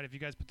 other side. If you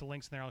guys put the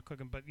links in there, I'll click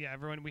them. But yeah,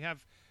 everyone, we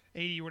have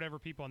 80 or whatever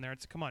people on there.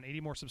 Come on,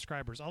 80 more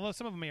subscribers. Although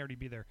some of them may already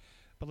be there,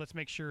 but let's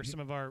make sure some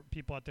of our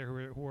people out there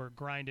who are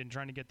grinding,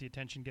 trying to get the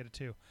attention, get it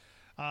too.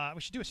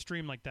 We should do a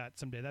stream like that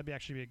someday. That'd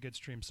actually be a good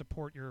stream.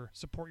 Support your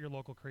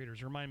local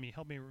creators.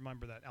 Help me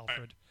remember that,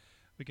 Alfred.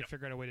 We could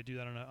figure out a way to do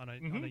that on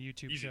a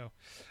YouTube show.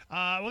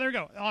 Well, there we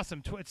go.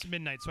 Awesome. It's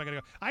midnight, so I gotta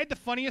go. I had the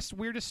funniest,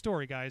 weirdest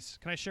story, guys.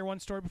 Can I share one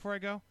story before I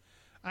go?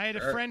 I had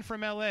a friend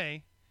from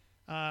L.A.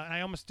 And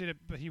I almost did it,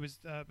 but he was.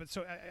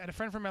 So I had a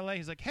friend from L.A.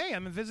 He's like, "Hey,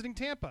 I'm visiting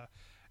Tampa,"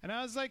 and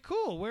I was like,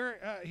 "Cool.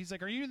 Where?" He's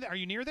like, "Are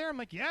you near there?" I'm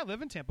like, "Yeah, I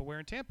live in Tampa. Where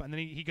in Tampa?" And then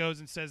he goes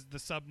and says the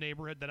sub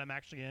neighborhood that I'm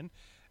actually in.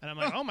 And I'm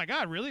like, oh my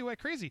God, really? What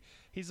crazy?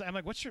 I'm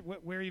like,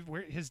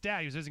 where his dad?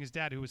 He was visiting his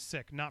dad who was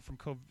sick, not from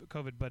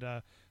COVID, but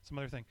some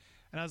other thing.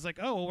 And I was like,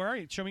 oh, well, where are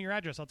you? Show me your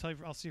address.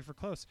 I'll see if we're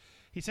close.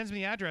 He sends me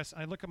the address.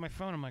 I look at my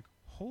phone. I'm like,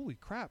 holy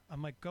crap.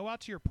 I'm like, go out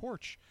to your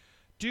porch.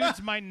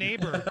 Dude's my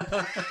neighbor.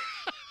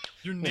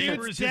 Your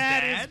neighbor is his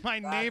dad? Is my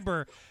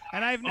neighbor.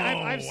 And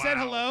I've said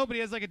hello, but he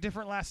has like a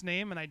different last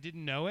name, and I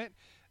didn't know it.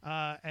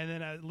 And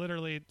then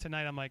literally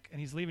tonight I'm like, and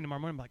he's leaving tomorrow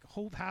morning. I'm like,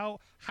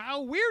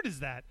 how weird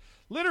is that?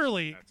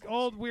 Literally, that's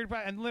old awesome. Weird.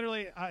 And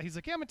literally, he's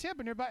like, yeah, I'm in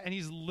Tampa nearby. And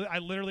I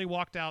literally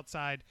walked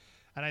outside,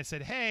 and I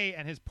said, hey,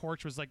 and his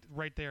porch was like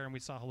right there, and we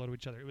saw hello to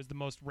each other. It was the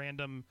most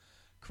random,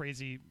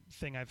 crazy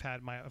thing I've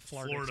had in my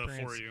Florida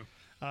experience. For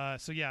you.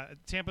 So yeah,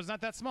 Tampa's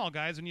not that small,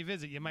 guys. When you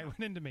visit, you might run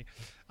into me.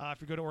 If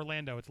you go to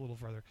Orlando, it's a little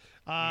further.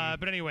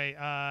 But anyway,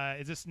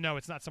 no,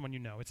 it's not someone you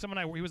know. It's someone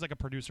he was like a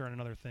producer on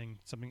another thing,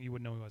 something you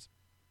wouldn't know he was.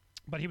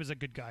 But he was a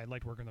good guy. I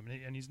liked working with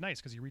him. And he's nice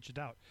because he reached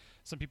out.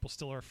 Some people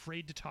still are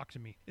afraid to talk to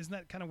me. Isn't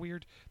that kind of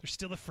weird? They're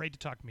still afraid to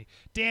talk to me.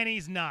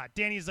 Danny's not.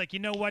 Danny's like, you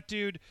know what,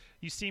 dude?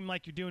 You seem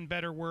like you're doing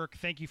better work.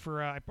 Thank you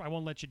for I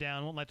won't let you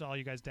down. I won't let all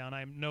you guys down.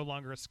 I'm no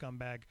longer a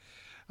scumbag.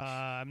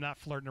 I'm not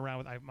flirting around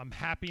with. I'm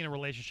happy in a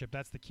relationship.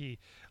 That's the key.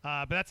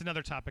 But that's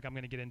another topic I'm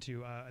going to get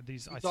into.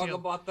 Talk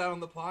about that on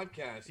the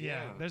podcast.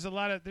 Yeah.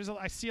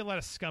 I see a lot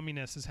of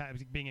scumminess is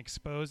being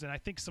exposed, and I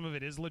think some of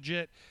it is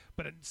legit,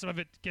 but some of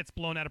it gets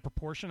blown out of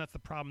proportion. That's the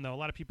problem, though. A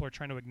lot of people are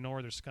trying to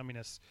ignore their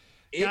scumminess.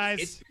 Guys,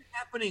 it's been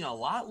happening a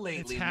lot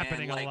lately. It's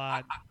happening a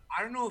lot.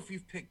 I don't know if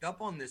you've picked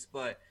up on this,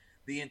 but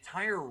the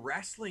entire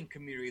wrestling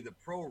community, the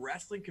pro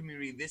wrestling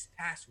community, this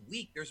past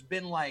week, there's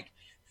been like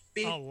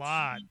 15 a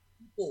lot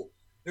people.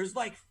 There's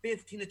like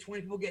 15 to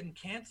 20 people getting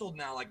canceled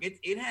now. Like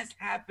it has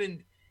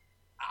happened.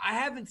 I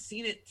haven't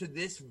seen it to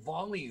this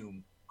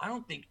volume. I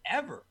don't think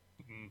ever.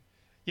 Mm-hmm.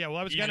 Yeah, well,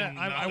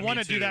 I want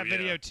to do that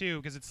video too,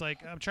 because it's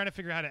like I'm trying to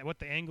figure out what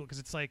the angle, because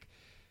it's like,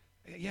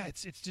 yeah,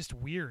 it's just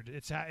weird.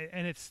 It's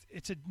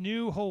a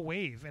new whole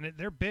wave, and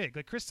they're big.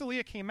 Like Chris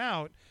D'Elia came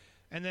out,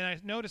 and then I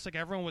noticed like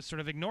everyone was sort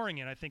of ignoring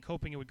it. I think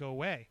hoping it would go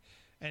away.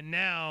 And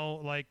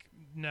now, like,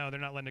 no, they're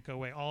not letting it go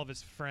away. All of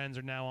his friends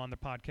are now on the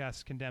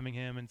podcast condemning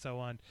him and so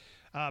on.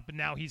 But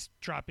now he's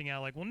dropping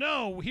out like, well,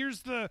 no,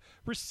 here's the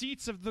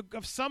receipts of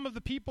some of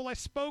the people I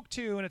spoke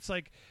to. And it's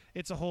like,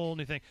 it's a whole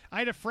new thing. I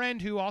had a friend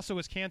who also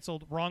was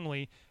canceled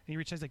wrongly. And he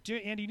reached out, he's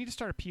like, Andy, you need to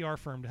start a PR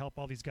firm to help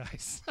all these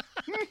guys.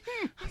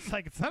 It's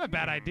like, it's not a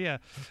bad idea.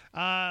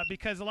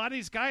 Because a lot of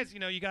these guys,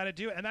 you got to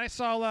do it. And then I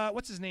saw,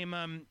 what's his name?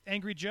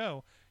 Angry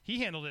Joe. He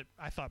handled it,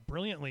 I thought,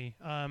 brilliantly.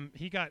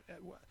 He got...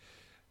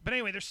 But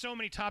anyway, there's so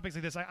many topics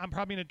like this. I'm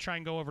probably going to try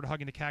and go over to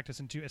Hugging the Cactus.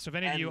 So if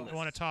any of you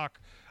want to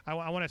talk, I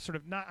want to sort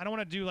of not – I don't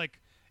want to do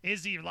like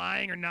is he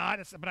lying or not?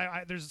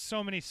 But there's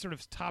so many sort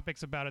of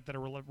topics about it that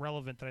are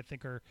relevant that I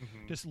think are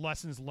just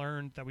lessons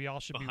learned that we all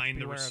should behind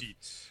be the aware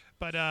receipts. Of.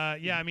 But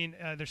yeah, I mean,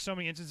 there's so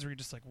many instances where you're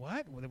just like,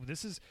 what?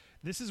 This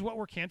is what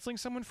we're canceling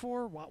someone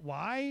for?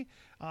 Why?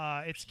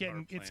 It's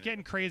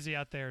getting crazy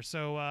out there.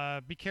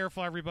 So be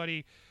careful,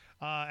 everybody.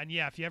 And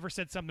yeah, if you ever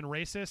said something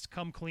racist,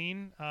 come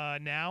clean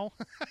now,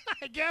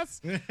 I guess,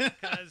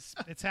 because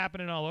it's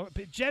happening all over.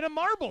 But Jenna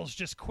Marbles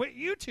just quit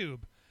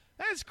YouTube.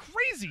 That is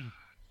crazy.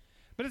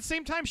 But at the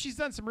same time, she's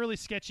done some really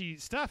sketchy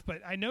stuff,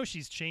 but I know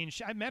she's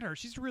changed. I met her.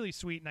 She's a really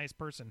sweet, nice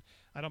person.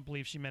 I don't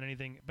believe she meant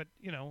anything. But,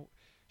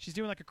 she's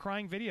doing like a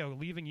crying video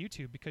leaving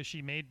YouTube because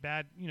she made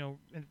bad,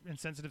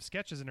 insensitive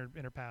sketches in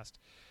her past.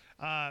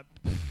 Man,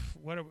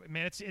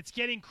 it's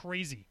getting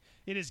crazy.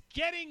 It is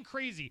getting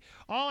crazy.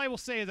 All I will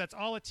say is that's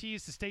all a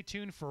tease to stay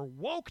tuned for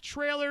Woke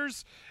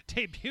trailers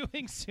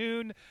debuting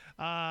soon.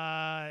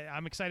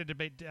 I'm excited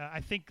to I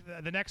think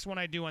the next one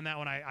I do on that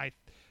one, I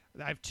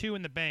have 2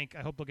 in the bank.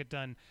 I hope they'll get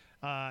done.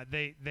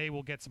 They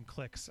will get some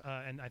clicks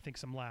and I think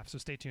some laughs. So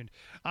stay tuned.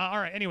 All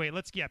right. Anyway,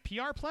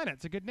 PR Planet.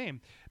 It's a good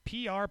name.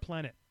 PR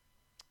Planet.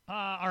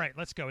 All right,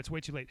 let's go. It's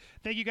way too late.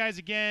 Thank you guys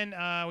again.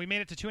 We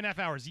made it to 2.5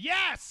 hours.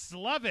 Yes,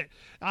 love it.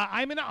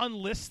 I'm going to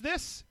unlist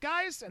this,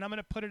 guys, and I'm going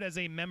to put it as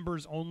a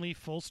members-only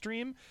full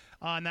stream,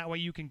 and that way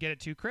you can get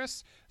it too,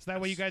 Chris. So that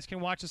way you guys can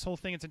watch this whole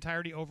thing in its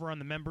entirety over on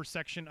the members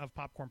section of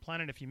Popcorn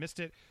Planet if you missed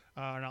it,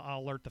 and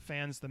I'll alert the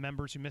fans, the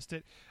members who missed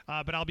it.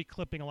 But I'll be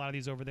clipping a lot of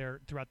these over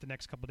there throughout the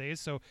next couple days.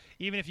 So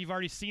even if you've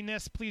already seen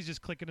this, please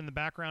just click it in the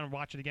background and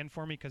watch it again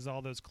for me because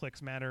all those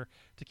clicks matter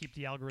to keep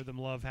the algorithm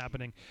love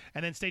happening.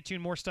 And then stay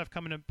tuned. More stuff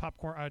coming to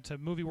Popcorn to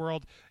Movie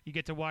World. You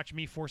get to watch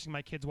me forcing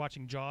my kids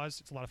watching Jaws.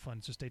 It's a lot of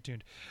fun, so stay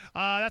tuned.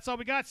 That's all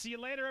we got. See you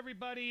later,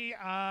 everybody.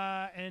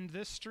 End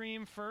this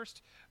stream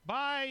first.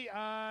 Bye,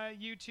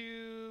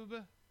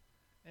 YouTube.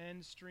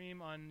 End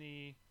stream on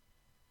the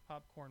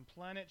Popcorn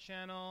Planet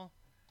channel.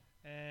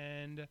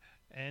 And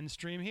end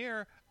stream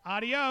here.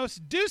 Adios.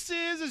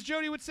 Deuces, as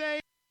Jody would say.